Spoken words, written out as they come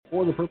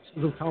for the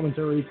purposes of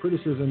commentary,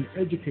 criticism,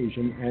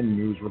 education, and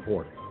news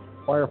reporting.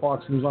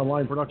 Firefoxnews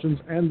Online Productions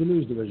and the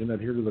News Division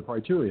adhere to the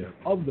criteria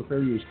of the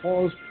Fair Use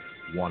Clause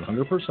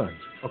 100%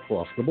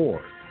 across the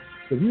board.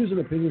 The views and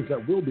opinions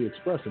that will be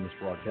expressed in this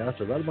broadcast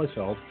are that of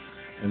myself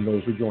and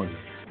those who join me,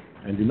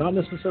 and do not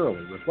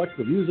necessarily reflect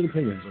the views and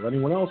opinions of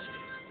anyone else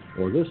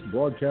or this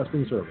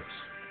broadcasting service.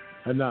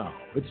 And now,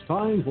 it's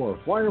time for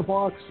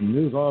Firefox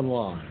News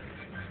Online.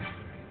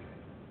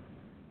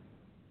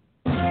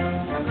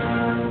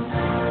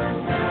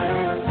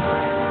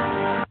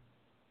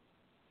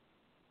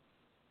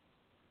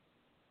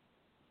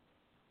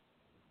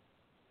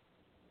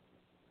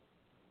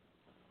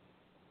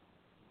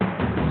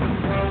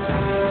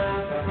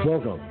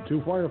 Welcome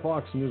to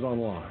Firefox News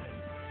Online,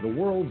 the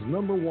world's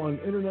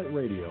 #1 internet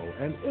radio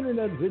and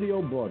internet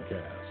video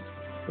broadcast.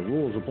 The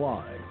rules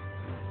apply.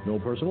 No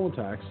personal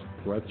attacks,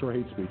 threats, or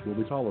hate speech will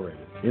be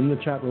tolerated in the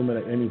chat room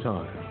at any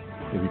time.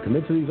 If you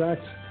commit to these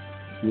acts,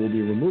 you will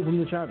be removed from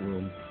the chat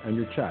room and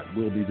your chat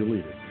will be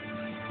deleted.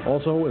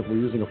 Also, if we're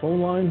using a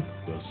phone line,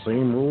 the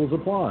same rules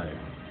apply.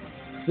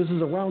 This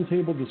is a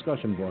roundtable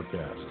discussion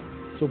broadcast,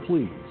 so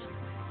please,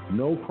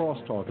 no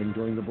cross-talking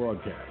during the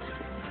broadcast.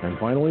 And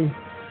finally,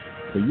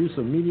 the use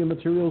of media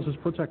materials is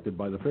protected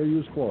by the Fair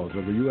Use Clause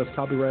of the U.S.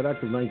 Copyright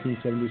Act of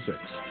 1976,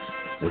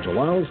 which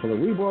allows for the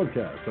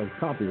rebroadcast of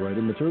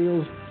copyrighted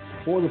materials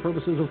for the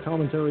purposes of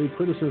commentary,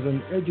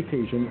 criticism,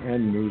 education,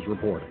 and news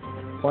reporting.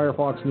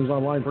 Firefox News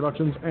Online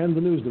Productions and the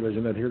News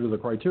Division adhere to the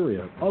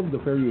criteria of the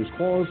Fair Use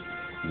Clause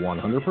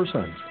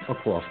 100%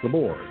 across the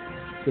board.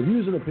 The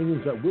views and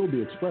opinions that will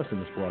be expressed in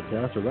this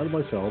broadcast are that of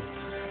myself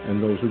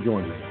and those who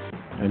join me,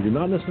 and do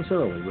not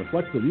necessarily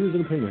reflect the views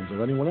and opinions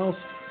of anyone else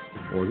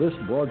or this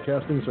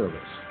broadcasting service.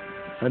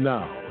 And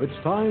now, it's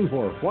time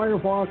for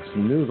Firefox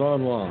News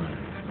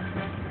Online.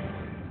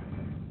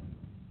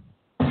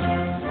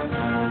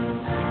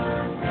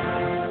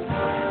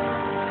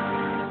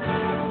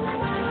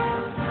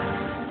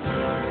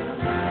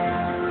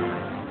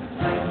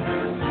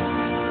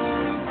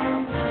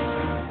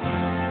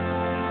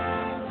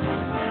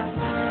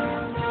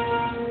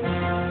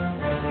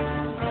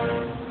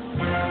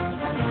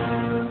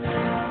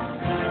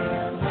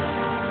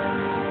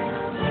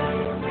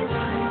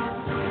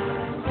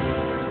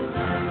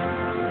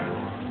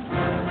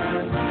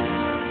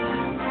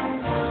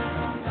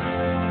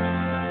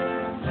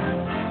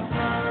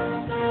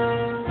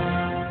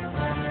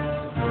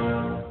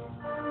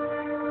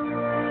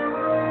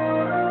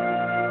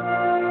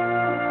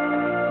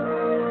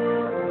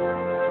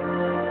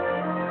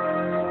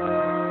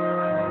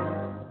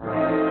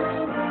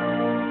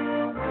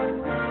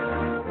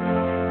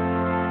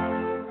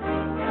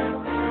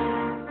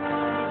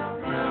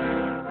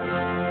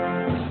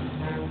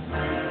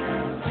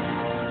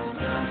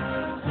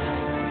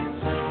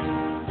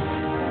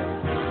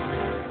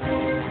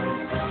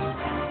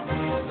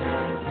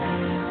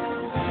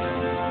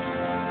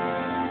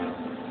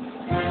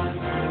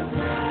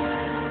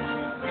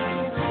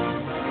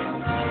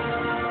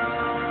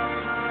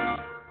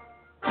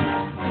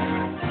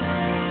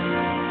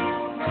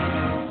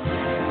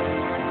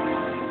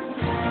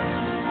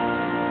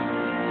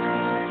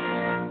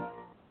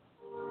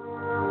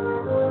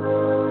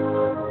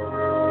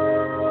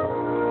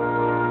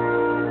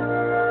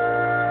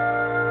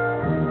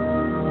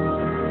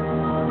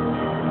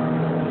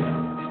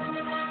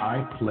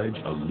 Pledge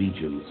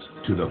allegiance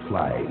to the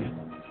flag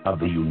of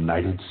the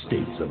United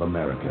States of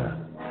America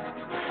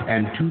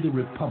and to the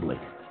republic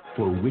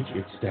for which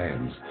it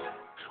stands,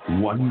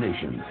 one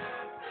nation,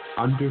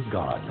 under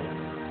God,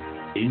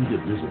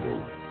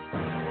 indivisible,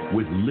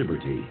 with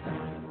liberty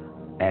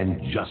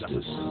and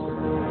justice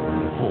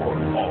for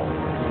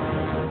all.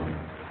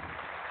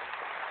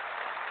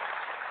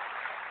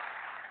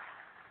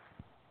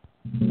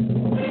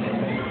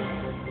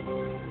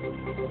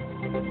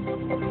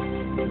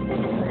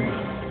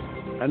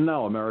 And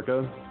now,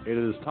 America, it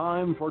is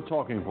time for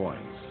Talking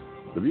Points.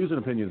 The views and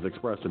opinions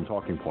expressed in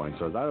Talking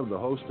Points are that of the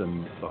host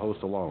and the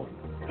host alone,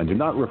 and do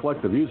not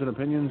reflect the views and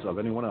opinions of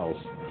anyone else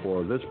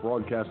or this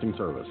broadcasting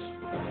service.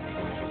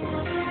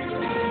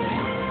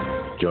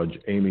 Judge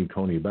Amy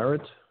Coney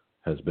Barrett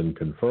has been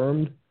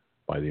confirmed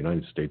by the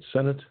United States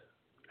Senate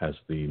as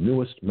the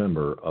newest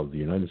member of the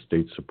United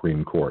States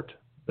Supreme Court,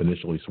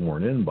 initially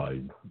sworn in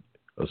by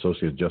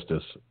Associate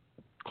Justice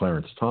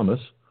Clarence Thomas.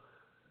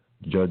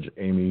 Judge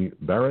Amy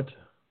Barrett,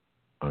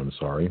 let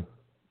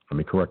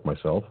me correct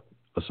myself.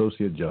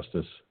 Associate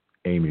Justice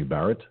Amy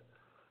Barrett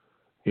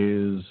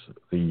is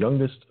the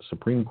youngest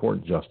Supreme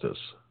Court justice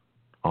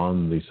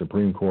on the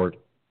Supreme Court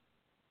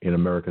in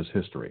America's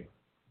history.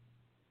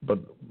 But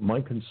my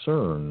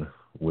concern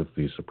with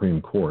the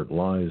Supreme Court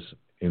lies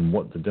in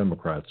what the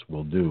Democrats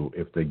will do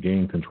if they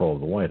gain control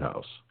of the White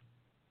House.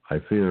 I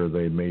fear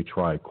they may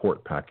try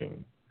court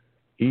packing.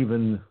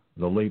 Even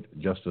the late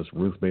Justice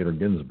Ruth Bader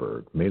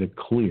Ginsburg made it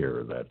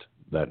clear that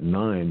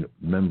 9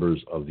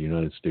 members of the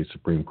United States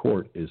Supreme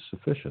Court is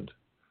sufficient,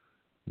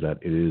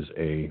 that it is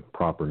a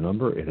proper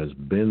number. It has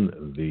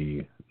been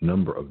the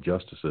number of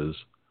justices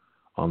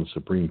on the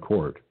Supreme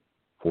Court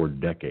for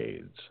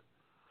decades.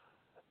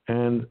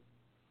 And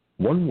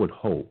one would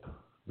hope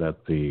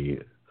that the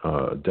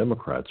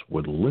Democrats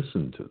would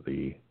listen to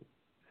the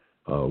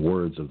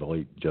words of the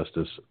late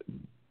Justice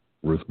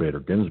Ruth Bader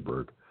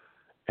Ginsburg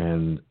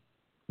and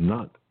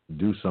not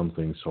do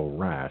something so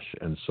rash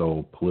and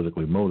so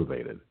politically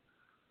motivated.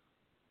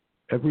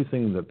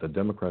 Everything that the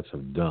Democrats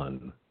have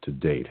done to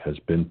date has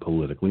been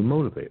politically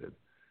motivated.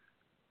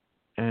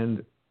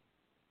 And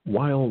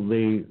while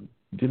they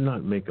did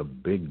not make a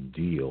big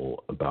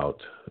deal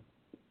about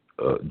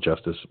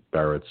Justice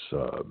Barrett's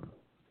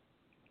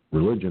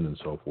religion and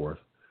so forth,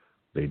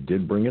 they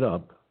did bring it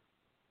up,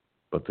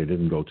 but they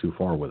didn't go too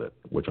far with it,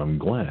 which I'm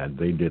glad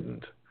they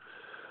didn't.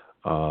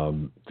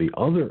 The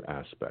other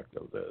aspect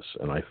of this,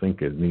 and I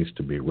think it needs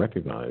to be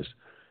recognized,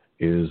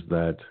 is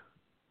that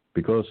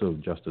because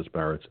of Justice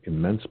Barrett's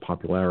immense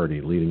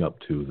popularity leading up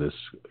to this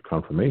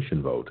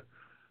confirmation vote,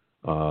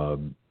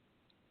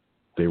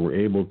 they were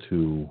able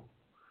to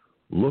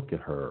look at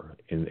her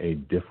in a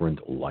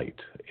different light,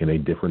 in a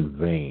different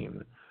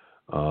vein.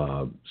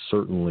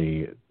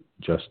 Certainly,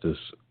 Justice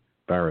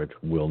Barrett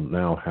will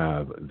now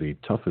have the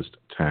toughest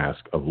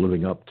task of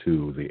living up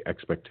to the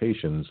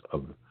expectations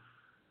of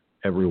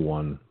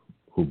everyone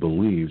who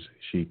believes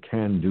she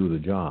can do the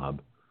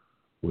job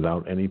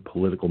without any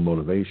political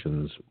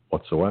motivations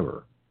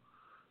whatsoever.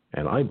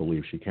 And I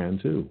believe she can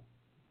too.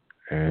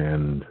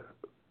 And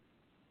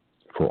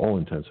for all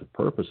intents and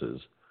purposes,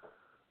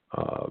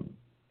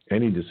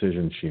 any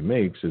decision she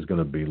makes is going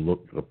to be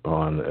looked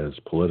upon as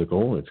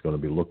political. It's going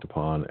to be looked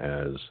upon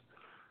as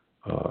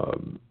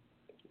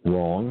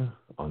wrong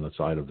on the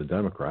side of the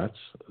Democrats.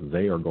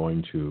 They are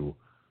going to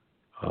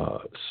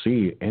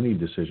see any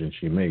decision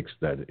she makes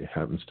that it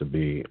happens to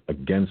be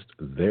against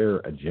their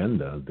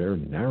agenda, their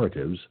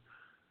narratives,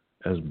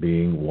 as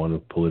being one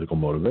of political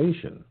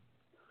motivation.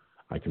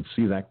 I can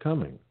see that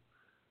coming.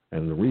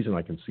 And the reason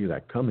I can see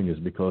that coming is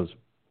because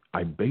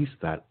I base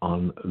that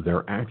on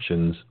their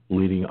actions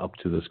leading up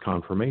to this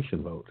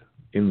confirmation vote.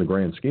 In the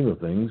grand scheme of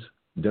things,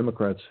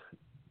 Democrats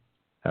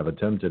have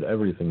attempted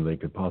everything they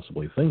could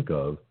possibly think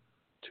of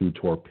to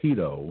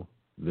torpedo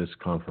this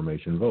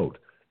confirmation vote,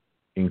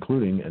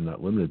 including and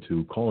not limited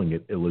to calling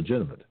it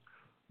illegitimate.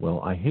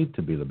 Well, I hate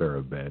to be the bearer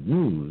of bad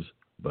news,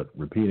 but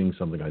repeating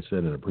something I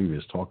said in a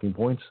previous talking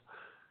points,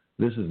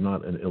 this is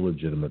not an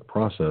illegitimate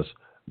process.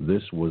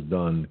 This was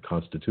done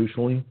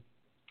constitutionally,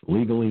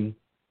 legally,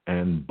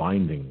 and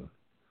binding.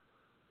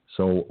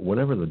 So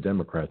whatever the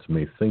Democrats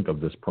may think of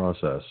this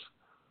process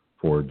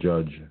for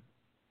Judge,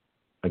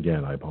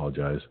 again, I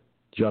apologize,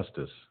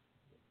 Justice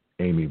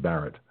Amy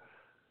Barrett,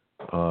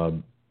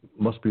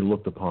 must be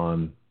looked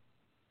upon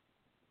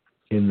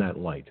in that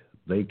light.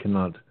 They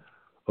cannot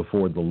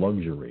afford the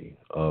luxury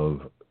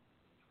of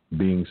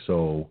being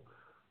so,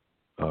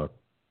 how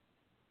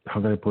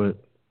can I put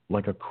it,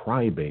 like a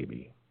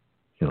crybaby,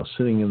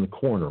 sitting in the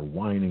corner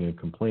whining and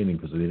complaining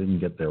because they didn't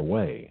get their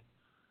way.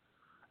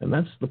 And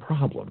that's the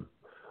problem.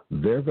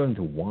 They're going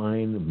to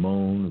whine,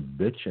 moan,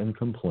 bitch, and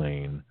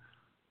complain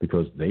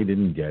because they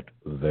didn't get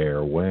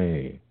their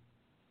way.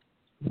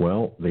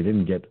 Well, they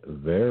didn't get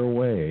their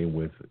way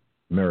with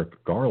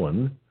Merrick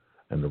Garland,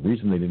 and the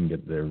reason they didn't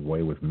get their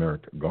way with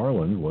Merrick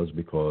Garland was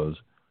because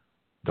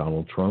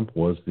Donald Trump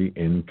was the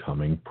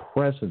incoming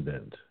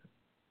president,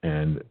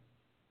 and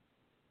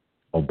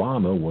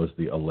Obama was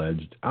the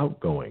alleged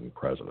outgoing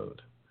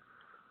president.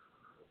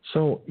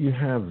 So you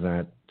have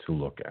that to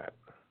look at.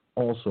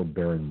 Also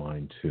bear in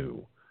mind,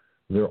 too,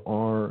 there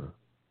are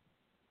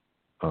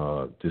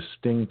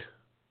distinct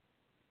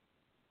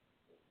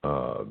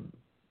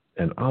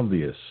and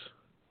obvious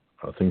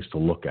things to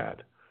look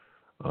at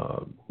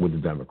with the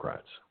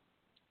Democrats.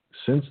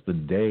 Since the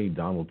day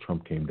Donald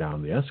Trump came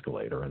down the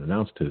escalator and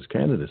announced his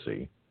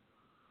candidacy,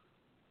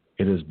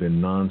 it has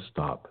been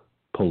nonstop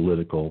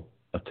political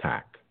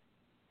attack.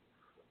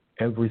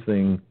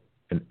 Everything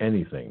and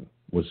anything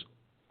was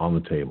on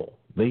the table.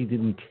 They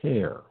didn't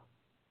care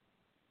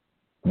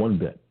one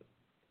bit.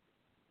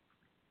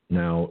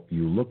 Now,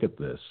 you look at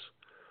this,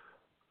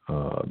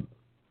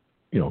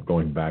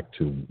 going back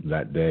to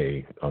that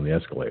day on the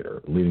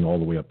escalator, leading all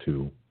the way up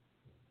to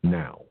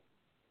now.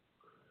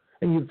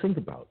 And you think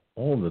about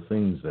all the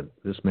things that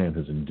this man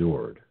has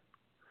endured,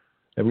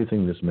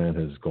 everything this man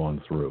has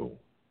gone through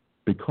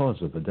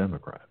because of the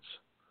Democrats.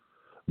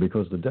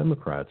 Because the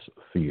Democrats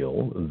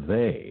feel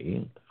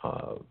they,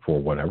 for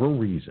whatever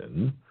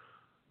reason,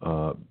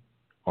 are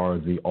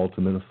the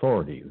ultimate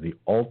authority, the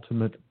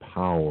ultimate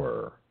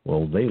power.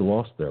 Well, they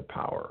lost their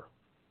power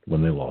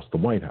when they lost the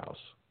White House.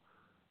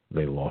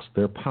 They lost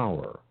their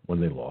power when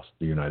they lost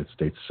the United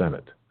States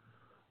Senate.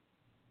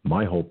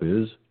 My hope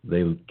is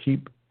they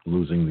keep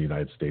losing the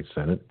United States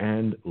Senate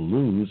and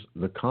lose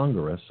the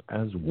Congress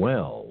as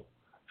well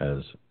as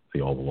the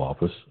Oval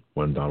Office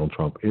when Donald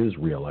Trump is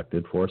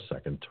reelected for a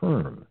second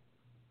term.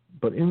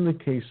 But in the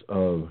case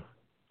of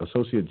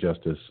Associate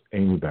Justice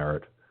Amy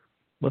Barrett,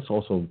 let's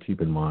also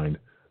keep in mind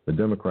the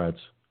Democrats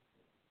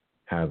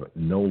have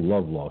no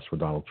love lost for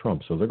Donald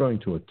Trump, so they're going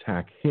to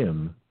attack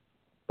him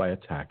by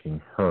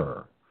attacking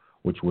her,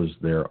 which was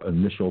their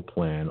initial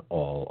plan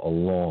all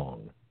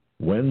along.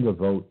 when the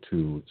vote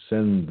to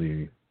send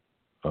the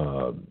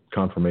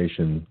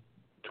confirmation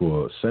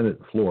to a Senate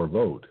floor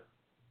vote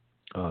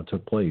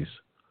took place,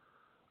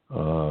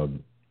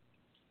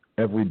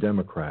 every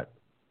Democrat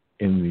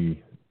in the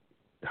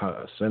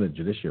Senate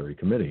Judiciary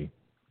Committee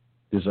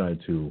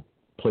decided to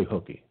play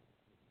hooky.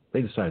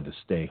 They decided to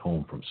stay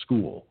home from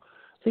school.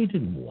 They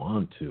didn't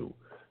want to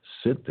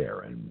sit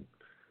there and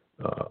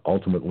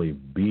ultimately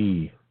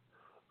be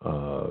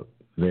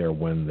there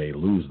when they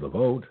lose the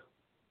vote.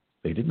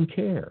 They didn't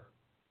care.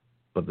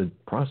 But the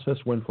process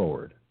went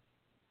forward.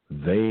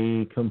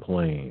 They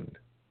complained.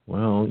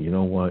 Well, you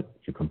know what?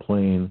 You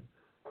complain,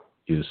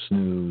 you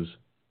snooze,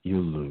 you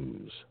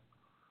lose.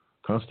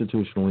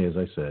 Constitutionally, as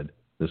I said,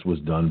 this was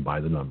done by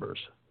the numbers.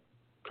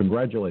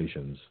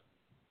 Congratulations,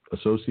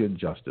 Associate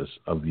Justice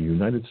of the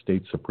United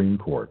States Supreme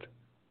Court,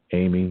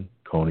 Amy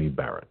Coney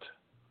Barrett.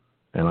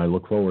 And I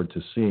look forward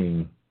to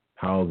seeing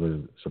how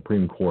the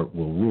Supreme Court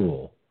will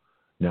rule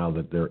now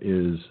that there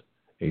is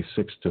a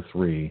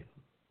 6-3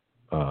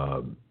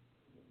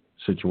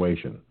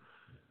 situation.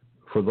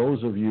 For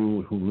those of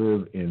you who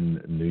live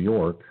in New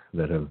York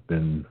that have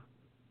been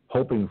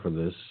hoping for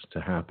this to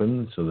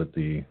happen so that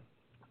the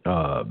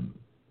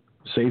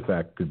SAFE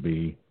Act could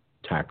be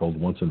tackled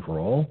once and for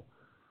all,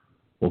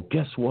 well,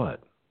 guess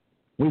what?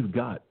 We've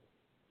got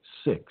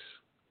 6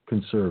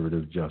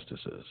 conservative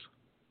justices.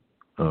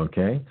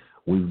 Okay?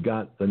 We've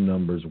got the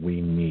numbers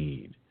we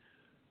need.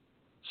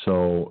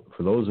 So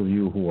for those of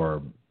you who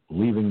are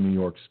leaving New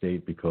York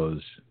State because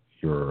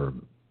your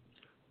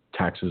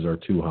taxes are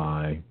too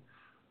high,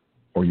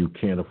 or you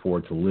can't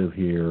afford to live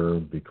here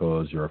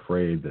because you're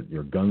afraid that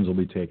your guns will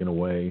be taken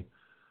away,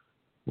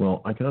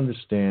 well, I can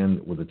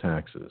understand with the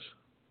taxes.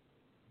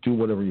 Do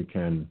whatever you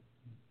can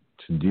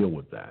to deal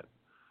with that.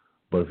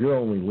 But if you're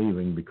only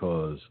leaving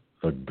because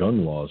the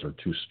gun laws are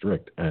too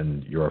strict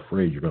and you're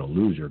afraid you're going to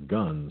lose your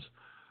guns,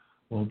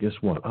 well, guess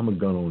what? I'm a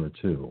gun owner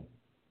too,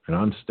 and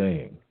I'm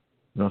staying.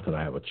 Not that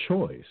I have a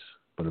choice,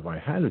 but if I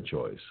had a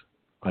choice,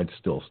 I'd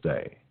still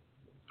stay.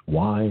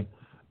 Why?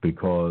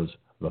 Because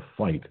the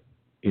fight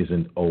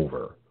isn't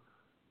over.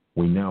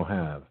 We now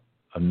have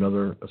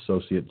another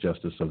Associate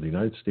Justice of the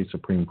United States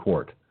Supreme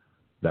Court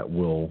that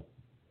will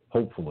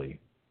hopefully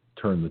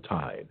turn the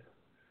tide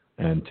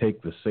and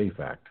take the SAFE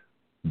Act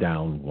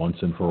down once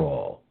and for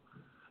all.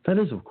 That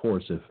is, of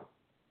course, if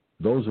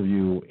those of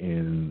you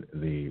in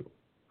the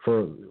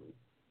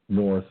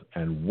north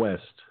and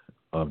west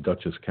of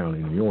Dutchess County,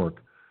 New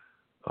York,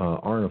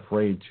 aren't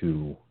afraid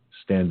to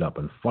stand up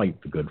and fight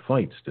the good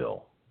fight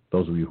still.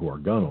 Those of you who are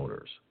gun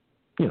owners,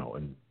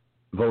 and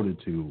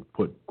voted to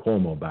put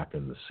Cuomo back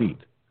in the seat.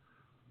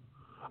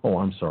 Oh,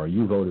 I'm sorry,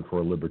 you voted for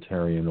a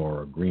Libertarian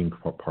or a Green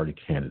Party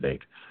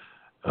candidate.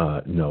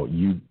 No,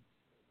 you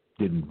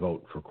didn't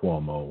vote for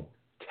Cuomo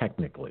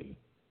technically,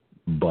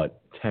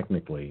 but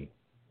technically,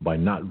 by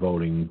not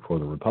voting for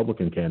the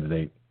Republican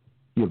candidate,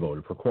 you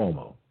voted for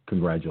Cuomo.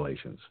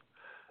 Congratulations.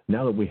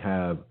 Now that we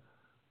have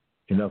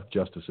enough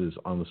justices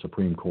on the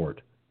Supreme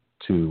Court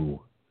to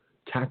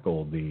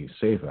tackle the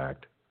SAFE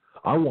Act,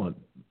 I want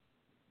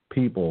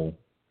people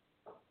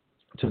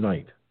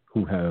tonight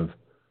who have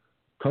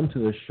come to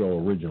this show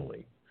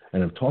originally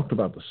and have talked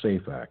about the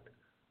SAFE Act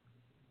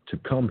to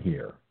come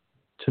here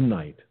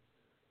tonight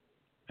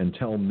and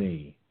tell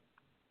me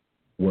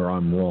where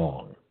I'm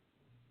wrong.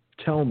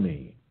 Tell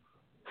me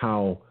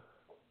how,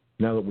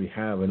 now that we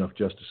have enough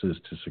justices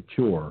to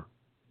secure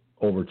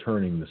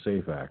overturning the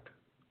SAFE Act,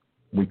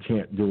 we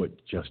can't do it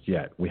just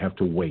yet. We have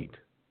to wait.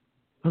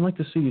 I'd like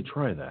to see you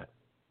try that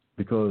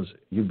because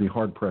you'd be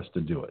hard-pressed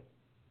to do it.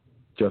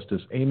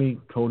 Justice Amy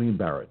Coney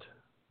Barrett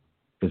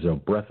is a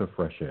breath of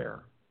fresh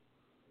air,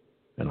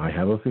 and I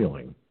have a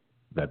feeling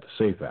that the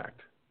SAFE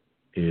Act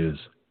is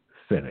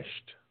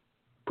finished,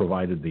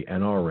 provided the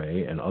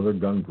NRA and other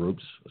gun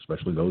groups,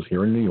 especially those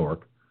here in New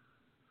York,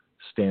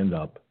 stand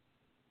up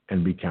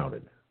and be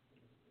counted.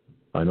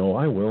 I know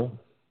I will.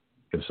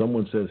 If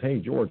someone says, hey,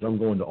 George, I'm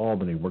going to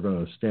Albany, we're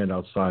going to stand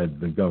outside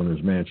the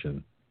governor's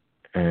mansion,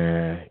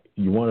 and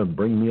you want to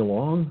bring me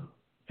along?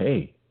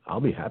 Hey,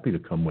 I'll be happy to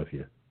come with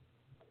you.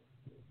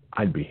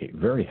 I'd be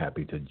very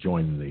happy to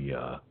join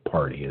the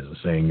party, as the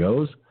saying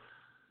goes.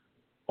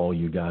 All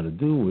you got to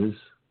do is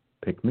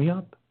pick me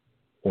up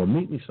or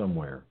meet me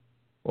somewhere,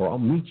 or I'll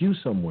meet you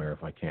somewhere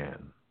if I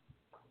can.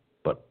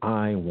 But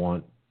I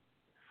want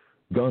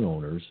gun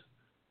owners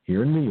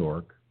here in New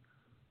York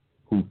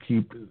who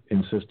keep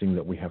insisting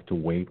that we have to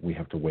wait, we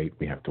have to wait,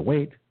 we have to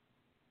wait.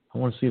 I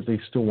want to see if they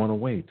still want to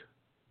wait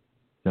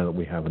now that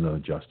we have another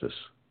justice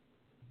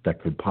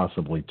that could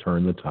possibly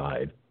turn the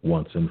tide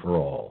once and for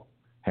all.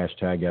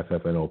 Hashtag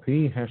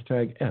FFNOP,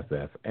 hashtag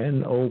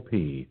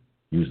FFNOP.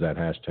 Use that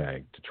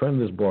hashtag to trend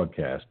this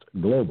broadcast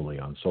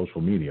globally on social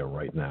media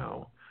right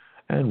now.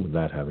 And with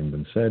that having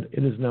been said,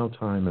 it is now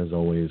time, as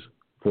always,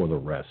 for the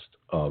rest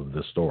of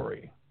the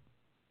story.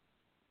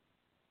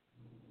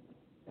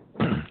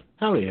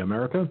 Howdy,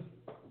 America.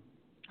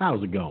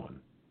 How's it going?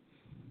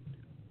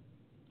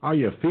 Are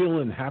you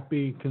feeling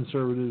happy,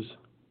 conservatives?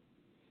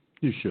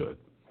 You should.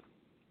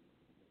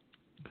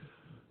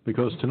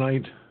 Because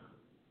tonight,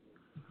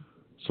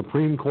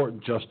 Supreme Court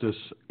Justice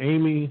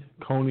Amy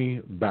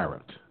Coney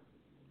Barrett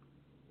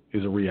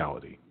is a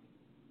reality.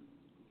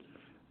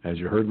 As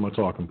you heard in my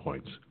talking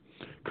points.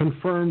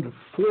 Confirmed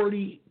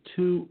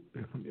 52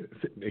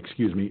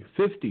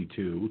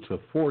 to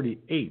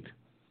 48.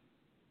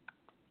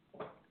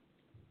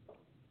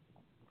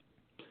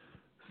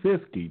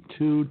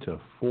 52 to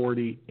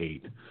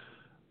 48.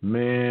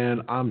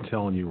 Man, I'm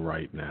telling you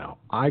right now,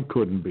 I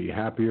couldn't be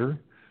happier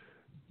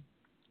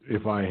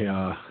if I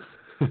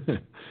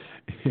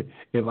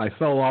if I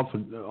fell off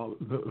the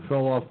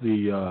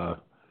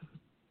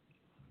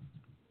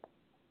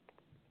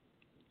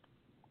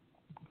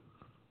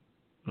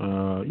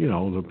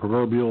the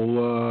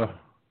proverbial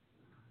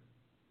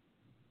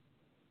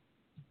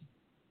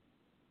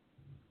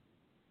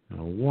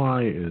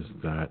why is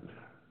that?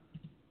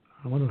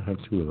 Why do I have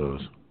two of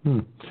those?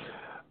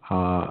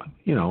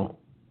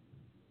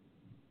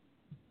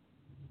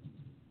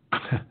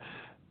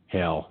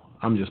 Hell,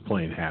 I'm just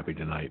plain happy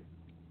tonight.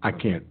 I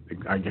can't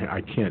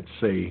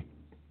say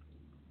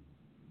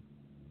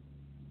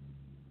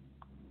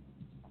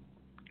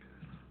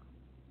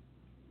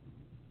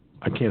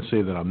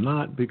that I'm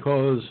not,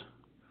 because,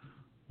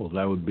 well,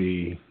 that would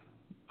be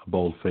a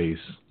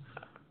bold-faced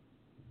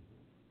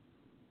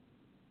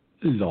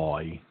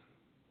lie.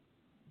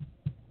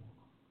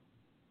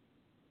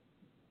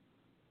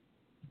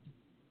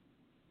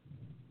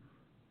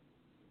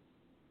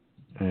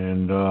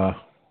 And no,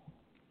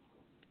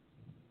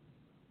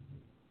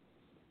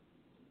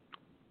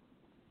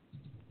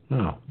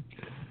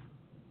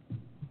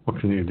 what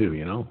can you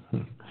do?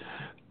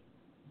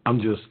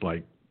 I'm just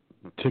like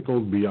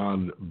tickled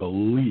beyond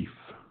belief,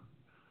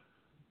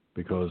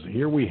 because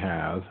here we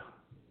have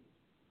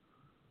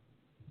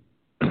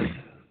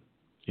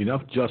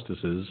enough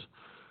justices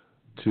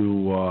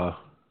to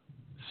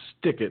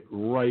stick it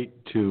right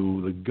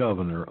to the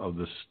governor of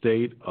the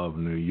state of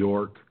New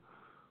York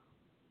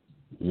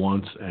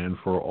once and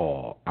for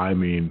all. I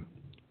mean,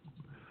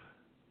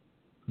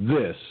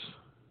 this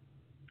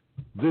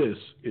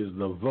is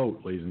the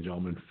vote, ladies and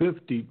gentlemen.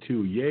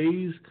 52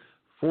 yeas,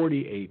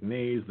 48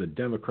 nays. The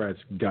Democrats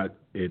got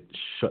it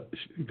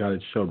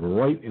shoved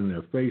right in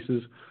their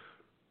faces.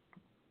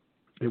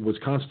 It was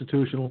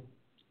constitutional.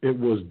 It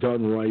was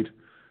done right.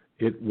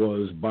 It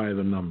was by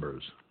the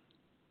numbers.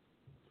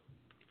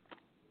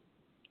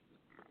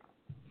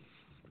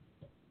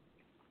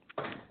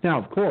 Now,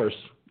 of course,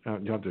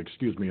 you have to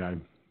excuse me.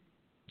 I've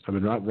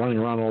been running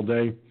around all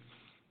day,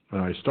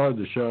 and I started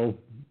the show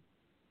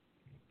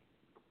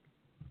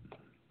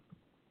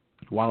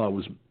while I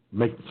was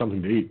making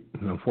something to eat.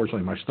 And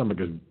unfortunately, my stomach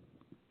is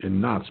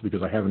in knots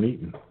because I haven't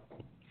eaten.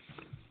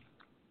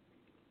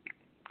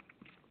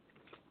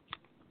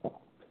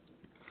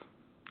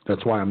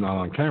 That's why I'm not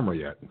on camera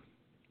yet.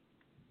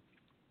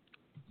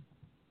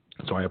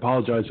 So I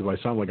apologize if I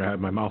sound like I have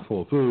my mouth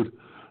full of food,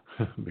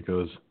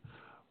 because,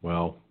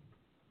 well,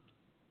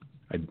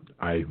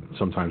 I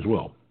sometimes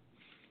will.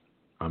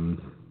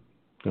 I'm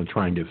going to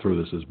try and get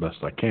through this as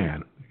best I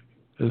can,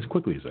 as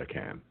quickly as I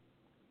can.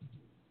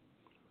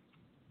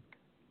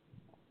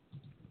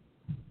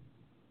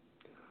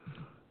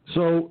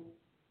 So,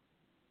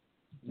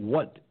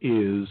 what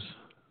is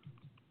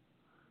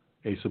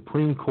a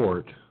Supreme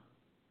Court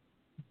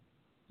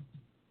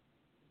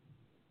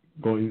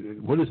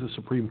what is the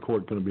Supreme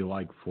Court going to be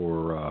like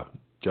for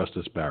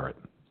Justice Barrett?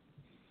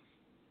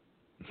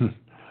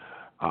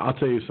 I'll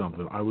tell you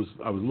something. I was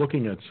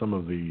looking at some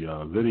of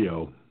the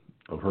video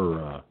of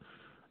her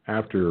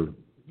after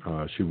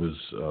she was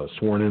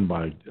sworn in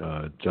by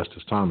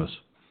Justice Thomas.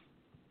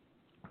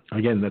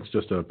 Again, that's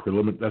just a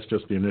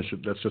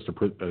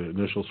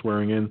initial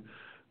swearing in.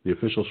 The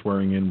official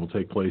swearing in will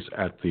take place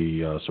at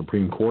the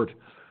Supreme Court,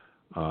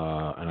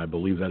 and I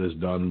believe that is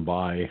done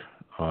by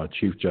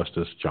Chief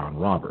Justice John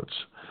Roberts.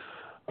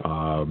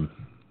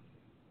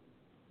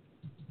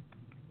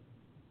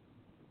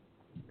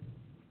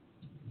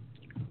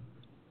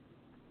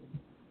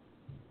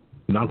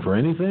 Not for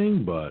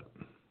anything, but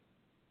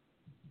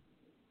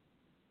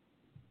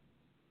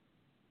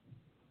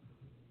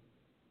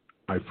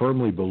I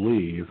firmly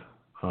believe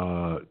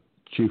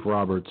Chief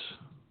Roberts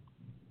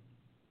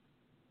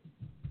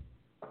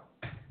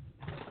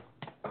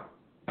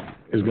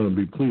is going to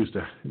be pleased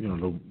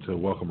to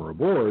welcome her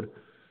aboard.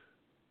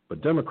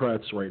 But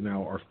Democrats right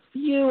now are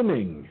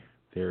fuming.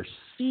 They're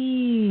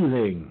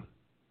seething.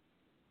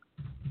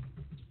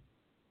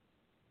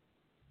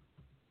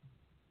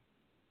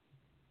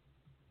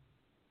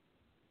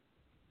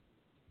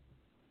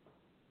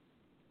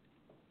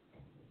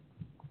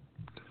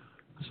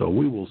 So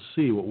we will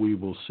see what we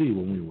will see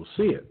when we will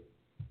see it.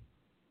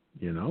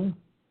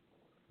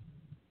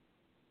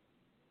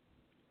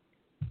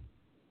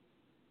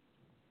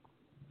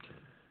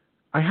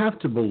 I have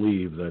to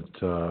believe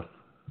that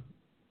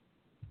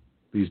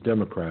these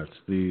Democrats,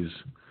 these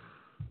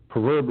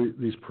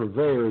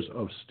purveyors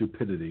of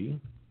stupidity,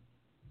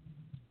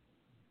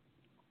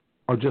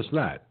 are just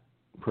that,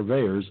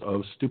 purveyors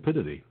of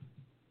stupidity.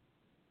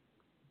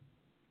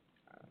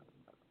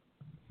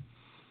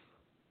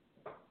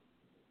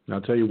 Now,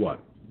 I'll tell you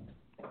what.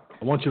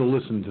 I want you to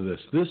listen to this.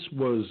 This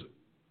was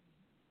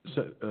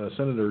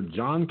Senator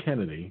John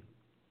Kennedy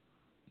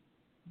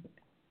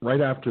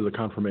right after the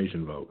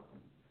confirmation vote.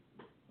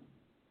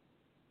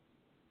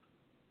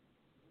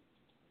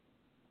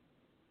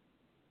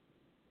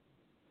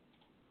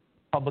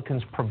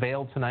 Republicans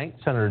prevailed tonight.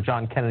 Senator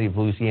John Kennedy of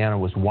Louisiana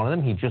was one of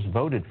them. He just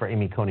voted for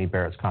Amy Coney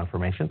Barrett's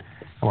confirmation,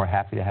 and we're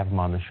happy to have him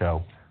on the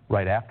show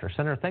right after.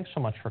 Senator, thanks so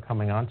much for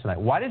coming on tonight.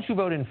 Why did you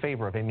vote in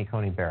favor of Amy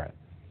Coney Barrett?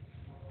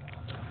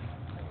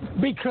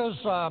 Because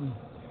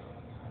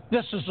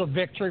this is a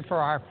victory for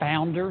our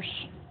founders.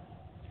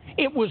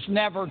 It was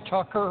never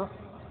Tucker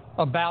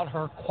about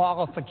her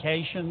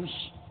qualifications.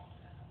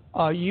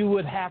 You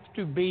would have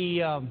to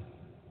be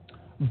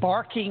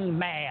barking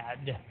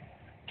mad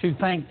to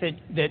think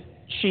that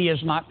she is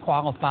not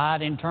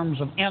qualified in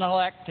terms of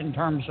intellect, in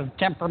terms of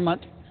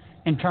temperament,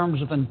 in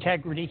terms of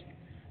integrity.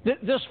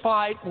 This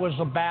fight was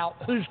about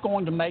who's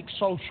going to make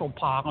social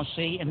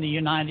policy in the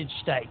United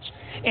States.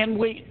 And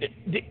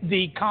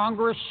the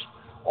Congress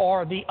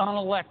or the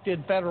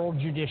unelected federal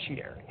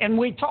judiciary. And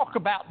we talk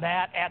about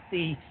that at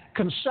the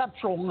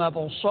conceptual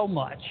level so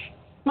much.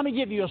 Let me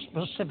give you a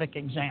specific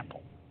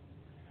example.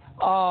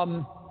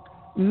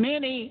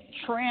 Many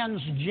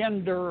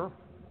transgender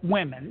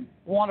women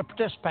want to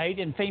participate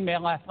in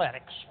female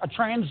athletics. A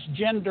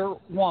transgender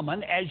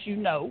woman, as you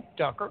know,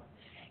 Tucker,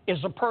 is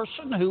a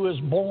person who is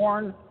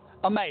born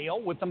a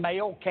male with the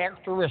male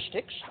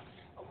characteristics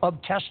of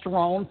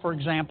testosterone, for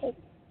example,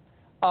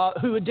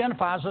 who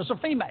identifies as a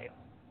female.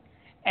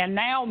 And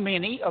now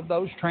many of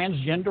those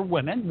transgender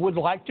women would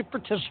like to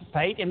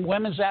participate in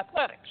women's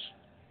athletics.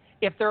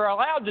 If they're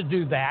allowed to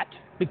do that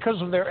because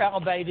of their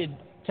elevated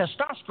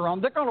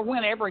testosterone, they're going to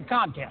win every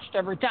contest,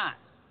 every time.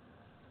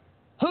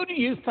 Who do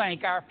you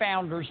think our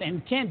founders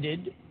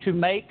intended to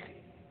make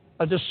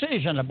a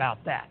decision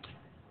about that?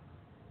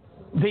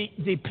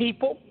 The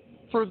people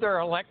through their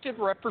elected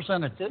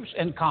representatives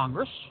in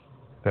Congress.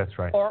 That's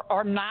right.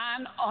 Or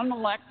 9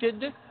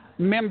 unelected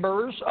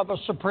members of a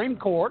Supreme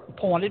Court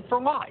appointed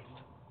for life.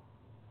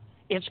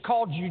 It's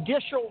called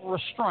judicial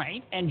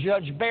restraint, and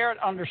Judge Barrett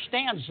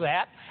understands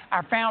that.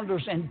 Our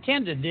founders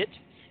intended it,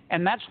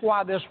 and that's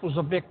why this was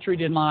a victory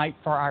tonight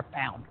for our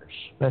founders.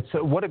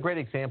 What a great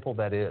example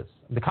that is.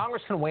 The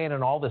Congress can weigh in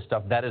on all this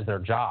stuff. That is their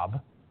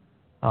job.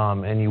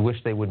 And you wish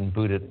they wouldn't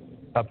boot it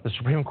up the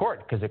Supreme Court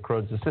because it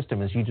corrodes the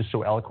system, as you just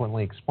so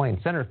eloquently explained.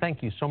 Senator,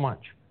 thank you so much.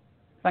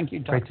 Thank you,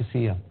 Tucker. Great to see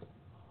you.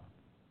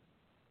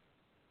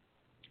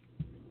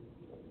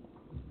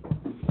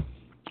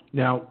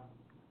 Now,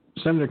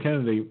 Senator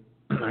Kennedy,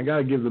 I got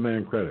to give the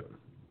man credit.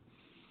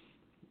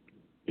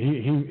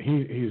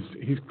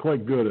 He's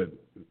quite good at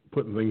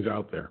putting things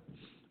out there.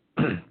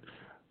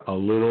 A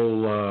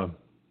little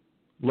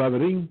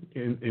levity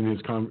in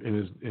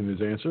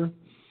his answer,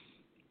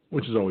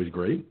 which is always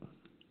great.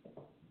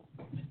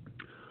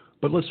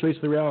 But let's face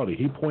the reality.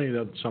 He pointed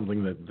out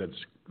something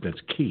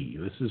that's key.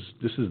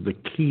 This is the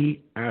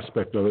key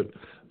aspect of it.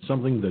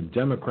 Something the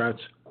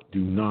Democrats do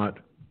not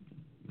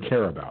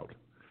care about.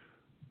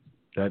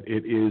 That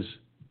it is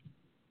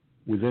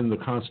within the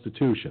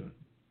Constitution.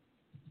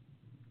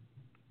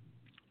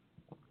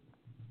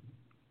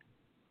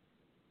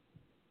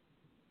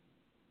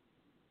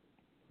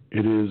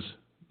 It is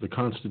the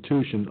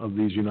Constitution of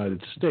these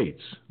United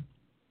States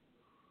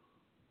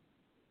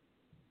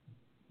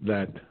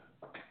that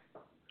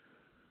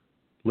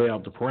lay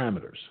out the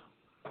parameters.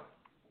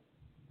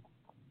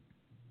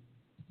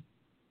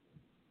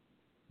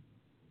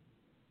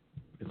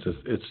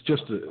 It's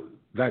just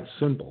that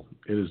simple.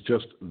 It is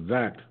just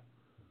that.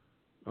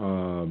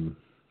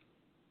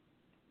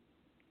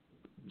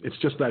 It's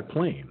just that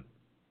plain.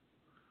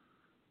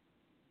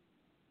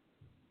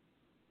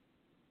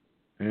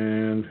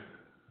 And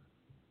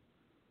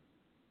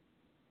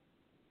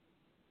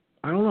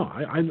I don't know.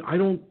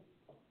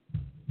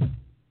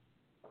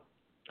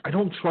 I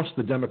don't trust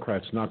the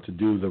Democrats not to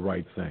do the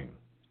right thing.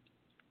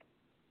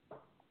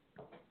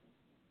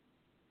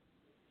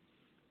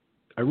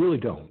 I really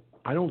don't.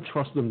 I don't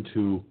trust them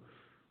to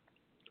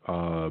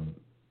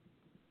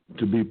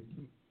be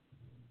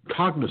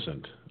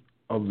cognizant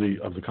of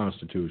the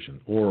Constitution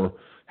or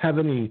have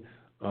any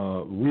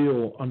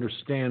real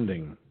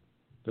understanding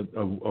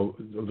of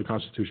the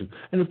Constitution.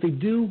 And if they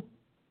do,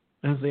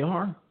 and if they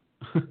are,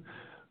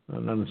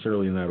 not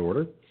necessarily in that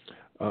order,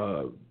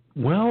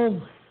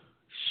 well,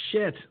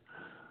 shit.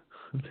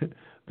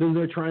 Then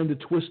they're trying to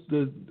twist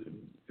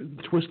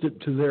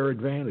it to their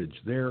advantage,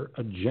 their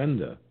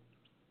agenda.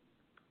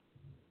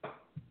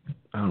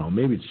 I don't know,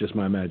 maybe it's just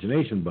my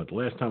imagination, but the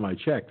last time I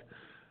checked,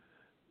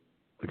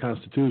 the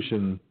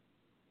Constitution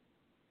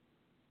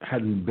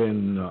hadn't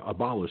been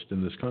abolished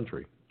in this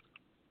country.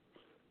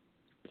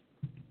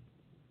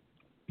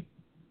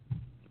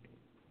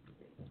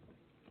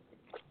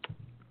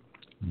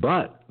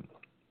 But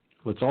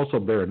let's also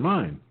bear in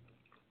mind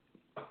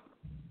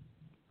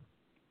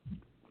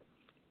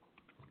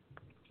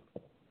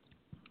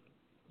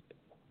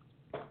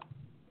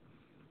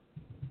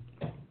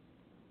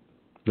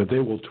that they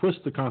will twist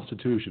the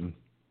Constitution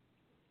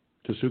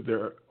to to suit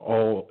their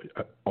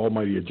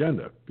almighty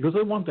agenda, because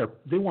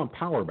they want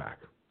power back.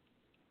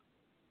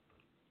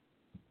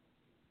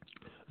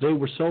 They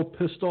were so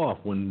pissed off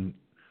when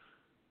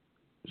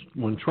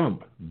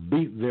Trump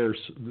beat their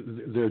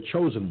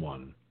chosen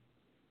one,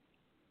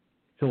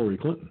 Hillary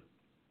Clinton,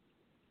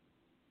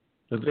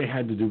 that they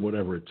had to do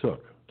whatever it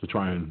took to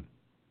try and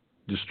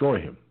destroy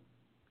him,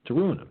 to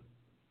ruin him.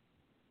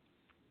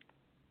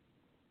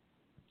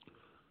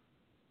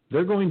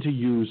 They're going to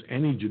use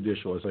any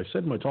judicial, as I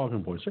said in my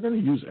talking points, they're going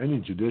to use any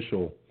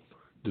judicial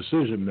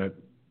decision that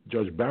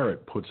Judge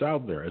Barrett puts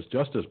out there, as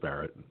Justice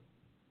Barrett,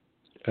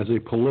 as a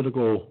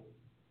political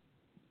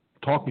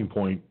talking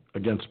point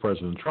against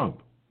President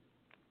Trump.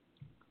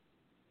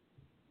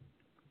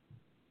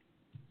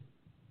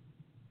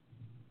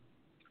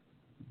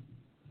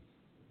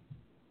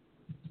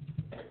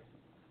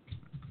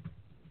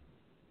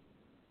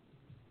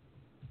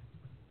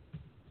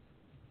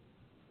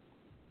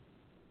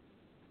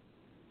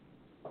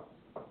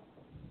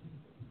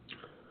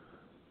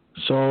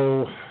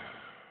 So,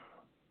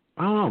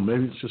 I don't know,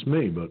 maybe it's just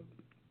me, but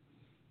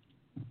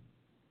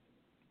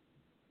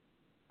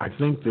I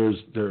think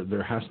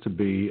there has to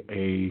be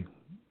a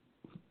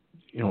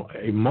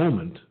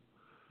moment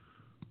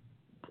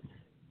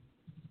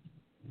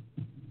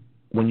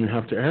when you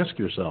have to ask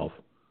yourself,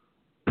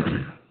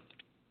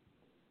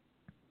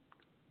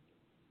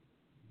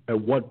 at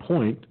what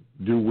point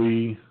do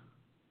we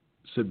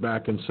sit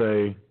back and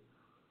say,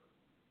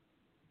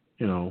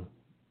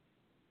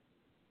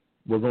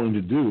 we're going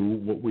to do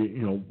what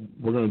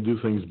we're going to do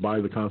things by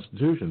the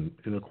Constitution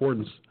in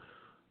accordance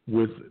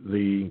with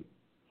the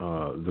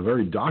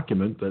very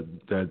document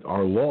that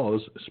our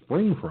laws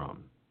spring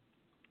from.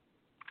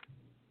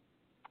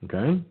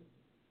 Okay?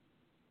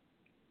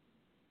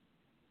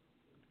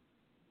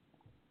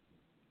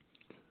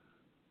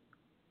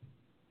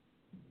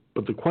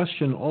 But the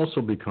question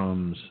also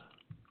becomes,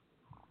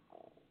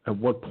 at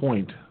what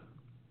point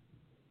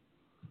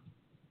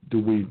do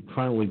we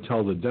finally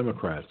tell the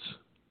Democrats,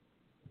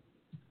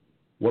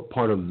 what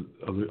part of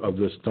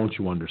this don't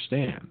you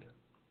understand?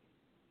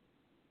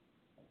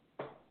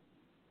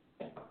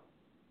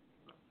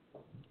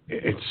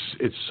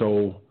 It's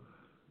so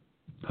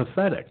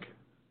pathetic.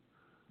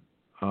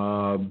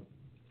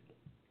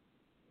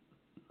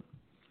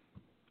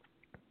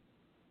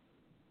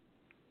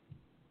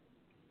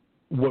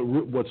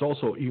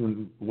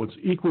 What's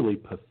equally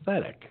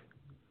pathetic,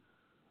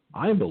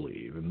 I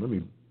believe, and let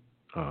me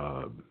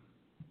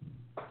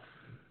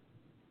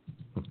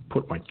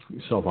put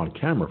myself on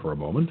camera for a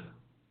moment, at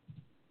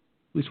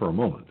least for a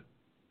moment,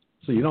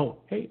 so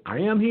hey, I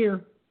am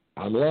here,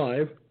 I'm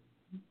live.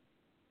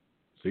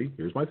 See,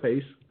 here's my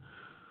face.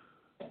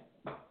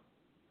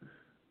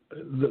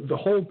 The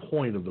whole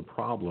point of the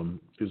problem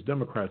is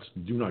Democrats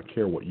do not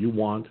care what you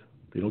want.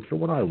 They don't care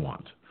what I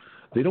want.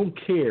 They don't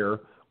care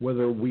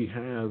whether we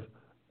have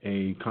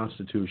a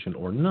constitution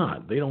or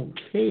not. They don't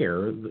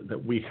care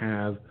that we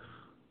have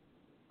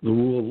the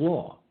rule of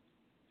law.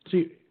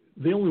 See,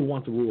 they only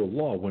want the rule of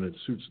law when it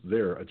suits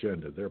their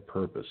agenda, their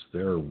purpose,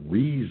 their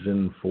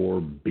reason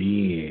for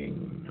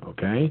being,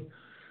 okay?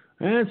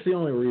 That's the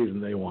only reason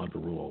they want the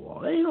rule of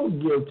law. They don't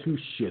give two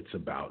shits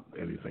about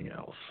anything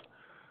else,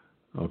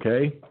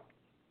 okay?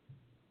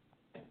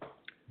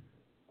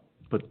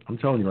 But I'm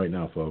telling you right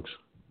now, folks,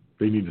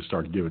 they need to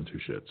start giving two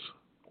shits.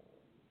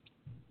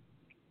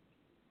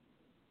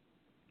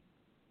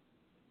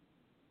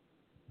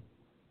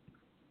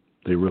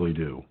 They really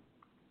do.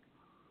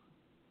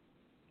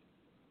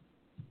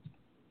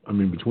 I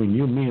mean, between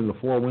you, me, and the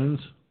four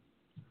winds,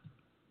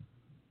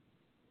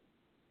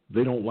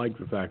 they don't like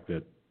the fact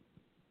that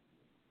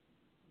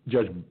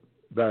Judge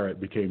Barrett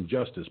became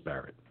Justice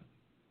Barrett.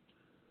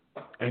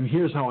 And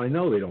here's how I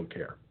know they don't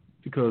care.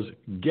 Because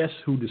guess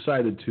who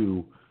decided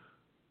to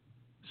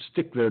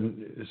stick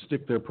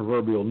their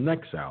proverbial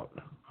necks out?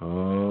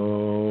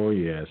 Oh,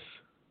 yes.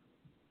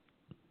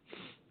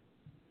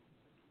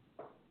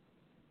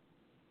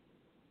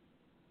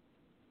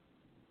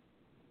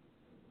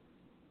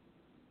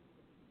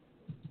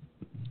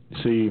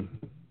 See,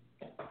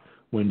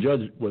 when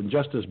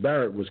Justice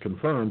Barrett was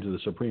confirmed to the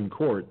Supreme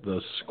Court, the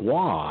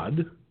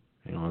squad,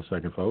 hang on a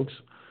second, folks,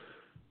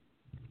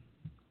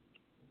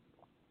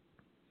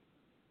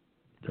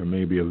 there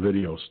may be a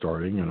video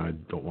starting, and I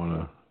don't want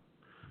to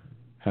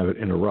have it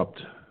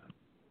interrupt.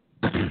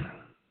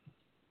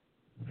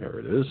 There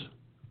it is.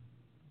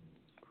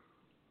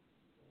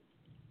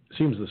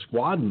 Seems the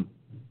squad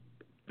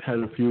had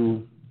a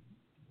few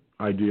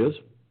ideas.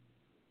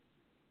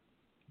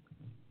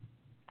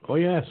 Oh,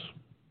 yes,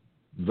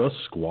 the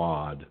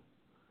squad.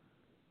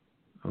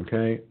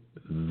 Okay,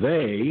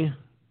 they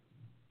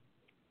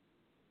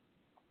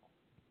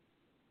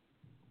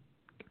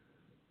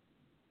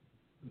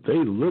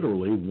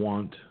literally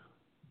want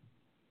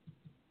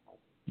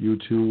you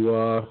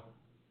to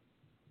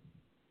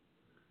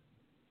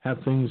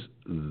have things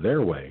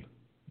their way.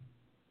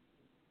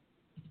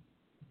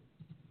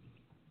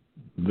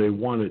 They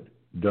want it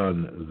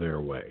done their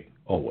way,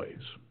 always.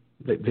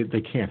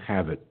 They can't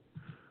have it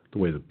the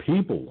way the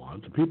people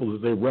want. The people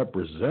that they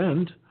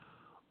represent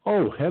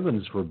Oh,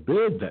 heavens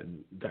forbid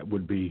that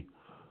would be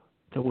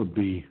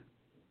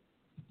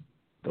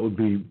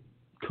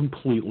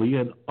completely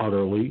and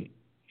utterly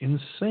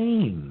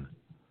insane.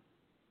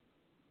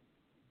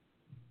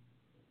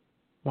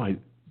 Why,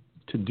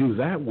 to do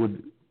that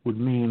would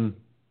mean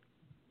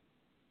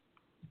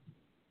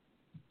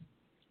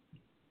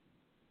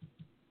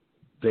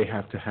they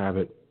have to have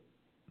it,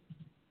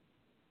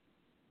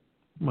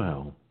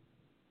 well,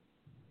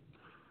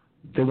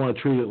 they want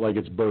to treat it like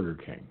it's Burger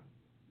King,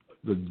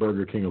 the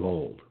Burger King of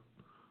old.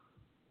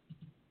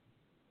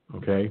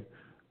 Okay?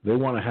 They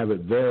want to have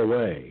it their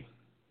way.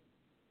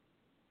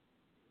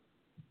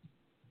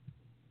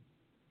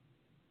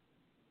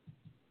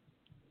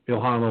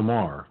 Ilhan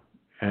Omar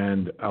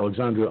and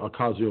Alexandria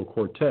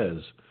Ocasio-Cortez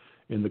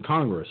in the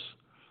Congress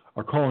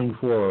are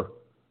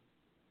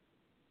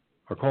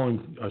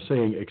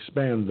saying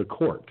expand the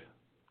court.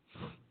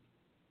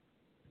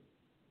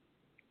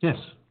 Yes,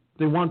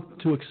 they want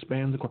to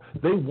expand the court.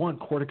 They want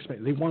court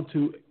expand. They want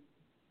to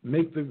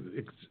make the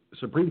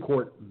Supreme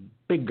Court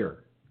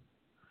bigger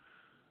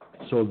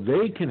so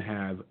they can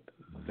have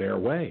their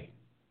way.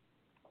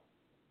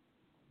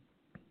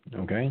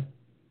 Okay?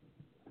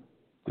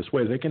 This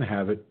way they can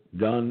have it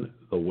done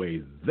the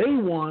way they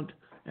want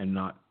and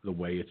not the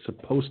way it's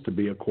supposed to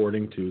be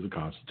according to the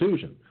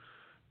Constitution.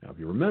 Now, if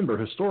you remember,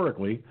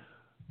 historically,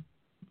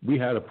 we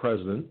had a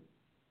president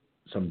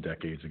some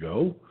decades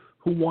ago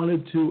who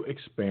wanted to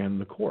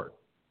expand the court.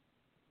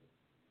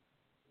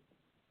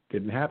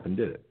 Didn't happen,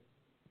 did it?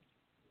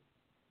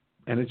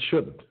 And it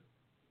shouldn't.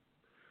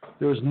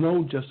 There is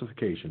no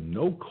justification,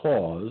 no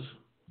cause,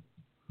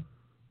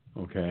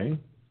 okay,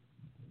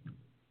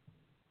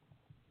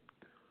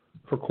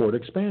 for court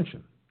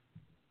expansion.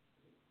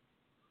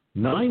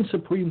 9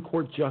 Supreme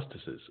Court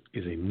justices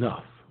is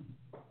enough.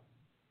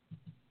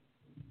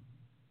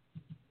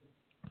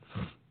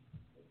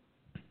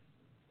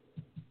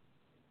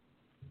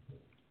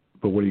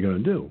 But what are you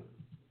going to do?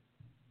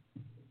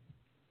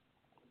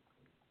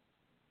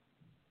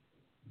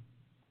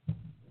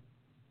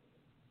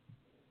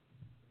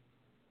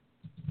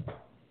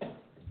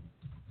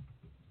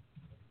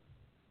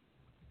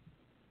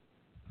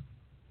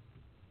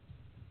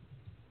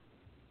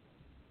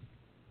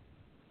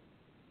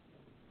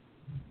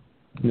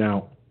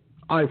 Now,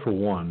 I, for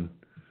one,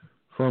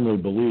 firmly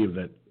believe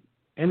that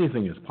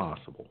anything is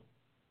possible.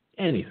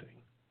 Anything,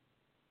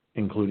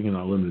 including and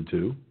not limited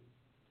to,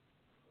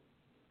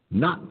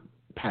 not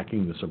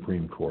packing the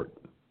Supreme Court,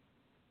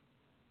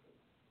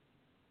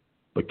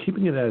 but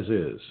keeping it as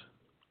is,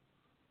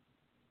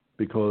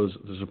 because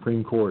the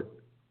Supreme Court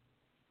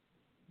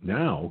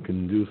now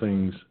can do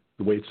things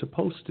the way it's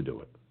supposed to do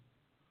it,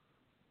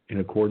 in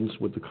accordance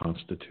with the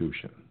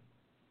Constitution.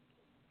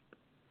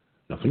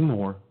 Nothing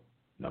more,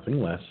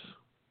 nothing less.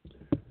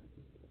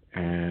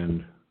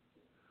 And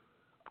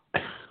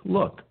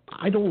look,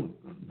 I don't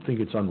think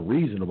it's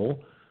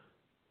unreasonable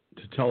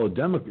to tell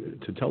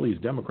these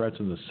Democrats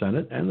in the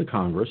Senate and the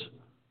Congress,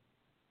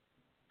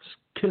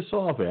 kiss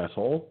off,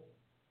 asshole.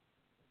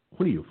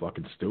 What are you,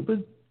 fucking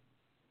stupid?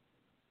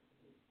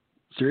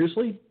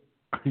 Seriously?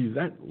 Are you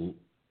that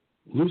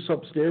loose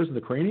upstairs in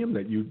the cranium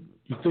that you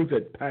think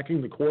that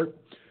packing the court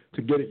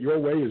to get it your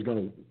way is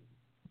going to...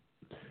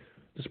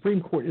 The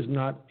Supreme Court is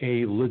not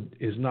a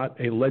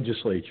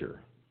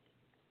legislature.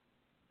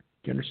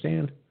 Do you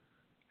understand?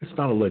 It's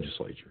not a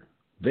legislature.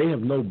 They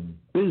have no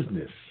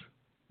business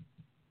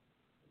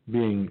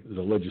being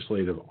the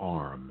legislative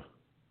arm.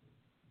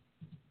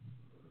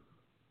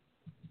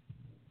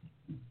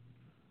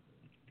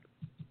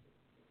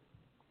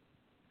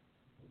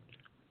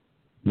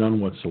 None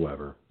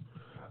whatsoever.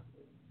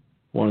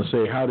 I want to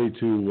say howdy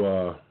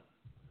to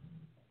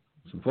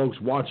some folks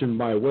watching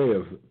by way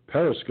of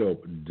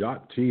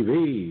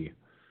Periscope.tv.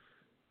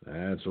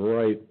 That's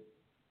right.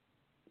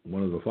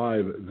 One of the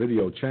 5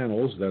 video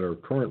channels that are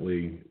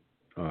currently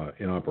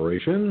in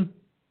operation.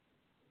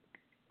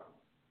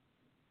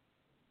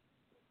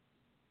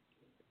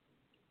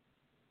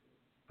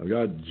 I've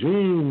got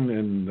Gene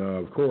and,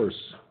 of course,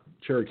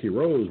 Cherokee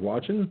Rose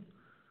watching.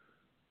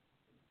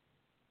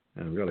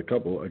 And I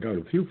got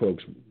a few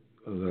folks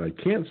that I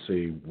can't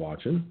see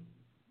watching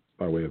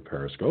by way of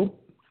Periscope.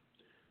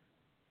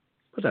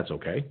 But that's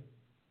okay.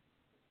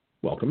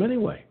 Welcome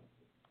anyway.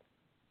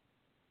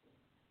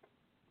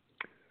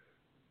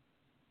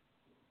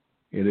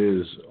 It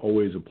is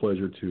always a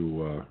pleasure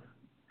to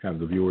have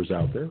the viewers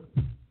out there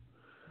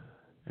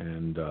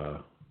and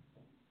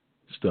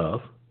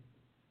stuff.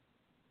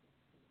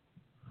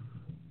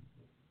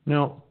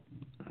 Now,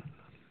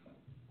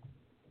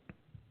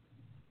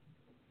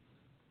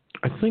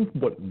 I think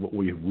what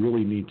we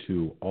really need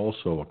to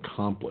also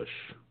accomplish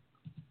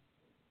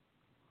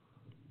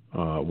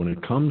when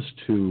it comes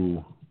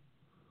to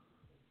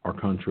our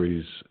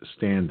country's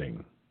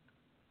standing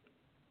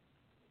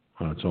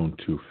on its own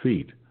 2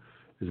 feet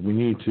is we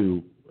need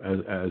to,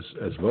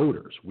 as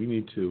voters, we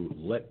need to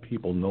let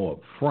people know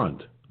up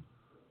front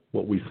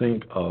what we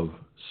think of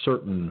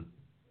certain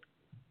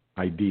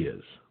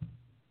ideas.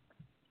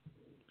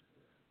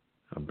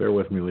 Bear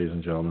with me, ladies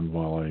and gentlemen,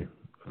 while I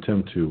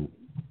attempt to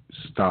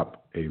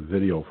stop a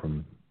video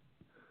from.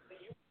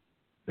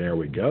 There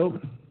we go.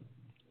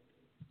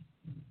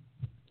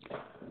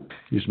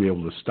 Used to be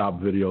able to stop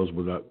videos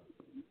without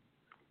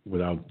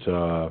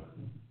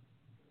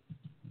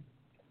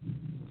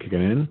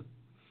kicking in,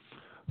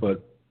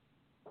 but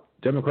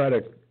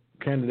Democratic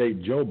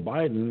candidate Joe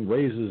Biden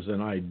raises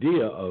an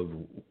idea of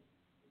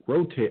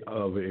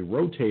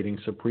rotating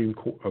Supreme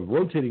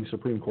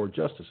Court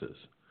justices,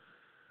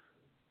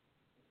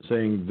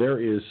 saying there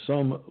is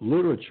some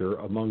literature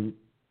among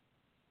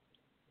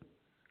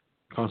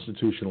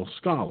constitutional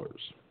scholars.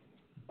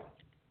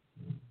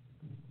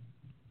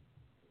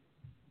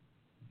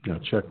 Now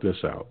check this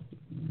out.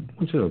 I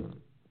want you to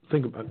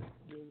think about.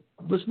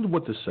 Listen to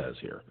what this says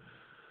here.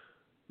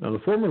 Now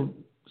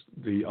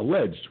the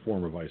alleged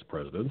former vice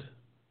president,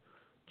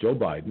 Joe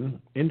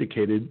Biden,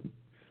 indicated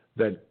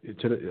that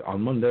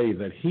on Monday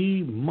that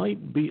he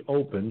might be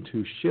open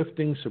to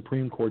shifting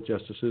Supreme Court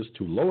justices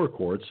to lower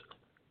courts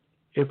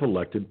if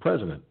elected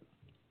president,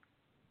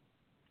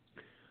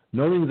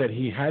 noting that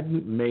he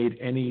hadn't made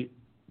any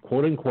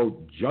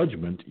quote-unquote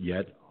judgment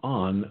yet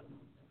on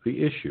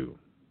the issue.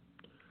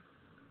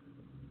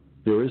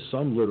 There is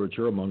some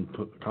literature among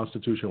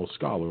constitutional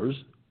scholars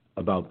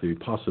about the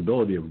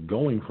possibility of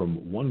going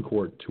from one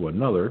court to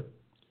another,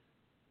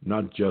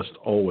 not just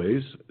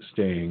always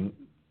staying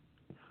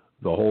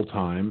the whole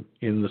time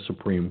in the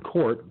Supreme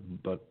Court,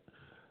 but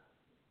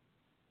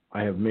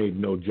I have made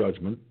no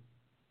judgment,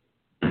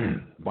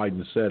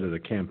 Biden said at a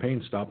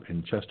campaign stop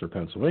in Chester,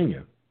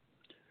 Pennsylvania.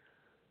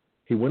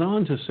 He went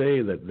on to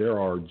say that there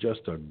are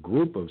just a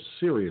group of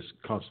serious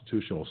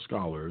constitutional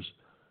scholars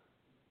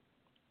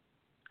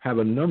have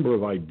a number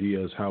of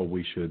ideas how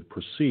we should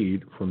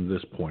proceed from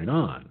this point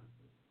on.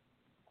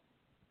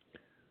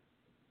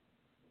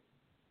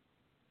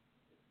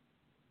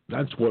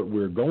 That's what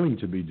we're going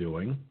to be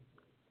doing.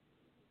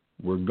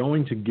 We're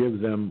going to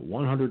give them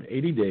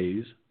 180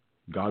 days,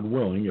 God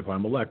willing, if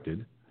I'm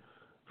elected,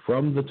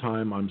 from the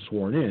time I'm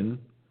sworn in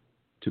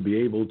to be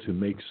able to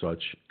make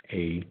such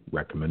a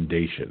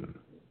recommendation.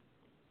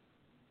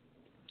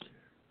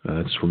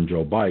 That's from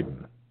Joe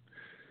Biden.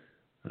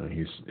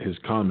 His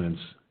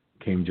comments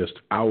came just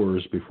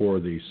hours before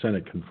the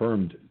Senate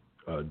confirmed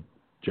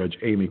Judge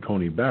Amy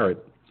Coney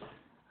Barrett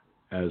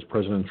as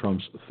President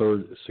Trump's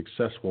third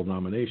successful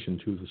nomination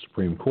to the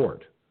Supreme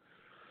Court.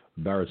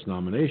 Barrett's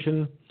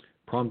nomination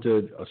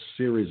prompted a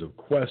series of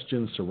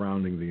questions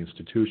surrounding the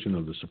institution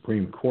of the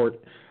Supreme Court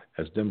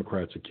as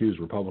Democrats accused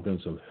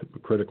Republicans of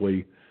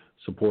hypocritically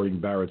supporting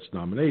Barrett's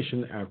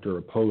nomination after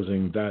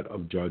opposing that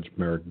of Judge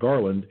Merrick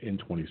Garland in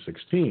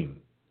 2016.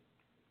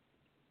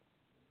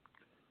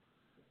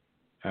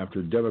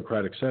 After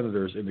Democratic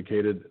senators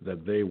indicated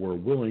that they were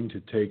willing to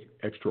take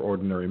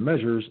extraordinary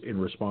measures in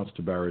response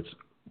to Barrett's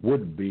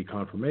would-be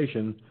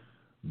confirmation,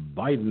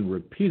 Biden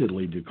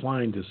repeatedly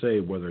declined to say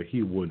whether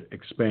he would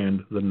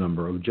expand the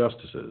number of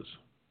justices.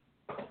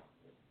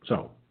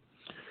 So,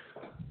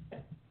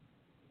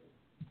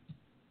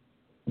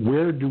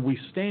 where do we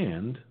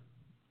stand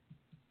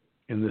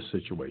in this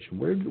situation?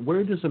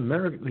 Where does the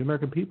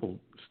American people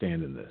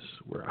stand in this?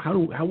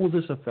 How will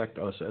this affect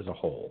us as a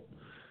whole?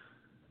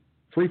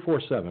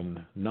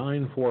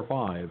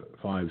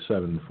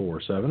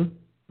 347-945-5747.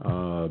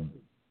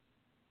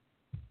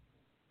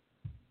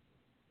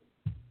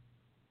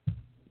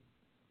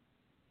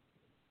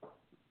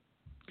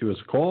 Give us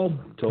a call.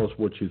 Tell us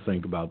what you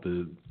think about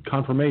the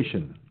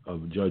confirmation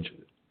of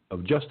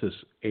Justice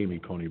Amy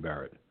Coney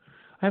Barrett.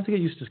 I have to get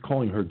used to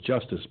calling her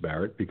Justice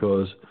Barrett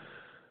because,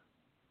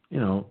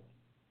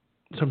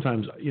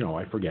 sometimes,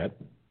 I forget.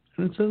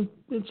 And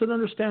it's an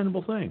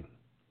understandable thing.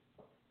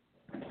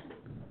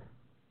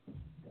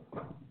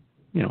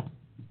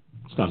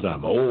 It's not that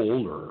I'm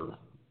old or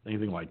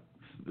anything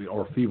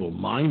or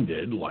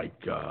feeble-minded like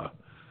a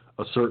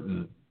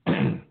certain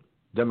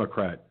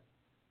Democrat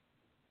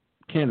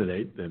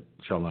candidate that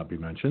shall not be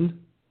mentioned,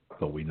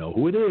 but we know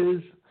who it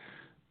is.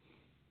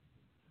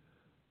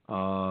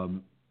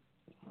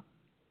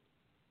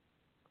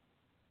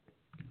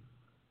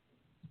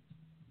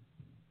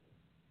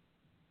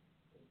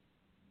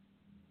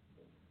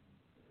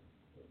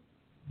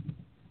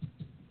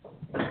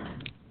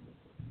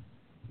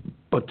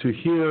 But to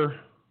hear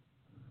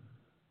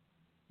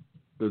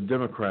the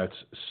Democrats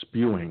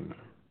spewing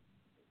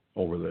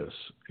over this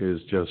is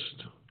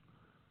just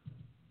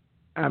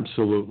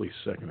absolutely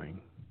sickening.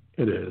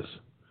 It is.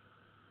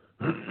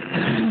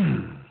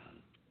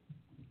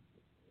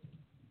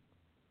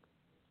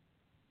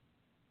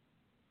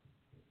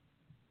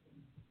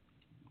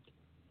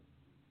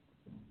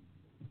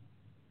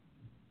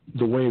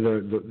 The way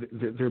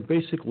they're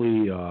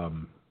basically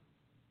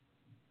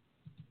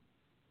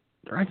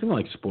they're acting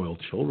like spoiled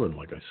children,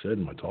 like I said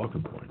in my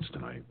talking points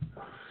tonight.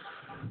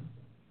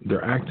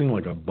 They're acting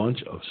like a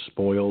bunch of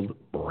spoiled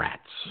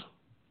brats.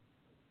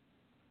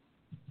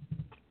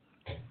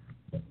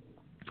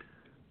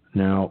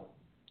 Now,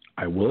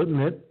 I will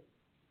admit,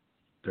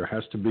 there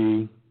has to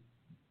be,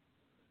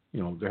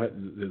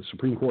 the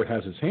Supreme Court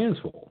has its hands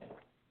full.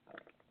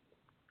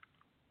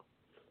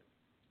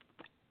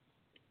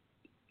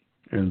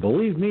 And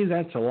believe me,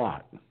 that's a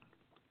lot.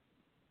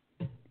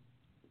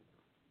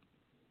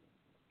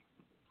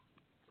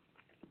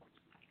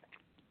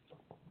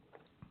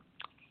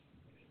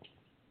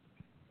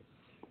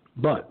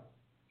 But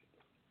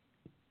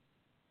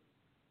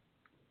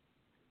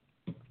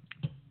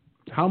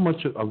how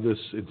much of this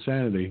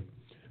insanity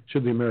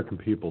should the American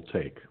people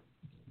take?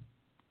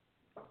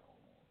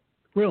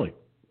 Really?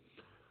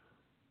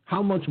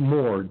 How much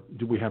more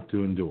do we have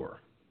to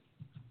endure?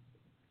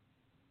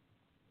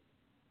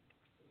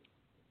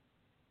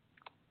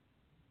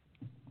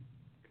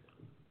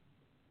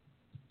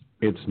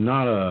 It's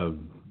not a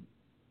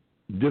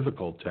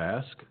difficult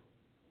task.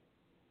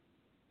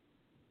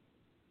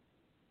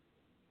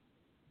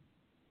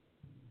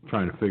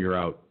 Trying to figure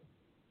out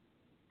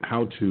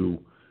how to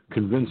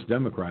convince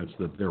Democrats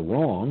that they're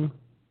wrong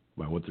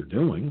by what they're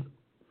doing.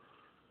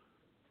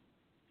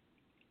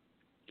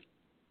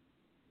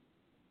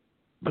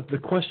 But the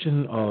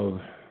question of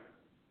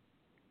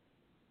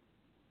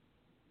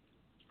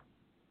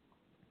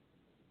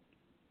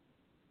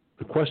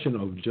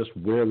just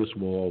where this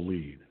will all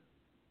lead,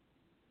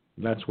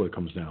 that's what it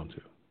comes down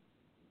to.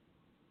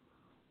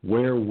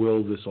 Where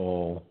will this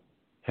all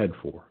head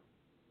for?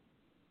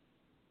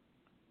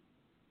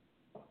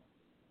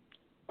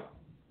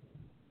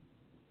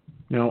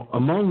 Now,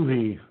 among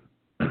the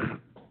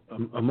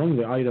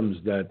items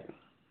that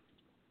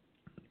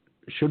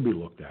should be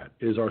looked at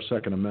is our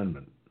Second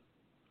Amendment,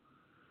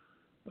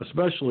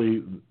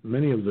 especially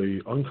many of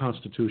the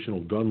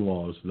unconstitutional gun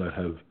laws that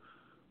have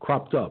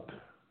cropped up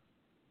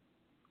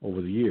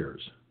over the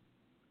years.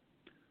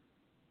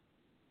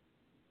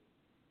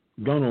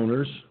 Gun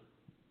owners,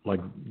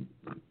 like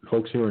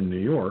folks here in New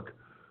York,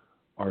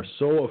 are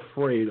so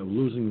afraid of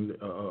losing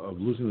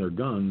their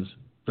guns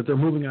that they're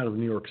moving out of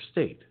New York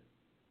State.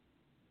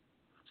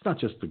 It's not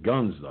just the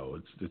guns,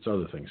 though. It's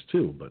other things,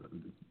 too. But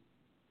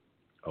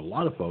a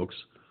lot of folks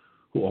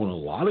who own a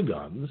lot of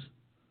guns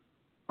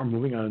are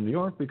moving out of New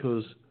York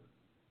because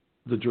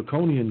the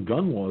draconian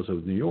gun laws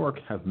of New York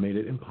have made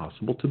it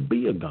impossible to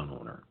be a gun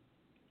owner.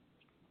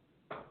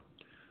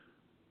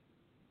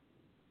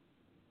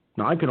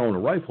 Now, I can own a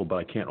rifle, but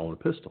I can't own a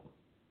pistol,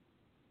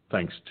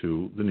 thanks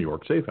to the New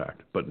York SAFE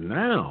Act. But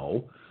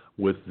now,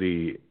 with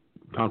the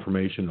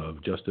confirmation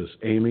of Justice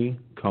Amy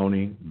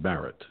Coney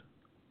Barrett,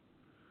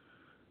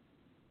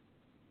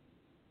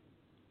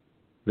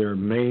 there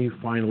may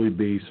finally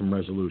be some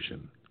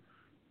resolution.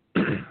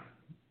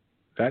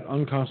 That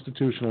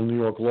unconstitutional New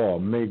York law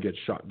may get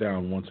shot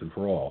down once and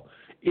for all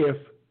if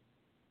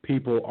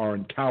people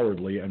aren't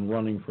cowardly and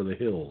running for the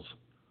hills.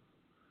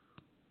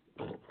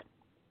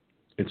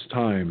 It's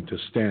time to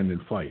stand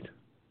and fight.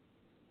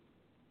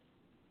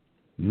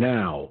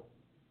 Now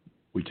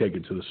we take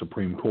it to the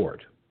Supreme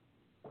Court.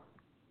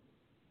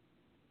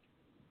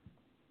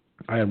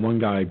 I had one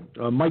guy,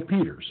 Mike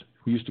Peters,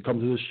 who used to come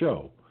to this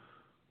show.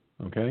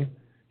 Okay?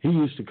 He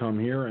used to come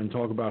here and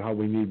talk about how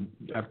we need,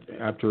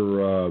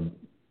 after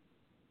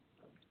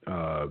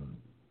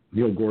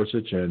Neil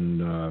Gorsuch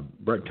and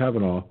Brett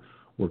Kavanaugh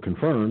were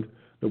confirmed,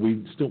 that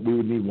we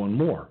would need one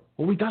more.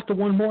 Well, we got the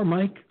one more,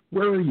 Mike.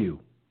 Where are you?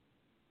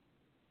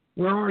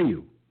 Where are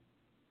you?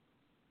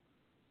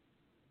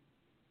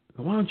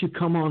 Why don't you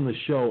come on the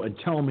show and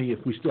tell me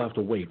if we still have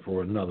to wait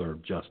for another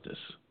justice?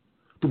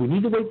 Do we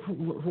need to wait for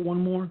one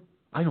more?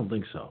 I don't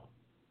think so.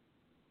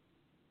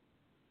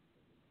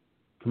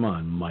 Come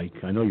on, Mike.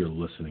 I know you're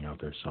listening out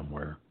there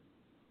somewhere.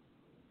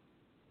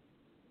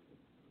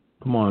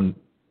 Come on.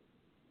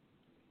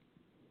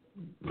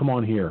 Come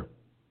on here.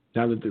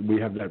 Now that we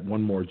have that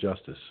one more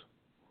justice,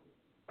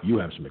 you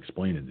have some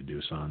explaining to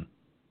do, son.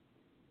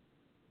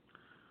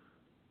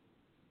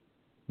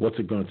 What's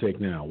it going to take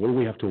now? What do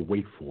we have to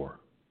wait for?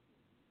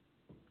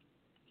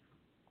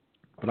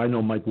 But I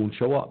know Mike won't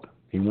show up.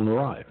 He won't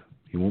arrive.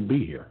 He won't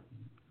be here.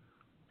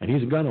 And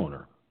he's a gun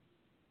owner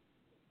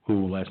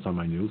who, last time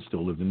I knew,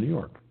 still lived in New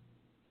York.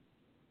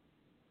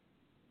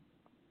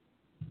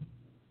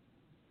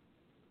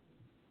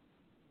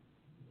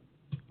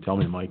 Tell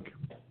me, Mike,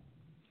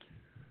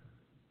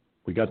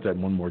 we got that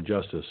one more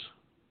justice.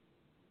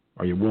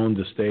 Are you willing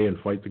to stay and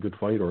fight the good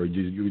fight, or are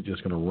you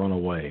just going to run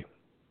away?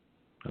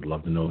 I'd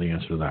love to know the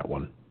answer to that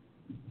one.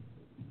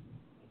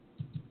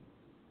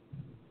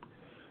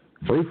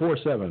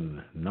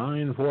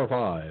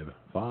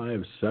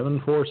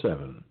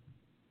 347-945-5747.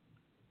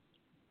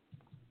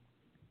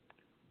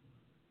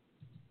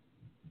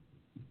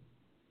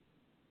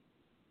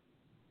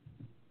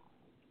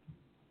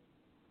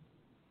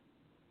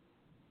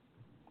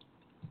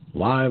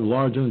 Live,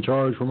 large, and in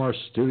charge from our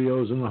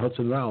studios in the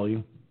Hudson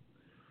Valley.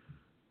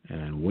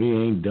 And we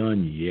ain't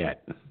done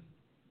yet.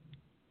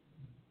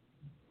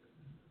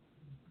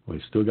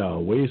 We still got a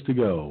ways to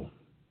go.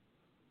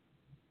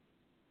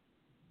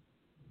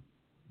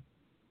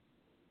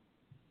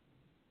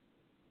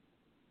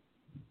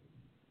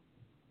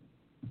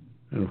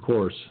 And of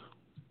course,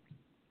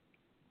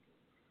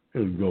 it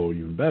would go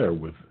even better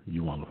with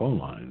you on the phone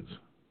lines.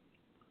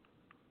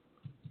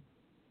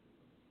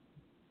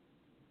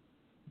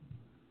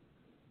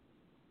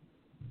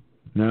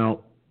 Now,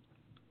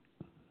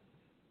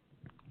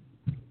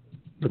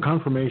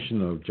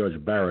 confirmation of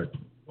Judge Barrett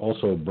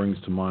also brings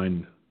to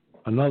mind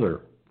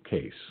another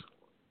case.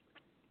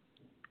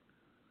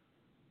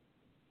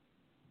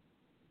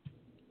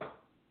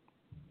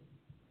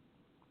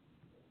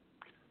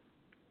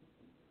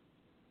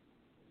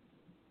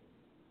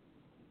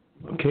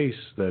 A case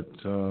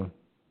that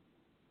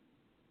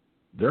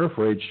they're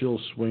afraid she'll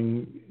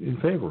swing in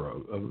favor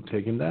of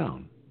taking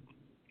down.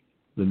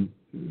 The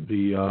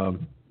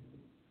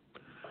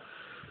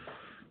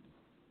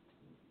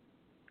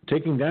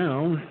taking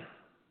down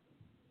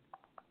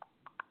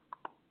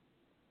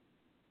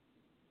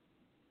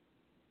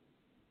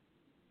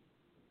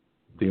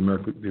the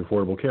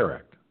Affordable Care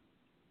Act.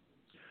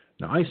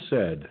 Now, I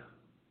said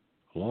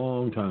a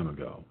long time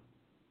ago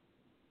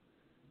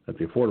that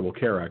the Affordable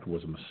Care Act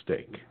was a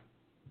mistake.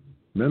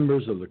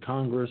 Members of the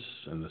Congress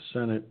and the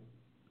Senate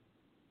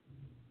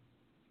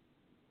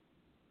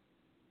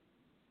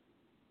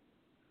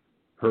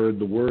heard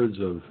the words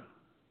of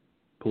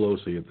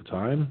Pelosi at the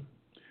time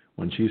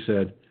when she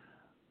said,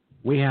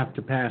 "We have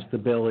to pass the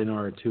bill in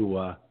order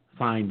to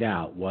find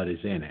out what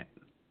is in it."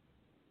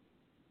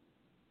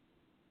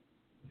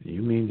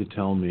 You mean to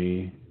tell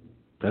me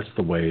that's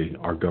the way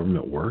our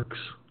government works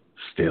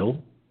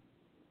still?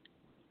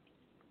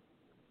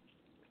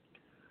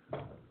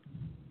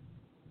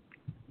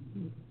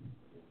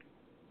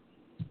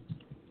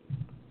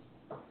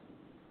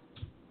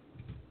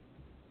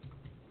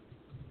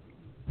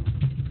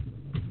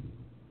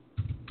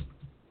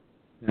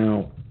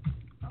 Now,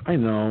 I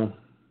know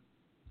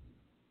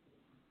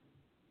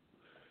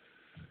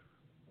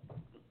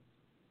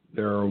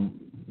there are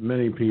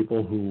many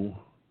people who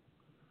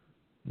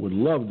would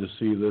love to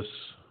see this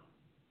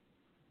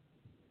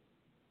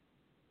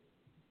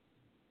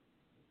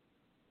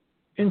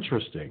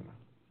interesting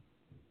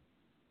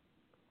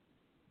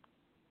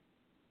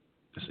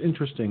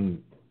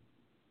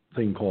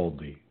thing called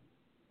the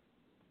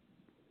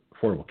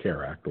Affordable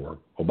Care Act, or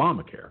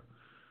Obamacare,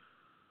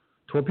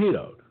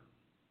 torpedoed.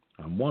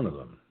 I'm one of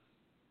them.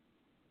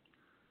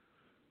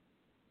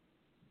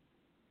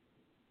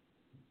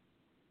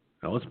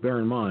 Now let's bear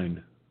in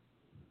mind,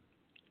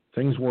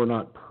 things were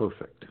not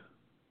perfect.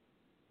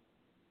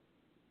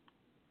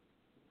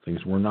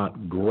 Things were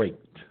not great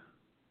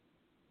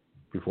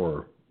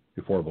before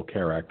the Affordable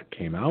Care Act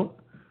came out.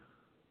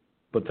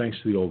 But thanks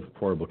to the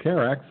Affordable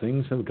Care Act,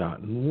 things have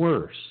gotten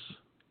worse.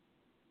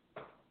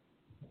 The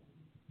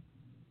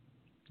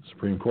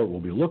Supreme Court will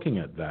be looking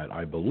at that,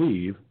 I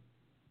believe,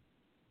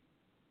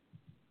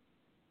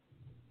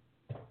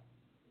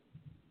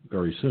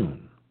 very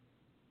soon.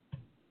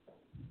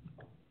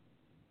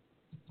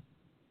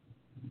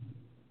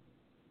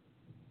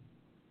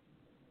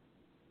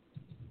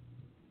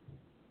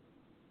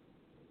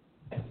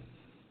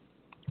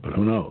 But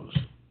who knows?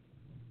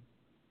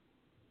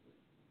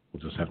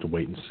 We'll just have to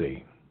wait and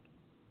see.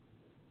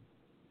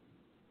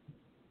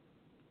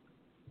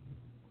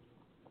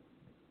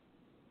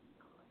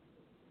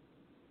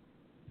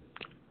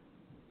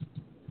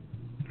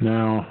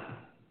 Now,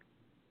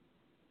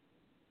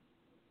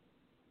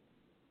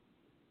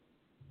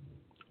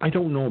 I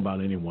don't know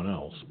about anyone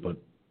else, but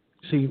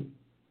see,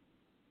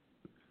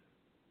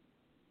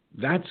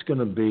 that's going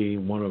to be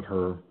one of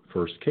her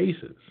first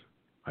cases,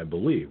 I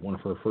believe, one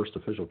of her first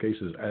official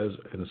cases as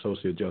an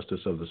Associate Justice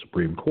of the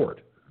Supreme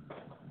Court.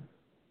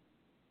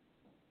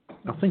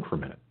 Now think for a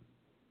minute.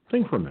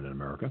 Think for a minute,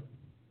 America.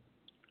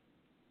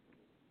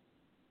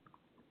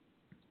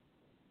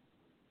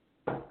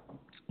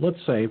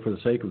 Let's say, for the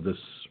sake of this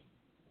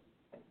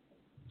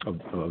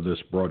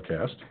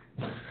broadcast,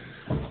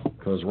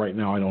 because right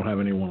now I don't have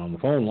anyone on the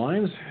phone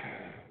lines,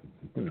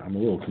 I'm a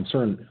little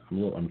concerned.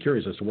 I'm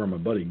curious as to where my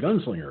buddy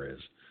Gunslinger is.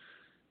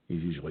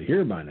 He's usually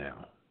here by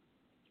now.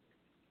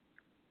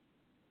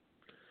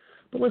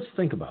 But let's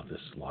think about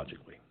this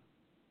logically.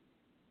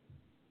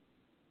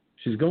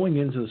 She's going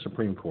into the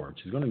Supreme Court.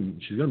 She's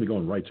going to be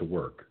going right to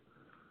work.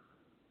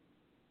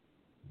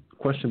 The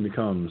question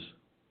becomes,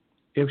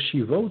 if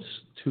she votes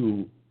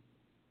to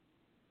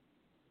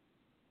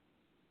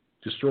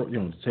destroy,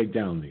 to take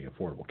down the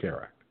Affordable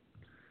Care Act,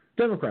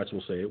 Democrats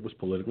will say it was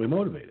politically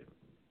motivated,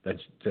 that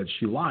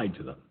she lied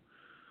to them.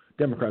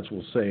 Democrats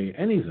will say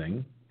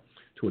anything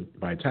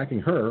by attacking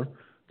her,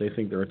 they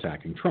think they're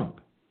attacking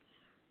Trump.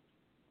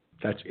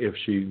 That's if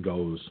she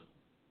goes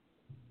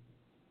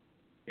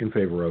in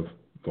favor of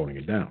voting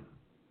it down.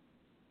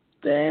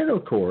 Then,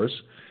 of course,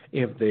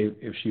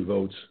 if she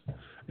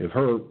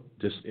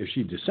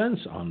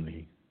dissents on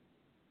the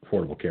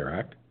Affordable Care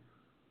Act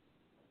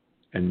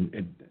and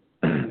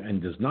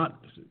does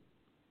not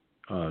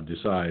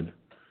decide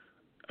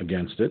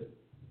against it,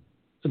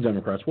 the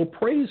Democrats will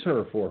praise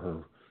her for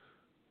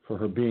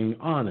her being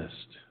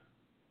honest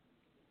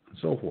and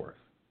so forth.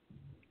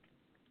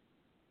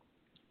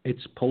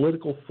 It's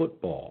political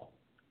football,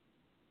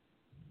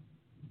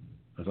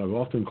 as I've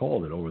often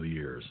called it over the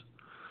years.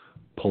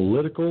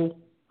 Political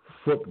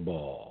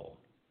football.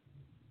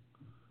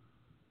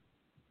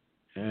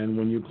 And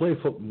when you're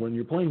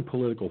playing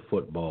political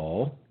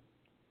football,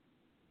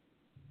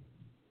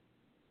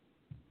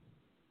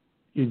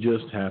 you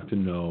just have to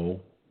know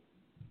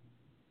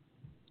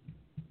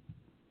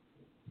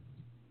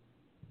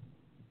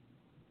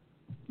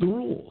the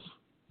rules.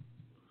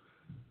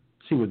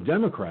 See, with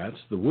Democrats,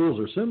 the rules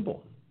are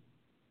simple.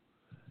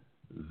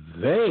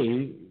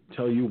 They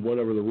tell you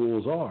whatever the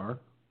rules are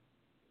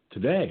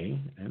today,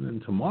 and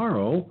then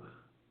tomorrow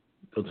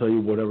they'll tell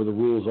you whatever the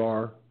rules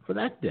are for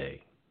that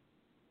day.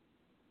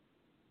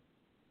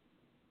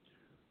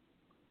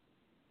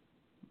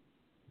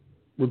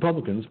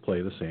 Republicans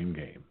play the same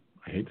game.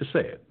 I hate to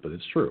say it, but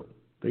it's true.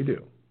 They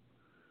do.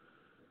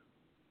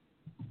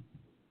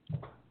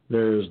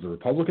 There's the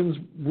Republicans'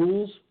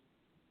 rules,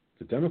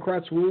 the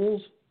Democrats'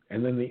 rules,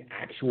 and then the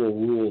actual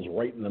rules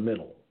right in the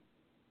middle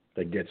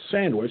that get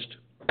sandwiched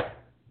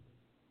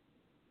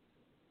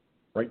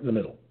right in the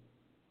middle.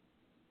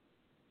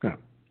 Now,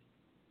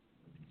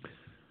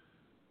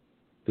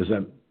 does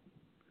that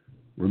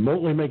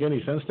remotely make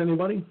any sense to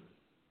anybody?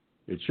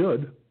 It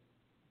should.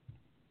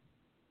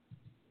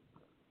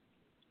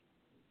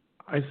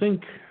 I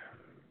think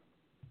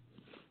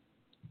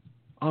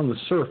on the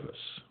surface,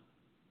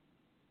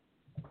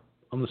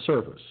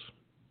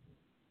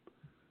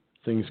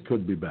 things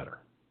could be better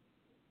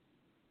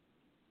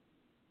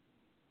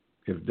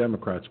if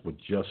Democrats would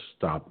just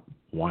stop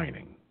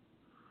whining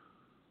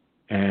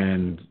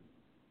and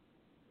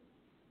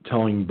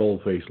telling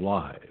bold-faced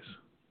lies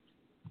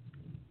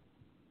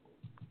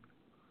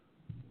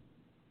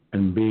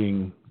and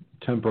being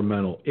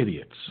temperamental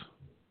idiots.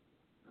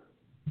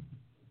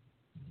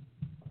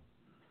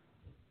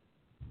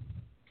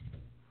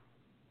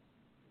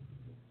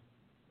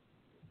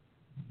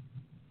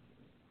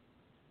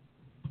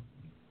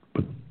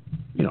 But,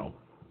 you know,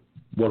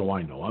 what do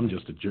I know? I'm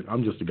just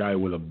a guy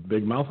with a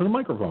big mouth and a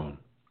microphone.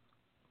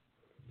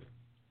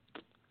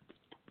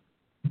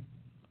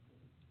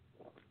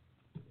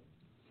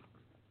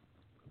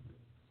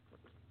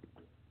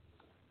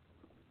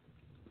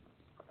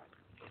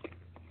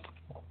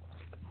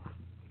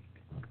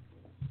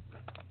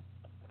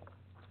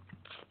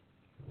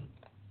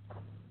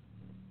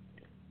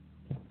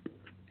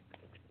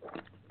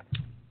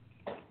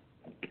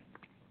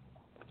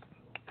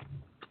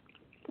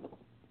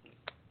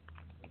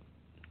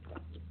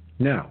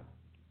 Now,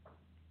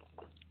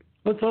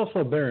 let's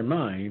also bear in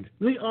mind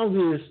the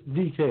obvious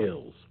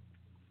details.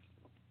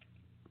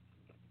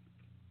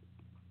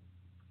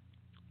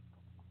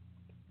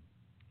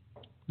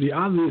 The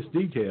obvious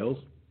details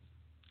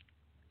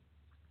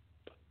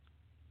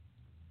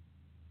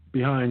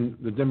behind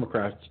the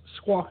Democrats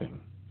squawking.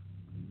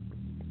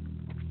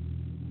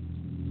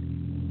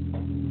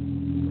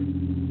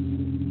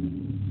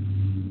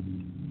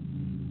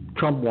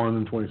 Trump won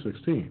in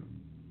 2016.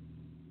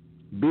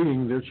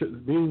 Being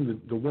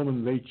the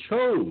woman they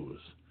chose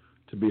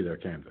to be their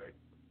candidate.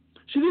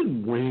 She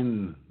didn't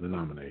win the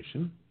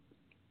nomination.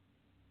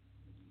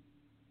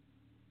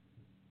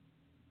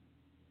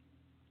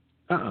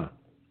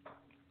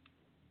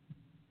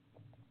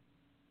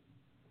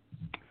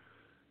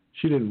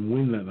 She didn't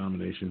win that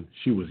nomination.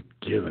 She was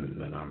given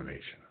the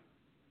nomination.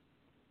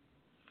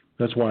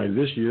 That's why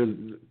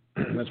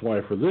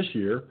for this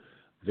year,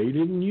 they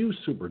didn't use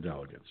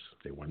superdelegates.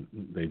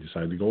 They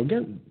decided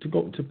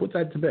to put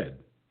that to bed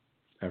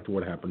after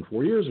what happened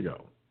 4 years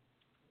ago.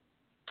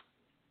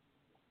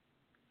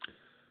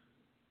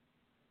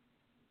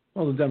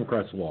 Well, the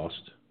Democrats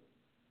lost,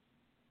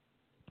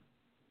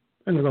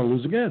 and they're going to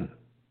lose again.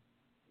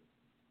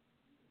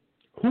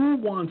 Who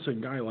wants a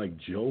guy like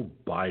Joe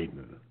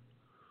Biden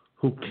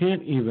who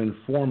can't even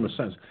form a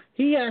sentence?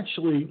 He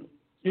actually,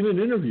 in an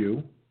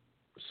interview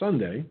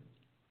Sunday,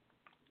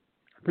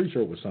 I'm pretty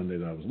sure it was Sunday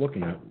that I was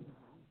looking at,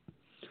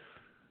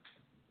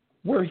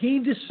 where he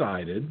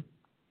decided,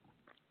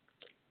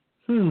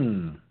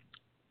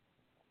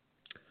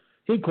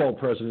 he called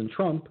President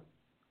Trump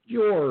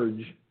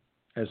George,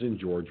 as in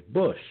George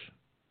Bush.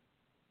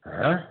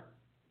 Huh?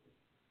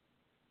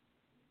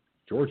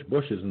 George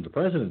Bush isn't the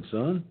president,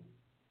 son.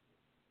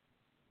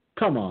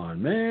 Come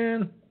on,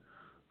 man.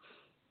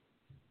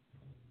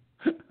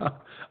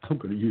 I'm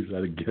going to use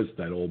that against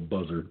that old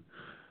buzzard.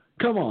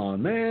 Come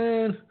on,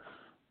 man.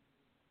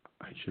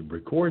 I should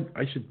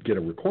get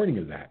a recording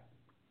of that.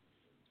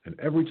 And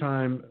every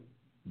time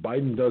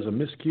Biden does a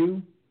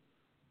miscue,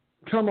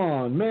 come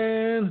on,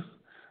 man.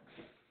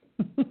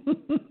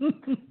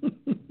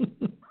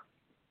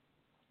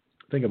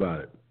 Think about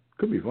it.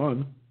 Could be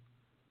fun.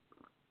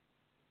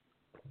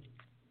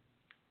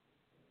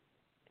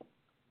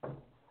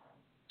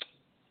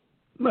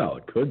 Well,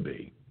 it could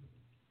be.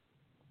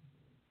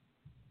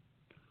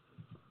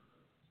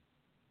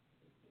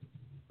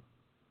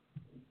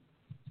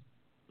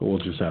 But we'll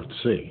just have to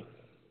see.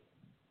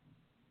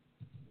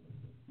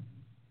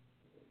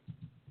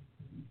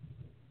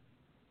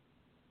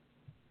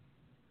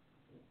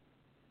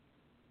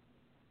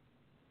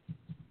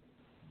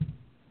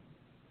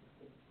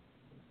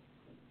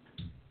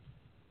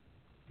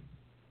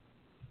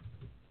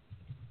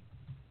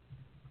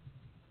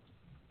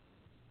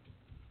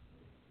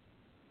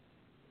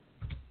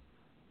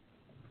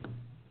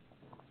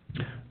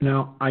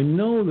 Now, I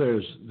know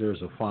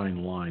there's a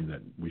fine line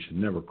that we should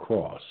never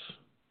cross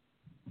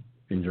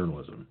in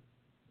journalism.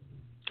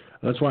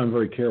 That's why I'm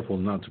very careful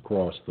not to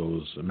cross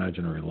those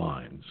imaginary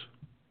lines.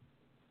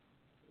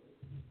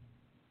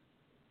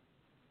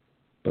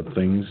 But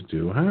things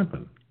do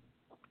happen.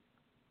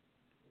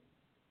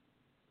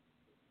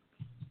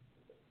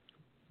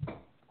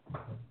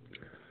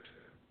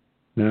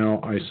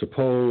 Now, I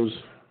suppose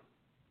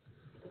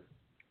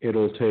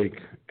it'll take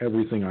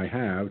everything I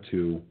have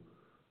to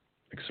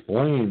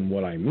explain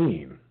what I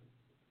mean.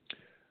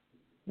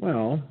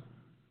 Well,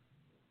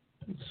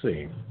 let's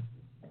see.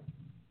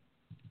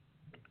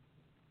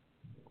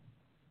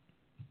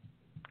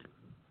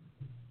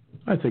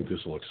 I think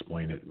this will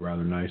explain it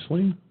rather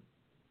nicely.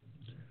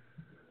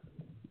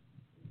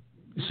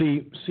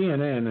 See,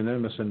 CNN and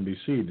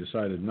MSNBC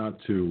decided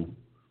not to,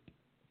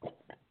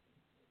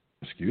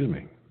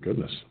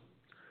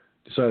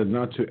 decided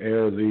not to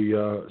air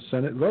the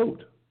Senate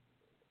vote.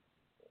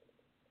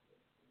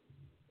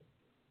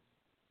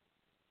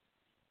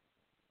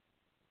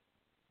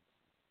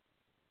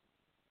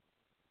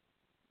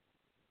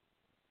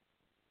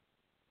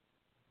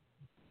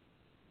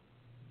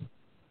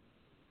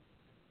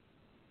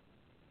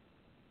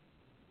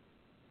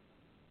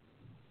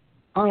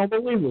 I don't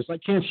believe this. I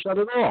can't shut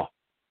it off.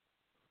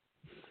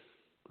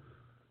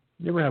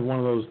 You ever have one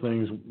of those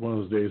things, one of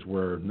those days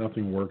where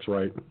nothing works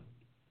right?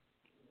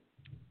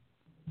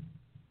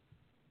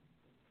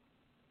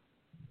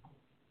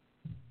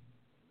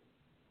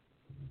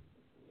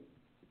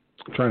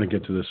 I'm trying to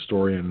get to this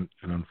story, and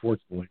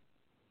unfortunately,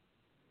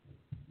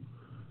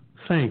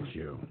 thank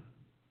you.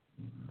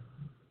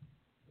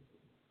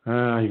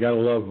 You got to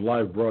love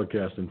live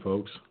broadcasting,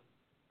 folks.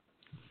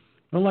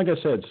 Well, like I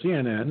said,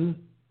 CNN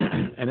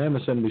and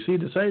MSNBC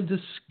decided to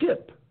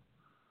skip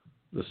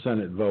the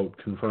Senate vote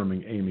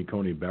confirming Amy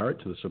Coney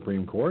Barrett to the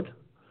Supreme Court.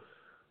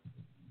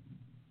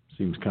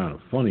 Seems kind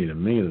of funny to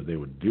me that they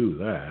would do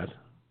that.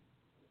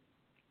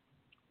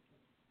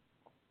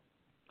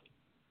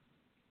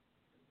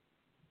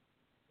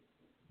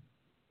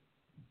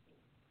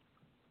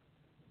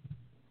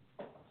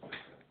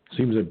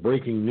 Seems that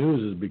breaking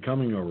news is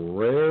becoming a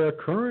rare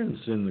occurrence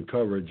in the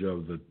coverage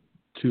of the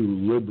two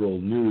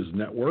liberal news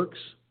networks.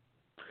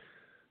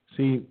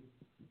 See,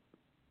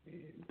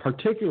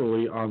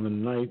 particularly on the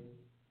night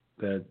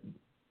that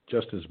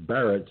Justice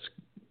Barrett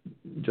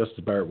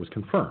was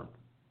confirmed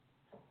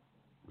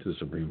to the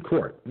Supreme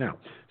Court. Now,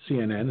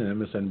 CNN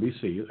and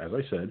MSNBC, as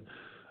I said,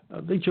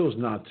 they chose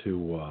not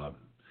to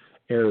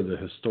air the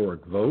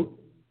historic vote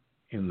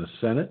in the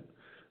Senate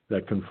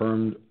that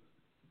confirmed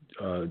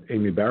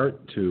Amy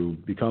Barrett to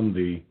become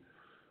the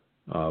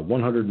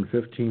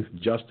 115th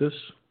Justice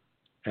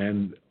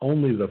and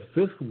only the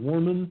 5th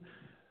woman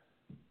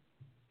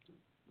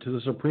to the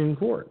Supreme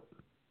Court.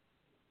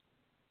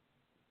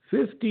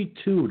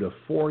 52 to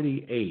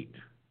 48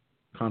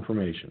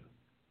 confirmation,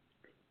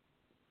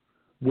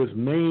 with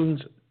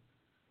Maine's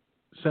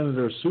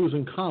Senator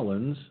Susan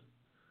Collins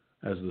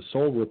as the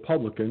sole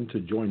Republican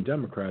to join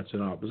Democrats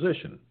in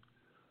opposition.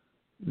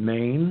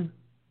 Maine,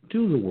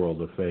 do the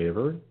world a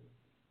favor.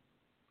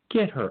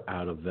 Get her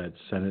out of that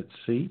Senate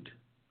seat.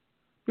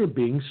 You're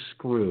being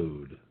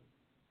screwed.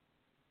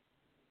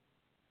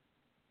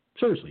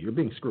 Seriously, you're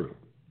being screwed.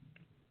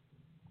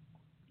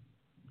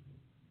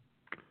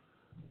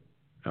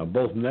 Now,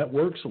 both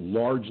networks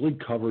largely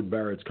covered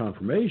Barrett's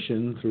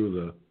confirmation through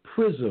the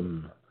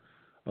prism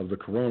of the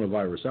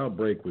coronavirus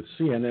outbreak, with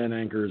CNN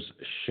anchors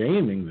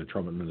shaming the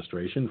Trump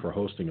administration for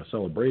hosting a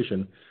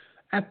celebration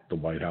at the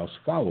White House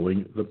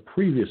following the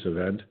previous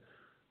event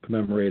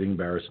commemorating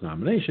Barrett's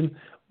nomination,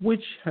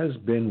 which has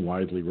been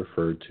widely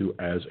referred to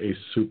as a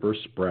super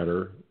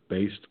spreader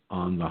based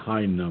on the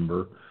high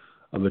number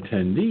of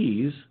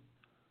attendees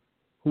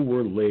who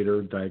were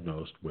later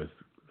diagnosed with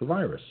the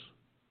virus.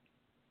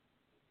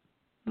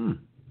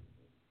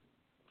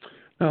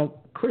 Now,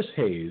 Chris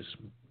Hayes,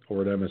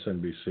 over at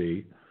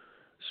MSNBC,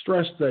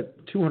 stressed that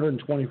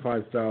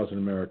 225,000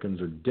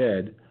 Americans are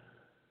dead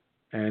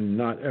and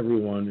not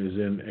everyone is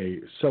in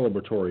a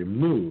celebratory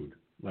mood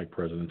like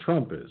President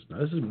Trump is. Now,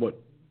 this is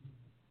what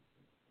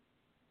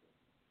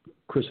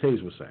Chris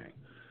Hayes was saying.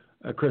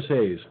 Chris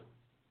Hayes,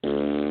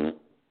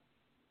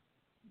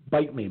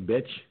 bite me,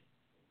 bitch.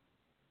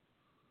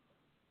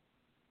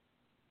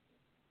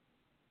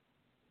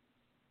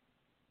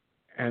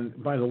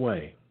 And by the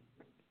way,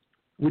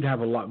 we'd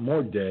have a lot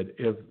more dead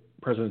if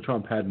President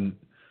Trump hadn't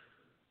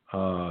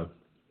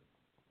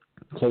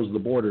closed the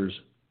borders,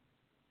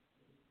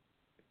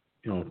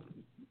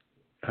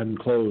 hadn't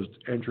closed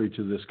entry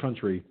to this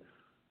country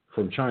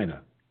from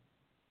China.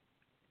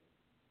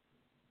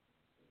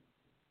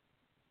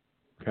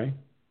 Okay?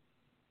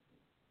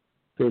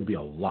 There would be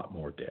a lot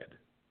more dead.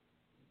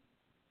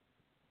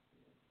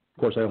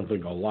 Of course, I don't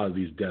think a lot of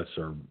these deaths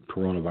are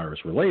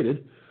coronavirus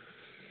related.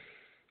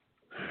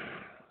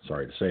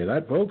 Sorry to say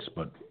that, folks,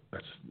 but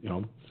that's,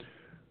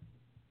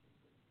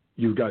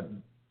 you've got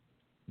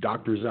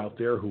doctors out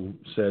there who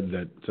said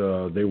that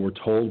they were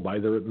told by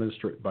their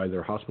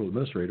hospital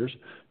administrators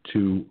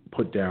to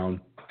put down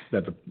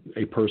that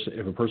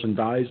if a person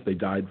dies, they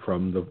died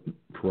from the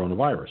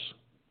coronavirus.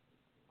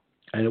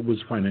 And it was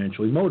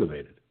financially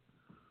motivated.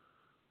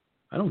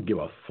 I don't give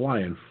a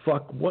flying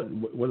fuck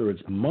whether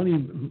it's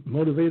money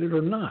motivated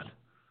or not.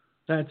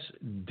 That's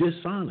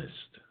dishonest.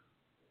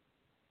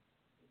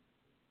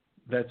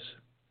 that's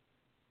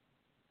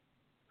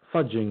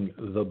fudging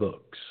the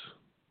books.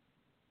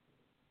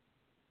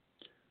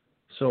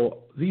 So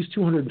these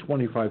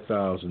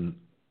 225,000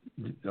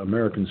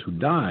 Americans who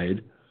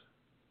died,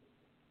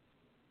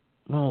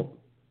 well,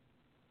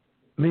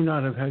 may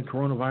not have had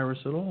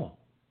coronavirus at all.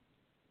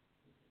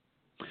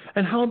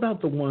 And how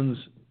about the ones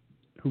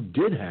who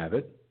did have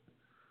it,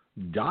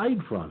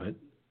 died from it,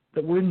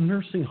 that were in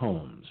nursing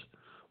homes,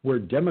 where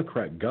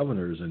Democrat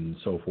governors and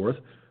so forth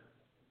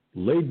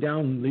laid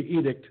down the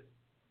edict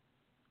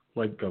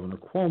like Governor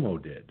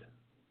Cuomo did?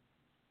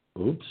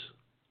 Oops,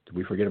 did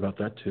we forget about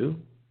that too?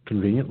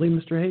 Conveniently,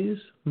 Mr. Hayes?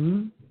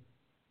 I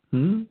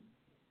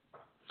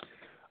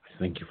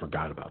think you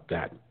forgot about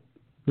that.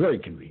 Very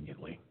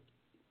conveniently.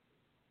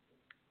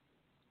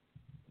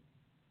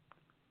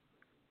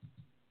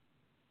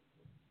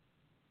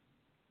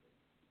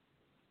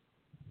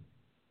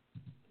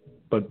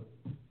 But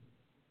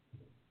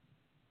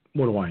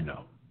what do I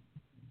know?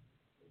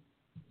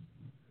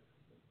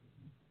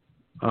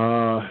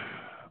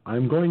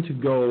 I'm going to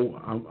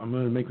go, I'm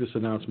going to make this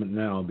announcement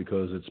now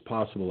because it's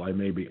possible I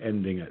may be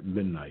ending at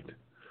midnight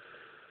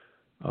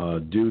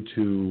due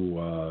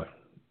to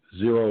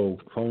 0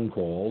 phone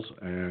calls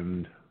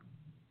and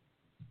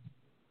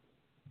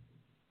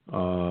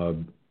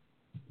the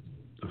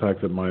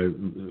fact that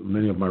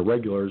many of my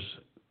regulars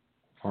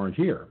aren't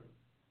here.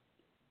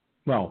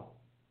 Well,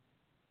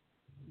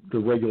 the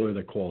regular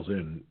that calls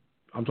in,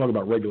 I'm talking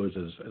about regulars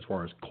as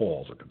far as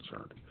calls are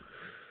concerned.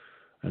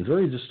 And it's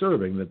very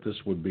disturbing that this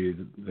would be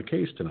the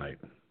case tonight.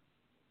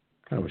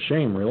 Kind of a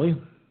shame, really.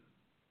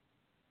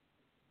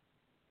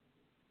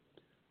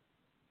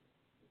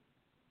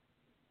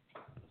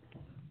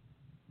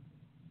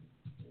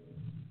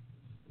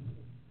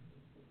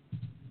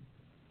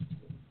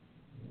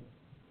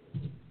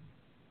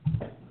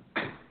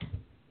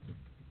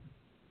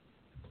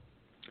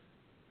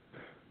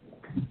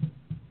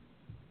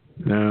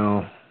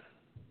 Now,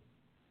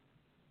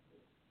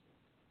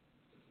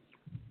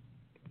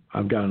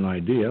 I've got an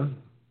idea,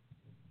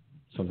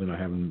 something I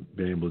haven't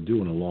been able to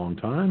do in a long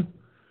time.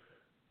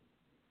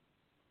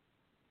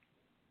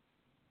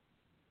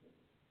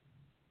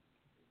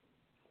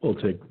 We'll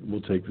take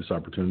this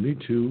opportunity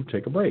to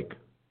take a break.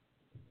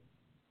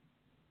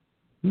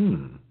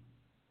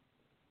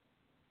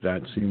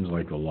 That seems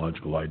like a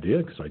logical idea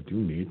because I do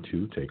need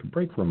to take a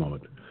break for a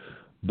moment.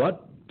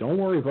 But don't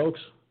worry,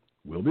 folks.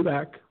 We'll be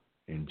back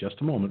in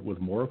just a moment with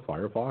more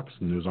Firefox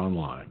News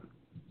Online.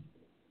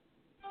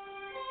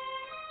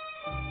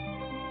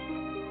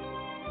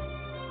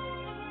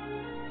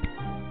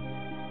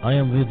 I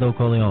am Vito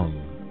Corleone.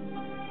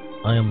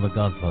 I am the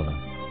Godfather.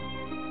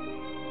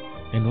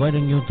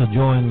 Inviting you to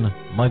join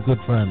my good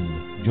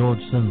friend George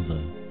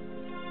Sinzer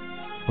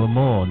for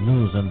more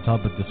news and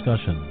topic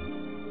discussion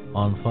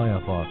on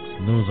Firefox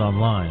News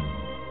Online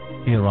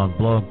here on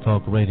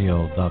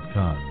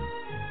blogtalkradio.com.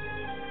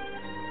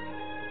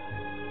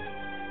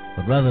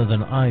 But rather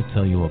than I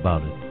tell you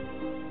about it,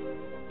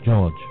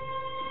 George,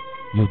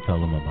 you tell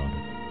them about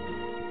it.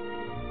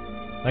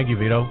 Thank you,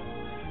 Vito.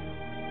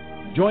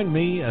 Join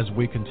me as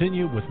we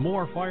continue with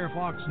more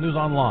Firefox News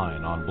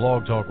Online on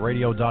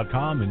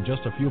blogtalkradio.com in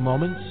just a few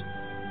moments.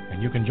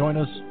 And you can join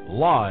us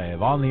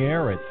live on the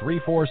air at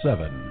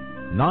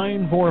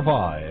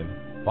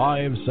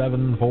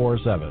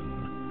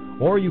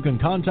 347-945-5747. Or you can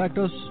contact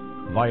us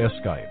via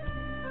Skype.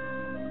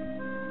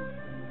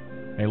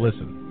 Hey,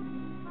 listen.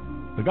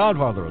 The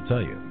Godfather will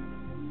tell you,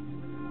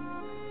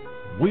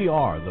 we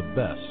are the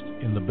best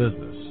in the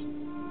business.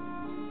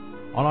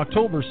 On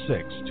October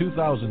 6,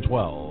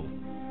 2012,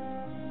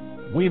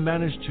 we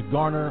managed to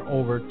garner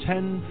over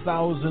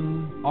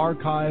 10,000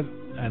 archive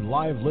and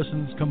live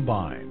listens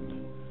combined.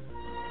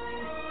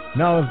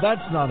 Now, if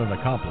that's not an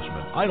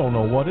accomplishment, I don't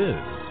know what is.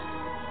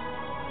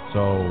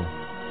 So,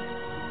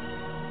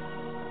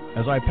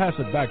 as I pass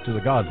it back to the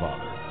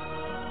Godfather,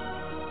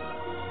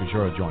 be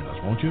sure to join us,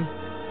 won't you?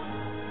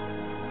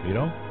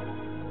 Vito?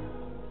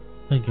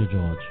 Thank you,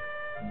 George.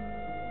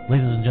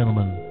 Ladies and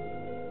gentlemen,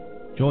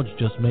 George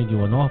just made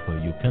you an offer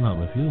you cannot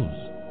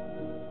refuse.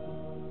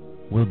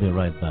 We'll be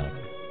right back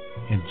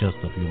in just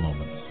a few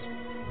moments.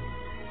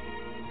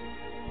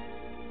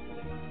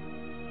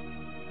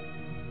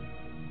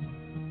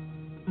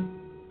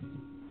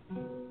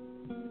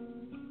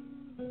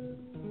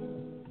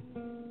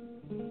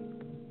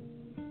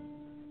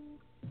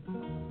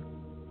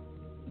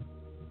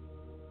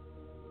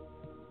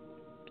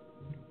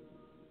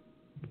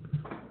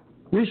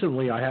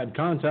 Recently, I had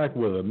contact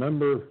with a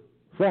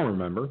former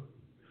member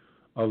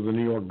of the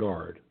New York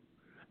Guard,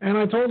 and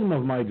I told him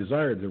of my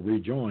desire to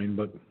rejoin,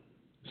 but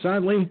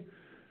sadly,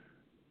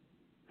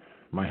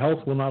 my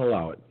health will not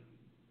allow it.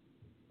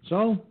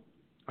 So,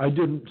 I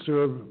didn't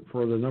serve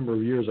for the number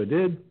of years I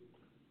did,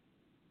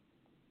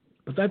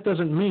 but that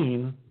doesn't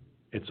mean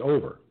it's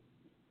over.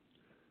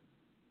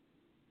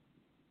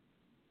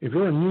 If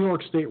you're a New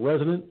York State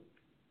resident,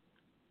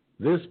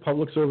 this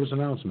public service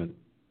announcement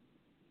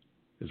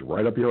is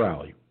right up your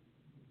alley.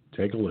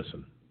 Take a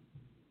listen.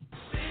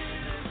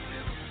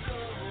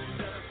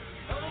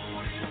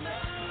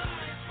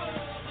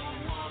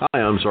 Hi,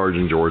 I'm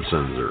Sergeant George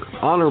Sinzer,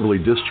 honorably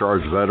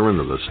discharged veteran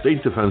of the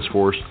State Defense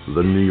Force,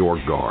 the New York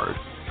Guard.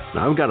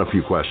 Now, I've got a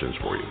few questions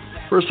for you.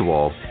 First of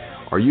all,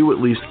 are you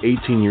at least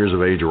 18 years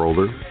of age or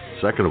older?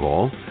 Second of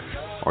all,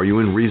 are you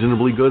in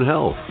reasonably good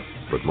health?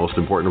 But most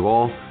important of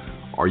all,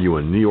 are you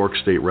a New York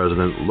State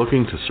resident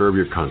looking to serve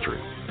your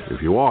country?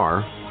 If you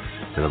are,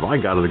 then have I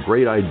got a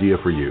great idea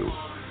for you.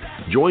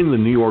 Join the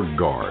New York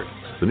Guard.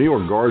 The New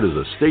York Guard is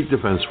a state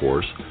defense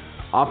force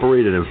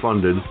operated and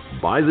funded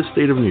by the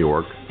state of New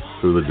York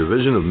through the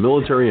Division of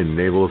Military and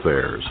Naval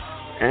Affairs.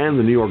 And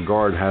the New York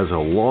Guard has a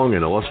long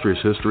and illustrious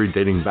history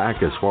dating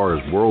back as far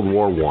as World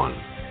War I.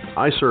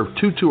 I served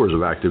 2 tours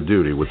of active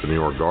duty with the New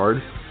York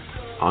Guard.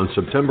 On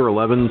September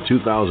 11,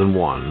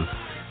 2001,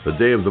 the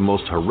day of the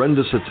most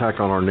horrendous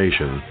attack on our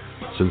nation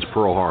since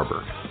Pearl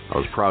Harbor, I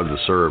was proud to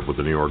serve with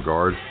the New York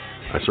Guard.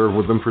 I served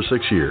with them for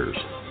 6 years,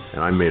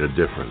 and I made a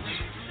difference.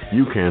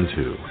 You can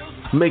too.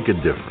 Make a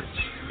difference.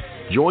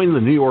 Join the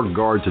New York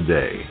Guard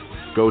today.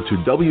 Go to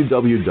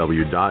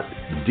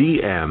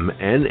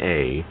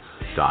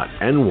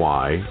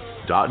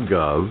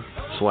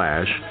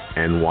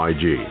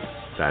www.dmna.ny.gov/NYG.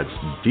 That's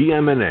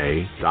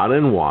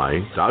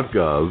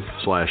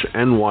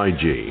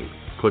dmna.ny.gov/NYG.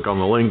 Click on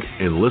the link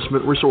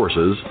Enlistment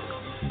Resources,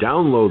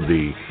 download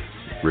the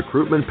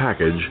recruitment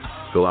package,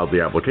 fill out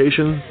the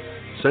application,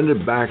 send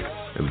it back,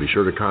 and be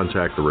sure to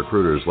contact the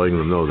recruiters letting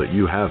them know that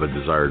you have a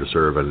desire to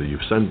serve and that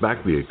you've sent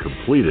back the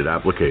completed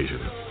application.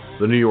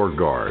 The New York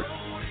Guard,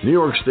 New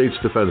York State's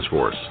Defense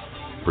Force,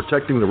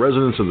 protecting the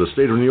residents of the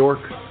state of New York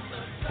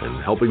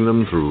and helping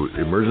them through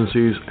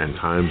emergencies and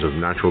times of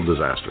natural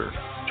disaster.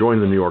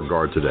 Join the New York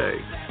Guard today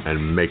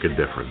and make a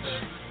difference.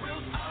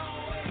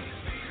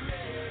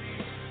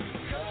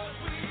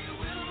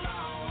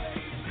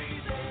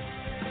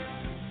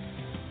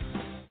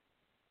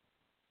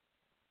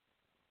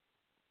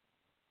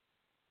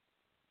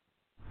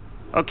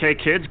 Okay,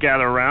 kids,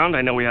 gather around.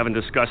 I know we haven't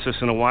discussed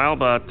this in a while,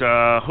 but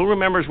who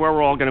remembers where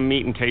we're all going to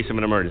meet in case of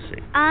an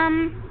emergency? I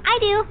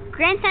do.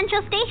 Grand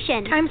Central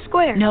Station. Times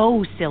Square.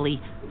 No,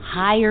 silly.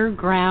 Higher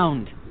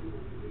ground.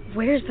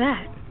 Where's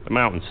that? The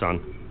mountain,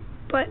 son.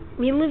 But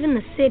we live in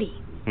the city.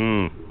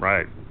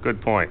 Right. Good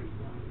point.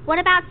 What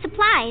about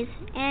supplies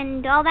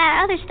and all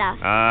that other stuff?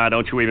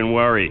 Don't you even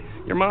worry.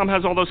 Your mom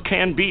has all those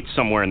canned beets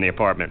somewhere in the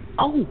apartment.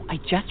 Oh, I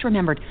just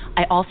remembered.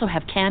 I also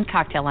have canned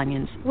cocktail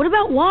onions. What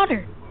about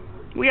water?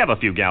 We have a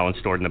few gallons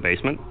stored in the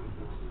basement.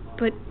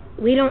 But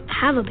we don't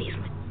have a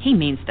basement. He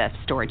means the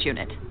storage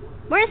unit.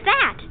 Where's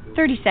that?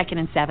 32nd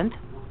and 7th.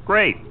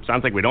 Great.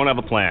 Sounds like we don't have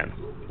a plan.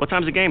 What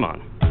time's the game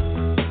on?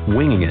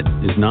 Winging it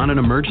is not an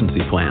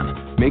emergency plan.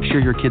 Make sure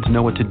your kids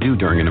know what to do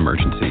during an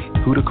emergency,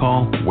 who to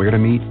call, where to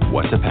meet,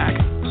 what to pack.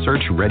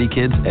 Search Ready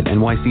Kids at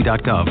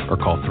nyc.gov or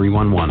call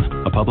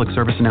 311. A public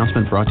service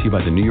announcement brought to you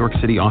by the New York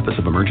City Office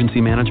of Emergency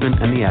Management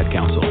and the Ad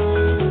Council.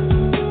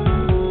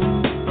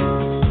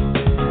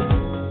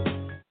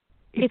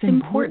 It's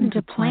important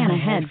to plan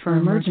ahead for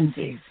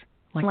emergencies,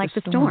 like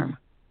the storm.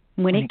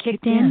 When it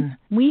kicked in,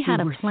 we had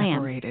a plan.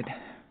 Separated.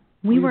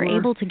 We were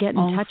able to get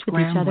in touch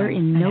with each other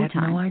in no time.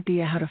 I had no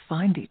idea how to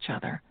find each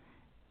other.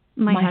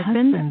 My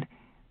husband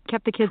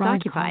kept the kids tried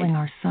occupied. Calling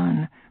our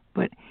son,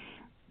 but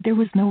there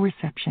was no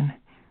reception.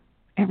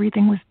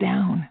 Everything was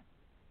down.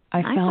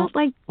 I felt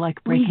like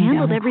breaking we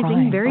handled down and everything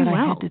crying, very but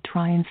well. I had to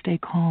try and stay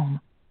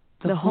calm.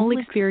 The whole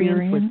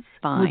experience was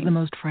fine. Was the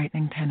most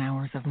frightening 10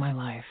 hours of my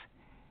life.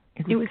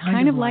 It was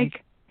kind of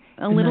like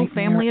a little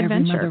family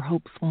adventure. Every mother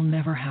hopes will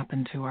never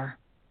happen to her.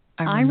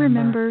 I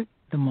remember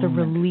the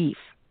relief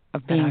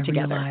of being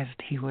together. I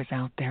realized he was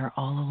out there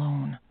all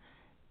alone.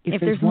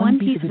 If there's one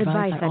piece of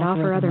advice I'd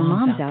offer other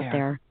moms out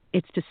there,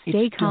 it's to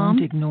stay calm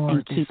and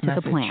keep to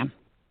the plan.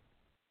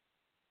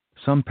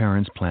 Some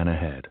parents plan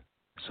ahead,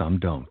 some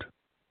don't.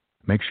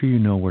 Make sure you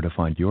know where to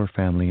find your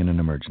family in an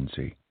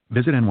emergency.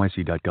 Visit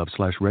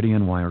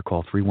nyc.gov/readyny or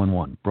call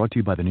 311. Brought to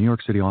you by the New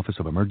York City Office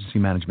of Emergency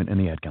Management and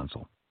the Ad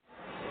Council.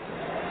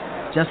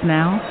 Just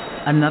now,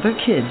 another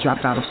kid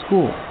dropped out of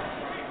school.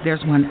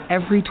 There's one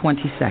every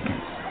 20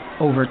 seconds.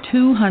 Over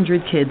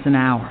 200 kids an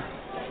hour.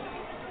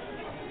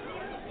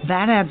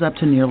 That adds up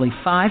to nearly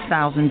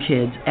 5,000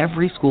 kids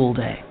every school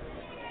day.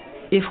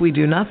 If we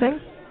do nothing,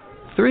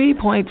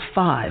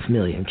 3.5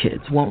 million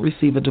kids won't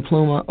receive a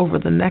diploma over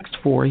the next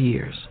 4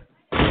 years.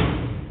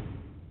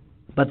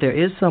 But there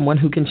is someone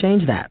who can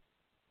change that.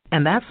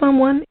 And that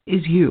someone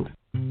is you.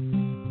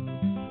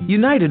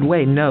 United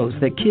Way knows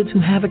that kids who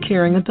have a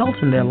caring adult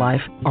in their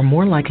life are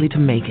more likely to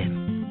make it.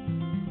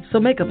 So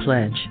make a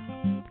pledge.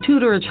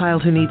 Tutor a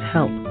child who needs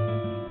help.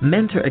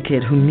 Mentor a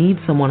kid who needs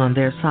someone on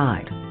their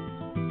side.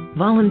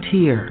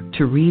 Volunteer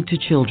to read to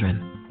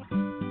children.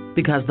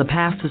 Because the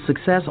path to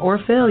success or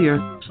failure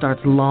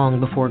starts long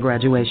before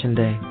graduation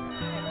day.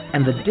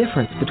 And the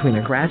difference between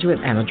a graduate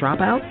and a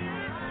dropout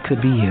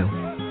could be you.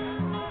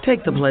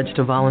 Take the pledge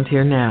to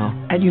volunteer now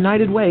at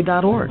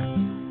unitedway.org.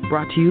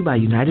 Brought to you by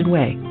United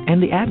Way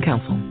and the Ad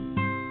Council.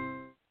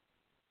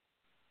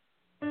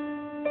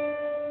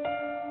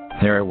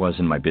 There I was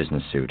in my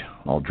business suit,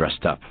 all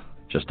dressed up,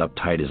 just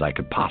uptight as I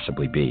could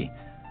possibly be.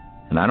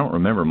 and I don't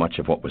remember much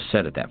of what was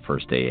said at that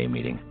first AA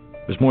meeting.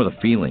 It was more the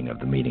feeling of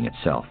the meeting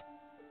itself.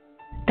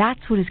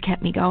 That's what has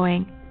kept me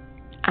going.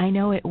 I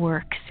know it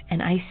works,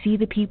 and I see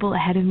the people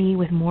ahead of me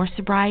with more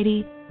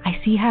sobriety.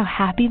 I see how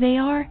happy they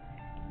are,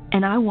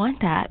 and I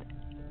want that.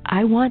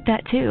 I want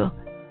that too.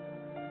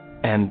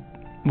 And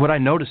what I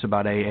notice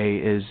about AA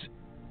is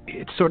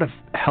it sort of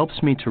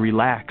helps me to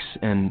relax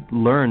and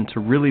learn to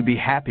really be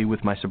happy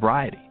with my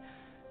sobriety.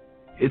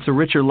 It's a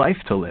richer life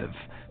to live.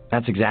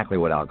 That's exactly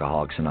what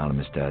Alcoholics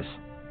Anonymous does.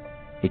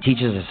 It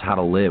teaches us how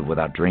to live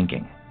without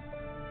drinking.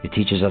 It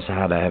teaches us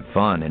how to have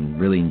fun and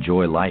really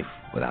enjoy life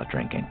without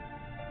drinking.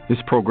 This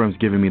program's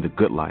given me the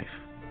good life.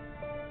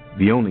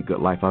 The only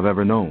good life I've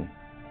ever known.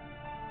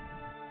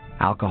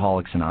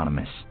 Alcoholics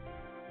Anonymous.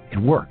 It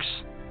works.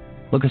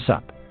 Look us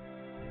up.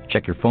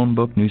 Check your phone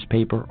book,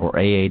 newspaper, or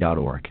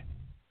AA.org.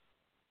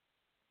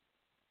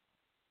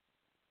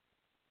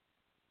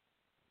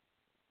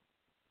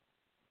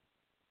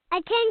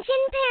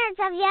 Attention parents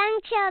of young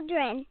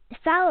children. The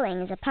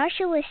following is a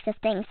partial list of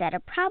things that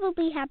are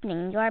probably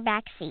happening in your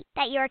back seat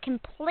that you are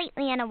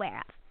completely unaware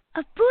of.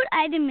 A food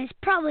item is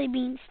probably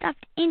being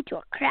stuffed into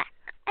a crack.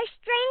 A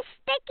strange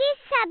sticky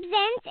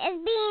substance is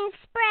being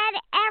spread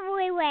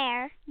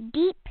everywhere.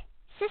 Deep,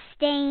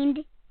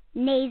 sustained,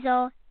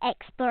 nasal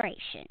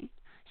exploration.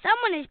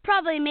 Someone is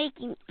probably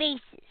making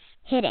faces.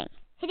 Hitting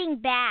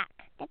back.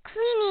 The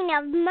cleaning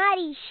of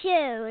muddy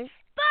shoes.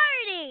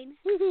 Farting!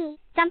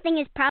 Something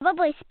is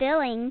probably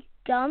spilling.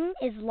 Gum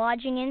is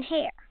lodging in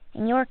hair.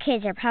 And your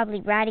kids are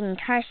probably riding in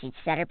car seats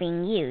that are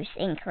being used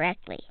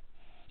incorrectly.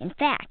 In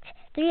fact,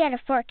 3 out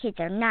of 4 kids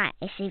are not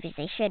as safe as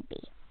they should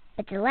be.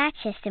 But the latch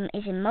system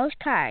is in most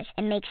cars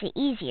and makes it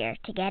easier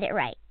to get it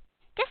right.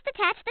 Just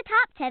attach the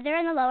top tether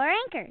and the lower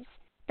anchors.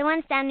 The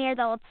ones down near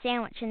the old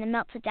sandwich and the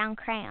melted down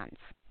crayons.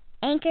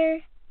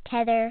 Anchor,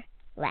 tether,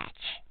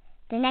 latch.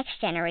 The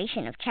next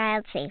generation of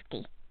child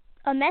safety.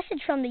 A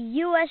message from the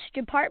U.S.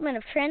 Department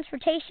of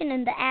Transportation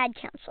and the Ad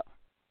Council.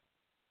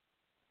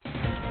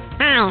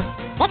 Hi,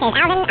 this is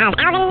Alvin of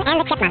Alvin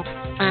and the Chipmunks,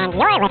 and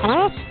you're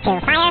listening to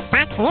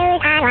Firefox News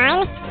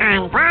Online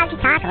on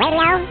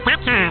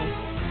blogtalkradio.com.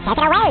 Take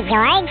it away,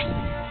 George.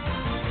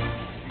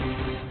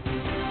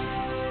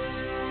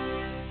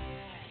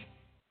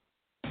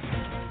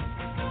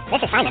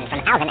 This is Simon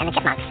from Alvin and the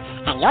Chipmunks,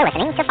 and you're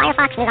listening to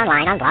Firefox News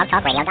Online on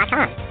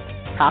blogtalkradio.com.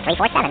 Call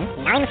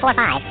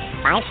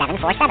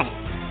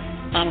 347-945-5747.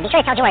 And be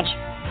sure to tell George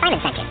Simon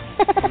sent you.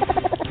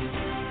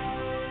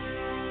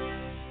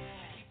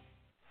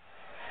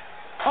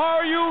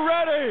 Are you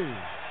ready?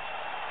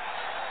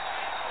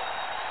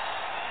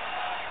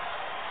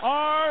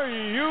 Are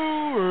you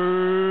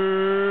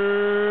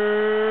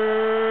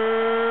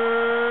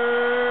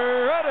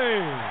ready?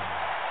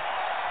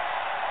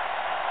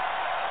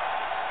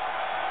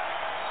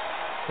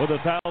 For the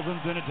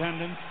thousands in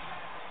attendance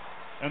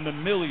and the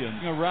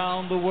millions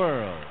around the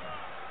world.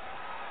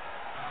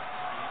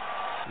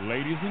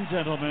 Ladies and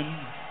gentlemen,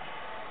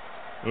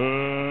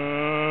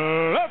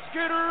 let's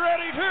get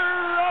ready to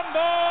rumble!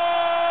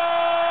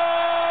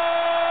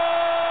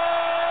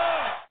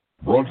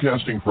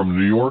 Broadcasting from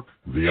New York,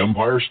 the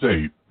Empire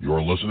State,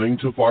 you're listening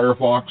to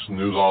Firefox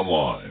News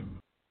Online.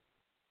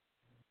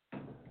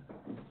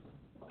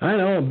 I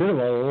know, a bit of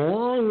a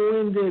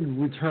long-winded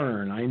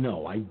return. I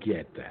know, I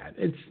get that.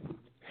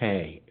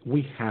 Hey,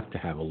 we have to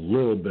have a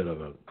little bit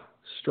of a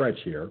stretch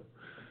here.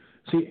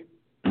 See,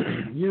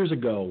 years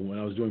ago, when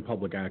I was doing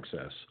public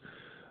access,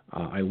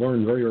 I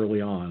learned very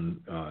early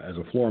on as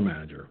a floor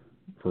manager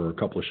for a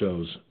couple of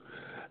shows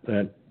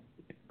that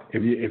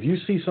if you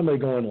see somebody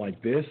going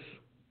like this,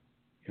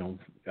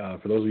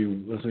 for those of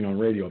you listening on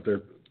radio, if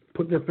they're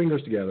putting their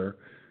fingers together,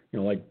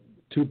 like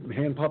 2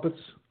 hand puppets,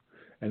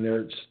 and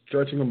they're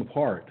stretching them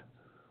apart,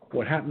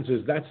 what happens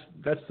is that's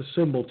the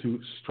symbol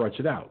to stretch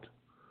it out.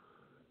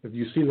 If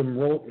you see them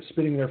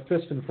spinning their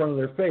fist in front of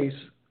their face,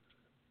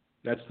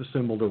 that's the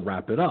symbol to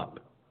wrap it up.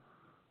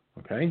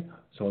 Okay?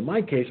 So in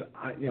my case,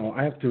 I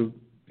have to,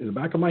 in the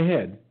back of my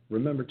head,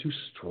 remember to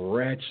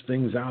stretch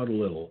things out a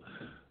little,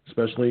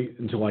 especially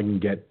until I can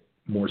get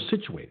more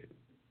situated.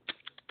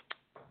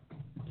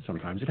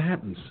 Sometimes it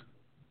happens.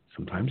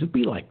 Sometimes it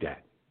be like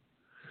that.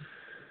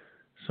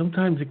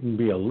 Sometimes it can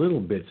be a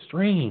little bit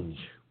strange.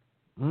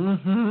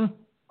 I'm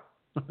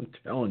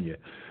telling you.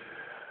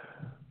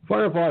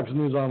 Firefox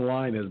News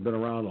Online has been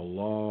around a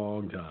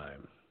long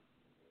time.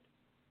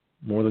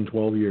 More than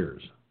 12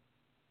 years.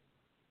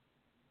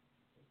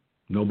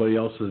 Nobody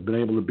else has been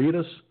able to beat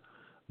us.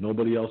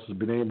 Nobody else has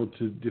been able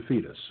to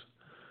defeat us.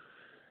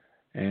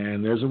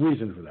 And there's a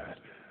reason for that.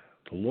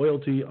 The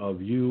loyalty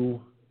of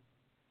you,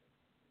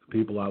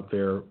 people out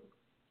there,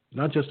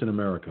 not just in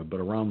America, but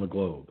around the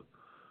globe.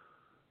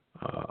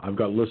 I've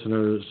got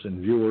listeners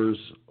and viewers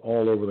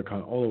all over the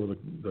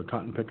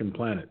cotton-picking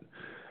planet.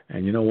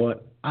 And you know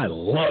what? I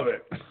love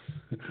it.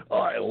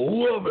 I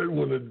love it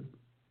when it,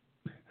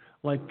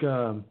 like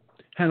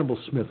Hannibal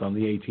Smith on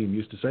the A-Team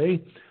used to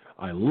say,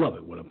 I love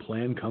it when a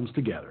plan comes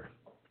together.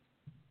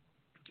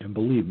 And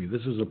believe me,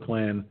 this is a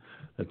plan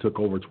that took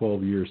over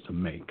 12 years to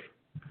make.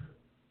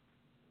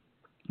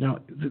 Now,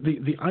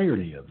 the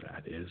irony of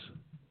that is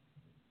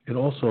it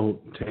also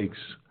takes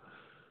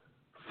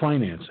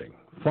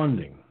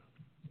funding.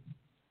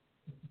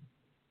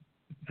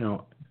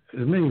 Now,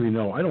 as many of you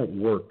know, I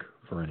don't work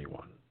for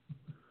anyone.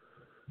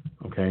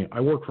 Okay?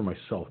 I work for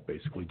myself,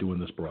 basically, doing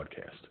this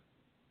broadcast.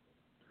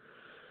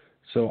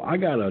 So I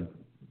got to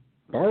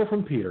borrow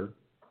from Peter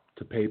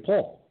to pay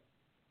Paul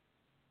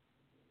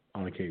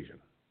on occasion.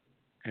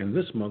 And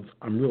this month,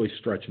 I'm really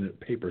stretching it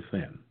paper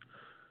thin.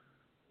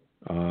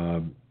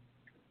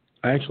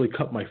 I actually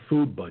cut my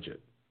food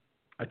budget.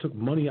 I took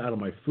money out of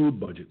my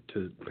food budget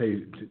to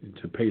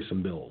pay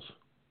some bills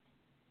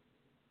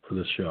for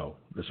this show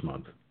this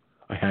month.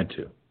 I had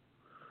to.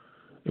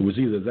 It was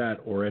either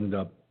that or end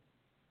up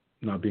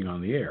not being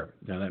on the air.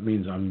 Now, that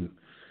means I'm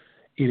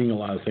eating a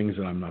lot of things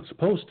that I'm not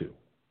supposed to.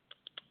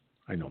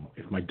 I know.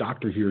 If my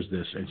doctor hears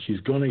this, and she's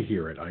going to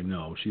hear it, I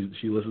know.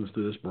 She listens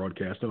to this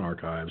broadcast and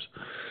archives.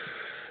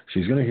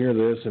 She's going to hear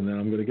this, and then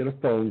I'm going to get a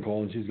phone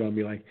call, and she's going to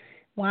be like,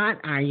 "What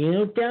are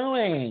you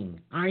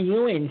doing? Are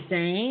you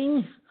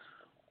insane?"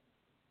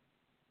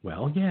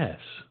 Well, yes.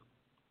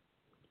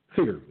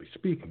 Figuratively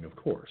speaking, of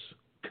course.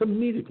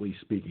 Comedically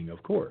speaking,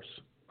 of course.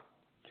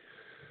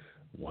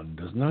 One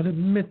does not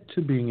admit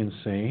to being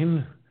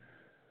insane.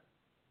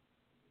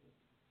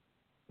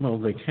 Well,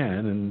 they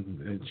can,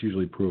 and it's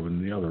usually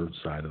proven the other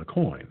side of the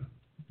coin.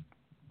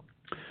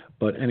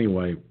 But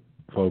anyway,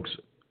 folks,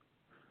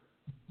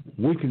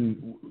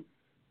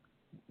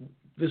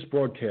 this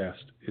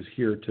broadcast is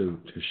here to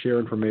share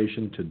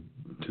information,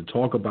 to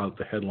talk about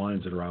the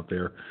headlines that are out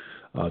there,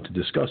 to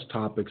discuss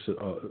topics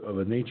of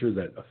a nature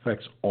that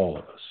affects all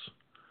of us.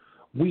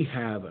 We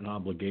have an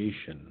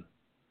obligation.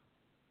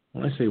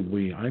 When I say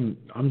we, I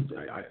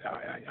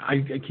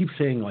keep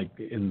saying like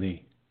in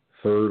the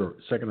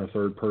second or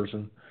third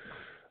person,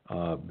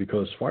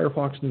 because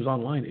Firefox News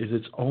Online is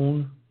its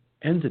own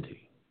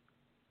entity.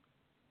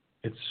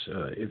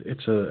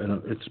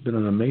 It's been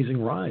an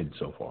amazing ride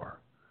so far.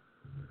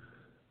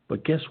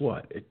 But guess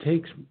what? It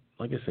takes,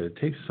 like I said, it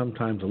takes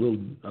sometimes a little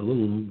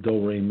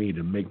do re mi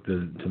to make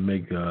a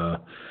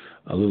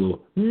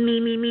little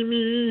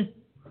me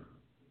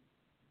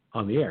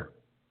on the air.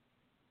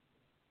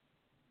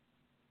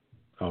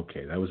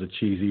 Okay, that was a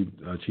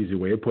cheesy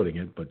way of putting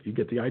it, but you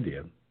get the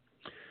idea.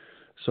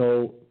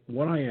 So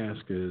what I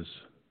ask is,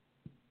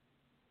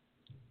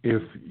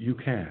 if you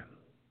can,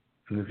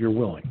 and if you're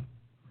willing,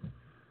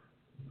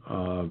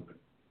 I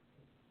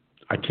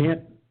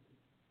can't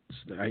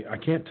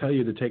tell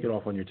you to take it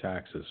off on your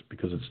taxes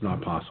because it's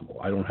not possible.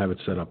 I don't have it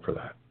set up for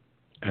that,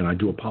 and I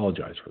do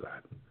apologize for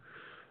that.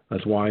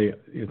 That's why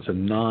it's a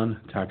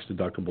non-tax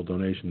deductible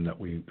donation that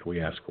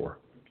we ask for.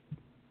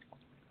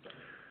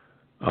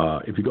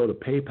 If you go to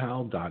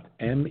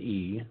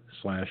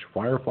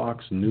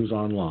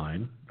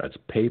paypal.me/FirefoxNewsOnline, that's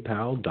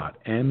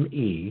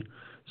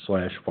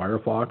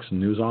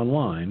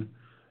paypal.me/FirefoxNewsOnline,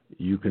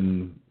 you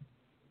can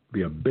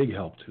be a big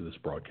help to this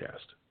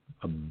broadcast,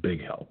 a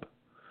big help.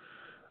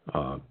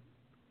 And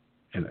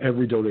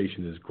every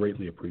donation is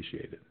greatly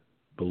appreciated.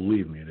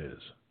 Believe me, it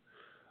is.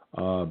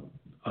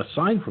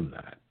 Aside from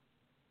that,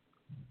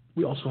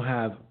 we also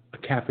have a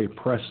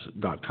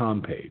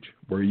cafepress.com page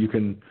where you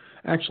can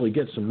actually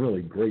get some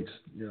really great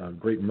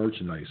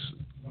merchandise,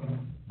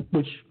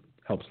 which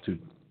helps to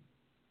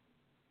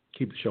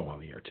keep the show on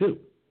the air too.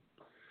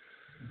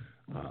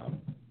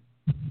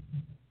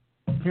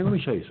 Here, let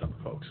me show you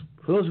something, folks.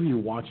 For those of you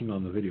watching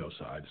on the video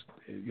side,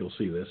 you'll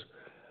see this.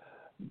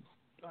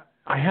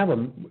 I have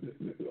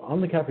on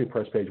the Cafe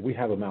Press page, we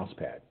have a mouse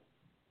pad.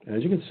 And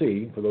as you can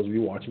see, for those of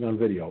you watching on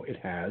video, it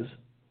has,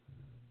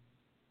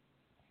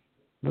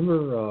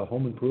 remember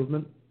Home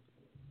Improvement?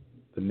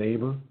 The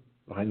neighbor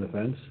behind the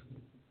fence?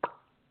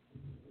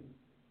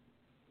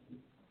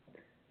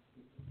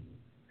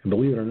 And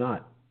believe it or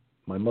not,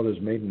 my mother's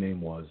maiden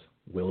name was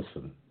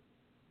Wilson.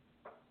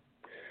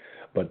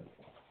 But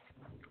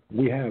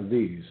we have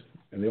these,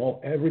 and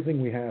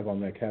everything we have on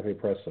that Cafe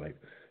Press site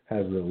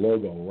has the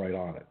logo right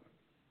on it.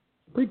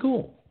 Pretty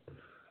cool.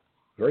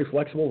 Very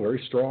flexible, very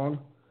strong,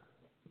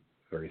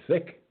 very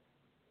thick.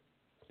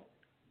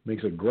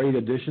 Makes a great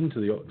addition to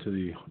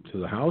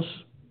the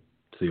house,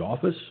 to the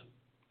office,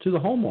 to the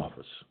home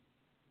office.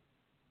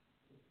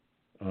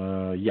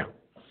 Yeah.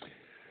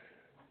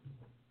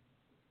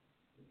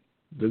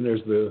 Then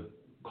there's the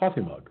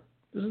coffee mug.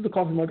 This is the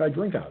coffee mug I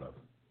drink out of.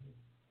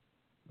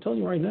 I'm telling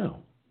you right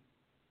now.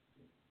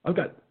 I've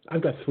got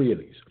 3 of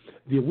these.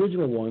 The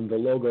original one, the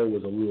logo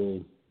was a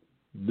little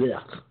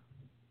blech.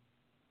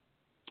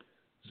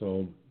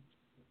 So,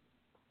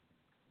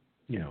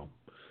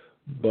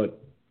 but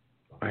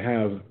I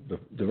have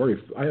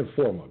I have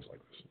 4 mugs like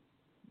this.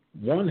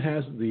 One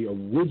has the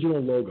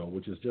original logo,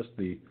 which is just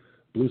the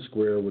blue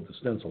square with the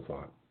stencil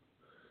font,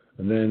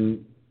 and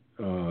then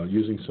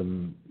using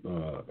some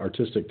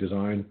artistic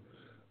design,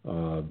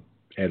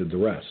 added the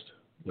rest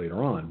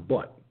later on.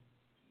 But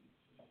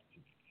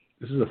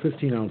this is a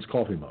 15-ounce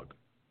coffee mug.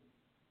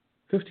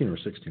 15 or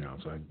 16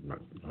 ounce, I'm not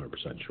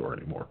 100% sure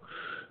anymore.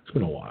 It's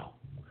been a while.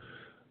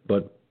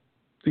 But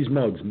These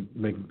mugs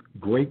make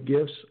great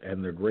gifts,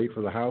 and they're great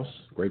for the house,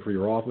 great for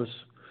your office.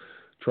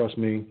 Trust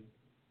me,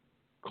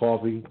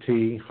 coffee,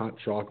 tea, hot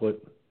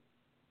chocolate,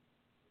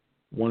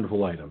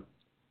 wonderful item.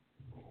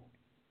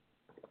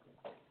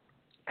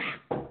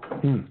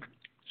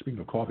 Speaking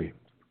of coffee,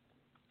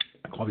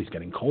 my coffee's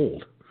getting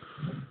cold.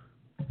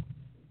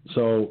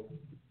 So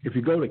if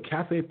you go to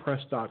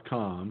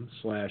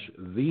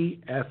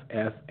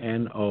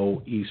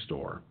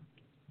cafepress.com/theFFNOE-store,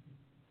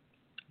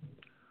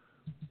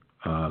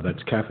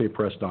 that's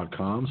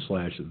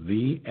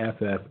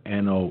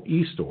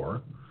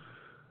cafepress.com/theFFNOE-store,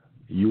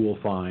 you will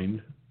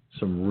find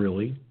some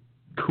really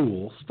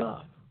cool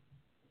stuff.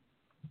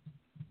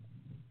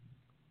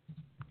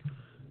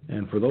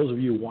 And for those of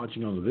you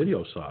watching on the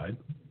video side,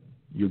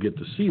 you get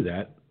to see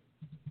that,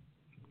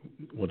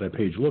 what that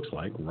page looks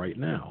like right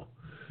now.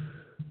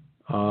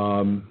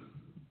 And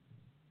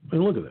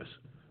look at this.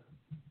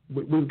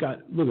 Look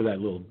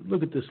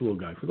at this little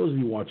guy. For those of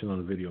you watching on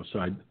the video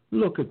side,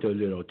 look at the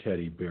little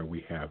teddy bear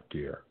we have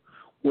there.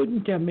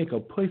 Wouldn't that make a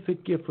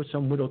perfect gift for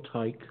some little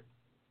tyke?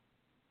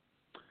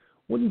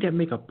 Wouldn't that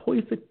make a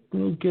perfect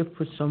little gift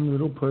for some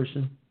little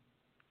person,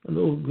 a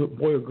little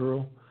boy or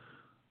girl?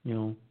 You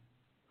know,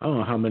 I don't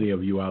know how many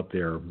of you out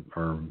there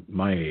are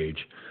my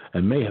age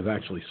and may have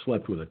actually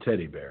slept with a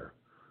teddy bear.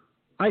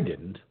 I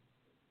didn't.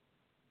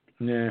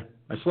 Nah,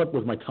 I slept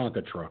with my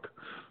Tonka truck.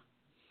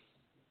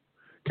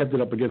 Kept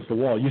it up against the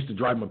wall. Used to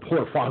drive my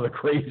poor father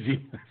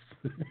crazy.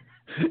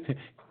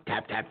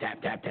 Tap, tap,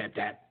 tap, tap, tap,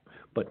 tap.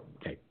 But,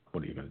 hey,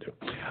 what are you going to do?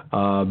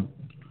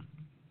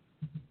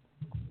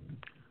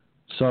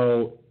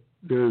 So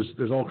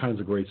there's all kinds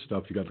of great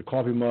stuff. You got the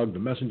coffee mug, the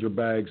messenger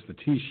bags, the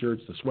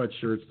T-shirts, the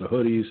sweatshirts, the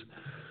hoodies,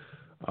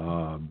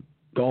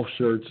 golf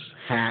shirts,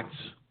 hats,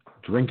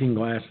 drinking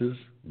glasses,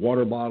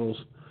 water bottles,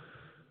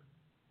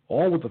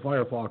 all with the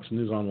Firefox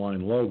News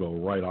Online logo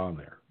right on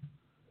there.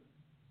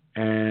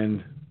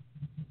 And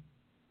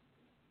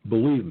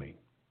believe me,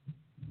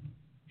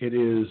 it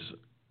is,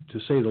 to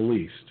say the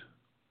least,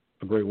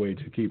 a great way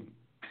to keep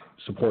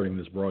supporting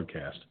this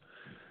broadcast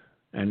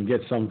and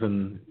get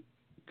something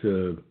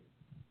to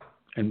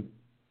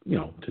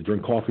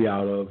drink coffee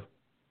out of,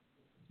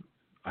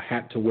 a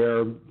hat to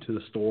wear to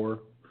the store,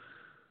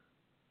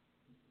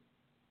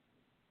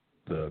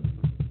 the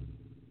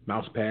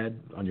mouse pad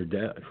on your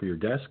for your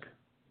desk.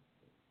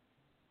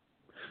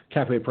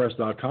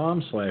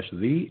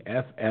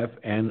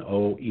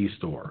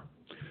 cafepress.com/theFFNOE-store.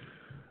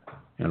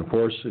 And, of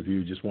course, if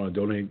you just want to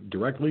donate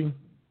directly,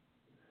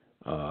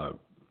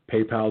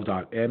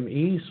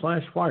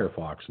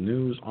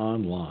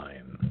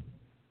 paypal.me/FirefoxNewsOnline.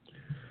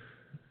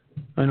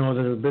 I know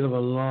that's a bit of a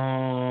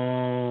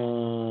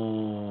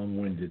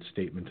long-winded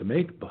statement to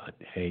make, but,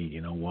 hey,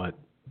 you know what?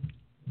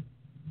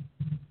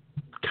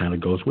 Kind of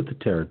goes with the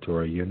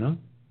territory, you know?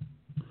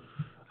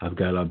 I've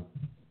got a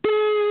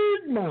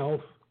big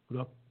mouth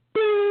with a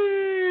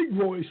big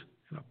voice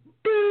and a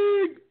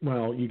big...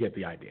 Well, you get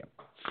the idea.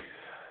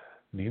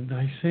 Need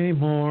I say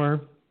more?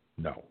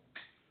 No.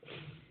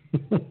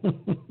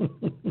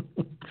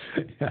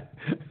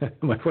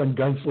 My friend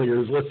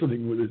Gunslinger is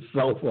listening with his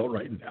cell phone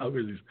right now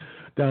because he's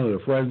down at a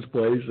friend's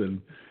place, and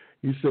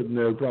he's sitting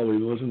there probably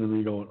listening to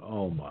me going,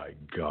 "Oh my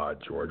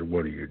God, George,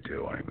 what are you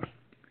doing?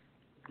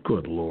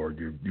 Good Lord,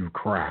 you've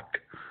cracked.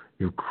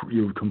 You've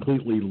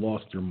completely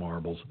lost your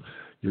marbles.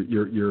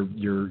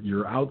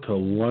 You're out to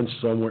lunch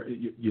somewhere.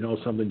 You know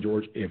something,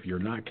 George? If you're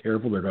not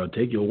careful, they're going to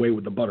take you away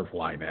with the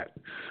butterfly net."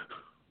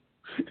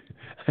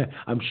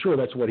 I'm sure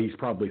that's what he's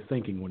probably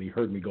thinking when he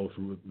heard me go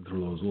through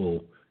those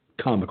little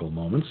comical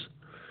moments.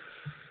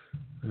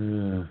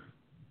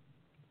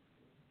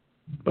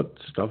 But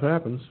stuff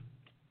happens.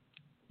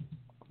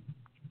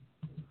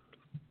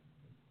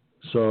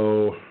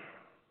 So,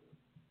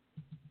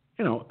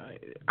 you know,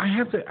 I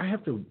have to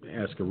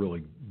ask a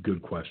really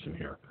good question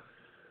here.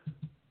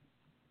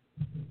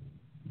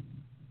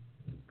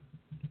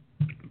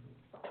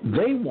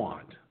 They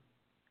want,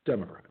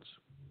 Democrats,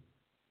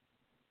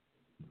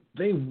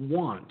 they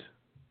want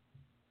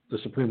the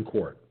Supreme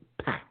Court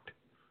packed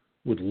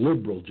with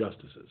liberal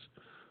justices.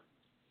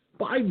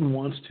 Biden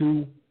wants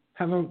to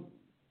have a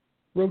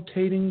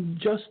rotating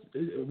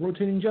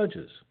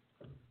judges.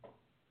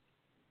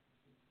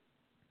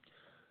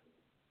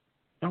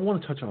 I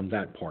want to touch on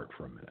that part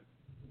for a minute.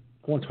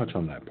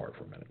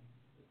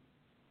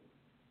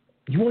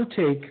 You want to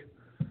take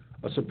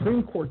a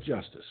Supreme Court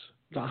justice,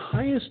 the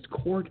highest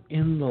court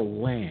in the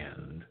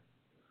land,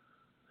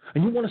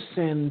 and you want to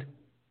send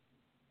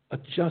a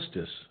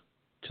justice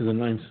to the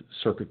Ninth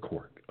Circuit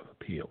Court of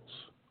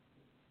Appeals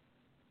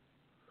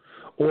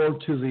or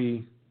to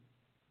the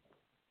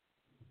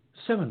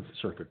Seventh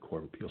Circuit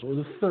Court of Appeals or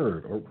the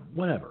Third or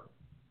whatever,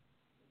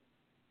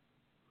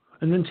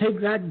 and then take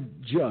that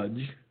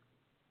judge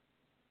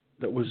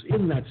that was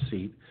in that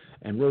seat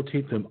and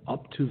rotate them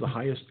up to the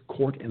highest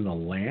court in the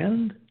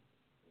land?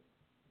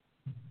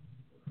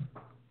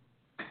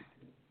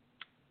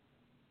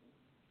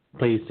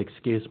 Please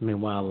excuse me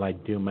while I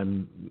do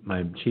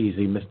my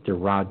cheesy Mr.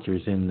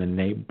 Rogers in the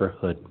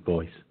neighborhood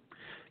voice.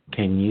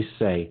 Can you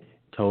say,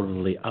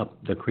 totally up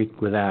the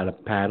creek without a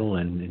paddle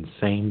and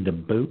insane to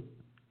boot?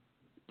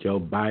 Joe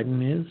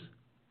Biden is?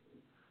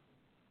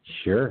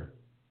 Sure.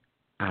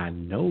 I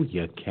know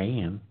you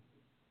can.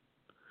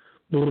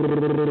 He's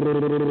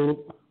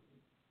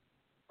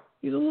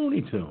a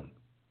Looney Tune.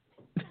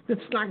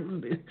 That's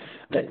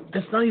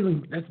not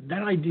even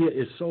that idea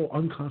is so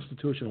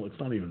unconstitutional. It's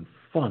not even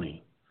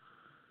funny.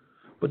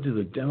 But do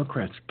the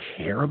Democrats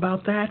care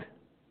about that?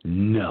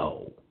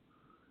 No,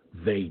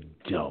 they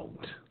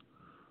don't.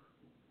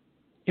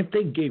 If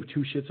they gave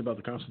two shits about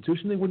the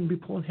Constitution, they wouldn't be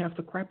pulling half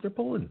the crap they're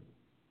pulling.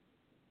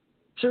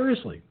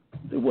 Seriously,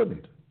 they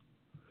wouldn't.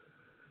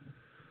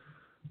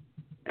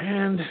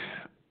 And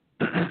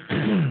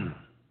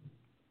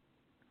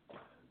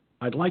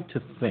I'd like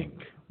to think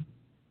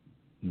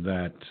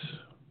that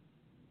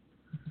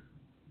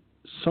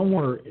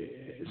somewhere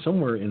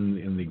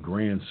in the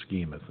grand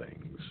scheme of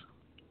things,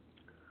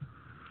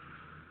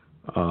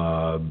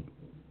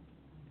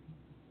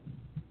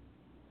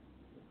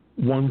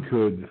 one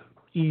could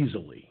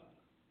easily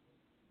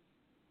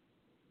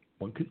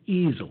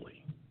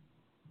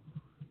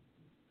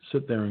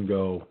sit there and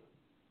go,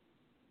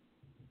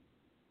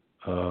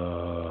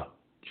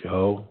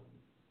 Joe,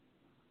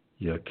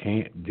 you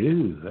can't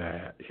do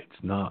that.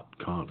 It's not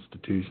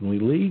constitutionally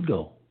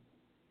legal.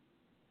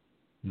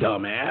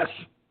 Dumbass.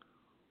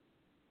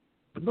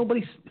 But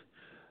nobody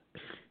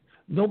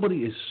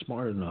is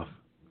smart enough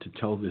to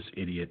tell this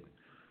idiot,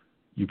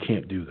 you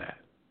can't do that.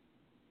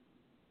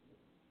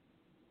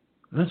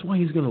 And that's why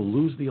he's going to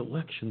lose the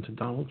election to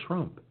Donald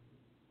Trump.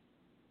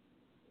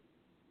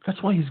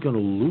 That's why he's going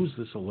to lose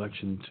this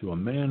election to a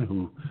man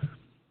who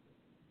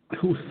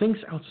thinks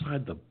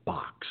outside the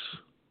box.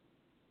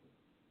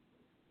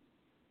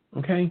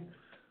 Okay?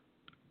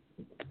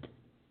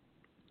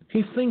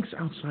 He thinks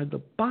outside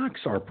the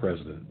box, our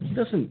president. He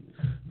doesn't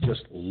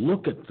just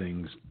look at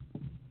things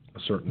a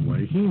certain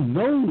way. He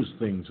knows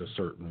things a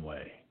certain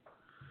way.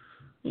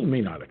 He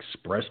may not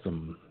express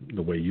them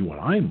the way you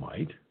and I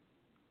might.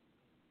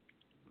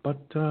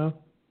 But,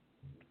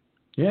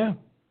 yeah.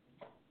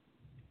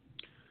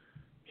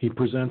 He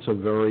presents a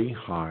very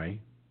high,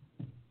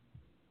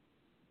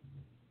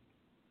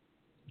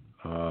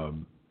 as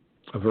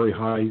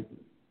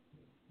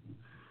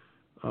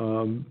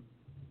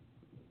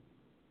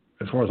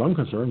far as I'm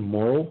concerned,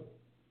 moral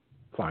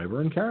fiber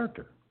and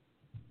character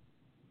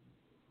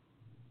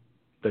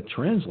that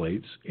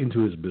translates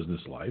into his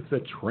business life,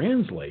 that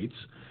translates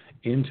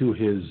into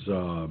his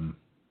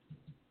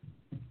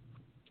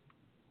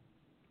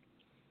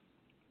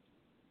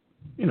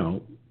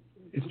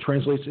it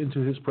translates into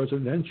his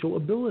presidential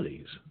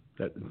abilities.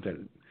 That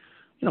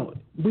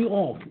we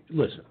all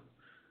listen.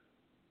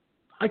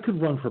 I could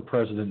run for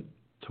president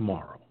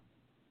tomorrow,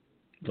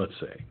 let's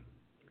say.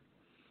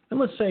 And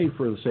let's say,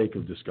 for the sake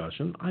of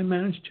discussion, I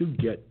managed to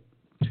get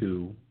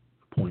to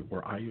a point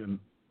where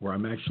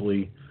I'm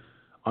actually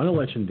on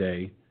election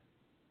day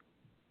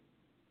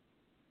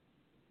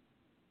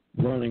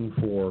running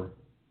for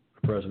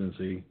the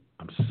presidency.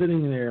 I'm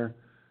sitting here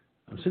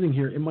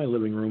in my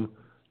living room,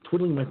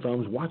 twiddling my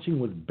thumbs, watching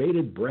with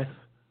bated breath,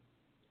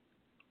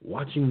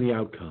 watching the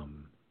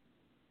outcome,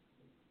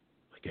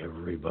 like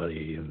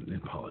everybody in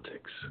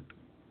politics,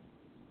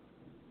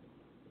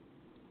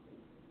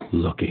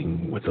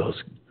 looking with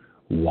those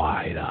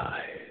wide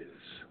eyes.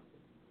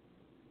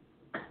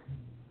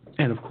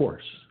 And of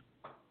course,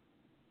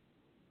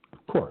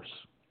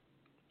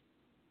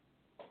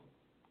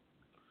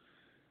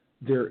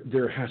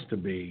 there has to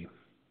be,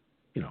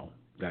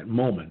 that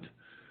moment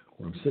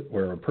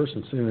where a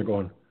person's sitting there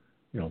going,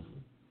 ding,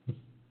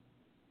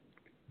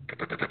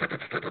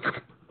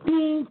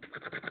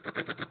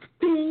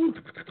 ding,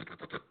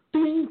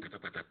 ding,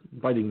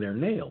 biting their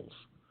nails.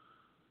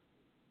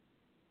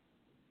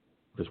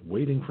 Because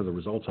waiting for the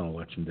results on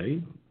election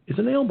day is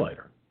a nail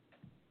biter.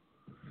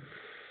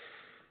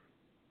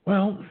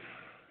 Well,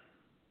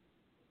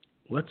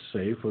 let's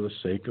say, for the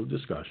sake of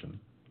discussion,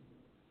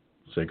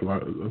 sake of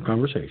our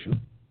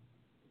conversation,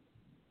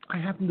 I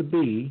happen to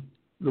be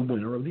the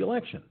winner of the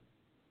election.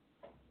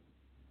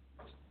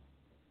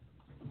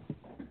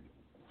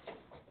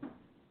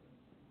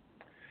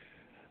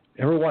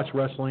 Ever watch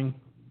wrestling?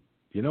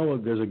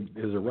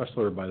 There's a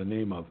wrestler by the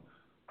name of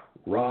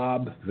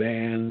Rob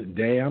Van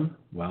Dam.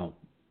 Well,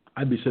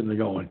 I'd be sitting there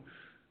going,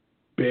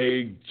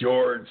 Big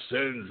George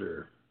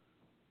Sinzer.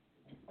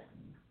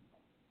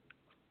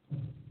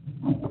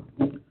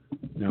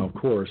 Now, of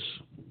course,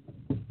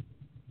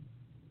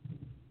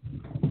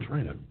 I'm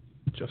trying to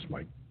adjust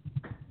my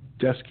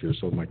desk here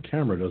so my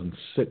camera doesn't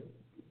sit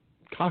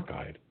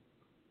cockeyed.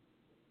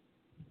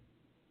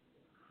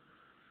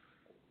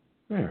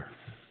 There.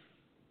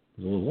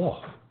 It was a little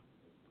off.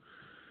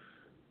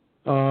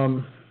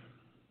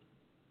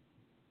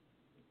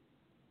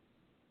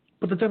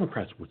 But the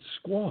Democrats would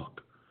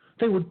squawk.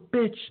 They would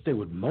bitch. They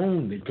would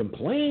moan. They'd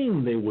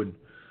complain. They wouldn't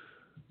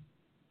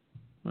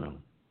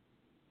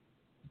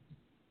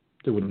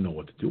know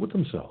what to do with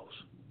themselves.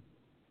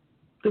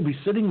 They'd be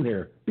sitting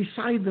there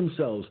beside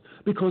themselves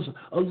because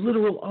a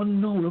literal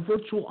unknown, a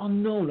virtual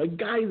unknown, a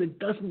guy that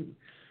doesn't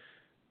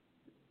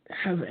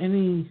have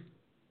any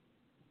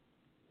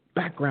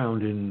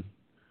background in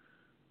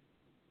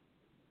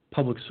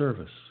public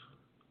service.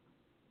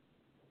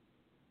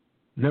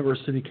 Never a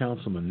city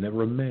councilman,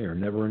 never a mayor,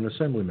 never an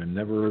assemblyman,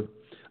 never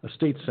a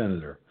state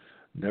senator,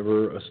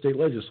 never a state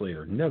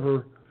legislator,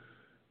 never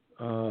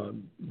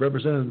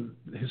represented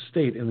his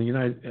state in the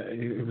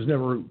he was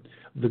never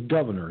the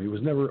governor. He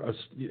was never a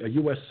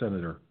U.S.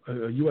 senator,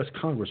 a U.S.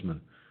 congressman.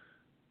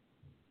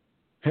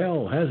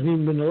 Hell, hasn't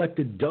even been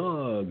elected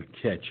dog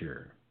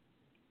catcher,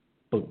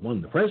 but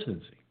won the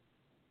presidency.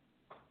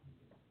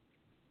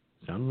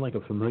 Sounding like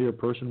a familiar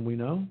person we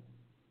know?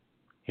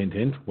 Hint,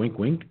 hint, wink,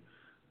 wink.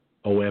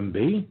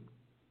 OMB?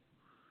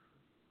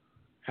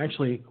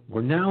 Actually,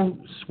 we're now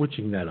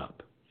switching that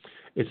up.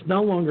 It's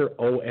no longer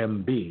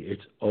OMB,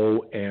 it's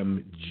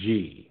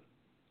OMG.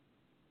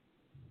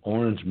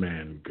 Orange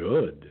Man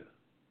Good.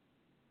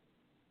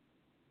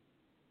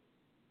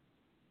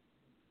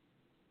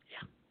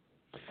 Yeah.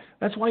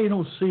 That's why you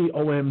don't see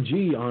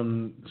OMG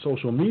on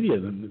social media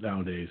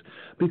nowadays,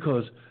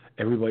 because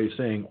everybody's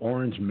saying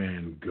Orange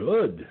Man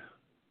Good.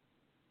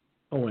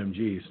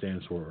 OMG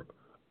stands for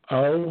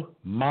Oh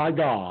My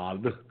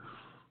God.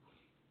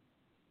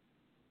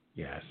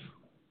 Yes,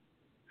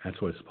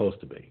 that's what it's supposed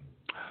to be.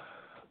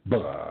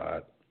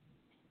 But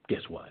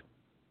guess what?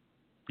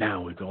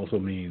 Now it also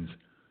means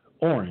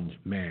Orange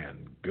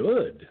Man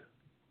Good.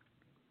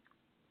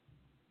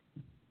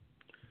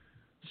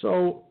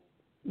 So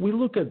we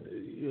look at,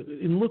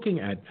 in looking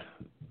at,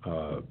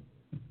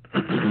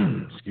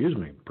 excuse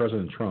me,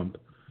 President Trump,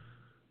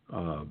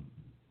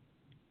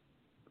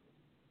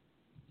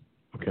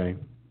 okay,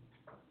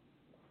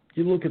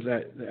 you look at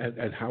that,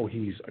 at how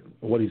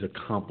what he's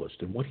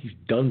accomplished and what he's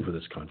done for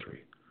this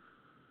country.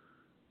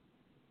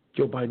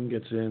 Joe Biden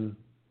gets in.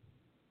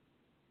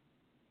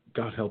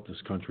 God help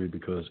this country,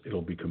 because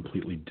it'll be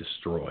completely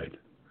destroyed.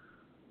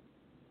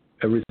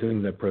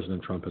 Everything that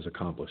President Trump has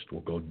accomplished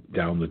will go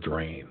down the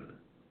drain.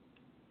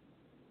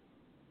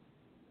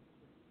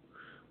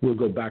 We'll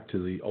go back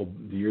to the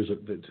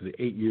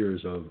 8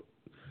 years of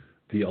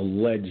the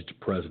alleged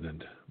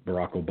president,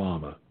 Barack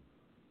Obama,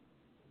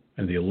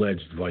 and the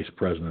alleged vice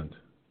president,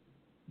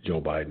 Joe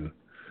Biden,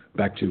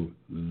 back to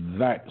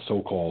that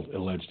so-called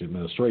alleged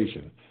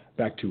administration,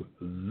 back to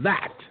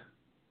that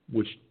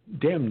which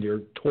damn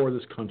near tore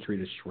this country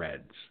to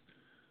shreds.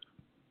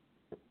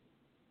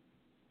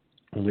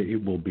 Only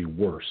it will be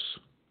worse.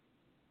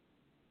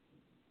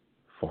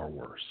 Far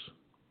worse.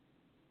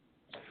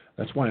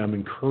 That's why I'm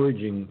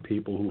encouraging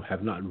people who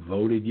have not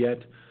voted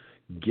yet,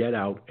 get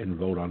out and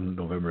vote on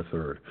November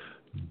 3rd.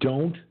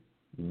 Don't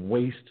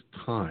waste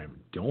time.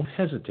 Don't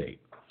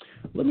hesitate.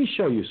 Let me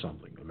show you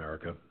something,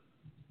 America.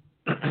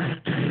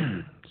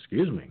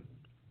 Excuse me.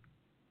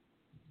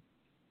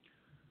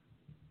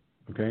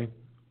 Okay?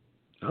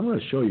 I'm going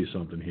to show you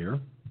something here.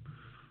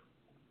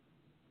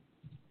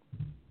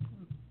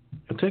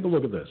 And take a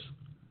look at this.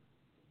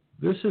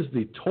 This is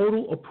the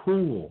total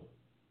approval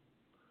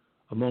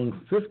among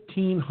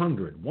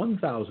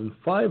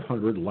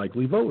 1,500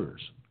 likely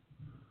voters.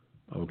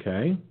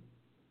 Okay?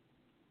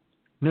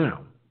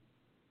 Now,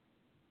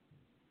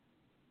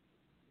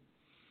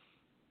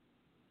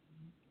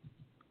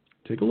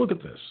 take a look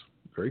at this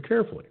very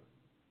carefully.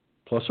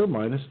 Plus or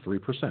minus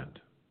 3%.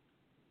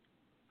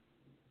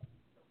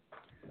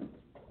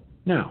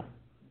 Now,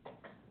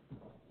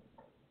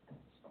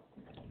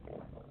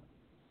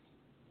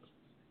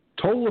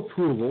 total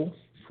approval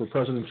for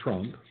President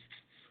Trump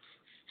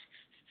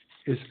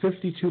is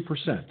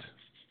 52%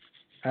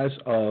 as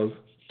of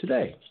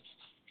today,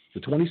 the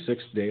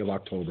 26th day of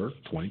October,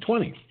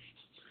 2020.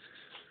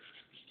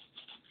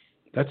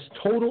 That's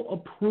total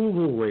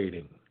approval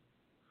rating.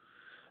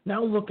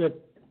 Now look at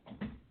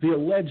the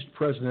alleged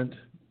president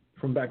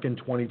from back in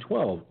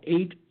 2012,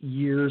 8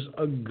 years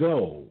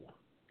ago.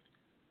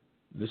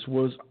 This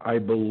was, I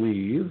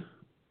believe,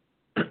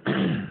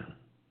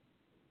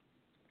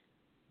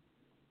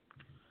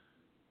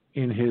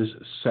 in his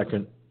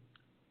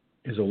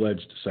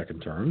alleged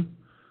second term.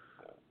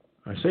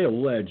 I say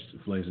alleged,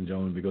 ladies and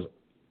gentlemen, because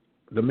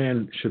the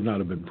man should not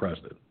have been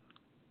president.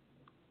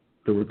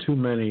 There were too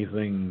many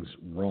things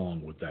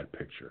wrong with that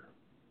picture.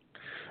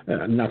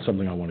 Not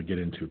something I want to get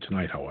into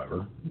tonight,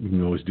 however. We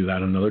can always do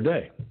that another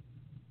day.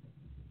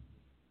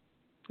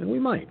 And we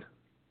might.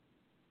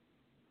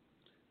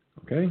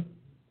 Okay?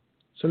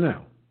 So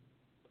now,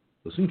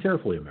 listen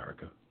carefully,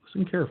 America.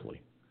 Listen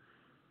carefully.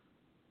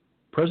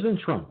 President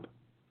Trump,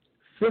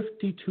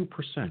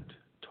 52%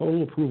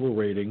 total approval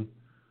rating,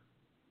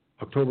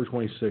 October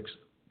 26,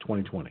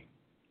 2020.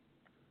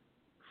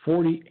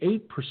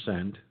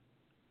 48%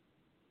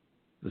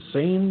 the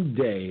same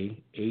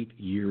day 8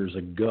 years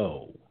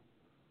ago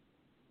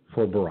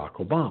for Barack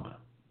Obama.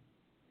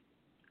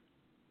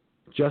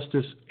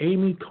 Justice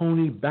Amy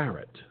Coney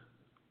Barrett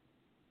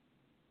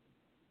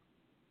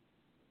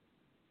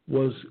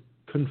was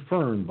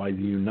confirmed by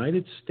the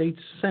United States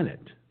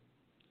Senate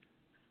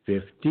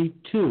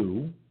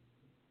 52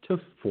 to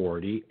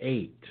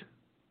 48.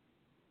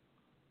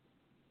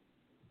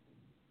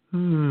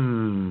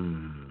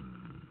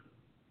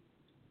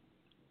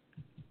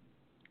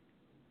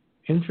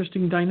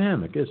 interesting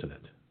dynamic, isn't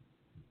it?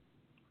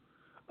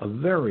 A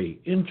very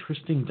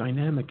interesting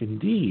dynamic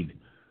indeed,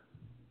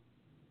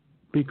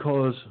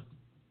 because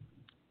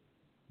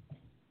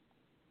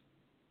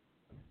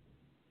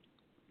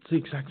it's the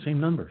exact same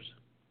numbers.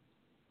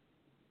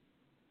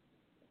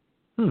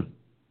 Kind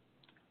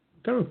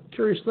of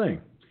curious thing.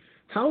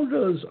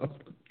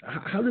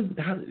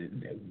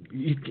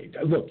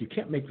 Look, you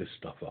can't make this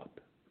stuff up.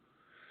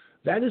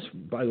 That is,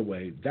 by the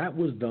way, that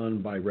was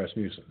done by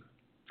Rasmussen.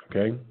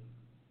 Okay?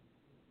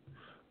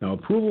 Now,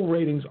 approval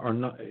ratings are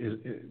not,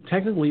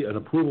 technically an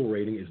approval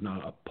rating is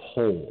not a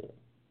poll.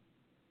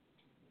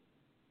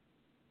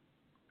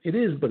 It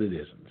is, but it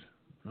isn't.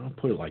 I'll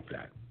put it like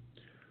that.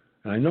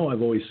 And I know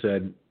I've always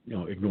said,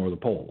 ignore the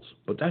polls,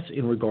 but that's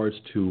in regards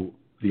to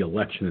the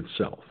election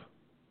itself.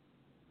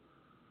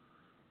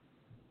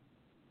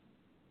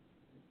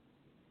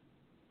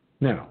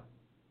 Now,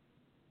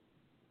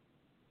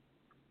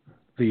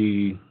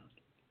 the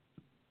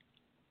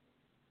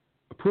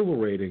approval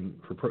rating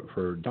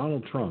for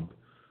Donald Trump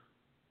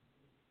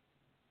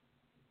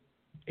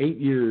 8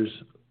 years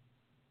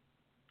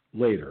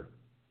later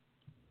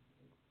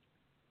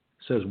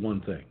says one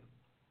thing.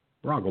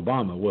 Barack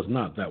Obama was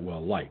not that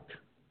well liked.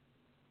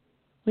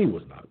 He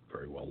was not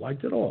very well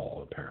liked at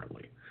all,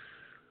 apparently.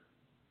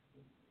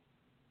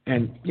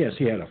 And yes,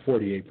 he had a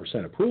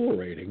 48% approval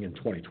rating in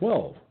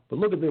 2012. But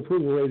look at the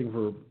approval rating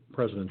for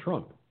President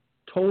Trump.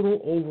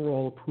 Total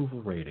overall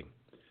approval rating,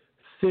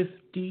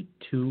 52%.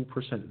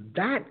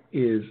 That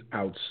is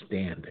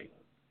outstanding.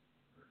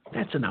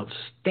 That's an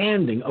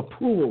outstanding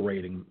approval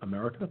rating,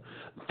 America.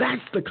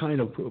 That's the kind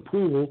of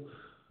approval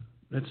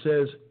that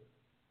says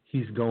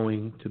he's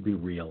going to be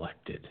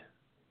reelected.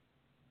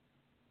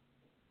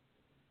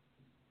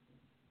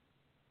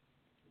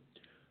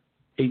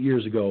 Eight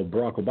years ago,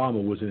 Barack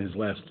Obama was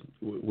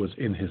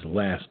in his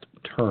last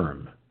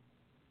term.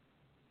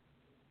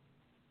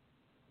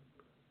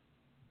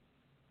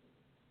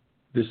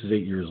 This is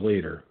 8 years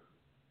later,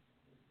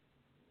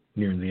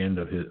 nearing the end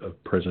of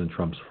President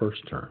Trump's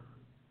first term.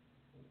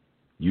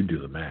 You do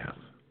the math.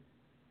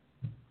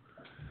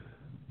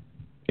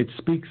 It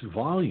speaks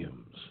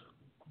volumes.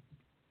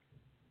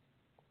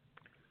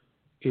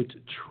 It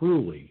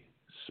truly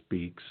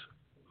speaks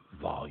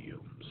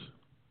volumes.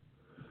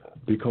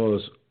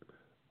 Because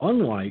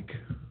unlike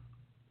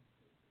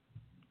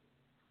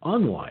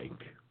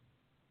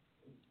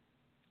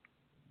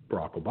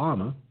Barack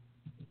Obama,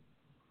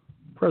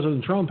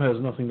 President Trump has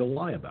nothing to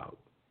lie about.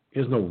 He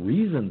has no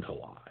reason to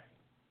lie.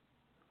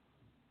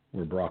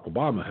 Where Barack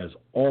Obama has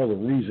all the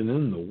reason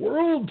in the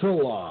world to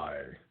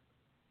lie.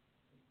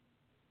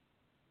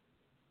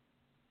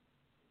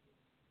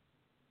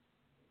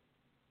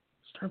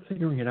 Start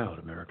figuring it out,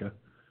 America.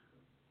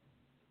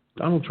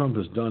 Donald Trump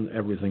has done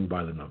everything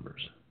by the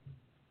numbers.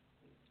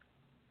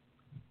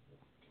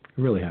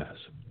 He really has.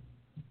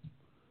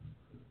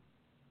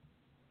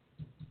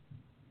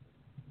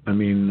 I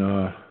mean,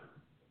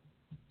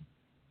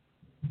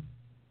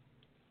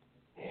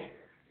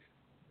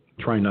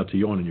 try not to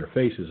yawn in your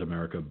faces,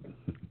 America.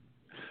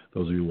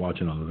 Those of you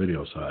watching on the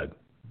video side.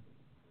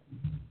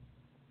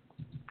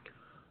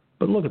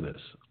 But look at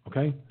this,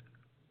 okay?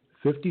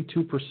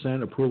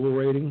 52% approval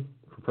rating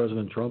for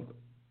President Trump.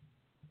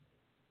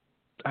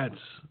 That's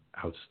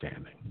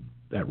outstanding.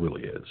 That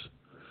really is.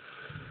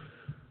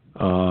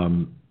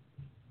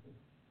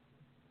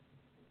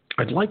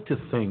 I'd like to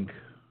think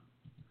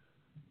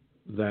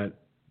that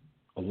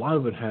a lot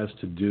of it has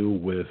to do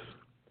with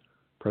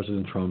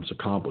President Trump's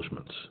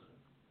accomplishments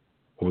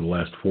over the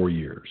last 4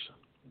 years.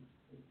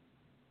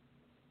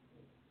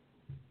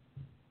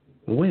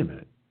 Well, wait a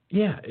minute.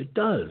 Yeah, it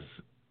does.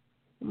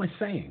 What am I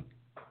saying?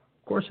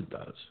 Of course it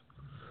does.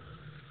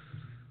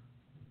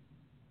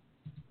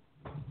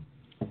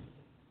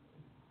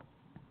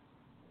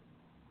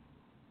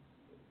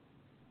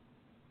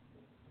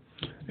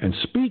 And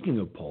speaking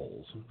of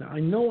polls, now I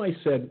know I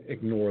said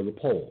ignore the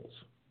polls.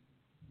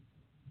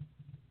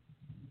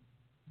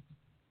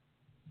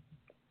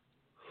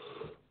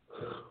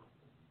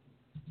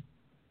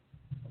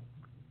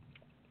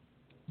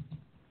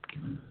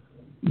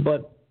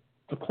 But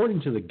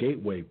according to the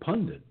Gateway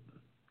pundit,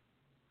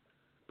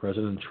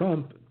 President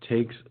Trump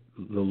takes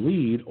the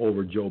lead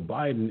over Joe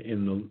Biden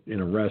in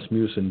a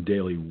Rasmussen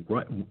daily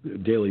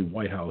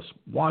White House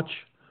watch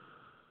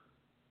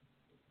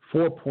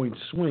 4-point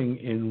swing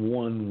in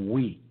 1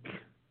 week.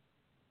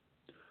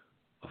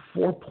 A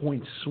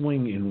 4-point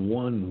swing in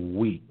 1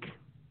 week.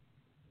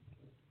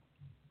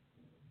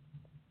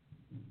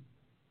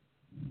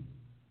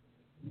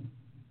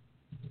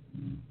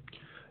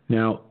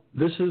 Now,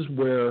 this is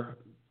where...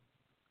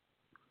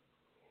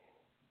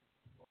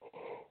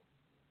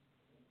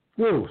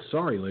 Whoa,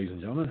 sorry, ladies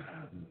and gentlemen.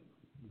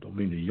 Don't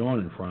mean to yawn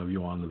in front of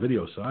you on the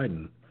video side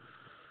and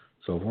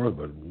so forth,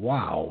 but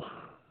wow.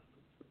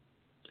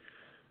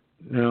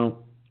 Now,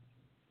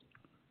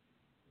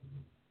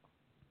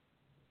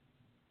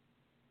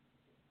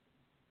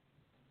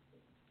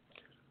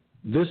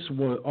 this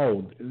was,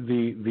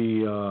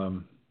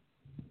 the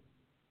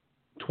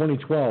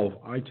 2012,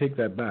 I take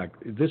that back.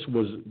 This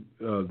was,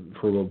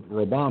 for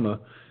Obama,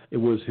 it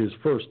was his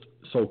first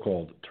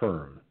so-called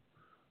term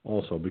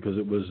also, because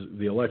it was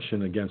the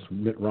election against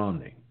Mitt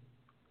Romney.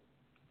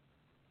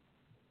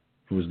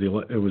 It was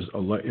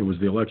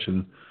the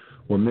election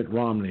where Mitt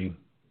Romney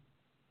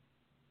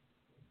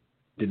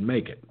didn't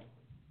make it.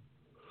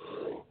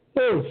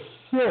 Oh,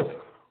 shit.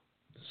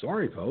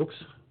 Sorry, folks.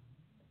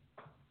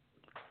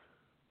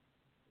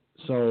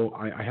 So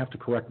I have to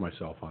correct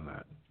myself on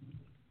that.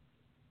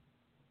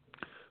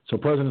 So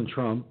President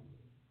Trump,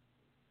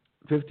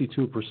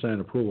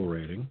 52% approval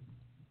rating,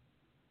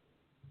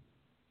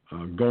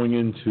 going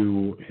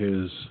into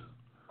his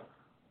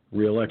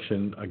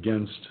re-election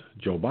against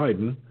Joe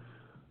Biden,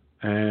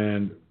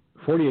 and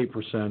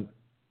 48%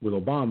 with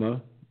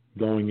Obama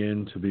going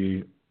in to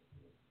be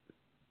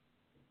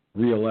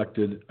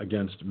re-elected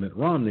against Mitt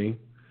Romney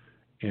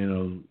in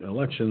an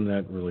election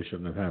that really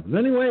shouldn't have happened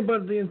anyway,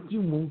 but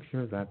you won't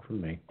hear that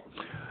from me.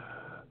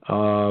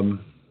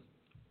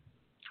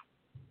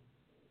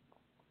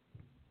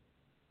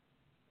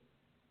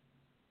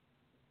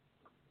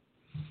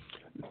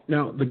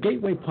 Now, the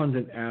Gateway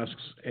Pundit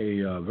asks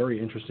a very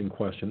interesting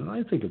question, and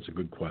I think it's a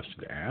good question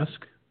to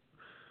ask.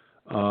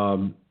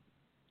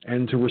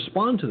 And to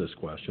respond to this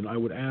question, I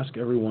would ask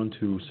everyone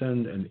to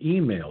send an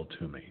email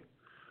to me.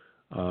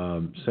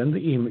 Send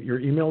your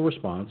email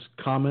response,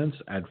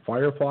 comments at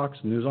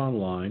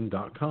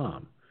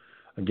firefoxnewsonline.com.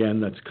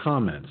 Again, that's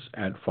comments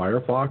at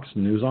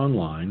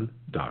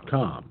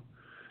firefoxnewsonline.com.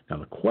 Now,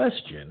 the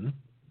question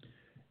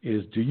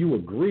is, do you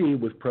agree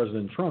with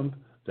President Trump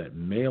that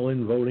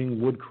mail-in voting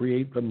would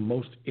create the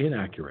most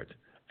inaccurate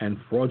and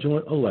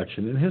fraudulent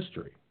election in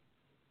history?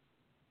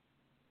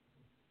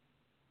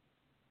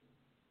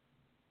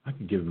 I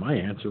can give my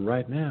answer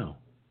right now.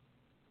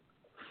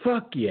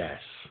 Fuck yes.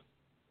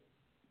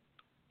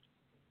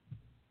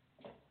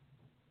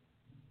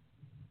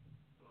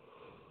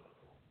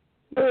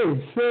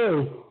 Hey,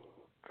 so,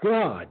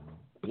 God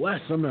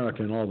bless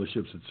America and all the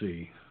ships at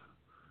sea.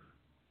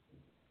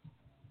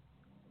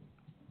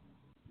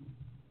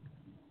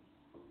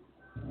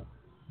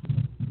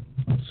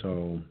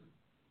 So,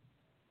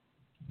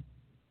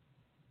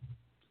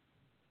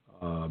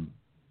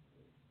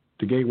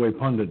 the Gateway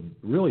Pundit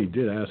really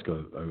did ask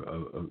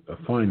a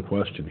fine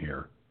question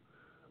here.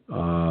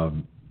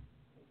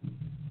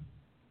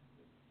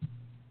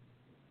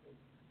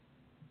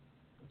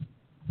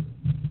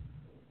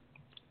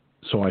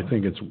 So I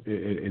think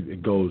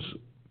it goes.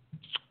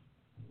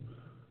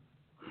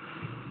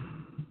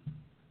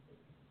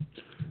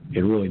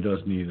 It really does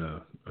need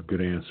a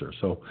good answer.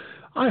 So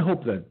I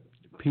hope that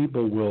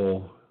people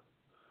will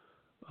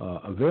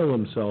avail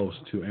themselves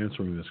to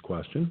answering this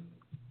question.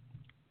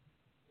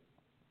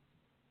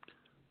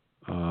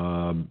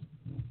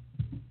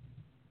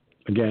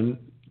 Again,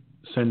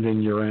 send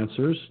in your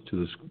answers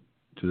to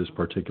this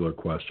particular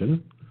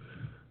question.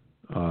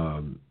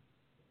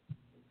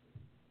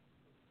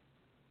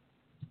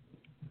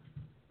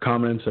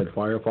 Comments at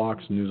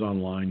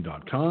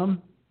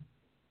firefoxnewsonline.com.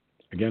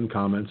 Again,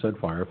 comments at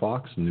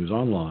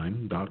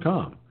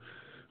firefoxnewsonline.com.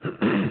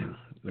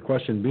 The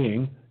question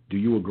being, do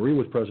you agree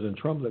with President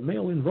Trump that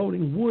mail-in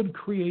voting would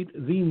create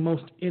the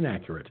most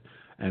inaccurate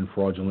and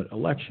fraudulent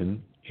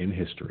election in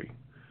history?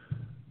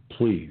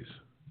 Please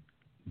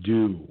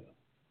do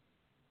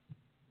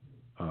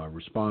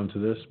respond to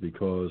this,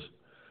 because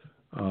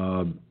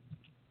I'll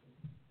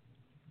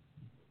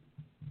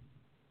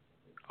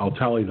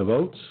tally the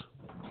votes.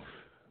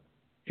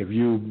 If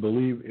you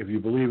believe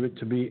it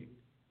to be,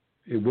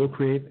 it will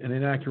create an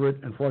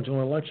inaccurate and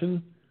fraudulent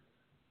election,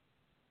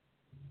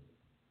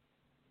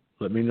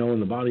 let me know in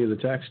the body of the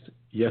text,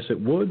 yes it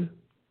would,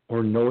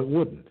 or no it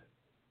wouldn't,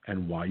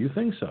 and why you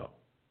think so.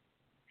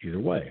 Either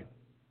way.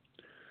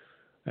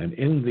 And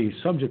in the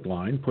subject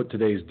line, put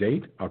today's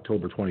date,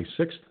 October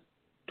 26th,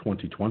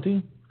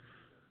 2020,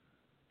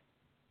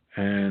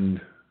 and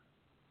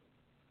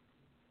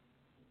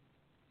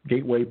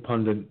Gateway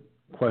Pundit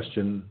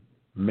question,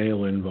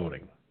 mail-in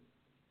voting.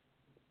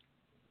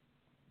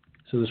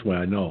 So this way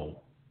I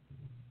know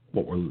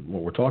what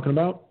we're talking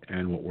about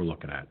and what we're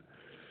looking at.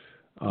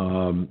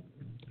 As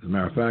a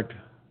matter of fact,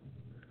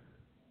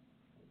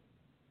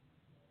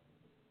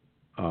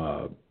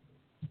 I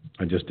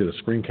just did a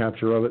screen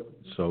capture of it,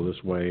 so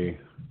this way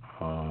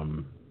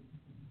I'll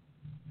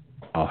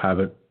have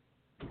it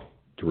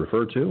to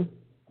refer to.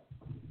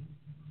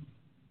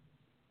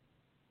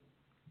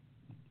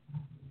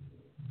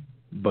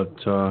 But,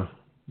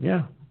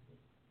 yeah.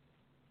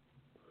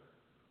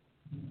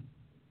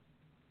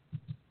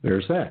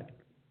 There's that.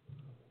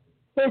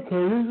 Okay,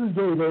 this is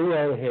getting a little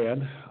out of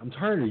hand. I'm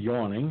tired of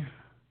yawning.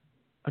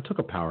 I took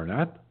a power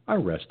nap. I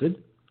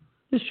rested.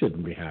 This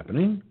shouldn't be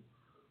happening.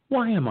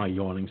 Why am I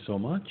yawning so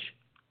much?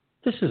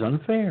 This is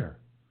unfair.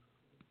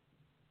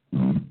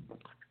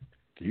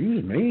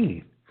 Excuse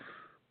me.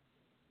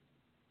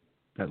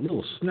 That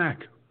little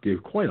snack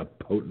gave quite a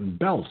potent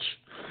belch.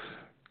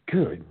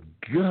 Good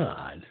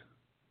God.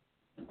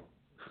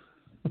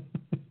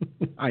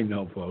 I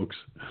know, folks.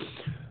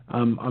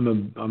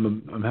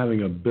 I'm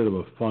having a bit of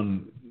a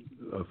fun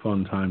a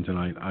fun time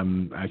tonight.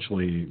 I'm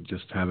actually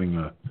just having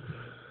a...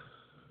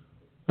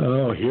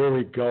 Oh, here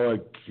we go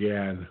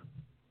again.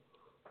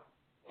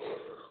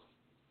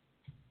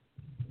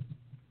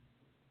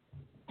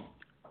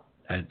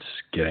 That's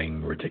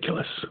getting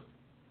ridiculous.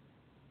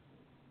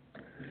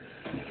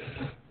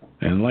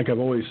 And like I've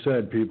always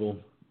said, people,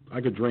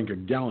 I could drink a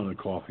gallon of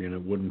coffee and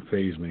it wouldn't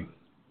faze me.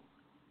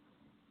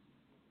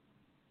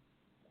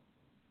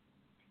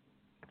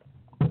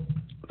 I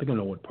think I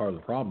know what part of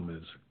the problem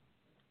is.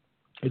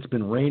 It's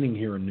been raining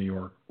here in New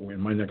York, in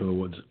my neck of the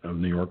woods of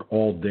New York,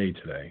 all day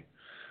today,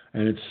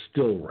 and it's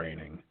still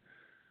raining.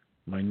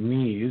 My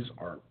knees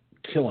are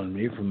killing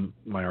me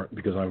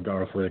because I've got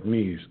arthritic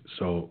knees,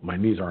 so my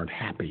knees aren't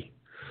happy.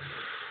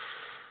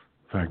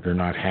 In fact, they're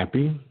not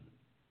happy.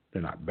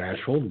 They're not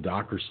bashful.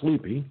 Doc or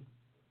sleepy,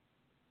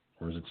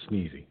 or is it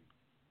sneezy?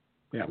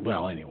 Yeah.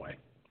 Well, anyway,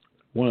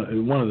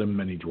 one of them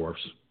many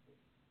dwarfs.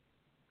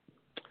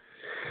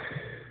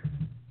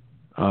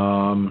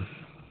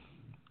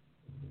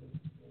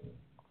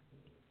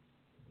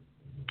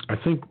 I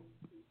think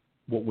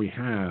what we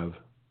have.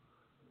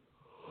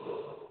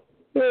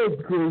 Oh,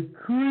 good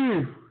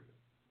grief!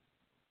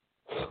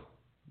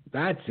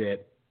 That's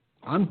it.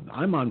 I'm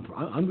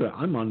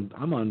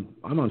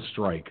on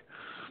strike.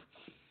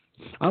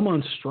 I'm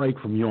on strike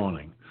from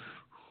yawning.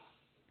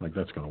 Like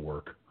that's going to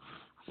work.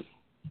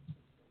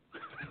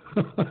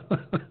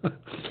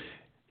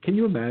 Can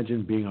you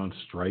imagine being on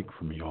strike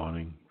from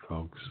yawning,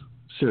 folks?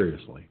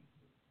 Seriously.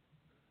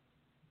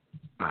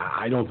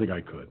 I don't think I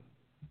could.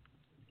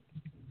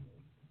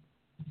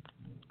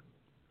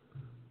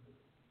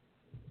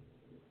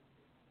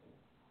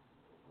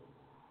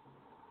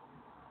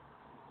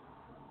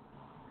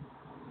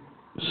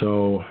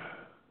 So,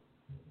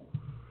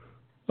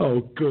 oh,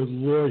 good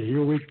Lord,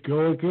 here we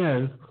go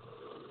again.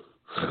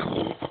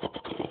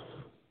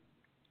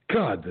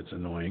 God, that's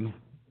annoying.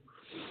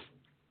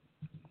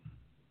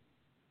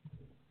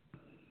 I'm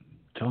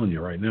telling you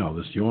right now,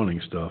 this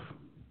yawning stuff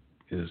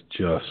is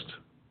just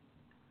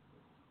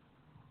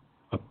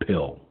a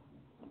pill.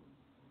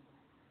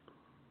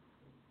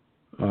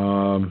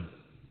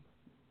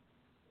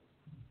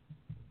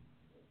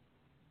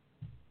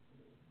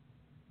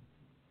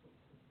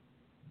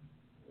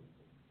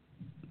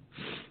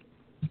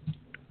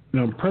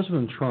 Now,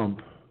 President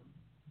Trump,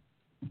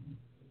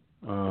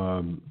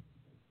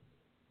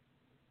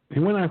 he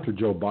went after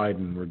Joe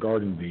Biden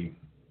regarding the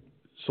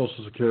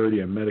Social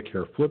Security and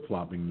Medicare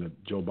flip-flopping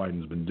that Joe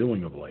Biden's been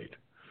doing of late.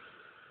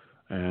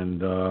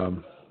 And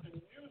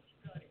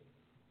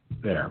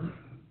there.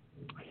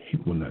 I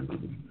hate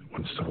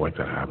when stuff like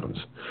that happens.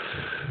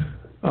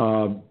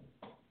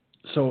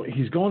 So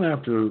he's going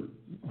after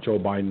Joe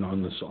Biden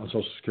on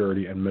Social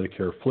Security and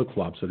Medicare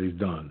flip-flops that he's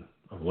done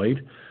of late.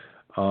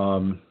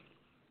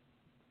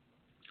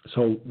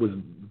 So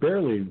with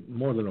barely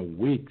more than a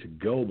week to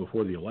go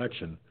before the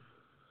election,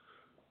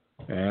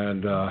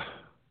 and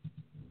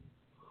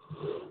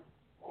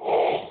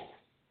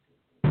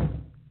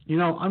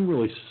I'm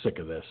really sick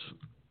of this.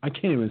 I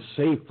can't even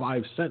say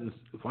 5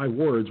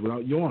 words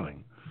without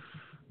yawning.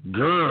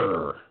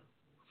 Grrr.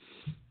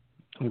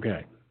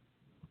 Okay.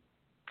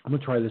 I'm going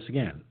to try this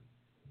again.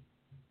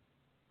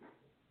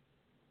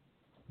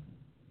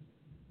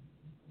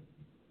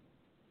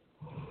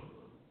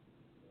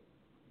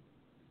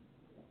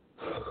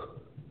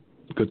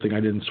 Good thing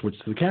I didn't switch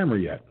to the camera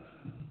yet.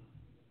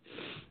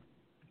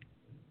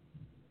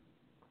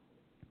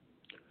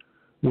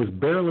 With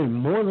barely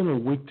more than a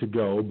week to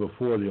go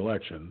before the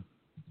election,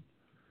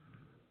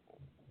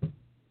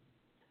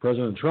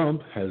 President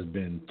Trump has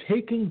been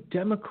taking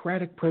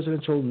Democratic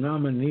presidential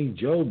nominee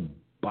Joe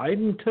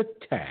Biden to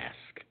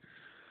task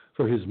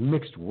for his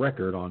mixed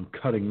record on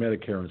cutting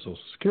Medicare and Social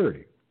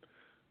Security.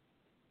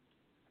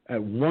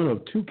 At one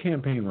of 2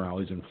 campaign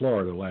rallies in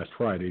Florida last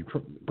Friday,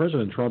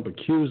 President Trump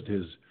accused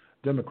his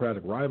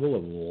Democratic rival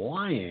of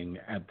lying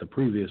at the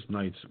previous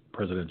night's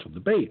presidential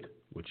debate,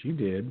 which he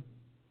did.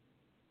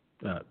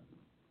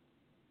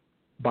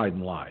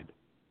 Biden lied.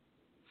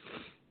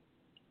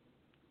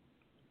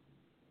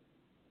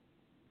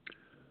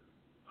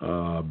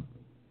 I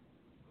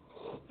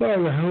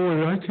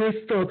can't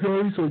stop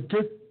yawning,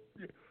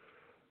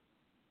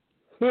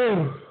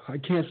 I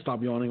can't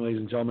stop yawning, ladies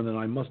and gentlemen, and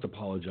I must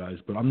apologize,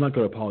 but I'm not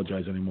going to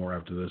apologize anymore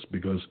after this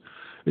because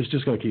it's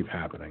just going to keep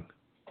happening.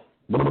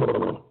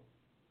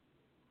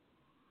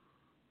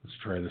 Let's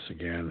try this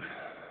again.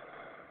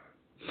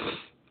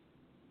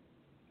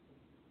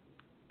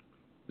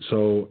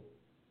 So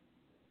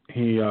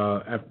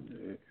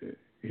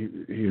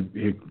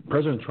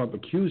President Trump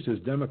accused his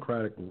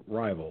Democratic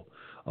rival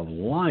of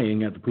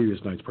lying at the previous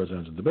night's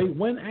presidential debate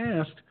when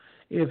asked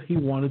if he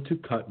wanted to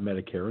cut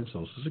Medicare and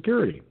Social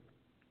Security.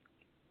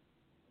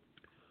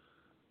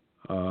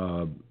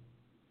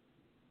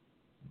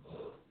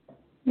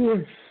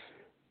 Yes.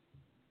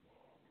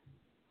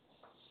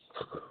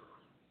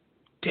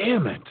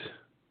 Damn it.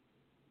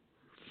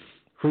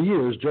 For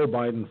years, Joe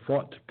Biden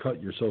fought to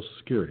cut your Social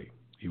Security.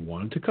 He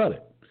wanted to cut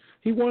it.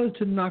 He wanted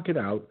to knock it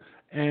out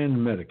and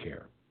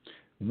Medicare,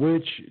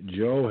 which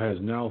Joe has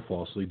now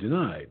falsely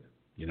denied.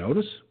 You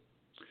notice?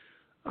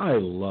 I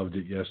loved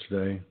it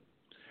yesterday.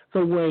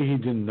 The way he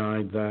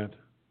denied that.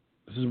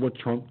 This is what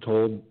Trump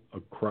told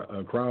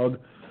a crowd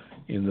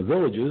in the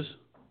Villages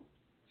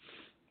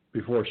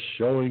before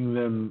showing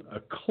them a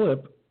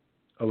clip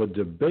of a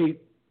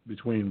debate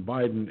between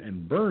Biden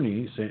and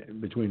Bernie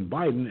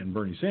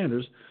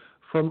Sanders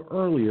from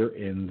earlier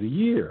in the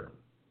year.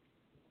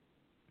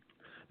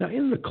 Now,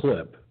 in the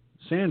clip,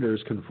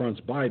 Sanders confronts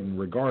Biden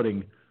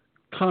regarding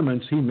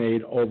comments he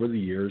made over the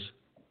years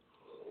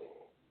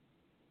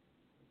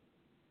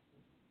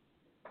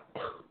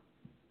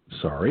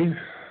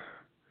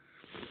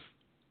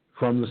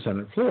from the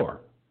Senate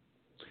floor.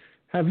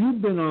 Have you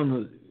been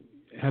on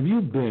the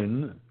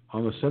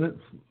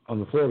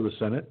floor of the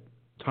Senate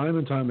time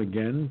and time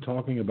again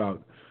talking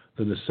about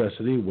the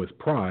necessity with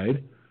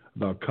pride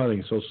about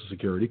cutting Social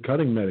Security,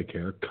 cutting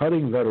Medicare,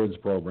 cutting veterans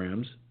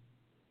programs?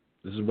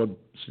 This is what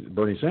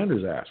Bernie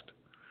Sanders asked.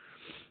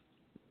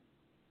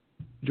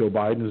 Joe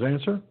Biden's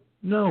answer?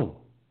 No.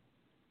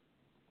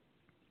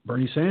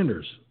 Bernie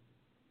Sanders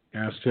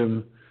asked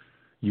him,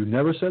 "You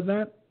never said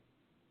that?"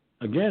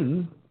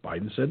 Again,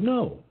 Biden said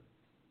no.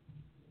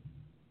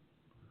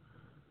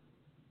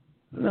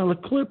 Now, the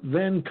clip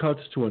then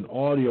cuts to an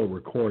audio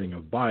recording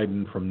of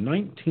Biden from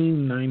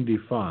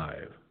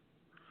 1995,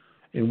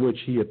 in which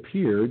he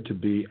appeared to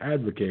be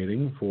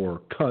advocating for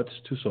cuts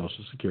to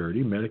Social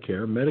Security,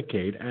 Medicare,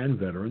 Medicaid, and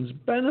veterans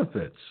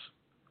benefits.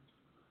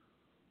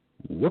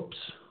 Whoops.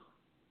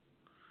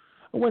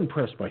 When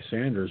pressed by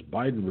Sanders,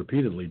 Biden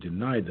repeatedly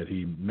denied that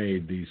he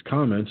made these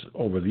comments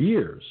over the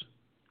years.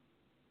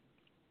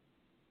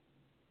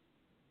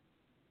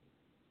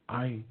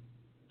 I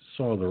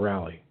saw the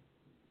rally.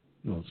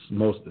 Well,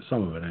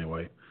 some of it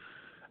anyway,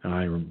 and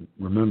I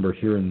remember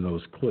hearing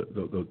those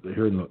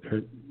hearing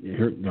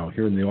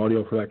the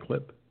audio for that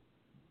clip.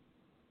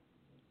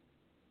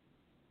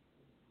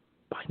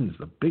 Biden's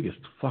the biggest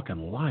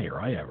fucking liar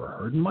I ever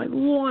heard in my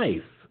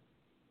life.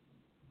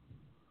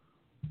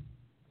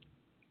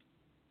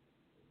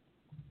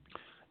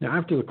 Now,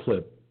 after the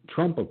clip,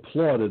 Trump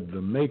applauded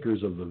the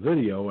makers of the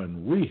video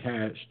and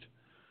rehashed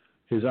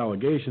his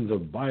allegations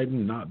of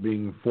Biden not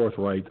being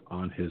forthright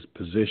on his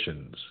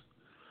positions.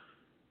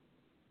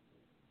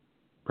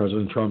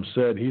 President Trump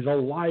said he's a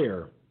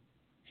liar.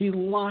 He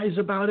lies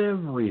about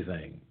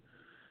everything.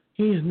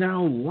 He's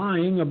now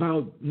lying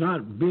about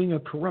not being a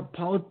corrupt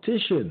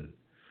politician.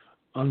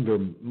 Under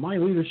my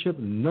leadership,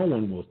 no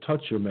one will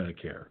touch your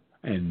Medicare,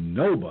 and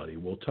nobody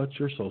will touch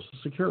your Social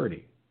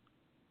Security.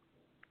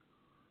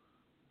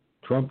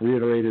 Trump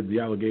reiterated the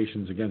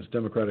allegations against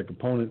Democratic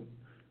opponent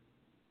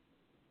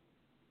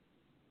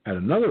at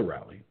another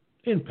rally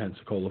in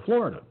Pensacola,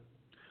 Florida,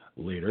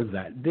 later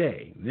that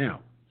day.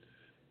 Now,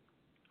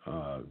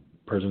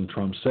 President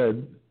Trump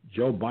said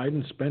Joe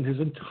Biden spent his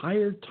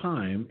entire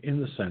time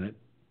in the Senate,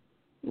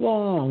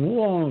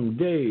 long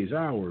days,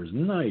 hours,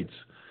 nights,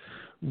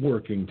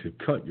 working to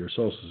cut your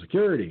Social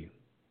Security.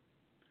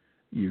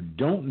 You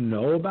don't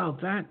know about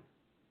that?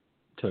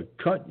 To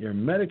cut your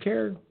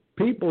Medicare?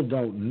 People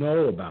don't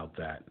know about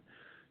that.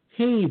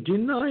 He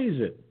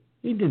denies it.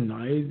 He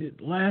denied it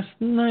last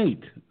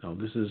night. Now,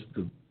 this is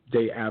the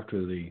day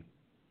after the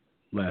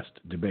last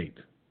debate,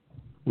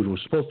 which was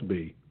supposed to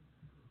be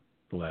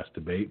the last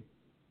debate.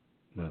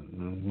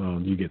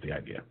 Well, you get the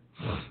idea.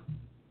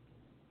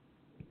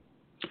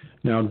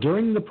 Now,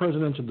 during the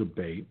presidential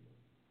debate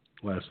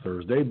last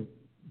Thursday,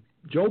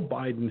 Joe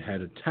Biden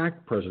had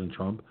attacked President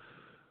Trump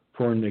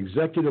for an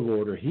executive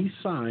order he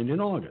signed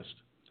in August,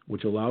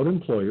 which allowed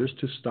employers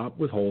to stop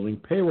withholding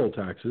payroll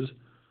taxes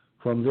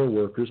from their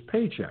workers'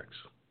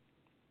 paychecks.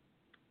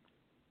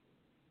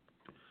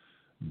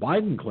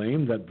 Biden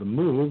claimed that the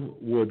move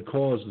would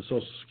cause the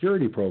Social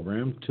Security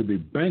program to be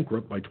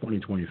bankrupt by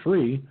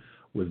 2023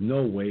 with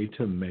no way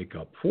to make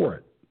up for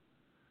it.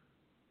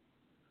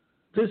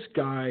 This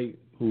guy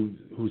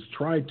who's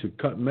tried to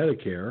cut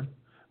Medicare,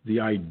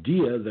 the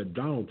idea that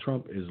Donald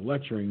Trump is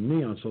lecturing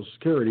me on Social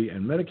Security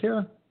and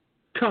Medicare?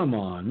 Come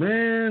on,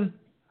 man.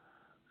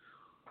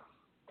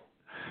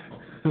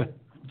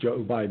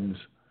 Joe Biden's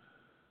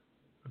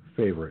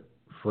favorite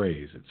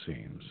phrase, it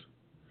seems.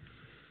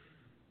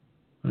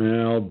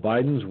 Now,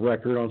 Biden's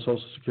record on Social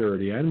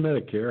Security and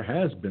Medicare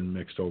has been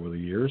mixed over the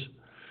years.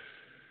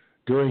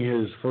 During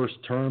his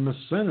first term as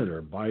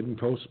senator, Biden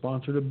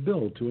co-sponsored a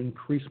bill to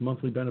increase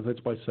monthly benefits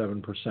by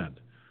 7%.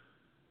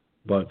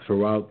 But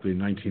throughout the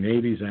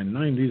 1980s and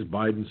 90s,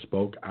 Biden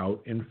spoke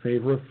out in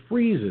favor of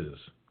freezes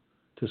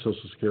to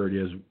Social Security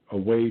as a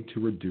way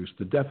to reduce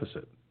the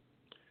deficit.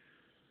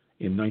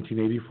 In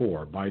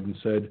 1984, Biden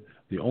said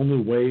the only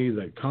way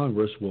that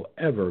Congress will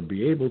ever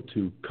be able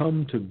to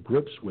come to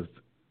grips with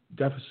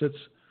deficits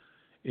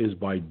is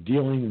by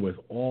dealing with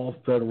all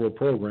federal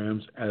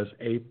programs as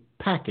a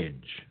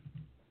package.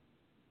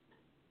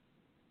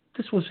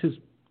 This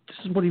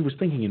is what he was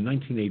thinking in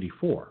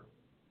 1984.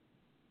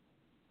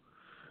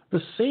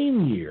 The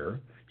same year,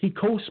 he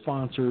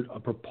co-sponsored a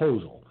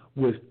proposal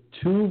with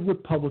 2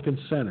 Republican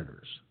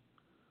senators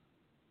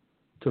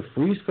to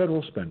freeze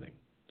federal spending.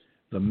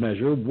 The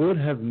measure would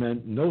have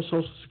meant no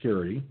Social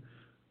Security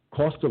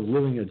cost of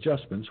living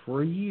adjustments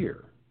for a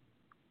year.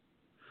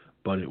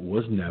 But it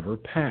was never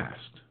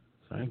passed.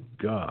 Thank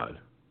God.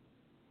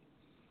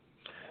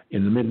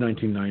 In the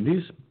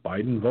mid-1990s,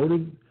 Biden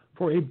voted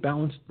for a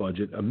balanced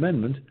budget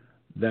amendment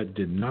that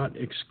did not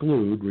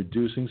exclude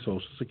reducing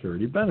Social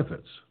Security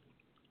benefits.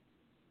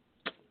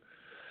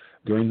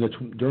 During the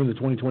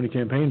 2020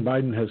 campaign,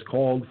 Biden has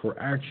called for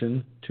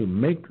action to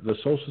make the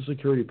Social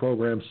Security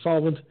program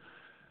solvent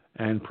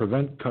and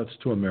prevent cuts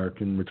to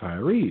American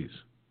retirees.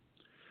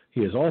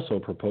 He has also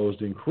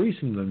proposed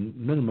increasing the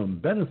minimum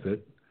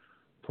benefit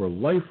for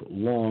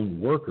lifelong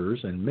workers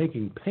and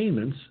making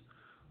payments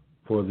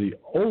for the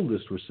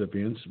oldest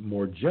recipients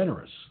more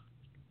generous.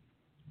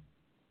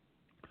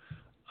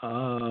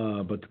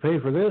 But to pay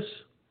for this,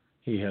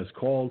 he has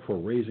called for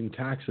raising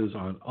taxes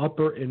on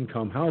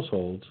upper-income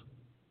households,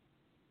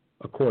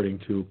 according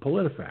to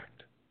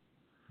PolitiFact.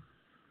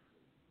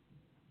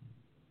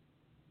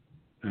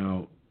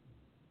 Now,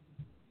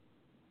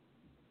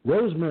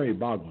 Rosemary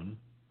Boglin,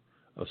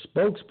 a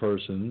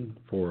spokesperson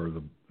for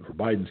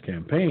Biden's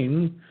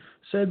campaign,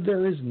 said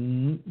there is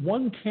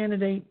one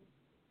candidate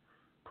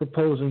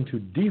proposing to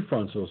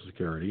defund Social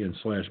Security and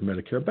slash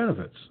Medicare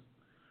benefits,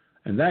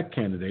 and that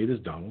candidate is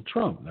Donald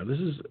Trump. Now, this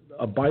is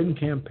a Biden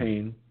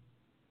campaign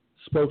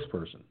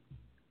spokesperson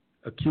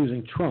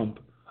accusing Trump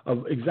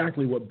of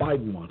exactly what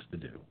Biden wants to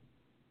do.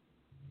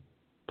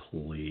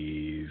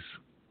 Please.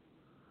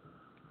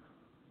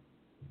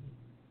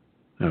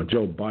 Now,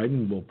 Joe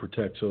Biden will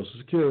protect Social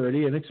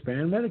Security and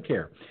expand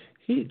Medicare,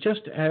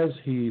 just as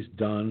he's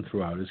done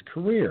throughout his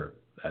career.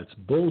 That's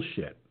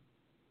bullshit.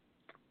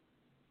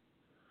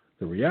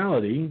 The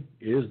reality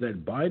is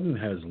that Biden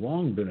has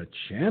long been a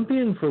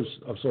champion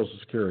of Social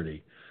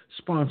Security,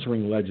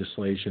 sponsoring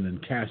legislation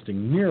and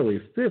casting nearly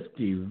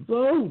 50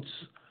 votes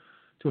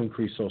to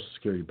increase Social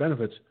Security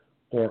benefits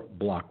or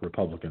block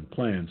Republican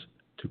plans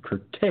to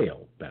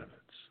curtail benefits.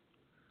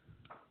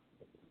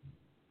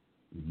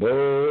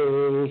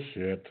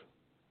 Bullshit.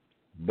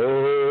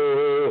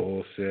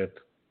 Bullshit.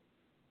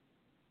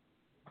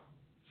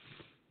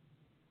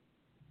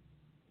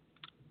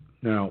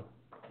 Now,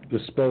 the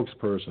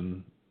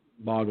spokesperson,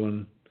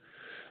 Boglin,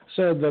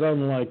 said that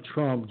unlike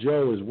Trump,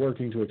 Joe is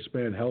working to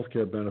expand health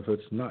care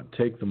benefits, not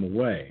take them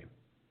away.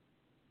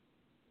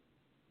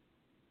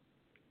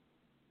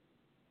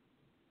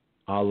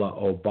 A la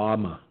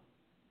Obama.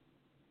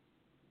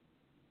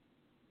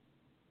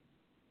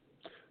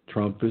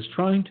 Trump is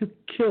trying to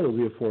kill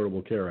the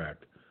Affordable Care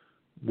Act,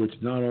 which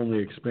not only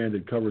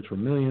expanded coverage for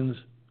 2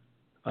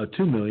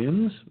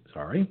 millions,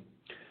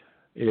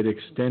 it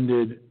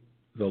extended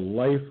the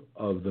life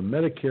of the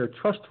Medicare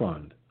Trust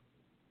Fund.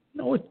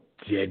 No, it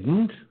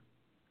didn't.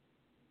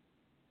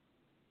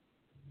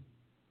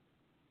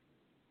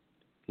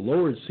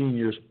 Lowered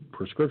seniors'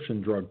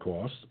 prescription drug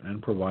costs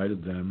and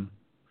provided them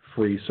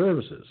free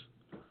services.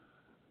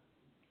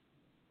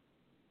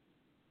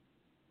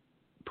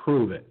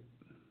 Prove it.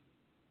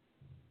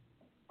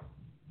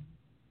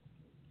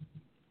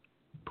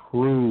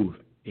 Prove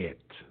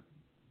it.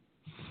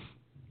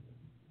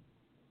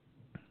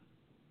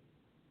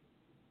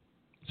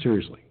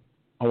 Seriously,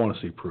 I want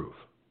to see proof.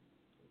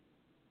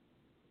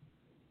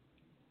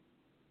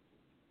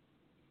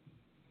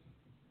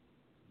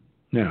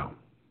 Now,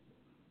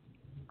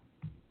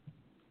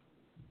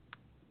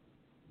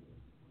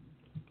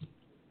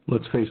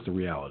 let's face the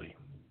reality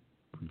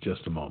for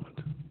just a moment.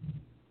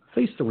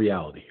 Face the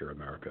reality here,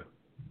 America.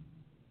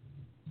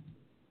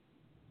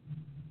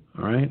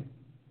 All right?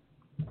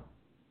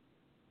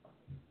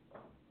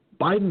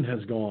 Biden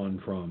has gone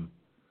from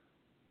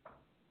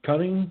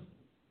cutting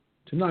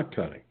to not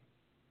cutting,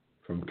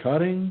 from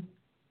cutting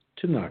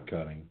to not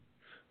cutting,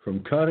 from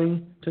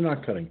cutting to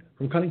not cutting,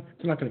 from cutting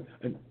to not cutting.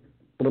 And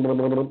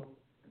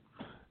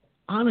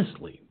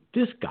honestly,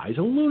 this guy's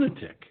a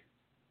lunatic.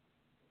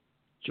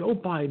 Joe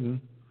Biden,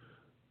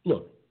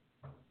 look,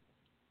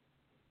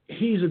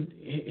 he's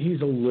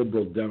a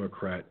liberal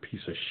Democrat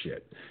piece of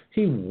shit.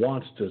 He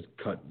wants to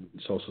cut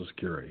Social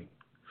Security.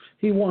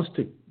 He wants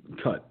to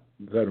cut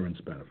veterans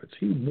benefits.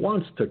 He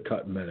wants to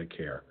cut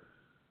Medicare.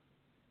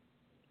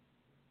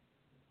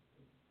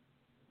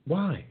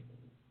 Why?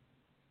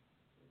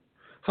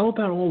 How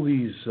about all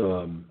these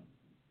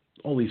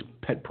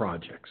pet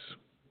projects?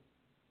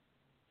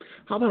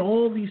 How about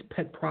all these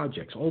pet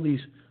projects, all these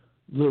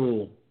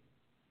little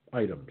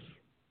items?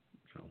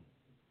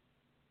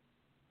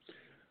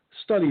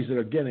 Studies that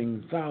are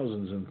getting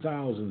thousands and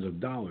thousands of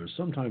dollars,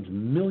 sometimes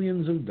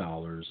millions of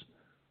dollars,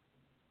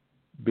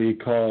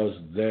 because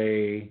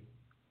they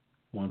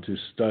want to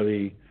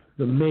study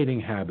the mating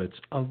habits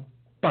of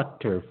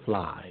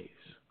butterflies.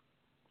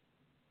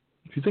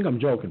 If you think I'm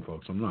joking,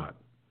 folks, I'm not.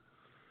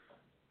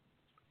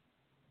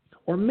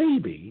 Or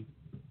maybe,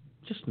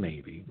 just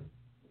maybe,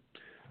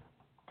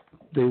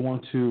 they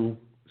want to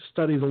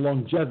study the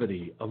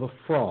longevity of a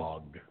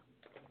frog.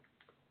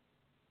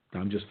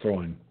 Now, I'm just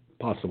throwing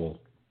possible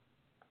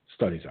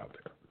studies out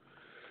there.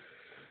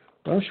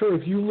 But I'm sure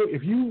if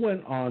you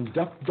went on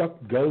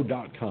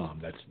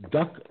DuckDuckGo.com, that's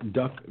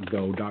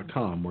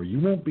DuckDuckGo.com, where you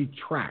won't be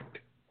tracked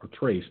or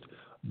traced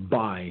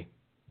by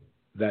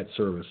that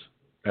service,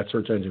 that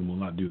search engine will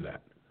not do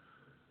that.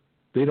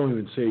 They don't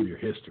even save your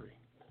history.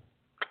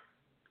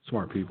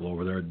 Smart people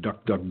over there at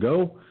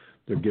DuckDuckGo,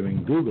 they're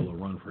giving Google a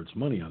run for its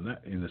money on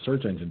that in the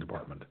search engine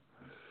department.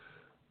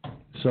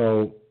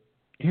 So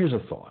here's a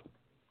thought,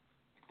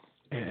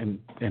 and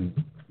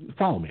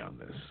follow me on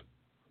this.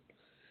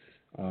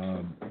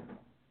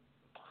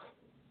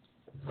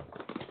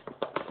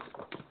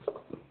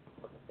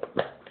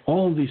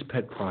 All of these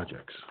pet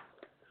projects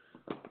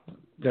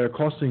that are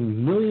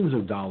costing millions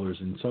of dollars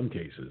in some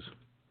cases.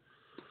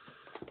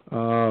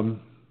 Well,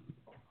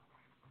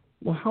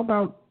 how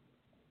about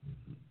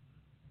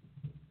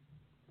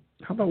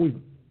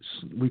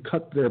we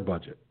cut their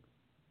budget?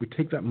 We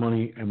take that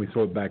money and we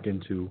throw it back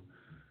into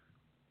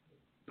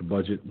the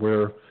budget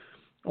where,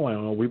 I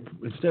don't know,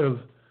 instead of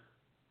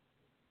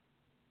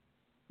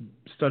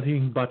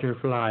studying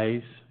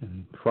butterflies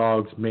and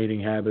frogs'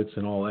 mating habits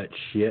and all that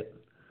shit,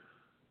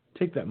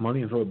 take that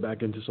money and throw it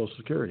back into Social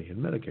Security and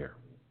Medicare.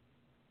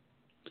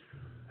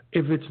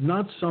 If it's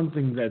not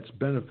something that's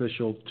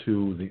beneficial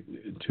to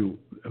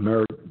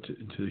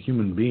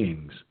human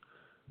beings,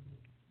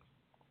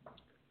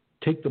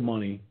 take the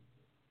money,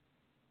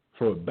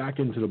 throw it back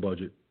into the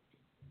budget,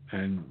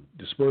 and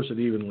disperse it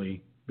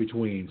evenly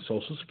between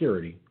Social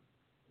Security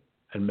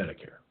and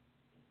Medicare.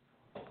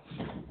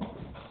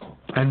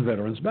 And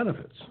veterans'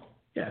 benefits.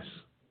 Yes.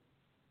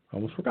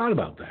 Almost forgot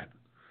about that.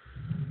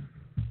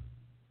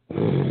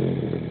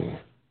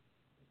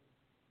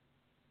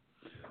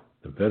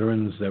 The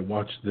veterans that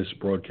watch this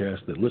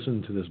broadcast, that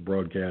listen to this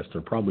broadcast,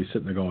 are probably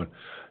sitting there going,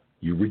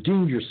 "You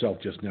redeemed yourself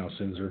just now,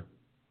 Sinzer.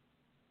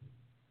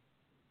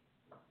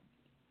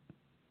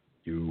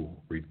 You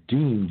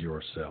redeemed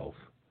yourself.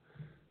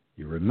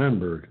 You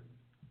remembered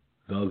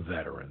the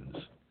veterans."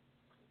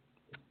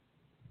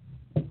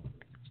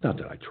 It's not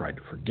that I tried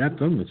to forget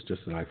them. It's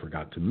just that I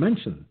forgot to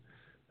mention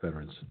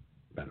veterans'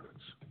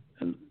 benefits.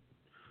 And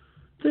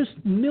there's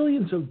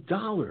millions of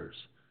dollars,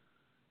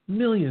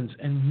 millions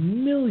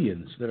and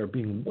millions that are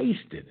being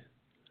wasted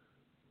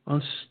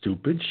on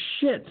stupid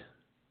shit.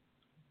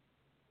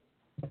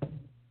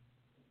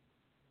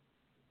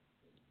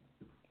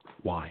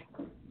 Why?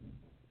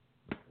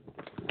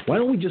 Why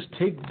don't we just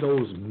take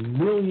those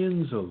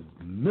millions of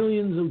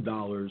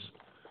dollars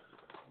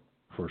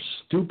for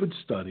stupid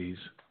studies,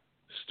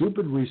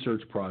 stupid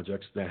research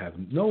projects that have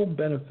no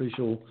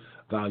beneficial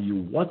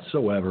value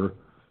whatsoever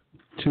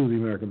to the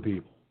American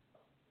people,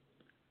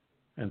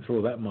 and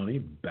throw that money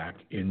back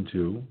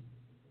into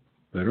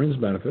veterans'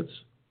 benefits,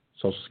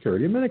 Social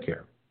Security, and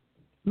Medicare?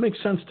 It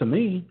makes sense to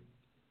me.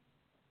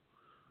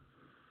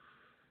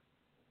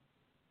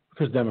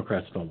 Because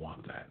Democrats don't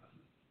want that.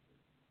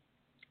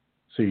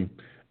 See,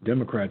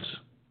 Democrats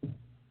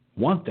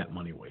want that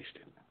money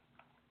wasted.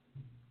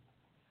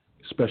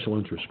 Special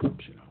interest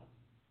groups, you know.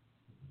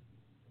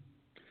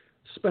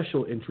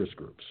 Special interest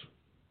groups.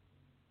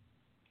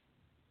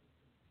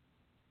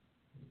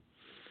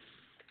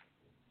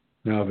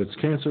 Now, if it's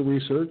cancer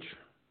research,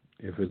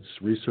 if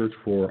it's research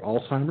for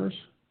Alzheimer's,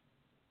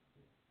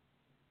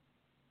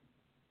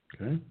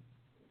 okay.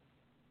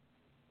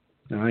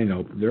 Now, I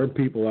know there are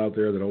people out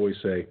there that always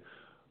say,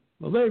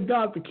 well, they've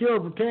got the cure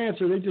for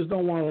cancer, they just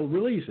don't want to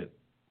release it.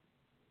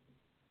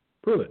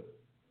 Prove it.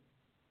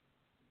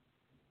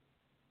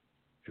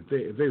 If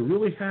they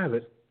really have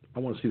it, I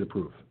want to see the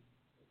proof.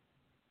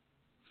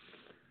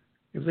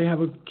 If they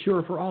have a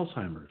cure for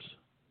Alzheimer's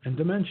and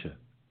dementia,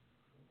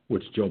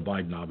 which Joe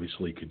Biden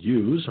obviously could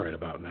use right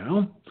about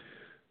now,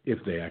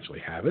 if they actually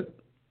have it,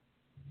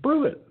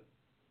 prove it.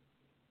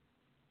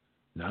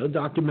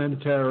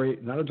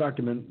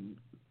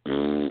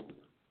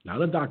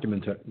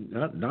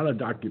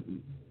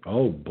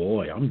 Oh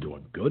boy, I'm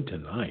doing good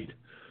tonight.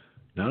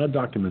 Not a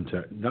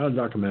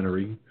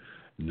documentary,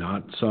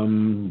 not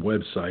some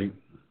website.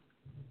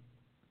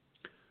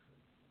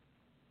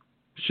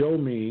 Show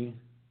me,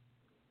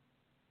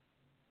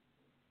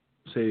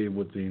 say,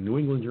 with the New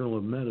England Journal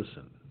of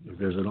Medicine, if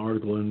there's an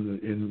article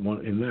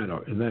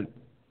in that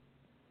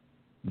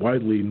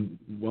widely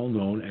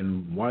well-known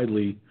and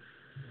widely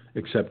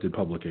accepted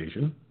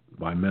publication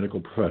by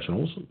medical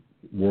professionals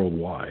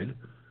worldwide,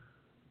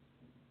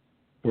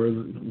 if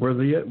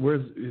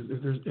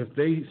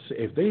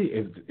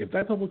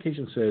that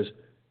publication says,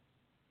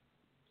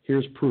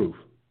 here's proof,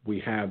 we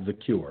have the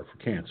cure for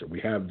cancer, we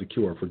have the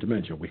cure for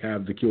dementia, we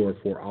have the cure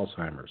for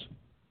Alzheimer's.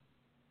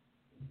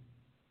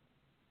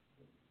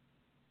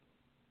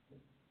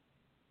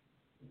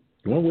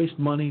 You want to waste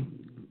money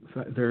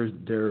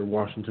there,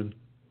 Washington?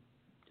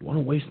 You want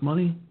to waste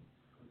money?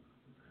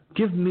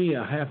 Give me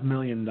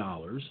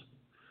 $500,000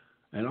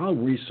 and I'll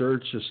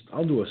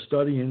I'll do a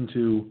study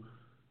into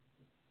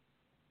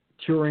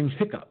curing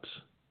hiccups,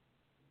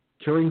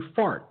 curing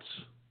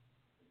farts.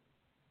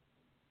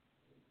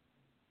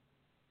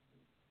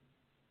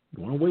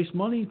 You want to waste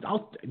money?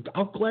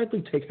 I'll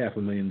gladly take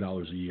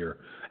 $500,000 a year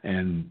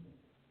and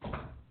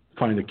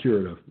find a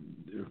cure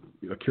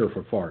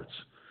for farts,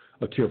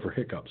 a cure for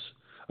hiccups,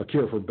 a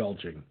cure for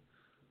belching.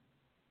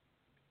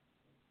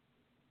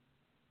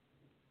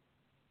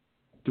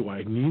 Do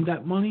I need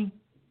that money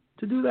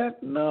to do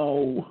that?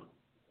 No,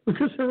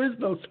 because there is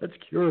no such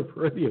cure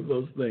for any of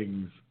those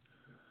things.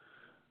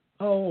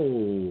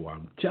 Oh,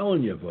 I'm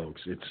telling you,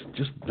 folks, it's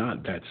just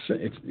not that.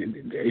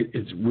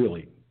 It's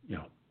really,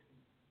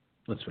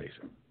 let's face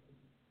it.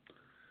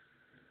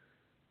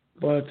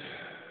 But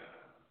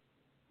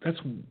that's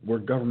where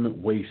government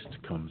waste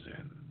comes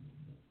in.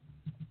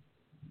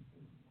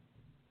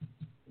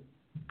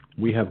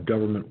 We have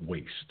government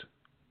waste.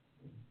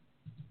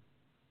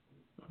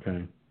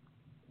 Okay?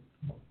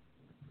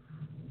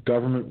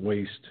 Government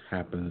waste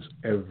happens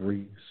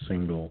every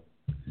single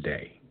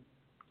day.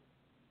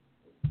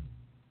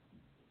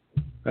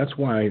 That's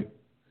why,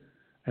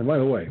 and by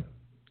the way,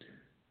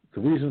 the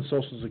reason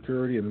Social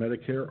Security and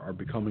Medicare are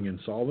becoming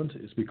insolvent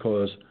is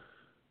because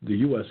the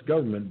U.S.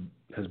 government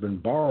has been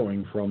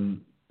borrowing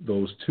from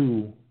those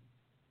two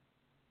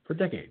for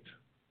decades.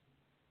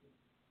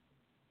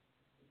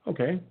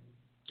 Okay.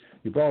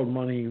 You borrowed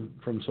money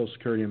from Social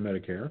Security and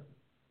Medicare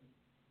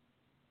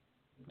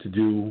to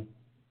do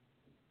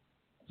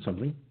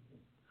something.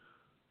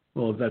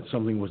 Well, if that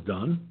something was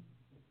done,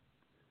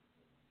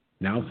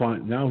 now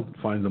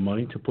find the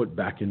money to put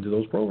back into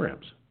those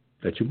programs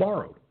that you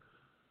borrowed.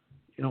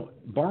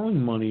 Borrowing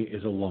money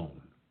is a loan.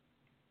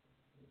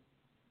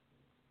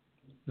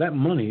 That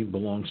money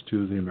belongs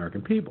to the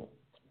American people.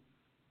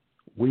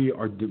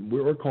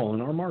 We're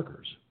calling our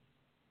markers.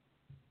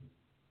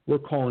 We're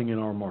calling in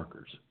our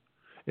markers.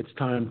 It's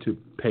time to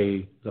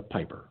pay the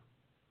piper.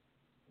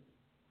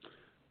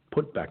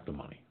 Put back the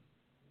money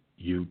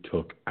you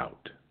took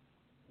out.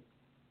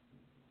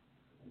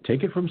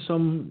 Take it from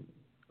some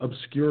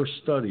obscure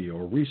study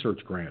or research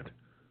grant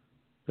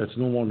that's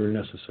no longer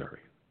necessary,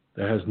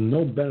 that has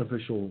no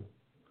beneficial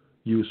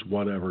use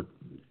whatever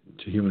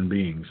to human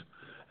beings,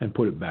 and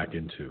put it back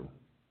into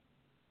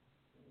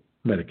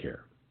Medicare,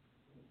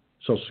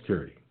 Social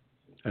Security,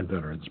 and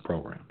veterans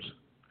programs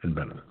and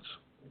benefits.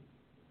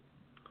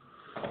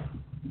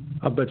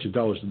 I'll bet you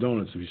dollars to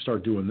donuts if you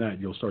start doing that,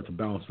 you'll start to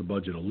balance the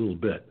budget a little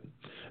bit.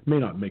 It may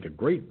not make a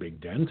great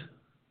big dent,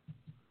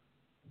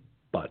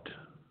 but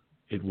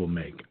it will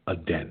make a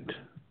dent.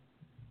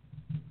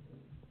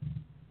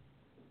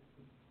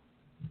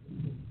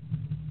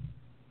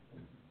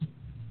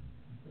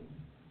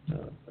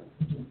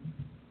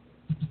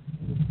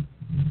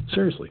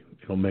 Seriously,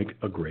 it'll make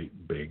a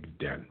great big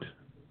dent.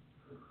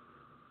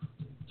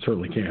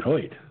 Certainly can't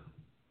wait.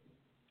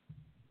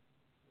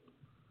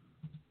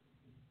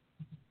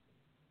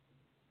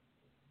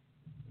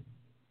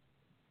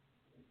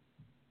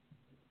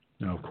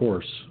 Now, of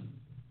course,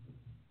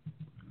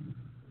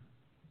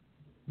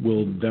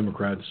 will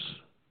Democrats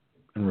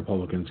and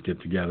Republicans get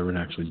together and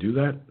actually do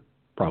that?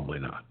 Probably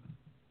not.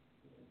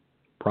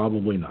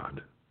 Probably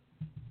not.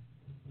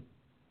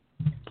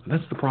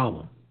 That's the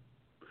problem.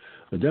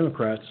 The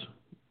Democrats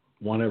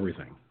want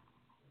everything.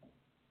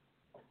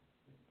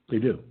 They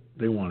do.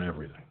 They want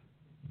everything.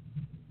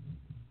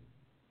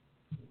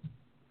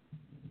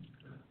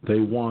 They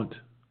want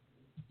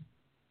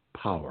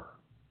power,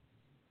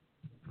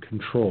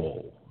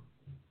 control.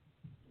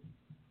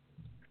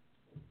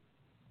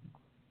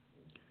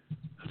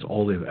 That's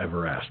all they've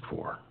ever asked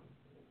for.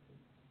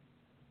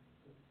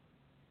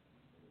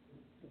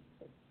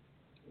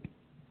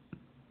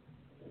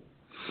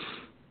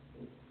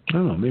 I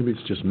don't know, maybe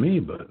it's just me,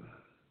 but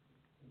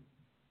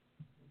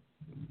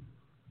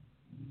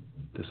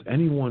does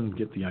anyone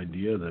get the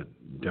idea that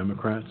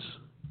Democrats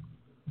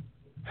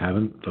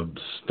haven't the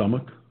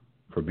stomach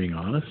for being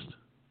honest?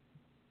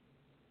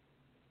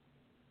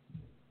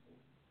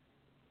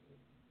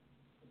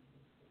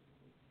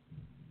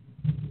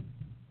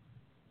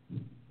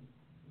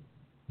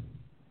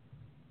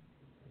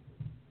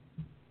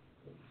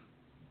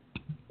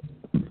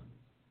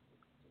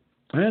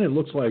 And it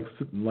looks like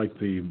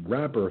the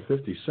rapper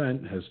 50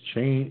 Cent has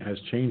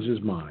changed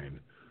his mind.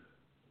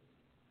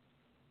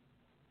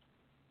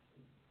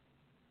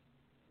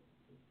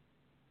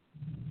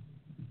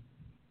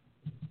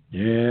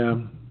 Yeah,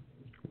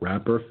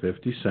 rapper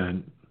 50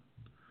 Cent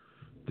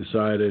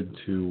decided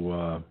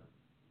to,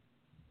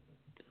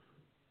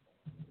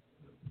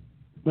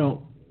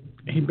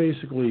 he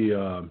basically,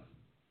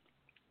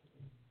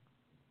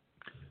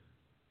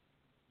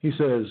 he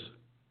says,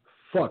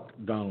 fuck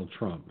Donald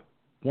Trump,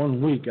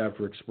 1 week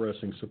after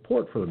expressing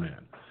support for the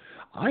man.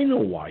 I know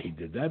why he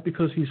did that,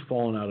 because he's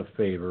fallen out of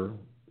favor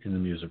in the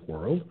music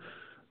world.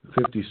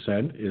 50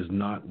 Cent is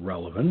not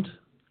relevant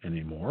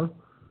anymore.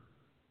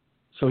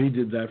 So he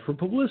did that for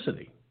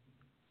publicity.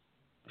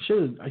 I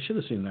should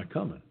have seen that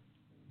coming.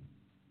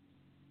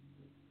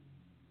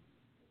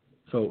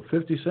 So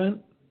 50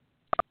 Cent,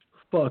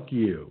 fuck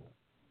you,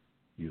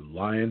 you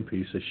lying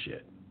piece of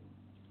shit.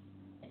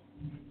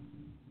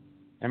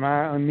 Am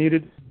I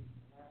unmuted?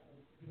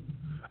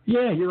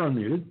 Yeah, you're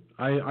unmuted.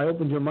 I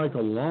opened your mic a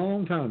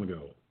long time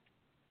ago.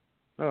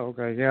 Oh,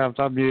 okay. Yeah, I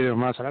thought muted on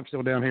my side. I'm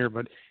still down here,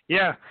 but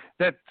yeah,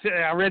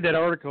 I read that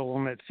article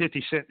on that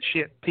 50 Cent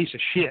piece of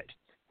shit.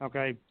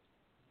 Okay.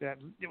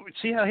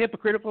 See how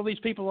hypocritical these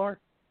people are?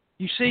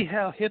 You see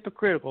how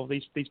hypocritical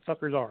these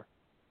fuckers are.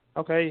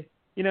 Okay?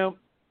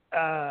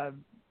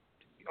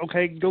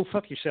 okay, go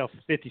fuck yourself,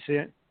 50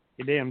 Cent,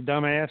 you damn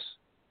dumbass.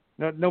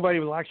 Nobody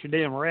likes your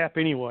damn rap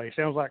anyway. It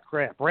sounds like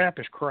crap. Rap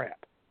is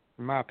crap,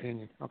 in my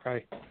opinion.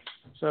 Okay,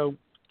 so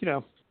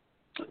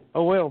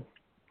oh well,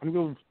 I'm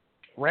going to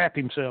rap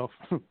himself.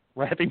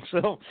 Rap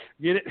himself.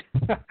 Get it?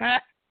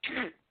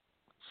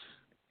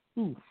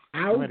 Ooh,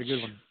 I made a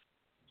good one.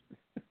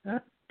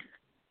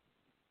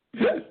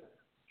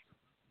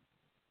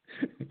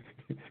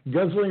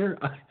 Gunslinger,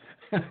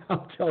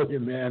 I'll tell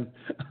you, man,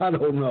 I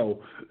don't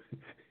know.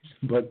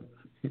 But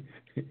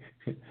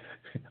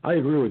I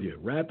agree with you.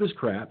 Rap is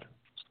crap.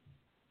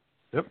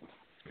 Yep.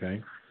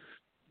 Okay.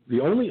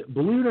 Believe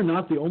it or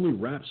not, the only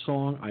rap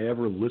song I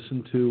ever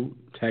listened to,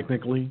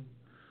 technically,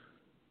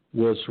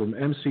 was from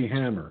MC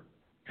Hammer.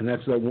 And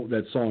that's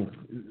that song,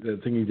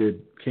 that thing he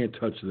did, Can't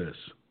Touch This.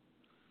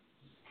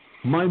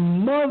 My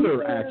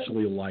mother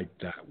actually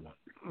liked that one.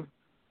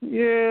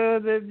 Yeah,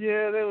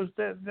 that was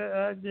that.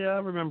 I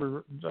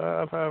remember.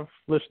 I've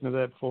listened to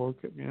that before.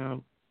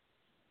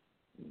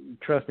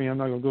 Trust me, I'm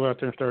not going to go out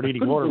there and start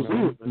eating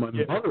watermelon. My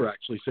mother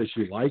actually said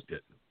she liked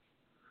it.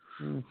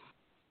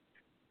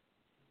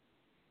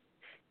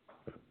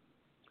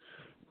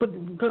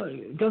 But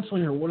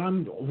Gunslinger,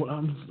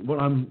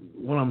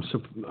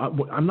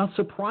 I'm not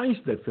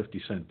surprised that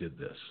 50 Cent did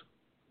this.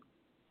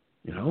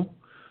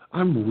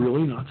 I'm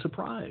really not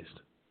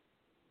surprised.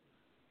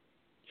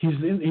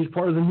 He's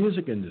part of the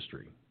music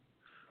industry,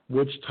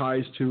 which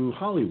ties to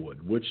Hollywood,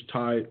 which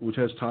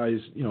has ties,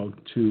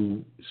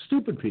 to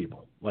stupid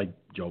people like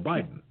Joe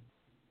Biden.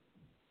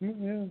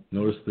 Yeah.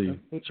 Notice the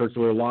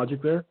circular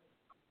logic there?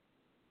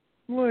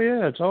 Well,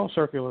 yeah, it's all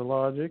circular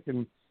logic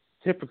and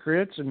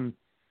hypocrites and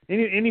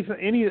any.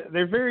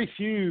 There are very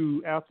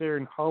few out there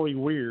in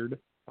Hollyweird.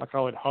 I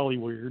call it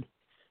Hollyweird.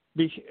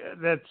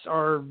 That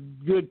are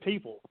good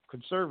people,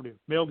 conservative.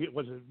 Mel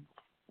was it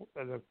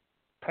the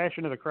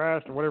Passion of the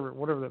Christ or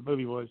whatever that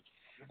movie was.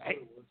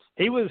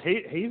 He's a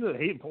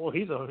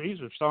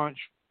staunch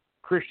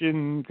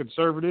Christian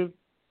conservative.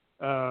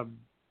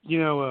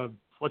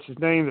 What's his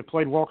name that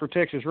played Walker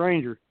Texas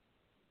Ranger,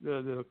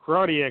 the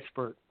karate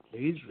expert.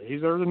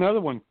 There's another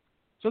one.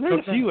 So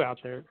there's a few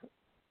out there,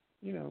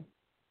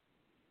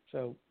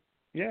 So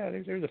yeah,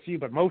 there's a few,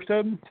 but most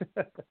of them.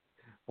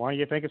 Why do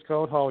you think it's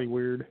called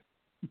Hollyweird?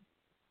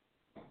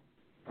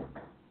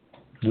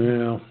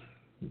 Well,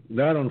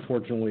 that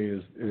unfortunately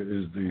is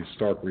the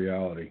stark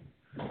reality.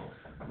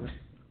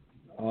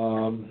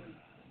 When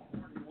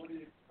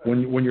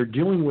you're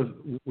dealing with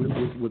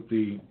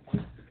the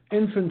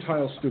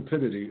infantile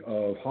stupidity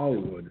of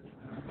Hollywood,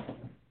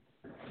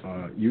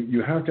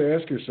 you have to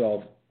ask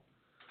yourself: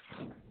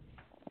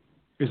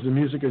 is the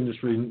music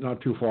industry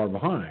not too far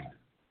behind?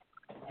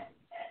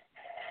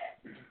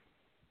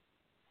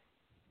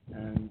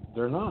 And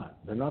they're not.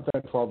 They're not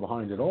that far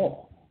behind at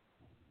all.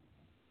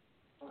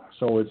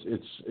 So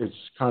it's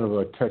kind of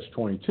a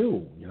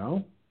catch-22,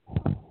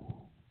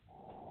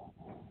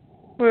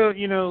 Well,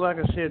 like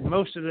I said,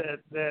 most of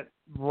that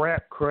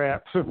rap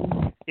crap,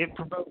 it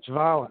promotes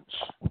violence.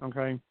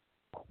 Okay,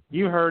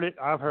 you heard it,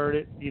 I've heard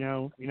it. You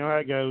know how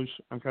it goes.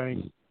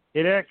 Okay,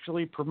 it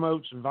actually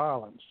promotes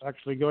violence.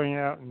 Actually going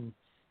out and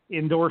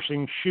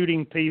endorsing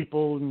shooting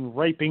people and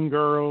raping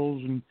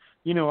girls and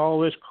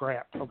all this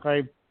crap.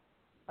 Okay,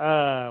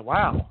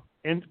 wow.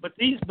 But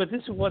this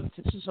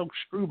is so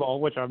screwball,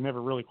 which I've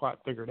never really quite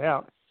figured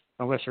out,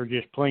 unless they're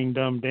just plain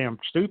dumb, damn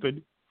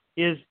stupid.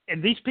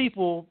 And these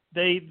people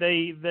they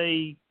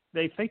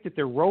think that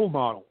they're role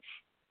models.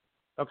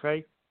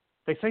 Okay,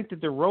 they think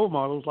that they're role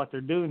models, like they're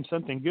doing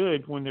something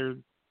good when they're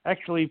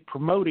actually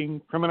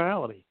promoting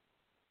criminality.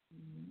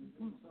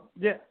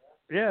 Yeah,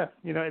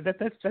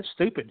 that's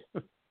stupid.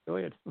 Go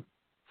ahead.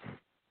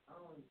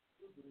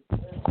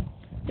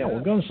 Yeah, well,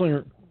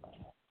 Gunslinger.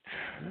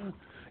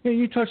 Yeah,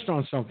 you touched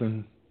on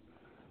something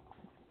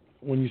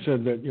when you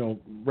said that,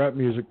 rap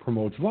music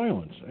promotes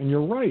violence. And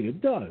you're right,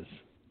 it does.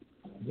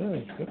 It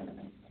does.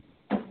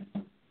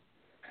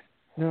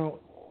 Now,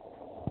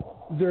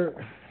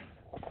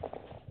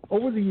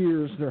 over the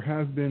years, there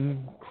have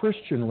been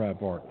Christian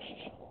rap artists.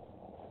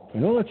 I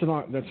know that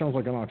sounds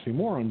like an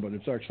oxymoron, but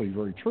it's actually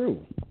very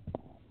true.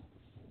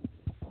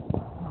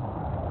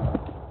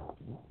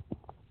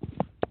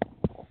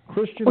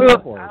 Christian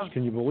rap artists,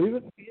 can you believe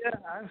it? Yeah,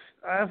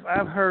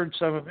 I've heard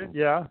some of it.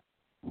 Yeah,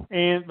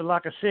 but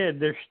like I said,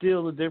 there's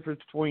still a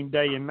difference between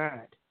day and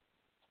night.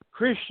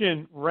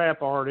 Christian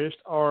rap artists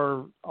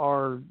are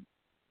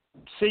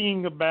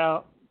singing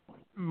about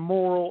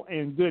moral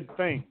and good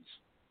things,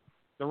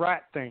 the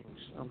right things.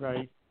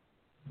 Okay,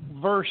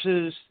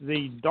 versus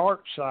the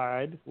dark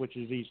side, which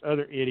is these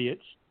other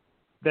idiots.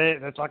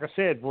 That's like I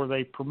said, where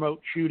they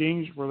promote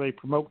shootings, where they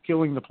promote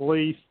killing the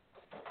police.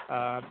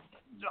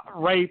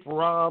 Rape,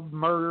 rob,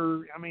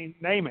 murder,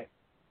 name it.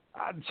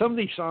 Some of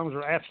these songs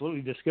are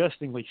absolutely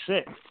disgustingly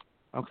sick,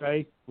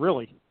 okay?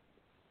 Really.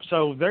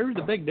 So there's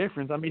the big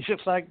difference. it's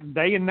just like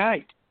day and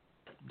night.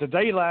 The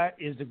daylight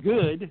is the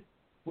good,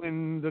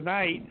 when the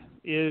night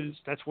is,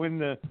 that's when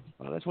the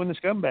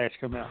scumbags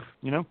come out,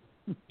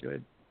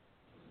 Good.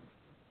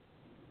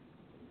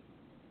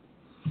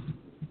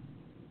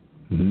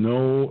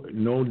 No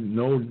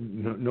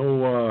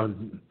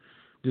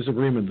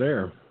disagreement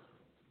there.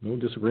 No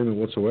disagreement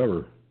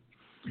whatsoever.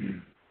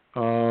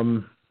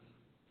 Well,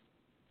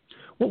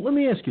 let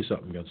me ask you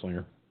something,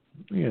 Gunslinger.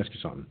 Let me ask you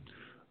something.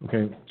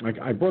 Okay,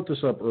 I brought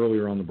this up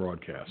earlier on the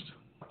broadcast.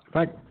 In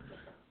fact,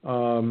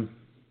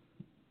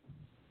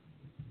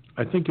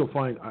 I think you'll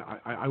find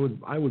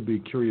I would be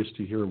curious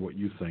to hear what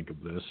you think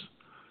of this.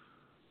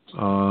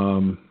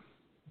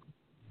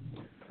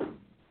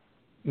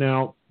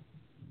 Now,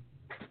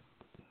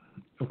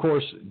 of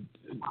course,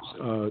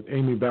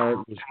 Amy Barrett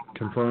was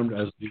confirmed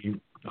as the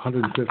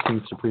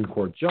 115th Supreme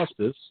Court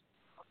Justice.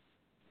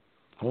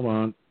 Hold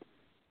on.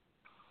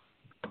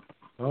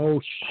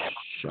 Oh,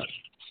 shut.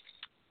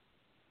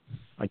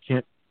 I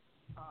can't.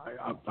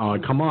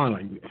 Come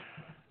on.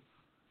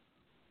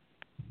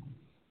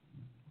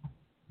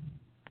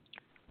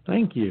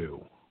 Thank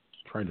you.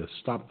 Tried to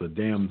stop the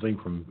damn thing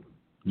from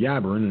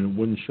yabbering and it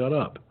wouldn't shut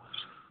up.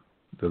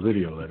 The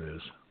video, that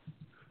is.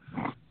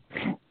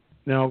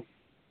 Now,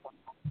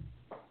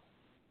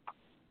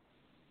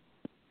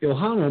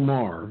 Ilhan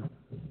Omar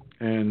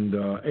and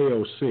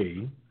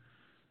AOC,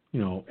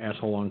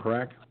 asshole on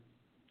crack,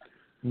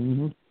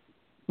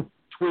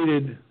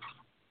 tweeted,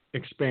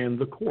 expand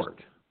the court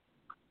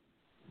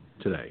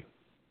today.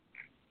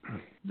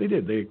 They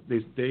did.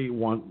 They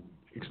want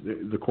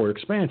the court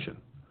expansion.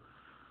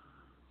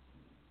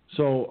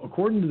 So,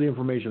 according to the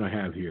information I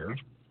have here,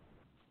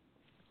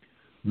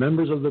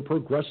 members of the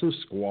Progressive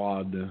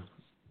Squad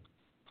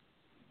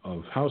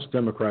of House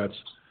Democrats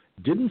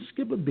didn't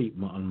skip a beat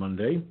on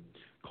Monday,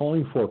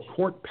 calling for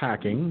court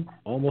packing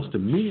almost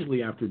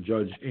immediately after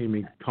Judge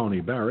Amy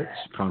Coney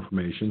Barrett's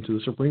confirmation to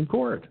the Supreme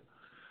Court.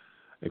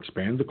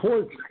 Expand the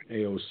court,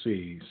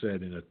 AOC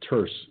said in a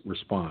terse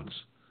response.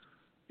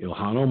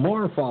 Ilhan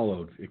Omar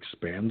followed,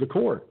 expand the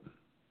court.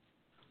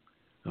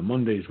 Now,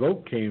 Monday's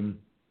vote came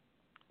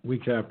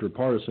weeks after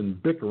partisan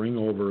bickering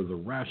over the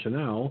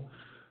rationale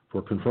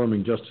for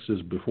confirming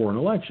justices before an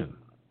election.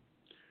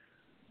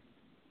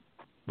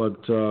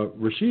 But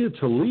Rashida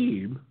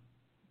Tlaib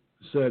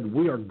said,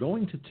 we are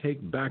going to take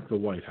back the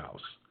White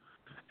House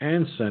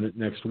and Senate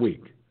next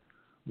week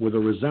with a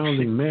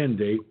resounding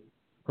mandate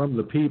from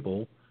the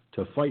people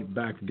to fight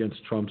back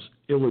against Trump's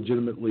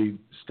illegitimately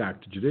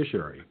stacked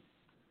judiciary.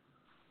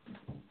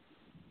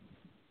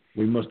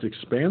 We must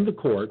expand the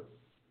court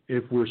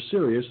if we're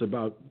serious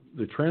about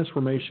the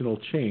transformational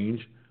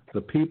change the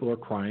people are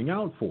crying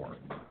out for.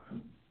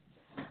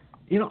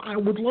 I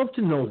would love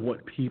to know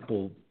what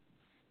people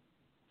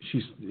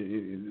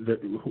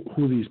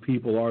who these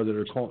people are that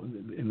are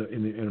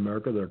in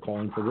America that are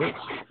calling for this.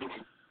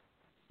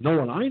 No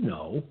one I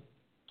know.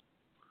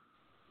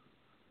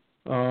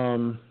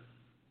 Ayanna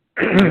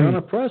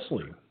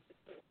Pressley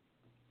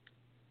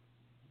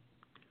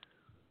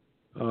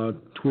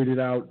tweeted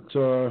out,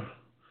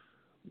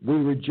 we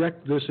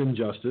reject this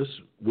injustice.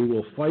 We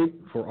will fight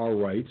for our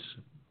rights.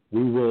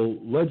 We will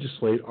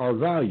legislate our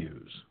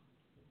values.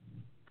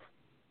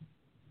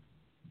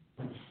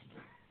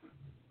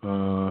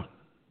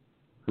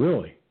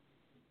 Really?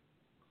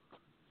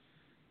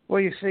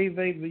 Well, you see,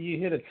 you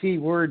hit a key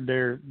word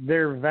there,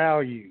 their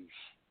values.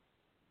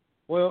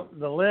 Well,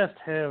 the left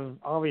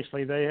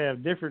they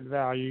have different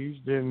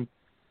values than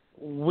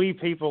we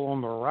people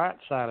on the right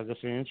side of the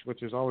fence,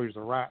 which is always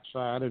the right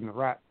side and the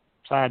right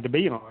side to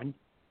be on.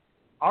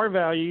 Our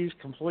values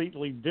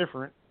completely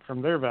different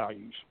from their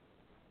values.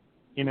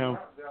 They don't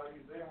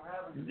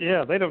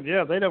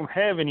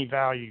have any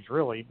values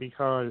really,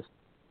 because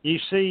you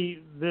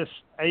see this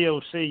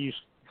AOC, you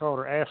called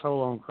her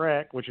asshole on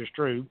crack, which is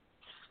true.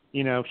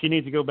 She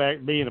needs to go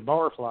back being a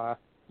barfly.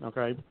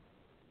 Okay,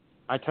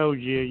 I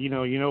told you, you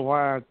know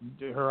why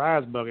her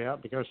eyes bug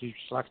out, because she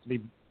just likes to be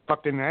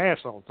fucked in the ass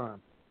all the time.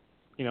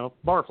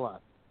 Barfly.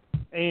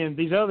 And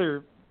these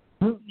other,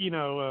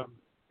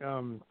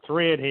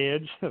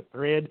 threadheads,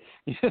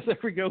 there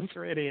we go,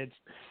 threadheads.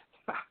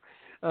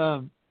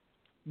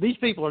 These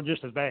people are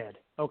just as bad.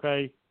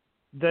 Okay,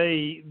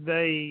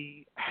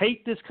 they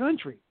hate this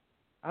country.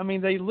 I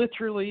mean, they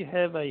literally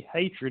have a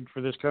hatred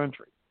for this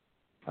country.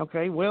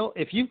 Okay, well,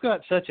 if you've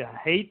got such a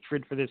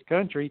hatred for this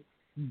country,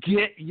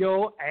 get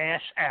your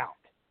ass out.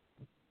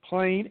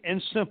 Plain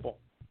and simple.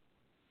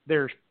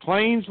 There's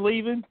planes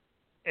leaving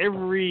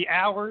every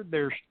hour.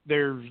 There's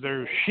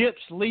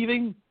ships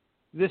leaving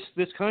this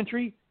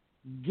country.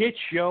 Get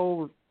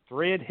your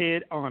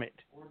threadhead on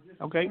it.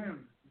 Okay?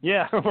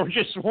 Yeah, or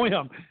just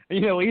swim.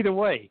 Either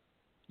way.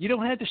 You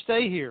don't have to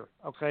stay here.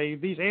 Okay?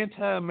 These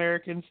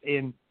anti-Americans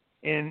and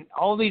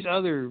all these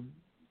other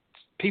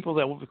people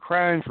that were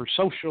crying for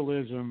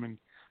socialism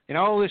and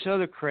all this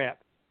other crap.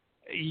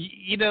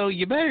 You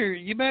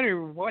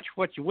better watch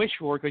what you wish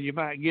for, because you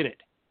might get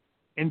it.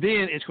 And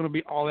then it's going to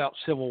be all-out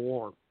civil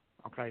war.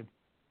 Okay?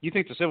 You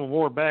think the Civil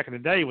War back in the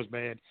day was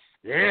bad?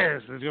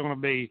 Yes, it's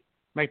going to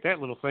make that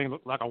little thing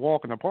look like a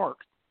walk in the park.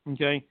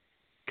 Okay?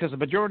 Because the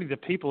majority of the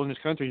people in this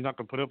country is not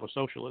going to put up with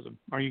socialism.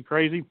 Are you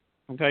crazy?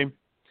 Okay?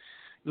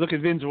 Look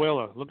at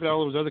Venezuela. Look at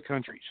all those other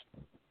countries.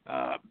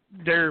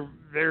 They're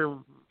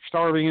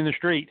starving in the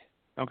street.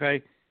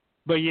 Okay?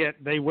 but yet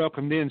they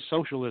welcomed in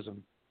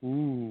socialism.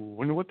 Ooh,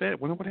 wonder what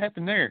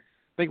happened there.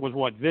 I think it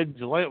was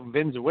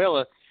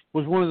Venezuela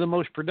was one of the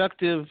most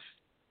productive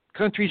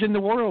countries in the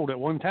world at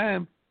one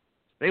time.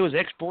 They was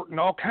exporting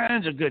all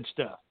kinds of good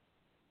stuff.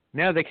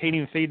 Now they can't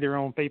even feed their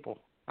own people.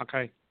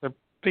 Okay, their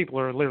people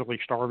are literally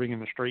starving in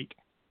the street.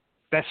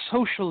 That's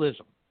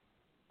socialism.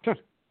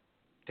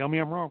 Tell me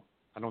I'm wrong.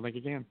 I don't think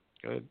you can.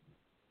 Good.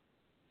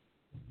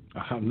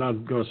 I'm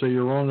not going to say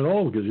you're wrong at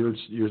all, because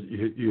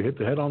you hit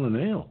the head on the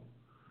nail.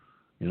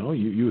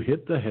 You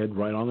hit the head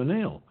right on the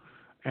nail,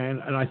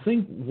 and I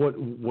think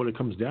what it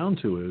comes down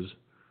to is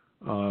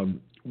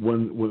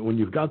when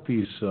you've got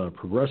these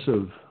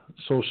progressive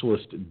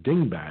socialist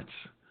dingbats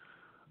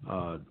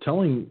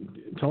telling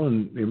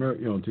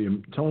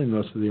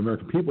us that the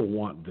American people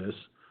want this.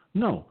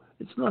 No,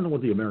 it's not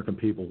what the American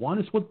people want.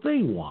 It's what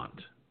they want.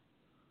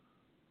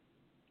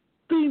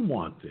 They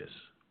want this.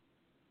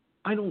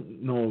 I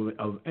don't know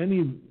of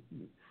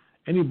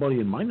anybody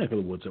in my neck of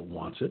the woods that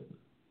wants it.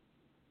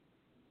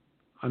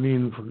 I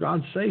mean, for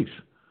God's sakes,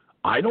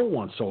 I don't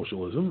want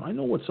socialism. I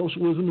know what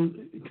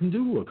socialism can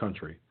do to a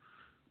country.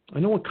 I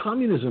know what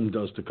communism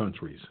does to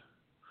countries.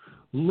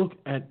 Look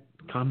at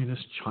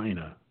communist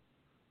China.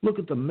 Look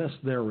at the mess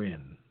they're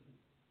in.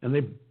 And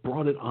they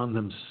brought it on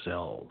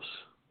themselves.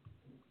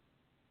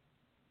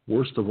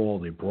 Worst of all,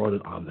 they brought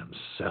it on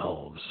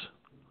themselves.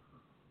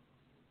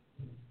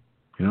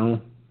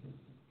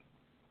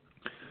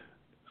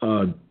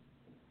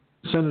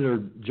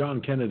 Senator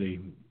John Kennedy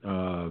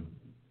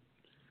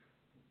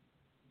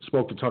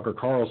spoke to Tucker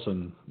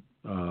Carlson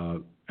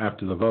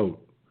after the vote.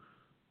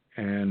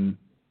 And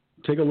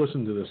take a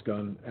listen to this,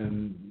 Gun,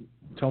 and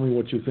tell me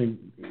what you think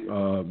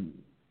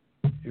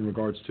in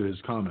regards to his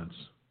comments.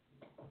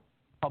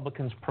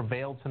 Republicans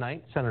prevailed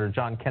tonight. Senator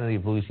John Kennedy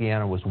of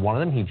Louisiana was one of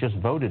them. He just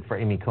voted for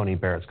Amy Coney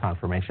Barrett's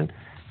confirmation,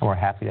 and we're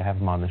happy to have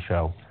him on the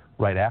show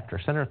right after.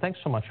 Senator, thanks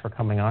so much for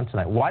coming on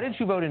tonight. Why did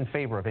you vote in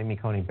favor of Amy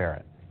Coney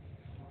Barrett?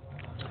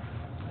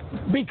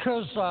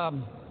 Because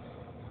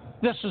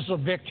this is a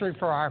victory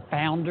for our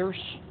founders.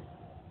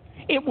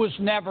 It was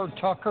never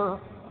Tucker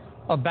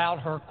about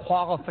her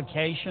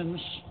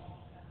qualifications.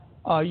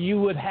 You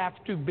would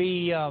have to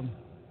be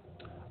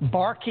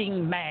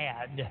barking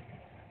mad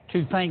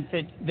to think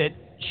that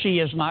she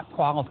is not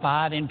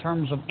qualified in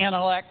terms of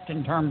intellect,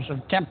 in terms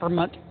of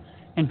temperament,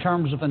 in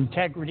terms of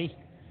integrity.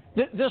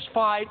 This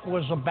fight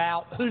was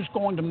about who's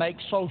going to make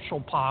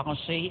social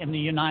policy in the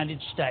United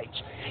States.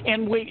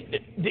 And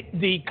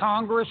the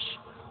Congress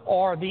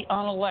or the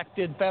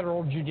unelected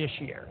federal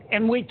judiciary.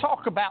 And we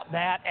talk about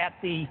that at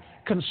the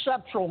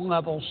conceptual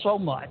level so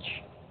much.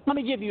 Let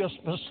me give you a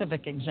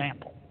specific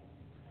example.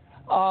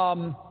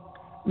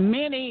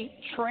 Many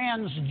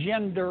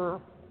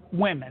transgender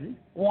women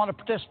want to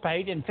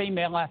participate in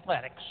female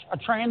athletics. A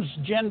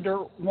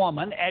transgender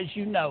woman, as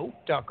you know,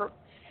 Tucker,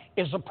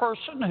 is a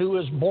person who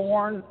is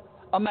born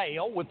a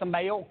male with the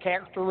male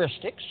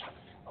characteristics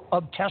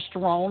of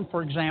testosterone,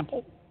 for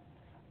example,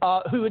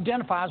 who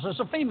identifies as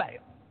a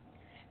female.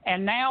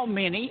 And now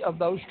many of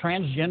those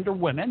transgender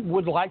women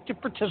would like to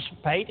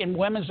participate in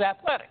women's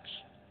athletics.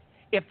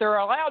 If they're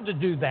allowed to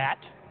do that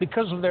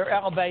because of their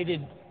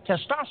elevated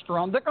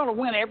testosterone, they're going to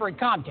win every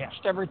contest,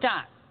 every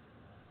time.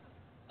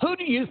 Who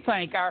do you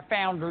think our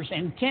founders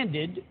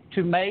intended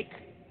to make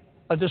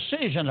a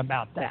decision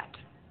about that?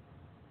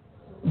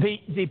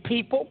 The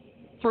people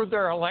through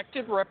their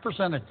elected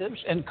representatives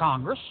in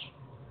Congress.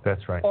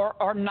 That's right.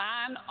 Or 9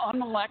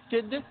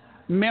 unelected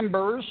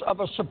members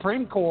of a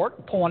Supreme Court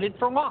appointed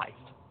for life.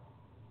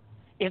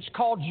 It's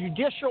called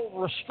judicial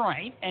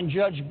restraint, and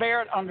Judge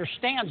Barrett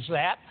understands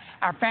that.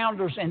 Our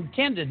founders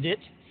intended it,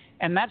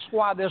 and that's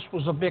why this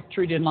was a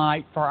victory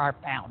tonight for our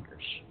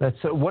founders.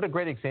 What a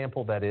great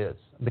example that is.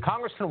 The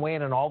Congress can weigh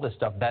in on all this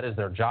stuff. That is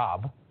their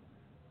job.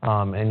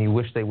 And you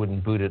wish they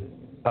wouldn't boot it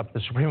up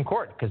the Supreme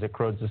Court because it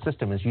corrodes the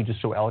system, as you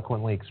just so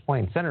eloquently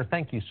explained. Senator,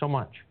 thank you so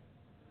much.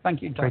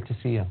 Thank you, Doug. Great to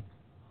see you.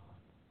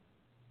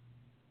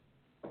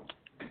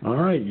 All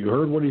right, you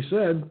heard what he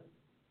said.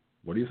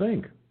 What do you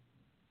think?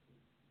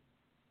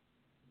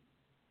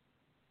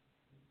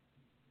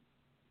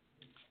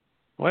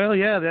 Well,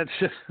 yeah,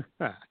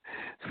 that's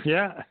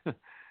yeah.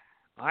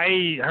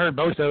 I heard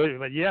most of it,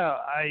 but yeah,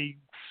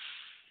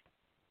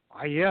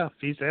 yeah,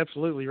 he's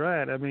absolutely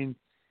right. I mean,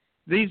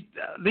 these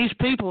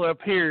people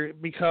up here,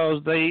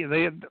 because they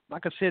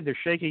like I said, they're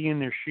shaking in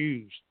their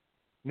shoes.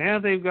 Now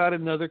they've got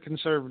another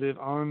conservative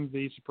on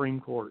the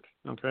Supreme Court,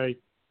 okay?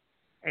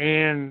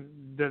 And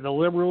the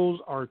liberals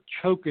are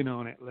choking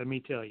on it, let me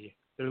tell you.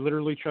 They're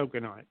literally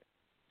choking on it.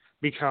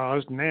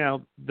 Because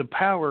now the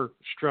power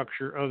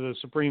structure of the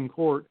Supreme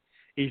Court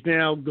is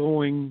now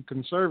going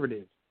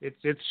conservative.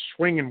 It's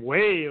swinging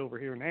way over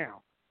here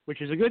now,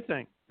 which is a good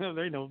thing. No,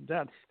 there's no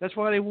doubt. That's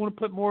why they want to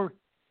put more.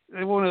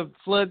 They want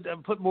to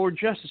put more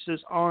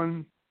justices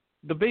on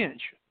the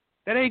bench.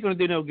 That ain't going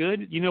to do no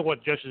good. You know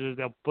what justices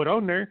they'll put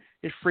on there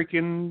is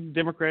freaking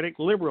Democratic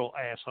liberal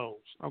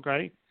assholes.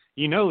 Okay,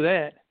 you know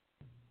that.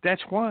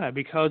 That's why,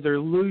 because they're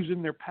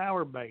losing their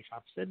power base.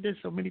 I've said this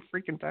so many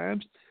freaking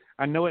times.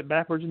 I know it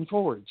backwards and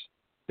forwards.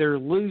 they're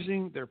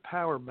losing their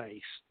power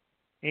base,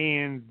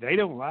 and they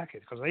don't like it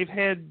because they've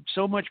had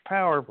so much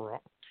power for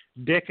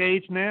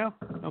decades now,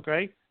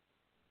 okay,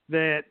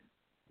 that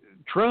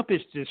Trump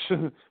is just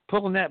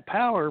pulling that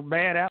power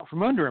bat out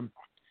from under them,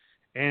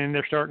 and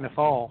they're starting to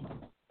fall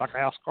like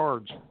house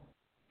cards.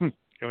 Go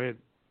ahead.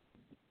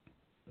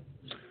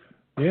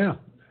 Yeah,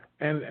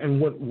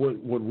 and what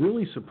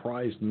really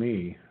surprised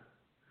me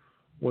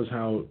was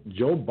how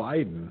Joe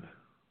Biden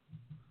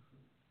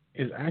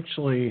is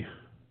actually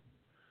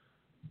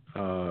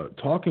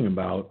talking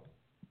about,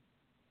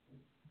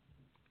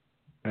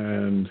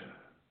 and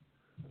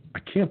I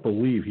can't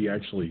believe he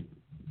actually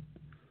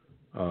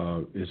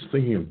is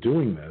thinking of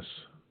doing this,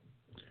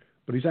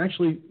 but he's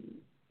actually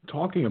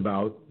talking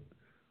about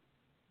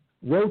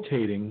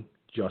rotating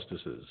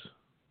justices.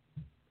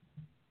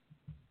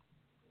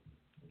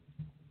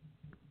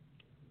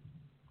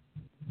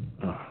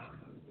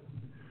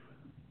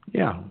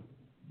 Yeah,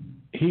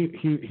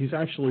 he's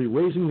actually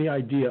raising the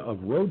idea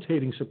of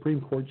rotating Supreme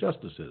Court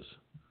justices,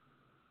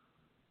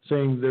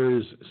 saying there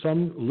is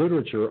some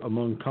literature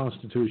among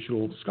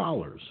constitutional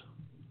scholars.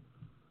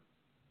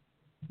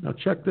 Now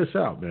check this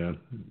out, man.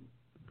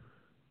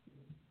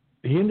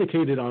 He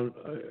indicated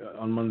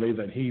on Monday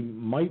that he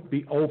might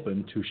be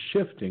open to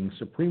shifting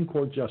Supreme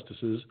Court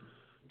justices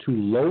to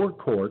lower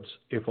courts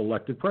if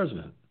elected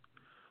president,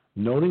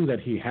 noting that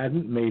he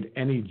hadn't made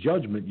any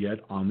judgment yet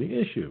on the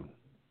issue.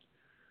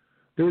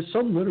 There is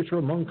some literature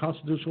among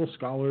constitutional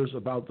scholars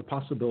about the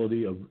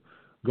possibility of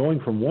going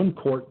from one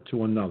court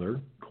to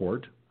another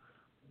court,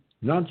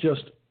 not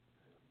just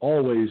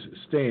always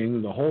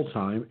staying the whole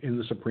time in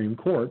the Supreme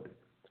Court,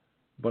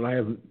 but I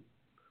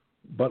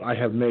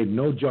have made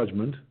no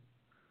judgment.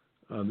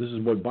 This is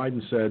what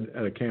Biden said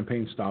at a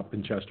campaign stop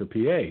in Chester,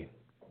 PA.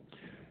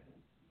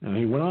 And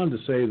he went on to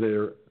say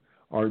there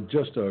are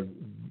just a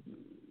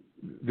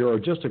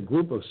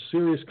group of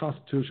serious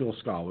constitutional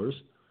scholars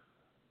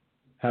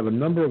have a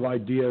number of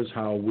ideas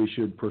how we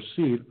should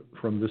proceed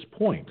from this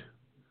point.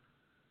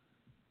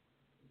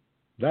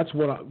 That's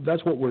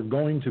what we're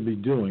going to be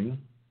doing.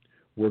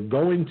 We're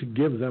going to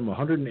give them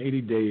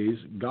 180 days,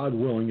 God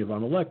willing, if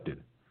I'm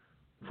elected,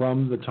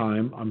 from the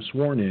time I'm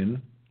sworn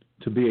in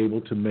to be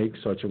able to make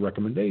such a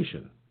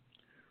recommendation.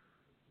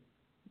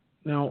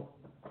 Now,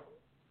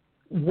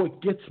 what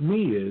gets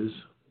me is,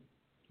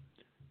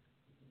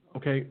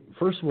 okay,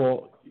 first of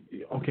all,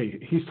 okay,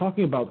 he's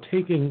talking about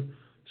taking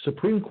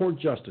Supreme Court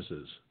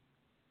justices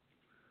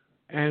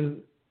and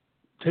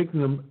taking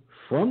them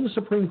from the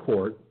Supreme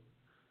Court,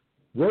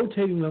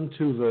 rotating them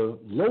to the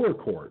lower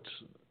courts,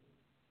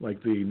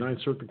 like the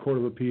Ninth Circuit Court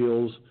of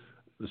Appeals,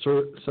 the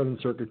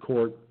Seventh Circuit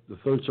Court, the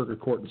Third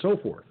Circuit Court, and so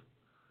forth,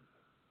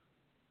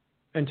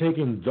 and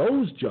taking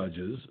those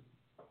judges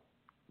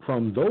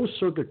from those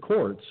circuit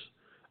courts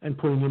and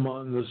putting them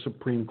on the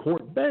Supreme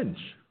Court bench.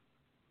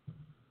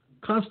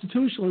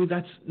 Constitutionally,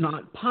 that's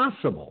not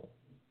possible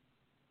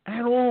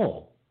at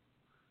all.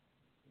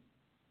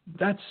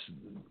 That's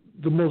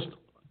the most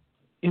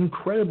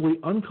incredibly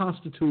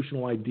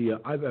unconstitutional idea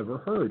I've ever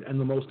heard, and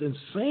the most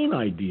insane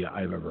idea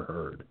I've ever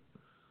heard.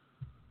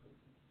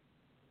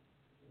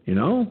 You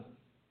know?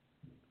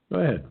 Go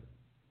ahead.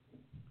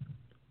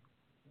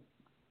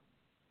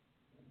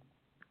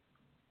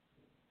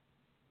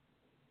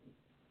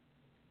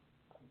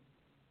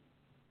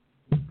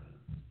 I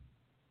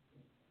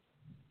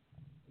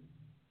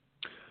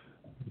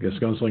guess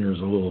Gunslinger is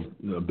a little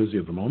busy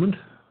at the moment.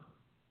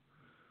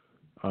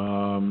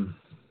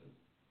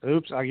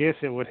 Oops, I guess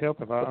it would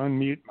help if I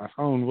unmute my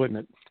phone,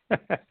 wouldn't it?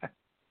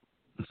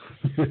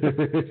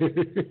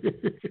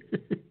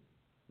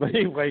 But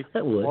anyway,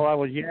 while I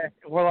was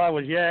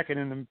yakking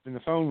and the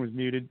phone was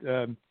muted,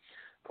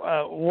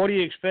 what do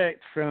you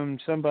expect from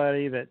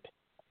somebody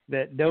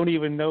that don't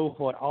even know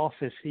what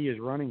office he is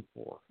running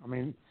for? I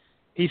mean,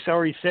 he's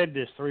already said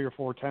this 3 or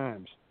 4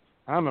 times.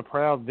 I'm a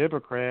proud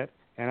Democrat,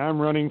 and I'm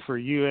running for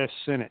U.S.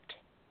 Senate.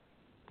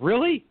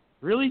 Really?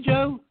 Really,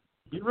 Joe?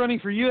 You're running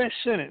for U.S.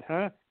 Senate,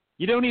 huh?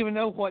 You don't even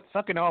know what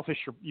fucking office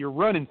you're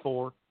running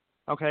for,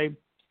 okay?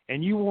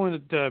 And you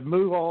wanted to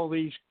move all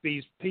these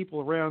people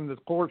around the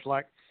courts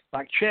like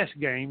a chess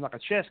game,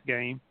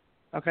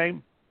 okay?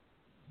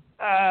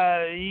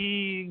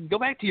 You go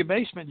back to your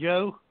basement,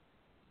 Joe.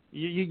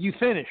 You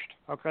finished,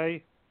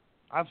 okay?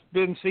 I've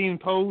been seeing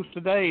polls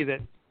today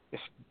that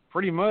it's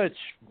pretty much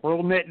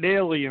World Net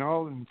Daily and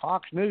all, and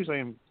Fox News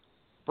saying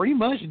pretty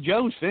much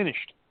Joe's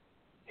finished.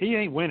 He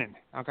ain't winning,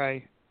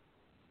 okay?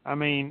 I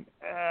mean,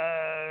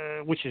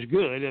 which is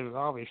good,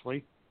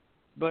 obviously.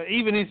 But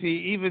even if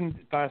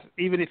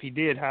he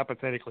did,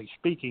 hypothetically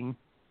speaking,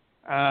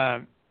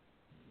 like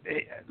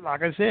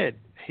I said,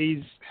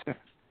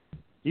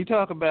 you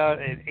talk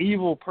about an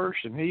evil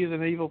person. He is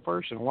an evil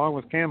person, along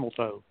with Camel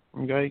Toe.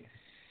 Okay,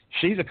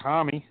 she's a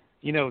commie.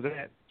 You know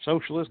that,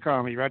 socialist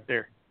commie right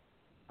there.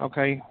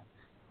 Okay,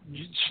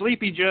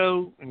 Sleepy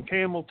Joe and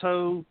Camel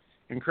Toe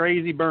and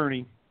Crazy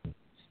Bernie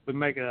would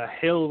make a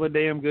hell of a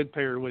damn good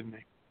pair, wouldn't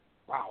they?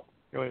 Wow.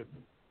 Go ahead.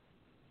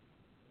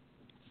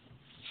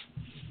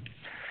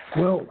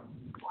 Well,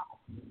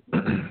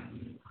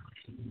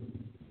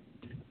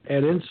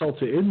 add insult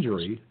to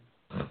injury,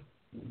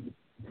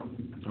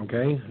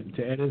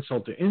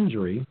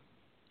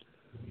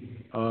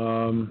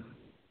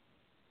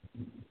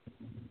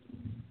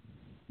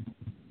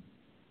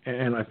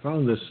 and I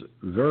found this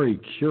very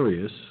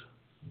curious.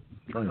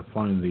 I'm trying to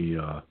find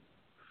the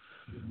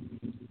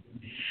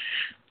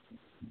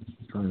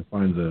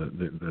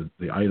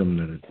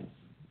item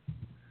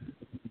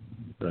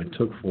that I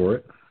took for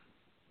it.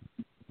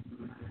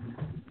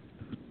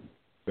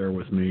 Bear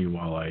with me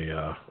while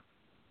I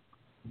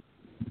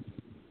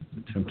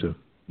attempt to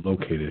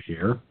locate it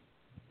here.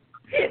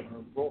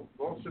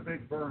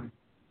 Bolshevik burning.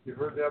 You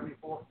heard that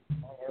before?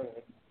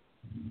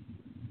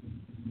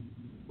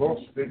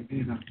 Bolshevik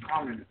being a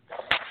communist.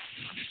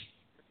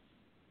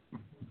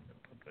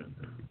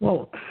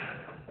 Well,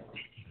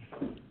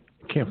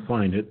 I can't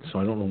find it, so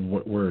I don't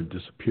know where it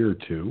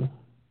disappeared to.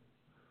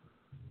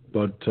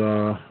 But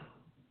the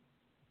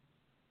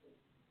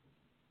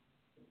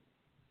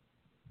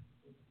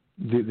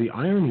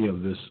irony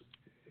of this,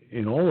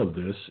 in all of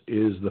this,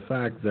 is the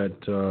fact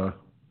that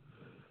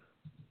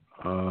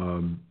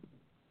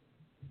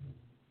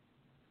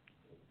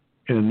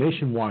in a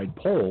nationwide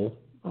poll,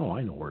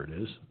 I know where it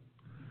is.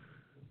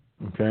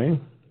 Okay?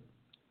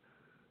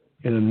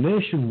 In a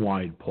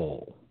nationwide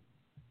poll,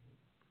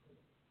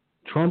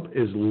 Trump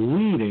is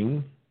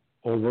leading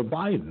over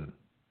Biden.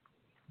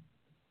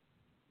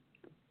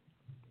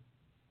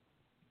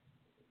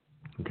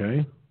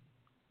 Okay?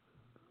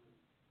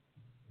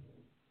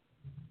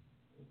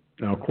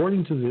 Now,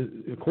 according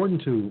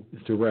to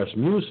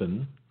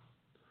Rasmussen,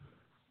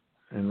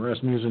 and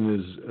Rasmussen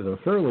is a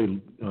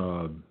fairly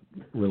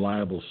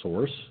reliable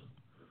source.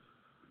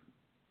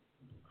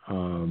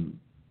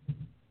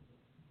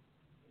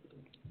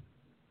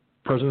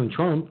 President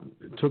Trump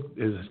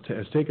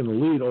has taken the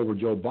lead over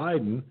Joe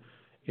Biden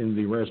in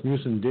the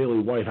Rasmussen Daily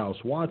White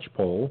House Watch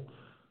poll.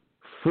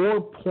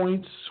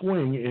 4-point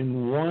swing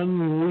in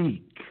 1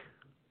 week.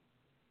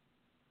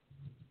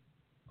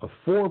 A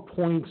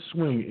 4-point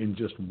swing in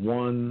just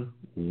 1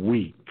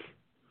 week.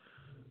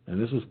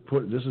 And this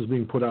is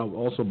being put out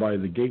also by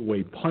the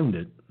Gateway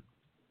Pundit.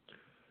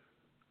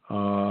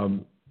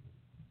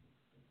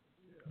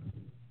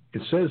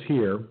 It says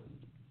here,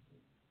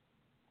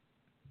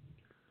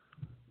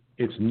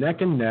 it's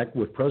neck and neck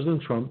with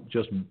President Trump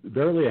just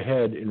barely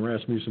ahead in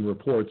Rasmussen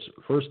Report's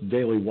first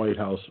daily White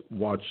House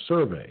Watch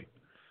survey.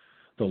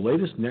 The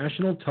latest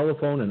national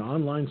telephone and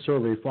online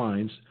survey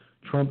finds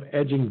Trump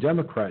edging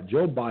Democrat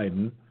Joe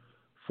Biden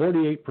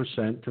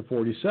 48% to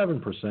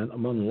 47%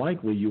 among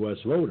likely U.S.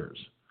 voters.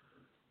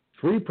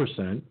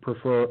 3%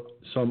 prefer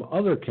some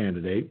other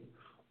candidate,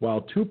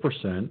 while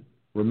 2%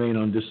 remain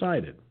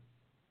undecided.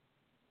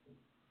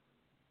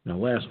 Now,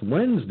 last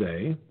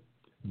Wednesday,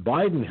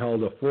 Biden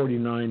held a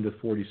 49 to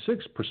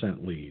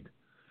 46% lead,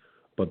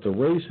 but the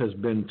race has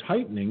been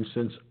tightening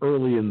since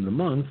early in the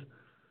month.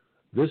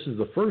 This is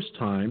the first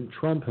time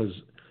Trump has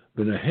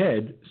been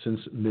ahead since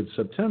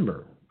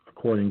mid-September,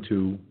 according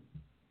to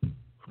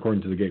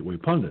the Gateway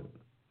Pundit.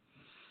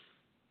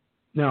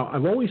 Now,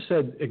 I've always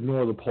said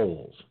ignore the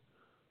polls,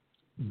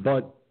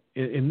 but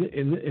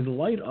in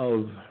light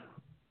of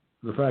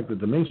the fact that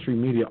the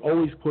mainstream media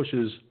always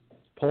pushes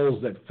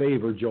polls that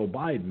favor Joe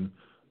Biden,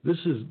 this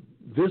is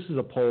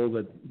a poll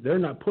that they're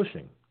not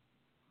pushing.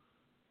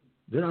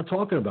 They're not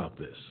talking about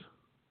this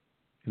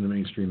in the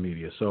mainstream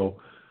media. So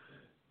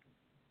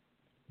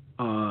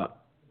I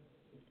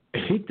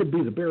hate to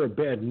be the bearer of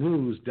bad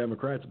news,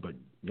 Democrats, but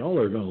y'all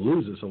are going to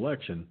lose this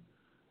election,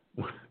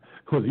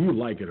 whether you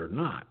like it or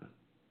not.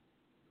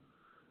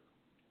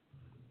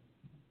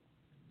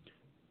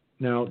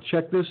 Now,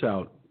 check this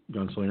out,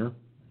 Gunslinger.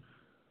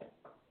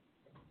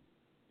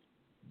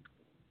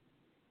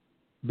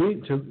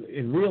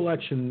 In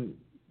re-election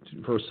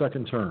for a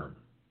second term,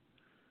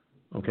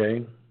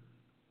 okay,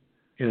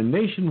 in a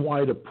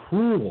nationwide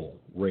approval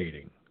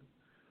rating,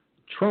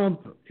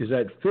 Trump is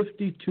at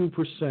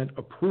 52%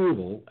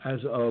 approval as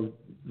of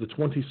the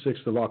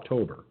 26th of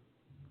October.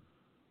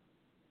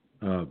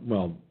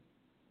 Well,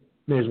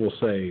 may as well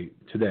say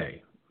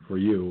today for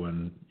you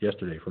and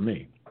yesterday for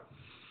me.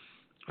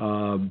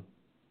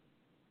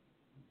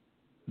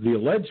 The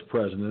alleged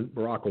president,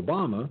 Barack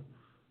Obama,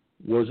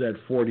 was at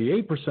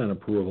 48%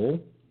 approval,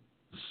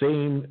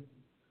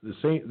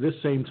 this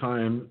same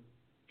time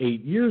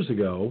 8 years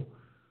ago,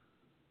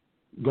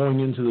 going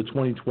into the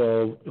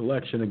 2012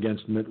 election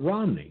against Mitt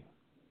Romney.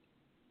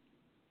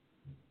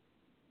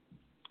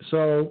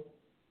 So,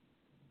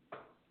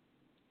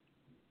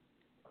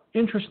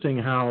 interesting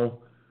how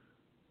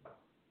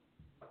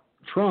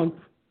Trump,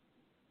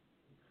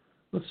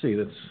 let's see,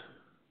 that's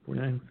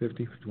 49,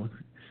 50, 51,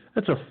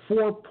 that's a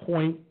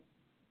 4-point,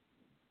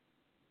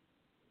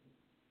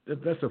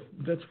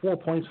 that's 4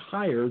 points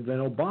higher than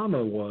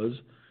Obama was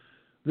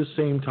the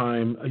same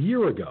time 8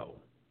 years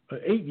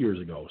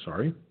ago,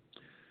 sorry.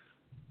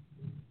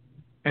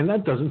 And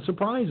that doesn't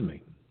surprise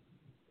me.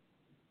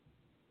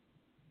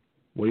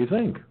 What do you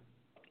think?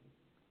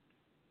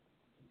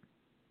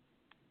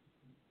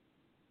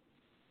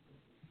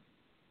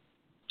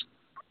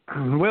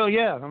 Well,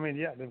 yeah. I mean,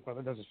 yeah.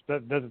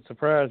 That doesn't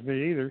surprise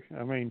me either.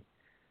 I mean,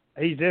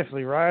 he's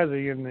definitely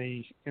rising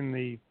in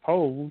the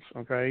polls.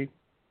 Okay,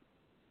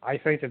 I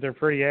think that they're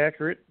pretty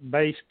accurate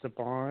based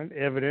upon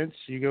evidence.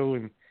 You go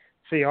and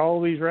see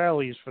all these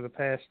rallies for the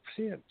past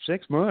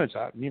 6 months.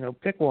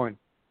 Pick one,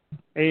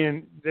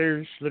 and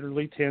there's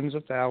literally tens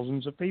of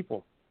thousands of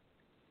people,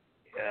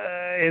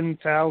 and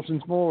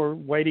thousands more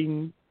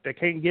waiting that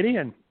can't get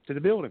in to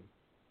the building.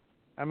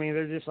 I mean,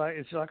 it's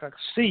like a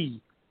sea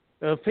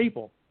of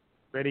people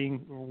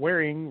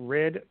wearing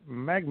red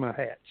magma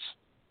hats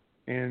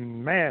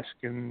and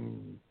masks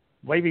and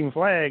waving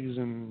flags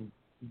and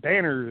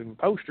banners and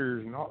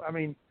posters and all. I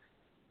mean,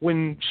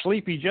 when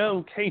Sleepy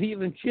Joe can't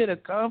even get a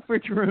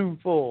conference room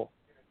full.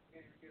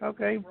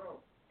 Okay,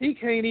 he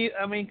can't even.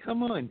 I mean,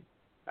 come on.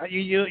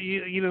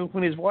 You know,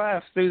 when his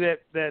wife threw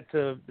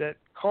that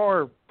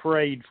car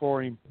parade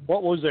for him,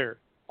 what was there?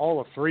 All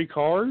of 3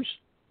 cars?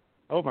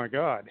 Oh my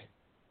God!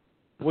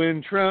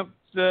 When Trump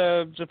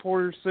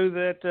supporters threw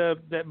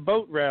that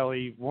boat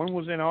rally, one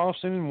was in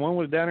Austin and one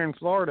was down here in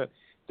Florida.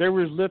 There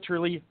was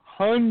literally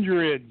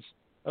hundreds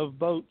of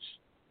boats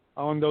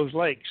on those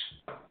lakes,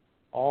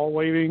 all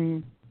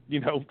waving,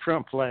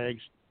 Trump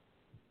flags.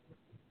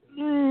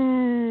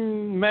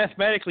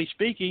 Mathematically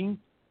speaking,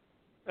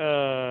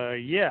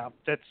 yeah,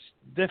 that's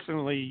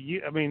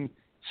definitely. I mean,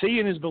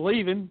 seeing is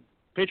believing.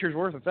 Picture's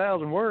worth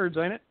 1,000 words,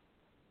 ain't it?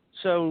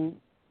 So,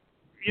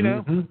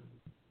 Mm-hmm.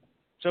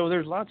 So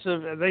there's lots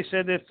of. They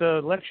said that the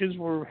elections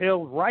were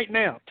held right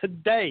now,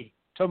 today,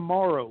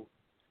 tomorrow,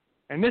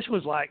 and this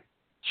was like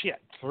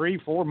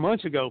 3-4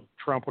 months ago.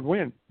 Trump would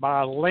win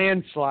by a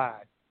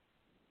landslide,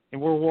 and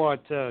we're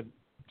what?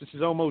 This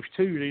is almost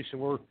Tuesday, so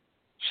we're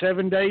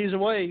 7 days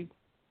away,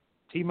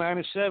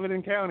 T-7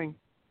 and counting.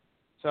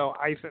 So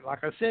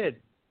like I said,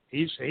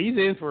 he's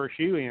in for a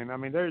shoe-in. I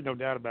mean, there's no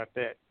doubt about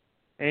that.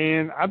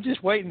 And I'm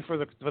just waiting for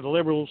the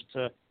liberals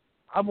to.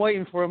 I'm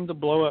waiting for them to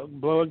blow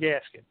a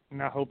gasket,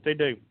 and I hope they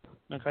do.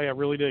 Okay, I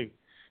really do,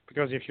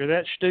 because if you're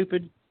that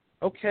stupid,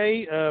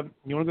 okay,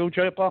 you want to go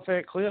jump off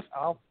that cliff?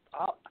 I'll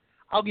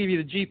give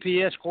you the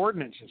GPS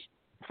coordinates,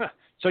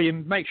 so you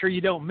make sure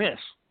you don't miss.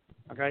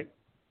 Okay,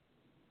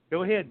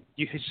 go ahead.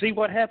 You can see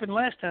what happened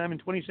last time in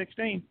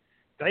 2016.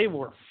 They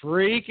were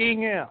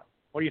freaking out.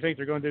 What do you think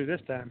they're going to do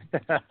this time?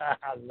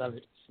 I love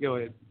it. Go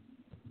ahead.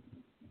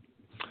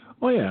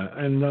 Oh yeah,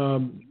 and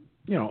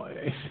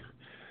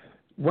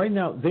right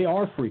now they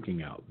are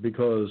freaking out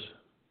because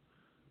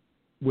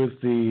with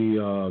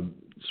the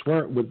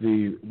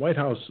White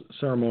House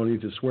ceremony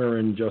to swear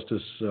in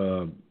Justice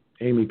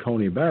Amy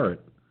Coney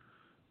Barrett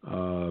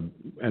and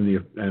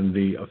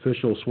the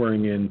official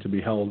swearing in to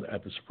be held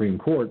at the Supreme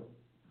Court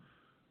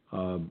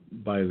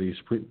by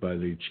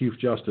the Chief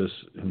Justice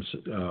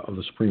of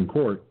the Supreme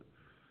Court.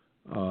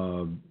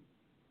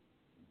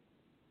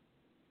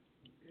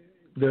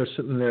 They're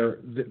sitting there.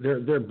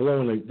 They're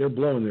blowing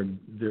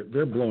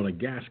a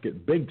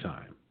gasket big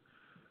time.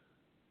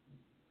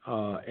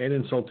 Add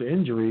insult to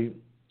injury.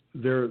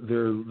 They're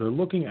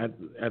looking at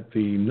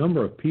the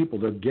number of people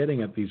they're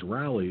getting at these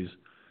rallies,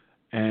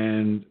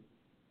 and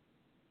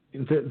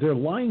they're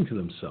lying to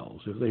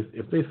themselves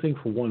if they think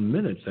for 1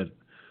 minute that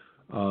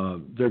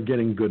they're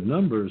getting good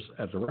numbers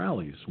at the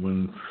rallies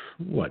when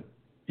you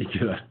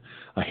get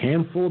a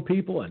handful of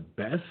people at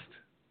best.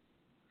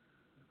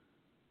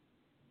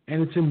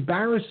 And it's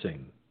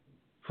embarrassing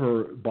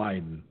for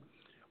Biden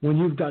when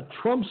you've got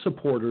Trump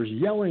supporters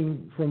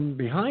yelling from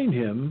behind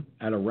him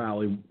at a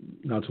rally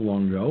not too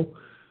long ago,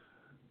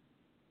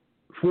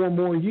 4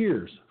 more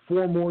years,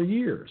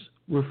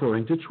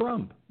 referring to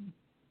Trump.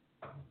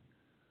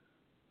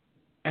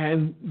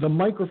 And the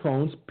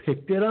microphones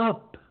picked it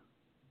up.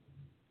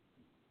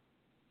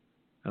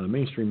 Now, the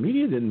mainstream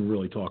media didn't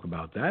really talk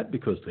about that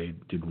because they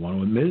didn't want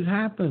to admit it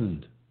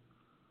happened.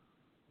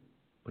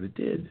 But it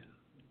did.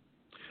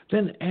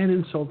 Then add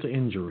insult to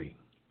injury.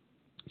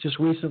 Just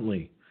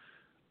recently,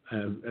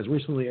 as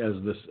recently as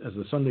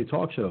the Sunday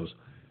talk shows,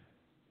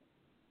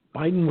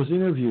 Biden was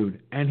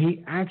interviewed, and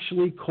he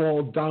actually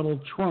called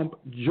Donald Trump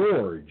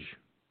George,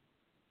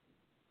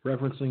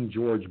 referencing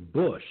George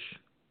Bush.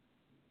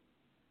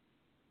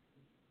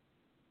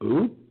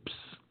 Oops.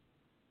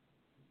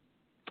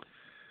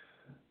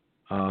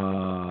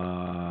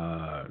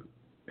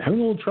 Having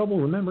a little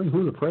trouble remembering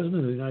who the President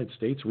of the United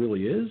States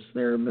really is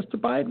there, Mr.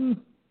 Biden?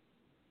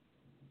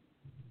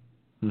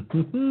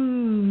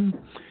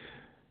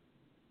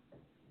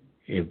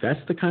 If that's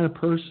the kind of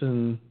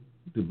person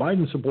the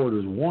Biden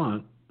supporters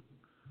want,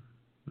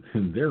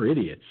 then they're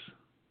idiots.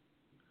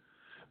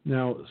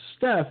 Now,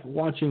 Steph,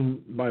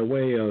 watching by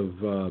way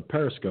of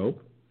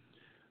Periscope,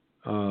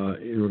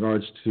 in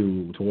regards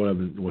to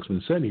what's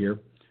been said here,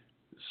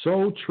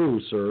 so true,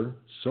 sir,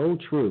 so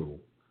true.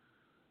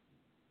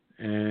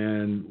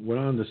 And went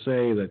on to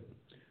say that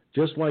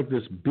just like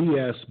this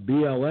BS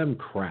BLM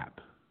crap,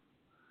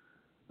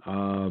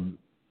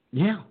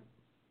 yeah.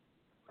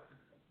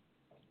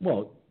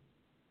 Well,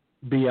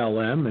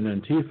 BLM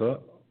and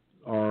Antifa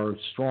are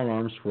strong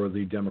arms for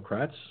the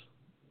Democrats.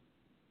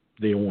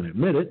 They won't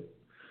admit it.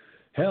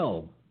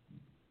 Hell,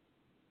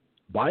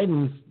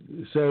 Biden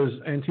says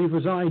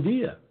Antifa's an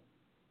idea.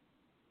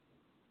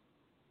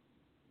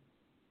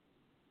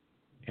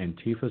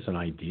 Antifa's an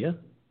idea?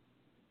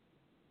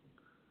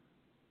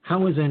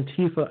 How is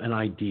Antifa an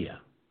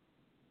idea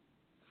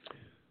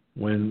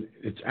when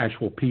it's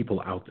actual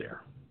people out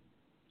there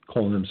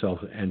calling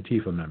themselves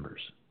Antifa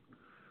members?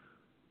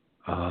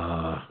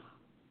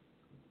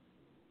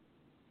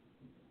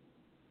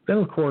 Then,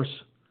 of course,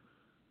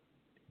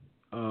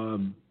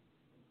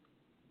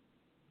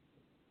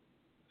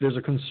 there's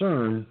a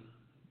concern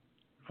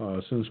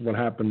since what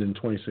happened in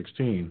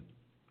 2016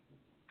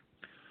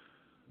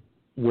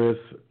 with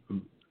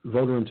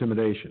voter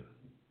intimidation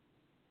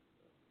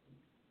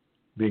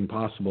being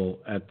possible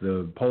at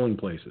the polling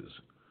places.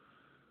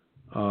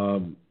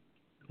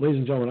 Ladies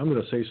and gentlemen, I'm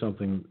going to say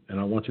something, and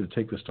I want you to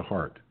take this to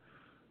heart.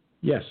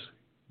 Yes,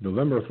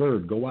 November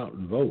 3rd, go out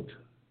and vote.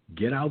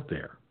 Get out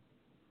there.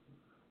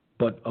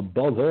 But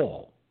above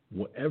all,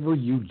 whatever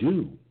you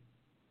do,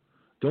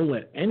 don't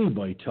let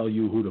anybody tell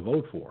you who to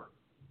vote for.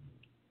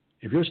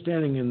 If you're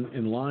standing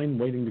in line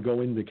waiting to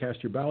go in to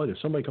cast your ballot, if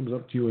somebody comes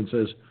up to you and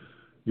says,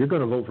 you're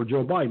going to vote for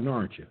Joe Biden,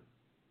 aren't you?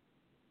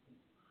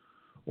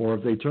 Or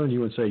if they turn to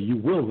you and say, you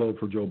will vote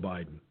for Joe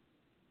Biden.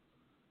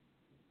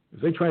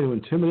 If they try to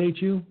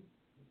intimidate you,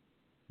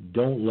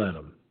 don't let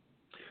them.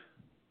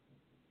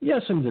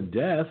 Yes, and to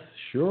death,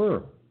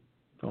 sure.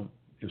 So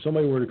if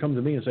somebody were to come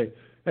to me and say,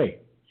 hey,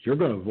 you're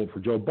going to vote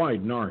for Joe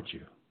Biden, aren't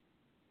you?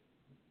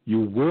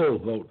 You will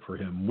vote for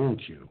him,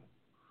 won't you?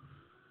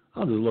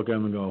 I'll just look at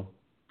him and go,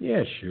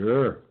 yeah,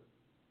 sure.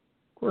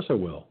 Of course I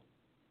will.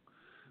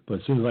 But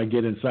as soon as I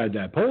get inside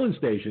that polling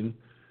station,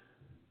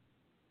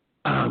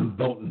 I'm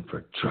voting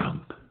for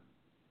Trump.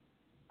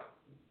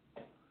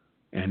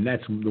 And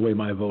that's the way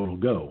my vote will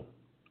go.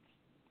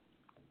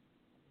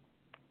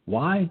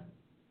 Why?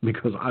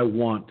 Because I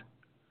want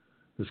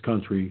this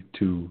country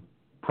to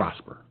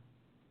prosper.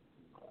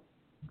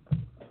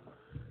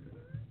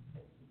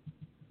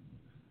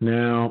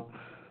 Now,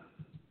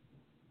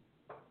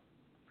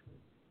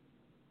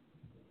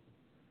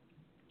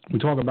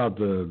 we've talked about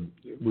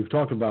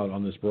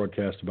on this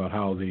broadcast about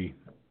how the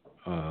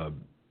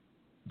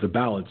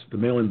ballots, the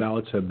mail-in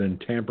ballots, have been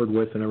tampered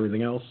with and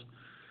everything else.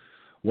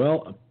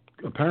 Well,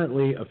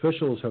 apparently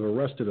officials have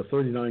arrested a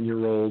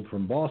 39-year-old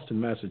from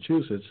Boston,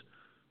 Massachusetts,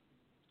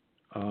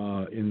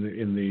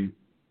 in the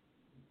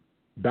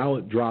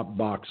ballot drop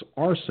box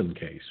arson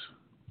case.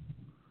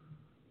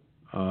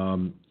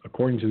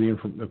 According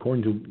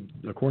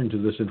to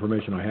this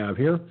information I have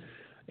here,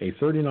 a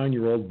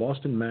 39-year-old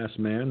Boston, Mass.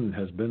 Man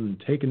has been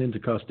taken into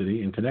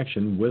custody in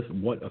connection with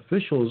what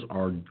officials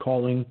are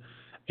calling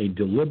a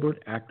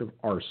deliberate act of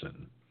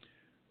arson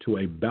to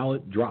a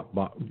ballot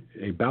drop-off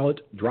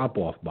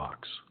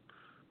box.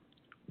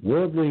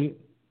 Worldly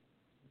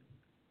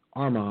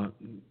Armand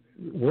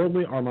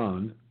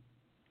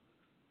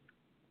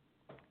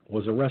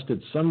was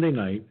arrested Sunday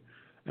night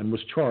and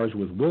was charged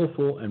with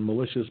willful and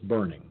malicious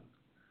burning.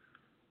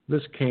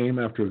 This came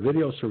after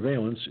video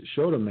surveillance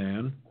showed a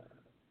man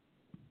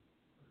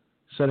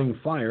setting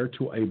fire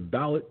to a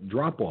ballot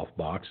drop-off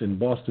box in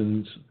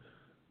Boston's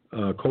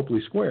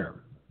Copley Square.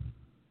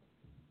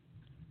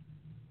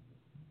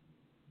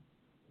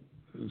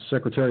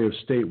 Secretary of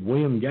State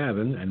William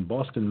Gavin and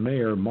Boston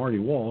Mayor Marty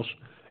Walsh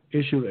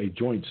issued a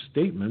joint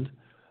statement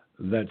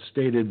that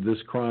stated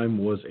this crime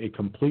was a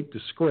complete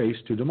disgrace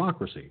to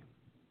democracy.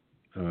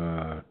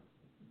 Mayor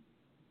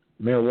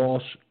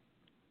Walsh,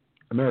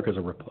 America is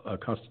a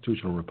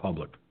constitutional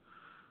republic.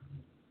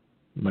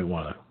 You might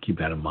want to keep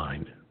that in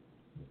mind.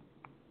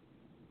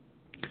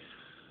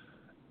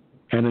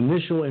 An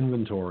initial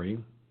inventory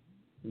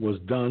was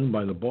done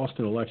by the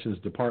Boston Elections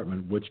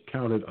Department, which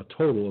counted a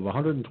total of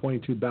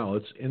 122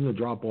 ballots in the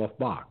drop-off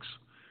box,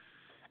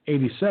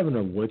 87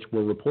 of which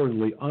were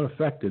reportedly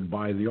unaffected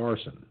by the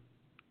arson.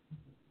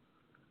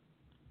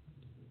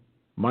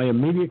 My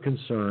immediate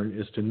concern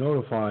is to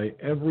notify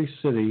every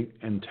city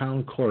and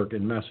town clerk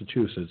in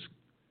Massachusetts,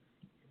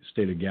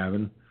 stated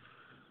Gavin.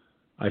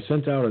 I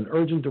sent out an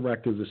urgent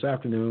directive this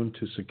afternoon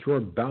to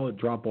secure ballot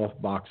drop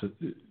boxes,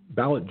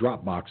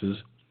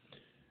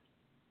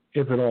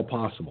 if at all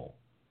possible.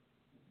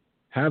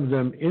 Have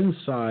them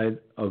inside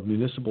of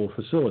municipal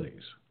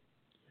facilities.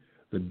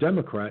 The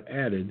Democrat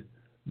added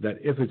that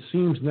if it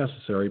seems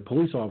necessary,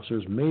 police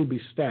officers may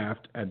be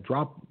staffed at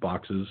drop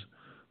boxes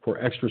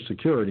for extra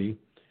security,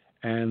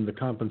 and the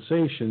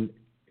compensation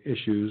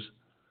issues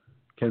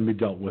can be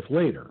dealt with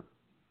later.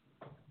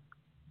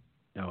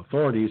 Now,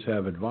 authorities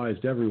have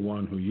advised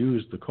everyone who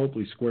used the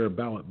Copley Square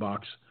ballot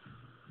box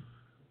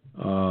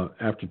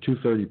after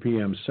 2:30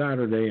 p.m.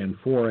 Saturday and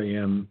 4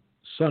 a.m.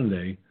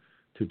 Sunday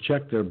to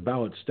check their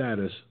ballot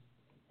status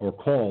or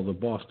call the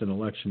Boston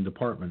Election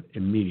Department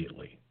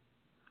immediately.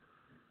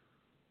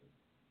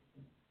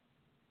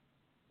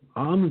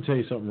 I'm going to tell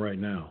you something right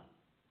now.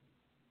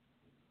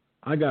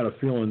 I got a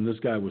feeling this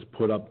guy was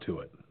put up to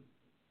it.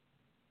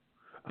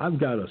 I've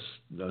got a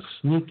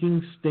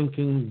sneaking,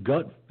 stinking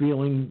gut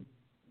feeling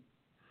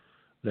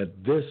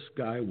that this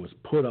guy was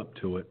put up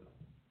to it.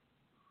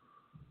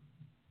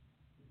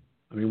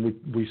 I mean,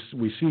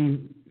 we see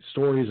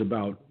stories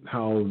about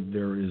how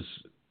there is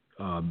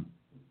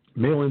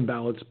mail-in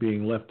ballots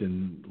being left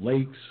in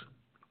lakes,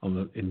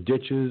 in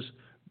ditches,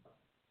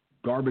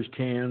 garbage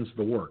cans,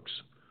 the works.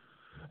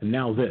 And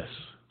now this.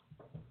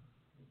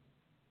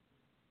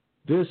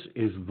 This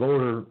is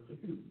voter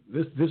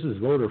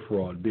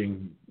fraud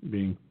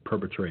being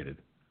perpetrated.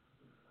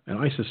 And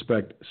I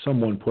suspect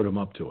someone put him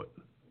up to it.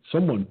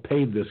 Someone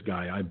paid this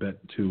guy, I bet,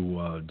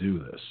 to do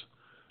this.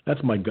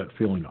 That's my gut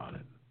feeling on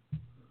it.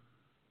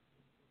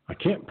 I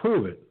can't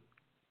prove it,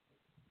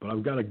 but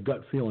I've got a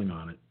gut feeling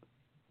on it.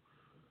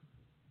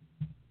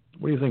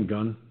 What do you think,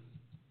 Gunn?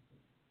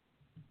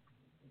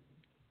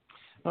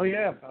 Oh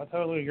yeah, I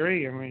totally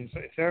agree. I mean,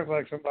 it sounds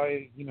like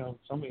somebody was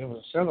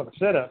a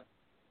setup.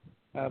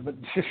 But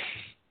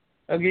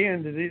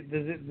again,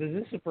 does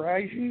this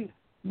surprise you?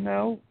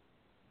 No.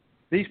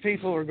 These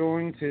people are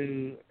going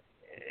to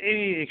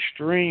any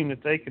extreme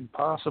that they could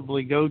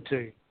possibly go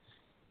to.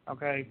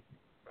 Okay,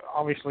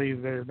 obviously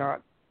they're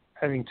not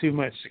having too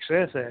much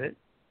success at it.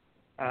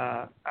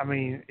 I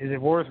mean, is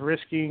it worth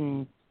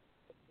risking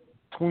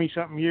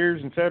 20-something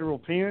years in federal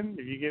pen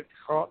if you get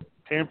caught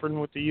tampering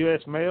with the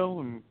U.S. mail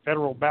and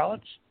federal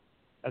ballots?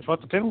 That's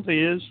what the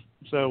penalty is.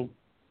 So,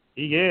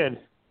 egad,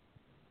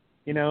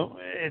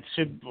 it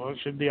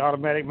should be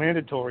automatic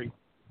mandatory.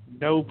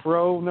 No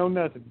pro, no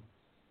nothing.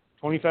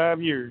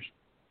 25 years.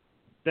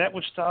 That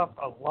would stop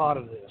a lot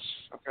of this,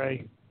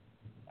 okay?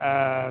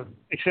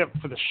 Except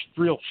for the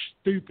real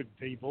stupid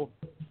people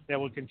that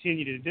will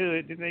continue to do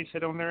it. Then they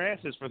sit on their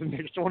asses for the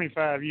next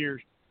 25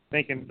 years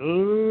thinking,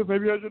 oh,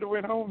 maybe I should have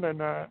went home that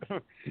night.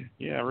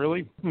 Yeah,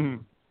 really?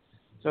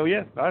 So,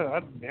 yeah,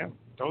 I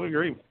totally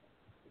agree.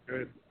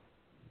 Good.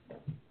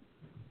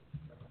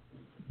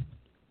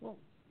 Well,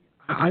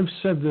 I've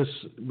said this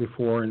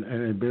before, and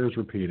it bears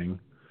repeating,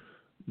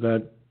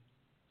 that,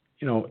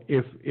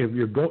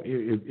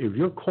 if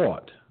you're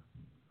caught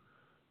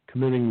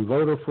committing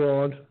voter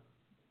fraud,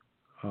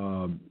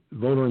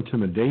 voter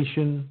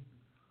intimidation,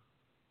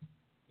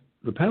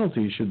 the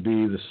penalty should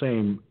be the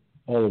same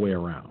all the way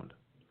around.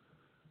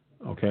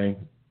 Okay?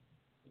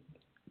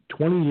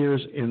 20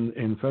 years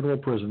in federal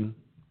prison.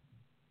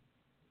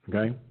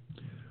 Okay?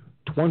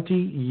 20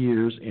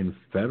 years in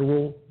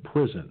federal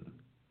prison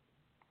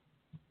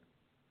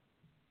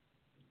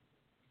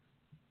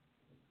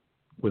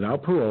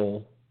without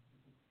parole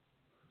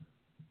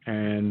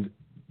and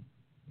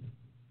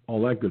all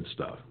that good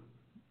stuff.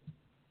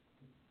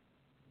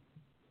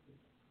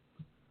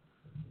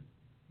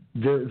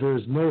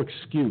 There's no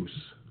excuse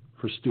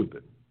for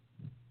stupid.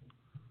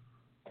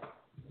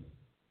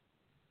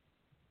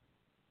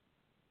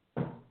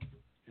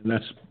 And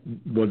that's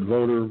what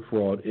voter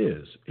fraud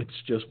is. It's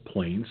just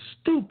plain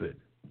stupid.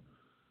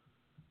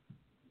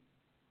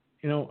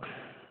 I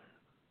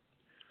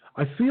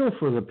feel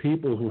for the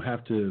people who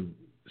have to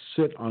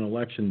sit on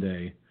election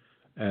day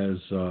as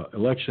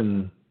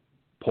election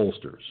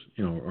pollsters,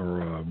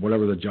 or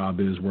whatever the job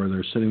is, where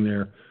they're sitting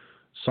there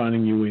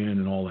signing you in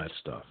and all that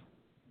stuff.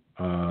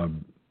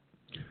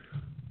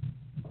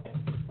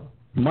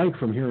 Mike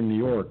from here in New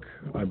York,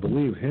 I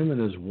believe him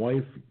and his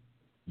wife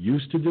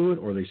used to do it,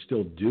 or they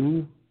still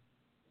do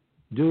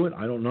it.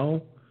 I don't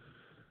know.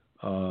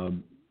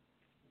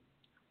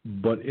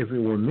 But if it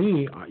were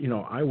me,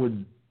 I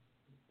would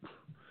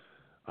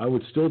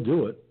still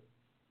do it.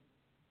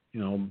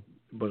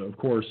 But of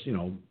course,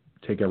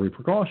 take every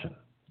precaution.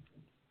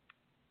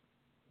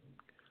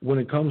 When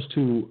it comes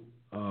to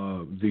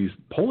these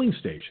polling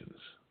stations,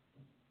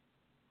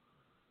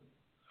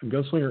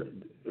 Gunslinger,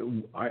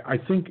 I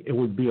think it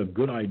would be a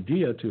good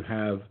idea to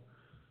have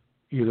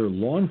either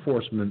law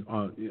enforcement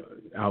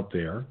out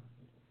there,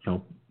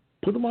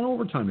 put them on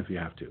overtime if you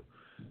have to.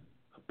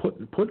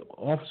 Put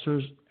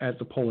officers at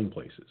the polling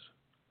places.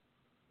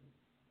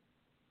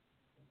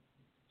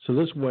 So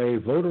this way,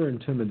 voter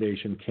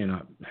intimidation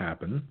cannot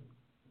happen,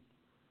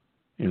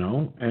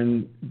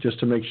 and just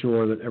to make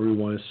sure that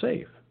everyone is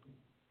safe.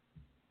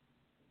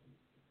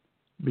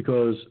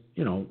 Because,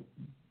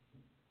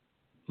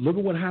 look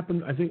at what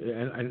happened, I think,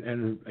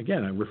 and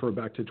again, I refer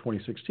back to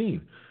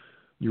 2016.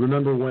 You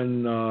remember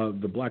when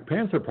the Black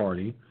Panther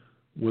Party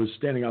was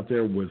standing out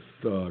there with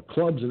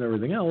clubs and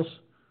everything else,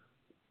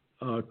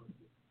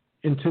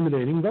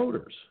 intimidating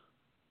voters.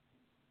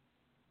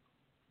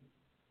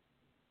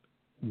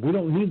 We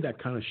don't need that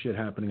kind of shit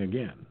happening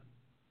again.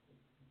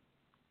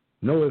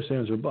 No ifs,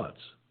 ands, or buts.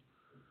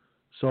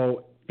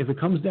 So if it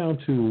comes down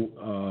to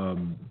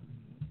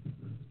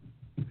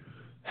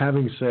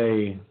having,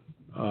 say,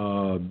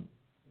 law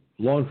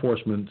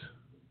enforcement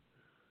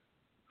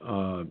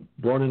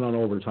brought in on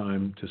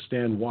overtime to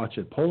stand watch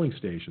at polling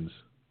stations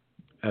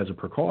as a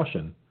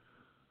precaution,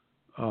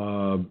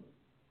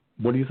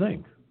 what do you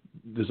think?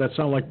 Does that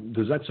sound like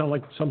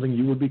something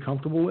you would be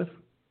comfortable with?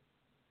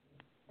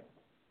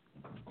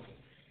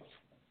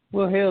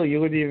 Well, hell, you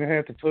wouldn't even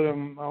have to put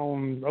them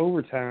on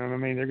overtime. I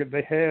mean,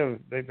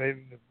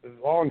 the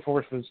law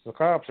enforcement, the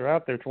cops are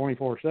out there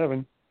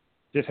 24/7.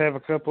 Just have a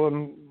couple of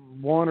them,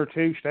 one or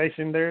two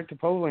stationed there at the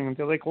polling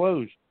until they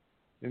close,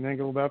 and then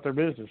go about their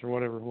business or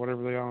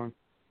whatever they're on.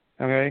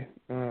 Okay,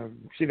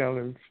 you know,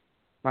 they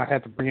might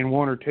have to bring in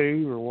one or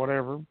two or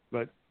whatever,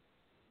 but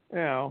you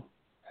know,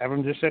 have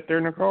them just sit there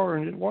in their car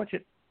and just watch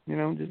it. You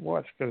know, just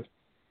watch, because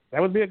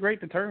that would be a great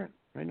deterrent.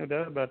 Ain't no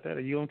doubt about that. Are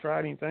you gonna try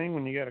anything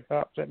when you got a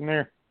cop sitting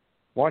there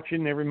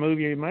watching every move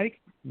you make?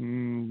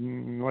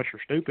 Unless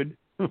you're stupid.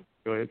 Go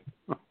ahead.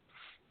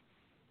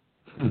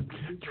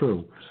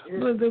 True.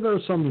 There are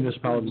some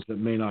municipalities that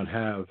may not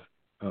have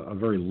a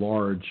very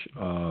large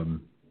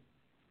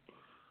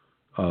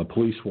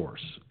police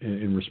force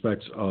in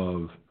respects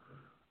of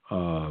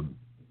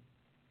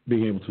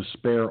being able to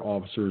spare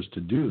officers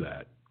to do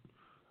that.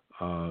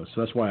 So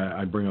that's why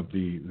I bring up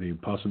the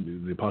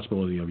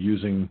possibility of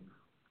using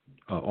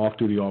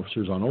off-duty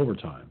officers on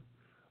overtime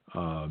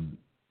for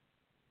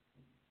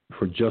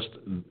just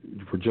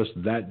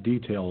that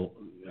detail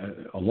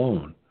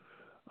alone.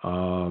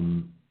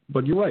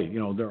 But you're right. You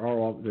know, there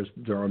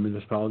are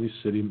municipalities,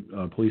 city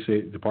police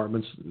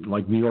departments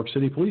like New York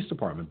City Police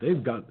Department.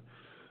 They've got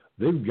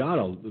the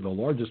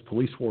largest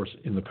police force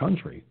in the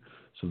country,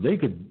 so they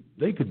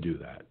could do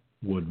that.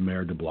 Would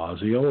Mayor de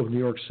Blasio of New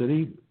York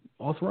City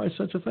authorize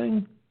such a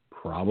thing?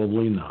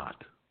 Probably not.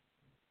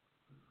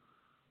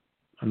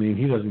 I mean,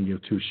 he doesn't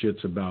give two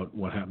shits about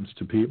what happens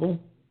to people.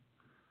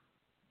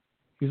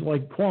 He's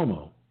like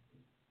Cuomo.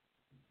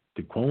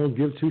 Did Cuomo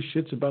give two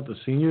shits about the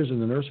seniors in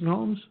the nursing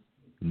homes?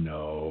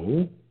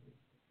 No.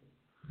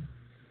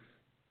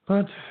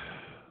 But,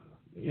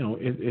 you know,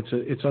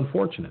 it's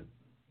unfortunate.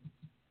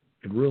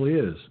 It really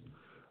is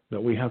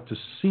that we have to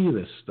see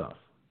this stuff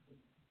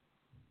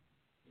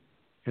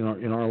in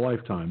our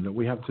lifetime. That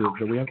we have to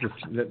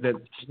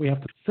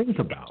think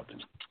about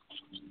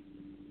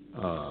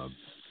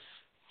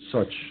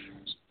such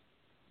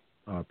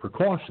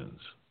precautions,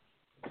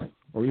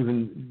 or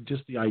even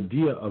just the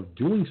idea of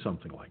doing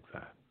something like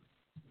that.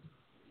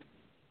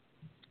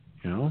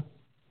 You know.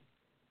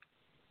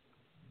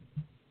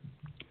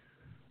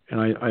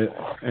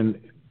 And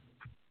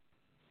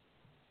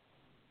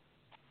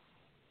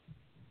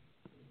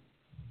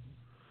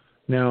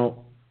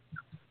now,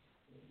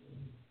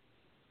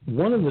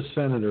 one of the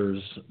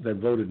senators that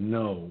voted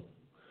no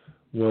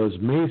was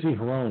Mazie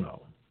Hirono.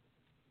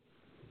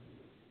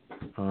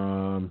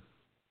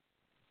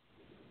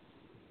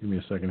 Give me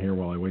a second here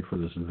while I wait for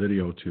this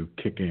video to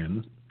kick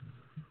in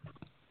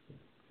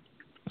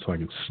so I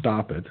can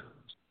stop it.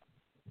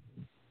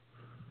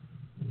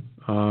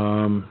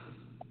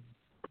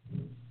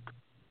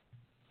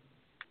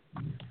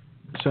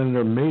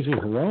 Senator Mazie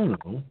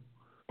Hirono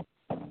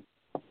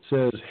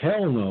says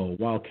hell no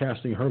while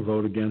casting her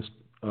vote against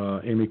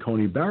Amy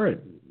Coney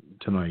Barrett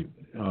tonight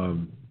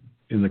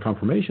in the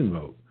confirmation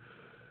vote.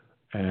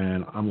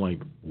 And I'm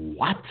like,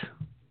 what?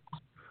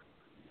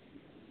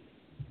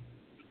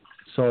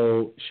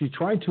 So she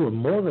tried to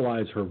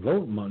immortalize her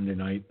vote Monday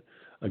night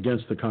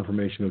against the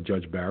confirmation of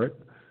Judge Barrett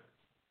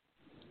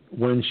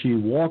when she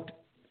walked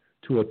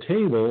to a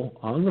table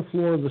on the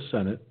floor of the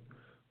Senate,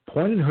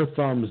 pointed her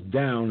thumbs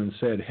down and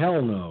said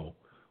hell no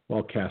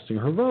while casting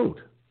her vote.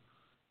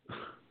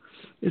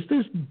 Is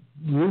this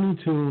Looney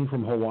Tune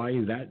from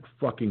Hawaii that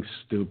fucking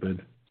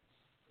stupid?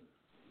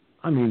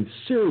 I mean,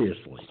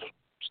 seriously.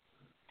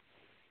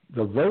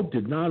 The vote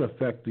did not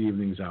affect the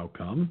evening's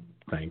outcome,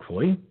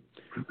 thankfully,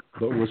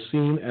 but was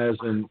seen as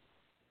an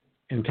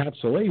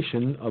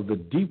encapsulation of the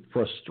deep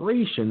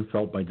frustration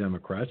felt by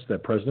Democrats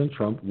that President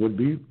Trump would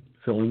be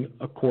filling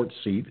a court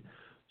seat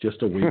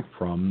just a week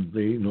from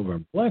the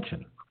November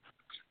election.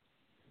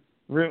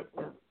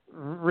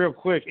 Real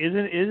quick,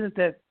 isn't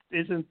that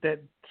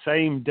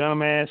same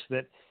dumbass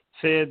that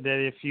said that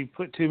if you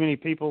put too many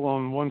people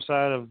on one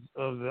side of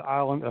the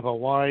island of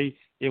Hawaii,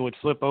 it would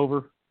flip over?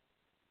 Is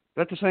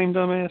that the same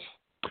dumbass?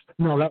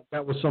 No,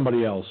 that was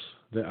somebody else.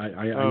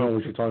 I know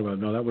what you're talking about.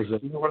 No, that was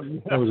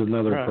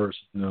another right.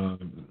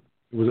 person.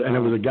 It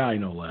was a guy,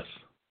 no less.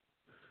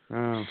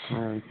 Oh,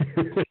 all right.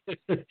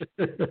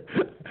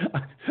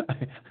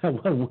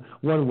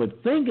 One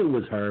would think it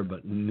was her,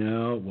 but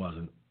no, it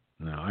wasn't.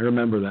 No, I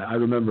remember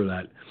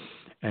that.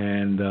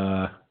 And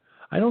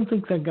I don't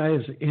think that guy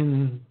is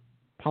in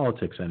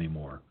politics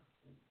anymore.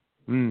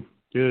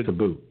 Good. To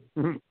boot.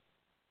 Mm-hmm.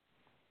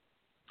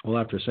 Well,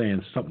 after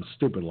saying something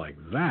stupid like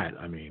that,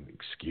 I mean,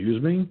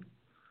 excuse me?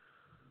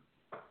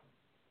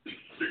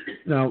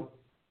 Now,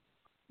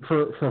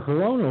 for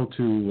Hirono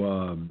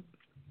to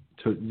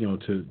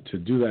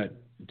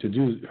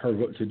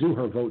do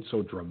her vote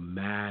so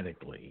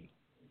dramatically,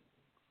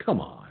 come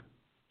on,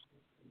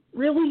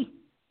 really?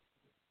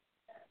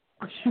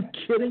 Are you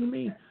kidding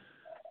me?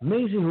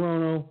 Mazie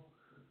Hirono,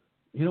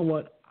 you know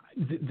what?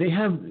 I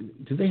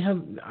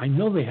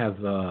know they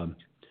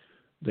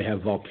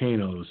have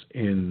volcanoes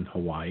in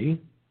Hawaii.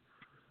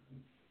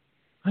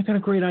 I got a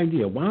great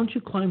idea. Why don't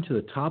you climb to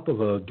the top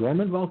of a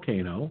dormant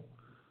volcano,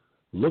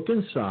 look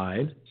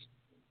inside,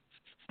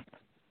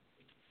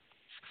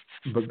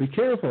 but be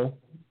careful.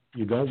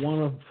 You don't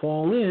want to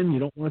fall in. You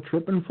don't want to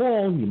trip and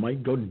fall. You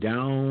might go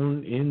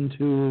down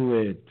into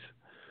it.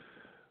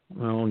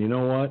 Well, you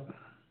know what?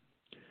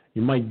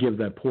 You might give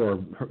that poor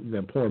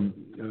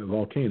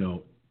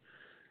volcano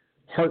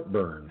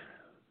heartburn.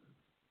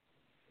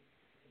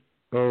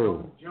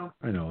 Oh,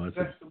 I know. That's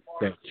a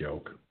that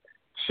joke.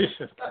 You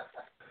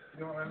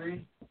know what I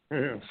mean?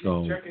 Yeah.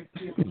 So, check and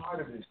see if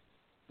part of it.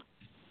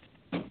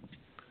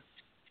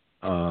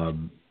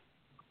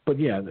 But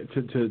yeah,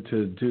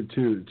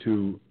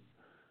 to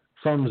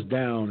thumbs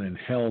down and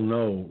hell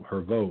no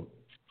her vote,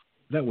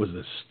 that was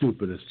the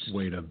stupidest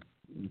way to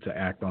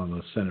act on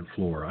the Senate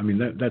floor. I mean,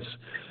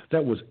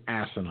 that was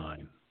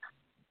asinine.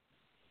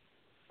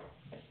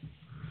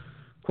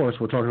 Of course,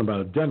 we're talking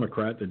about a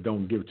Democrat that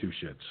don't give two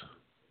shits.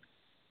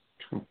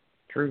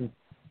 True.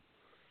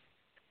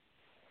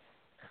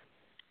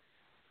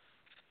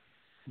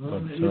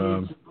 But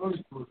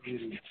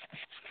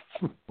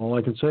all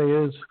I can say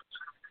is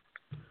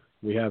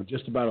we have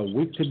just about a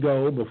week to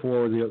go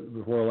before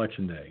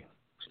Election Day.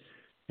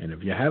 And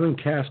if you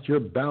haven't cast your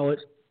ballot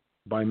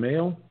by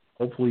mail,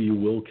 hopefully you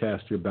will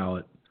cast your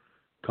ballot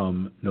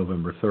come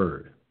November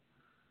 3rd.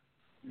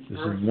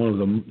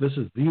 This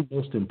is the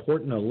most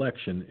important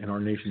election in our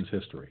nation's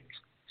history.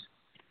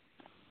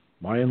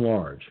 By and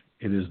large,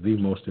 it is the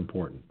most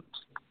important.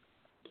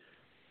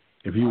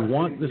 If you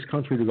want this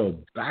country to go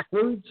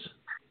backwards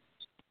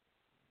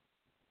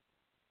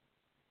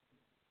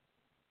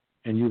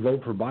and you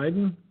vote for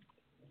Biden,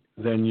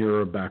 then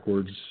you're a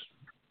backwards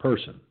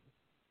person.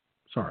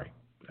 Sorry,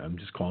 I'm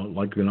just calling it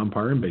like an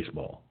umpire in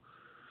baseball.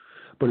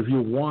 But if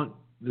you want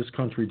this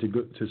country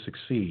to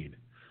succeed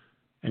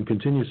and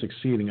continue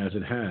succeeding as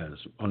it has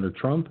under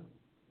Trump,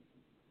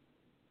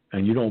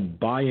 and you don't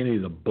buy any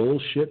of the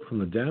bullshit from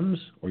the Dems,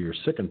 or you're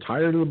sick and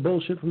tired of the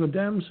bullshit from the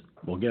Dems,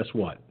 well, guess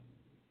what?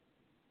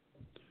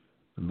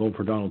 Vote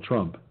for Donald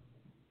Trump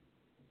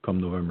come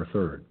November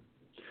 3rd.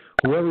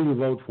 Whoever you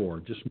vote for,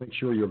 just make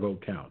sure your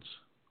vote counts.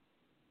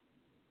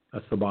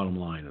 That's the bottom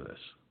line of this.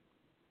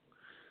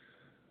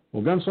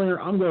 Well, Gunslinger,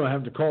 I'm going to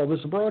have to call this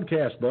a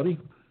broadcast, buddy.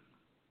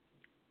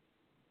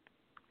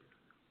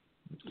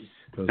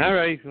 All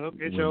right, well,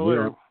 get you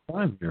over.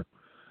 Time here.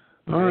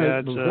 All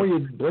right, before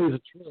you blaze a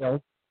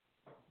trail,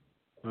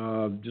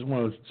 just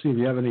want to see if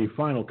you have any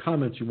final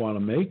comments you want to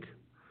make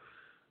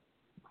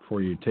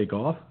before you take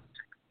off.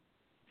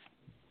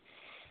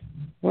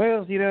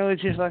 Well,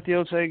 it's just like the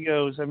old saying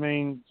goes. I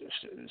mean,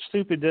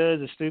 stupid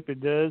does as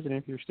stupid does, and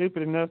if you're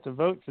stupid enough to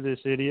vote for this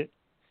idiot,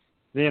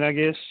 then I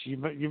guess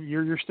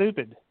you're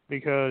stupid,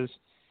 because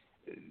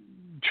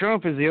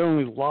Trump is the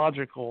only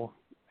logical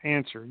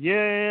answer.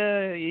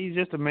 Yeah, he's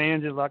just a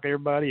man just like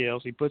everybody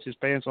else. He puts his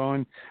pants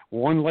on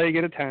one leg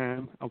at a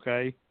time,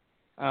 okay?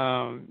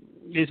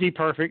 Is he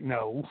perfect?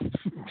 No.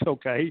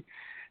 Okay.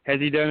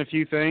 Has he done a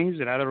few things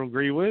that I don't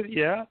agree with?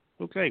 Yeah.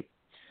 Okay.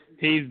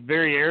 He's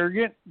very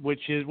arrogant,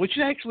 which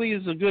actually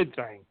is a good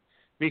thing,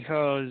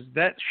 because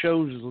that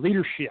shows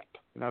leadership.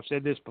 And I've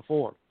said this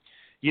before.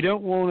 You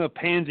don't want a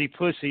pansy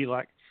pussy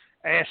like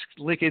ass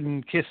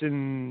licking,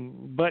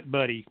 kissing butt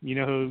buddy.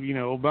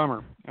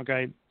 Bummer.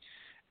 Okay.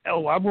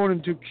 Oh, I want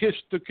him to kiss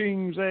the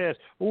king's ass.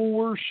 Oh,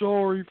 we're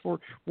sorry for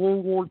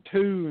World War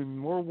II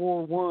and World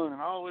War I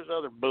and all this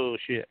other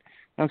bullshit.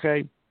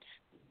 Okay.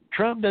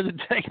 Trump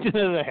doesn't take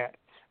none of that.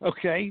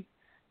 Okay.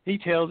 He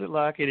tells it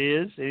like it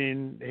is,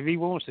 and if he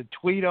wants to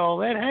tweet all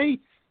that, hey,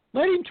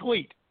 let him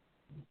tweet.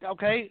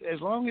 Okay, as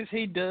long as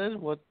he does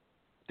what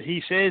he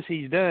says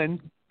he's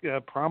done,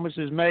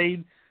 promises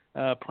made,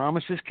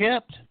 promises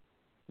kept,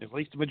 at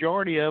least the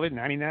majority of it,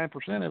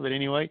 99% of it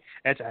anyway,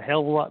 that's a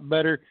hell of a lot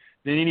better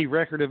than any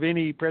record of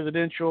any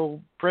president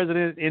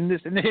in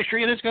the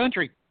history of this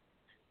country.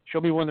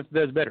 Show me one that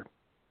does better.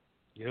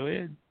 Go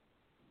ahead.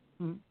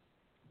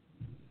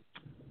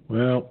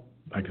 Well,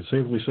 I can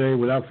safely say,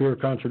 without fear of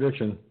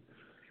contradiction,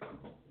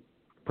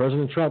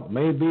 President Trump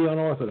may be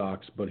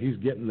unorthodox, but he's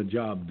getting the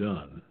job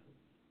done.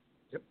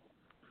 Yep.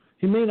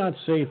 He may not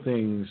say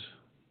things,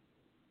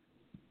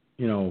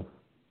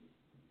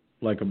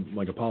 like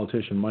a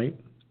politician might,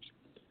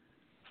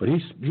 but he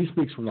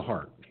speaks from the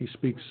heart. He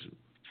speaks,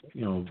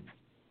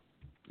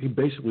 he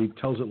basically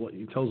tells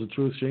the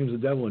truth, shames the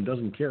devil, and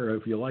doesn't care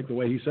if you like the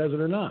way he says it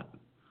or not.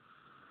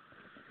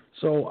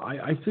 So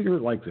I figure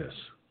it like this.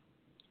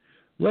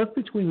 Left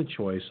between the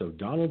choice of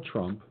Donald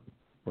Trump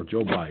or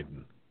Joe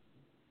Biden,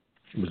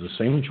 it was the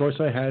same choice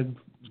I had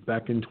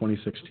back in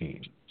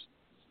 2016.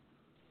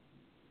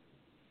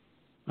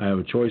 I have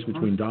a choice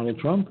between Donald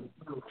Trump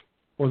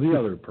or the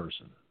other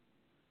person.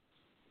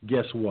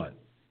 Guess what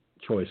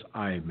choice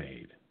I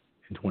made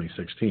in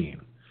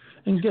 2016?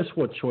 And guess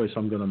what choice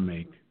I'm going to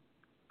make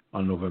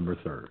on November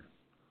 3rd?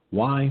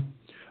 Why?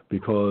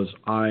 Because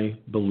I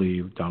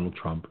believe Donald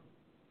Trump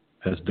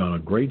has done a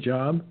great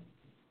job.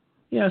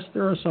 Yes,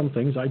 there are some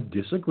things I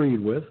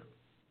disagreed with,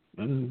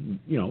 and,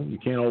 you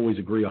can't always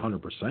agree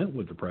 100%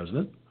 with the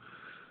president,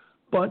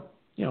 but,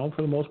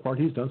 for the most part,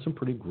 he's done some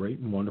pretty great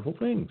and wonderful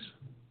things.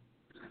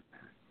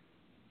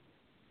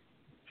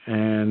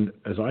 And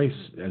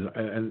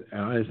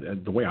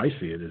the way I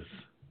see it is,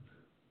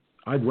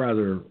 I'd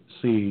rather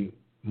see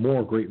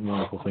more great and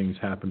wonderful things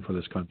happen for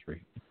this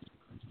country.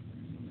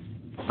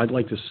 I'd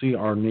like to see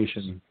our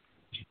nation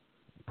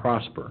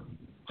prosper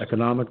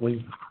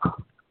economically,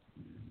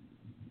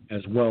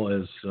 as well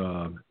as,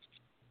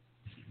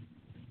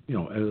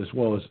 as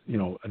well as,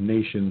 a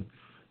nation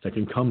that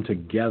can come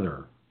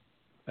together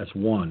as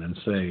one and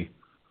say,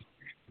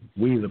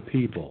 we the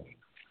people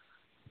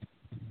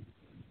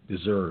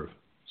deserve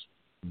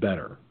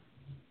better.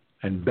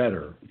 And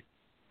better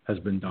has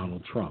been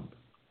Donald Trump.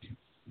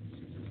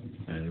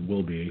 And it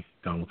will be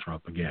Donald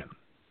Trump again.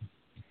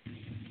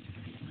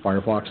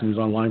 Firefox News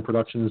Online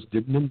Productions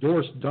didn't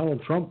endorse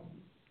Donald Trump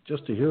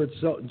just to hear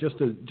itself, just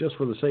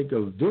for the sake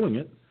of doing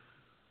it.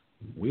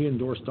 We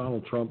endorse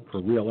Donald Trump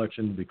for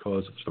re-election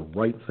because it's the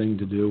right thing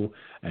to do,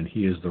 and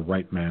he is the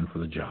right man for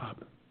the job.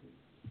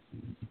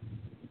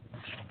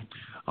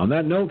 On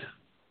that note,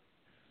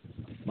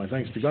 my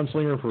thanks to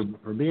Gunslinger for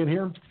being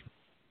here.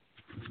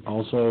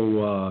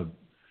 Also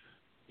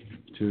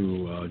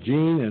to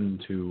Gene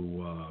and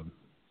to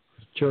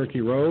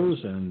Cherokee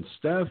Rose and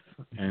Steph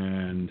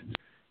and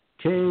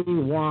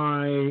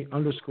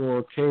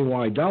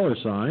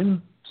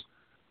KY_KY$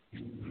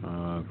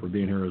 for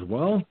being here as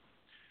well.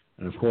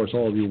 And, of course,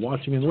 all of you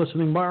watching and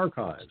listening by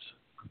archives.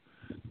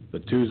 The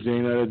Tuesday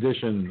night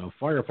edition of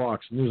Firefox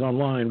News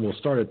Online will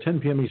start at 10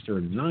 p.m.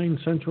 Eastern, 9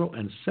 Central,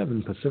 and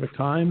 7 Pacific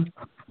Time.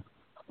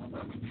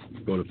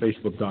 Go to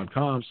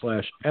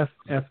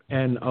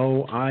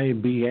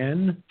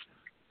Facebook.com/FFNOIBN.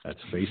 That's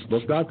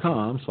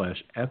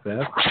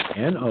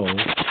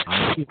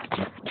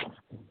Facebook.com/FFNOIBN.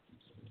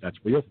 That's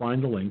where you'll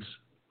find the links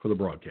for the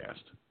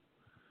broadcast.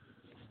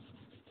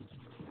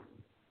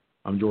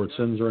 I'm George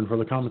Sinzer, and for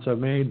the comments I've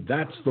made,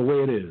 that's the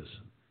way it is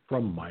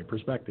from my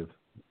perspective.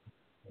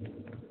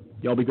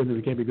 Y'all be good. If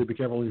you can't be good, be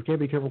careful. If you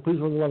can't be careful, please,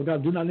 for the love of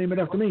God, do not name it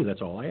after me.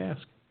 That's all I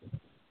ask.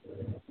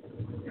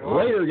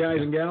 Later, guys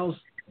and gals.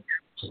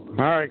 All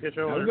right, get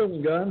you over. Have a good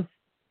one, Gun.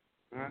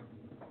 All right.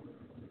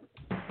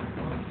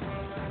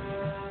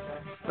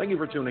 Thank you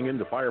for tuning in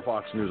to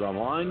Firefox News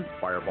Online.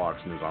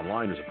 Firefox News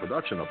Online is a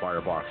production of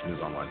Firefox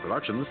News Online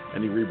Productions.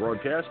 Any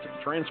rebroadcast,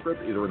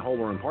 transcript, either in whole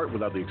or in part,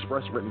 without the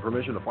express written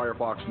permission of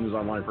Firefox News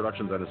Online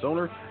Productions and its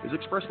owner, is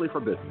expressly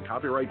forbidden.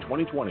 Copyright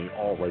 2020,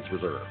 all rights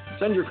reserved.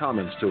 Send your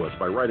comments to us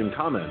by writing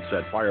comments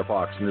at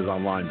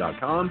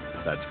firefoxnewsonline.com.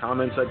 That's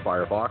comments at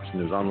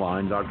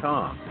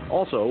firefoxnewsonline.com.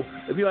 Also,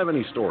 if you have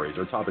any stories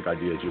or topic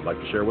ideas you'd like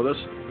to share with us,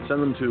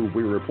 send them to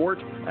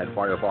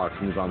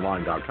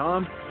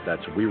WeReport@firefoxnewsonline.com.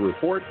 That's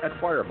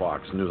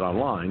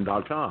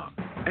WeReport@firefoxnewsonline.com.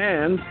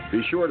 And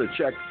be sure to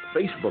check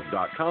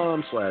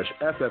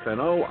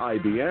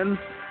Facebook.com/FFNOIBN.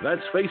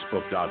 That's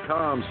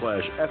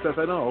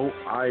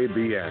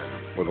Facebook.com/FFNOIBN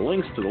for the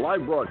links to the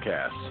live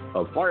broadcasts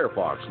of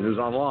Firefox News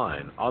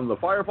Online on the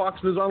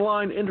Firefox News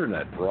Online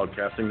Internet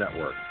Broadcasting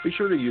Network. Be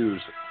sure to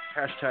use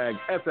hashtag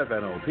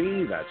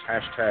FFNOP, that's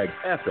hashtag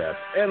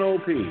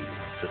FFNOP,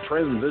 to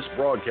trend this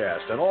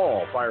broadcast and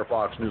all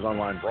Firefox News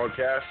Online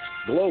broadcasts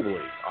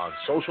globally on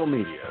social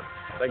media.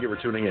 Thank you for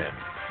tuning in.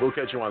 We'll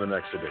catch you on the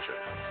next edition.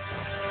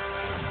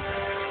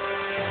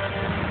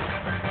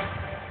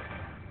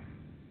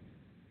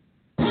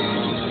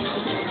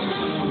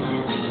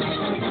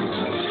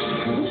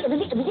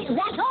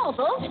 That's all,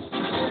 folks.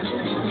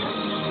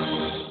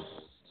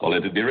 So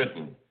let it be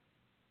written.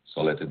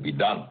 So let it be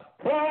done.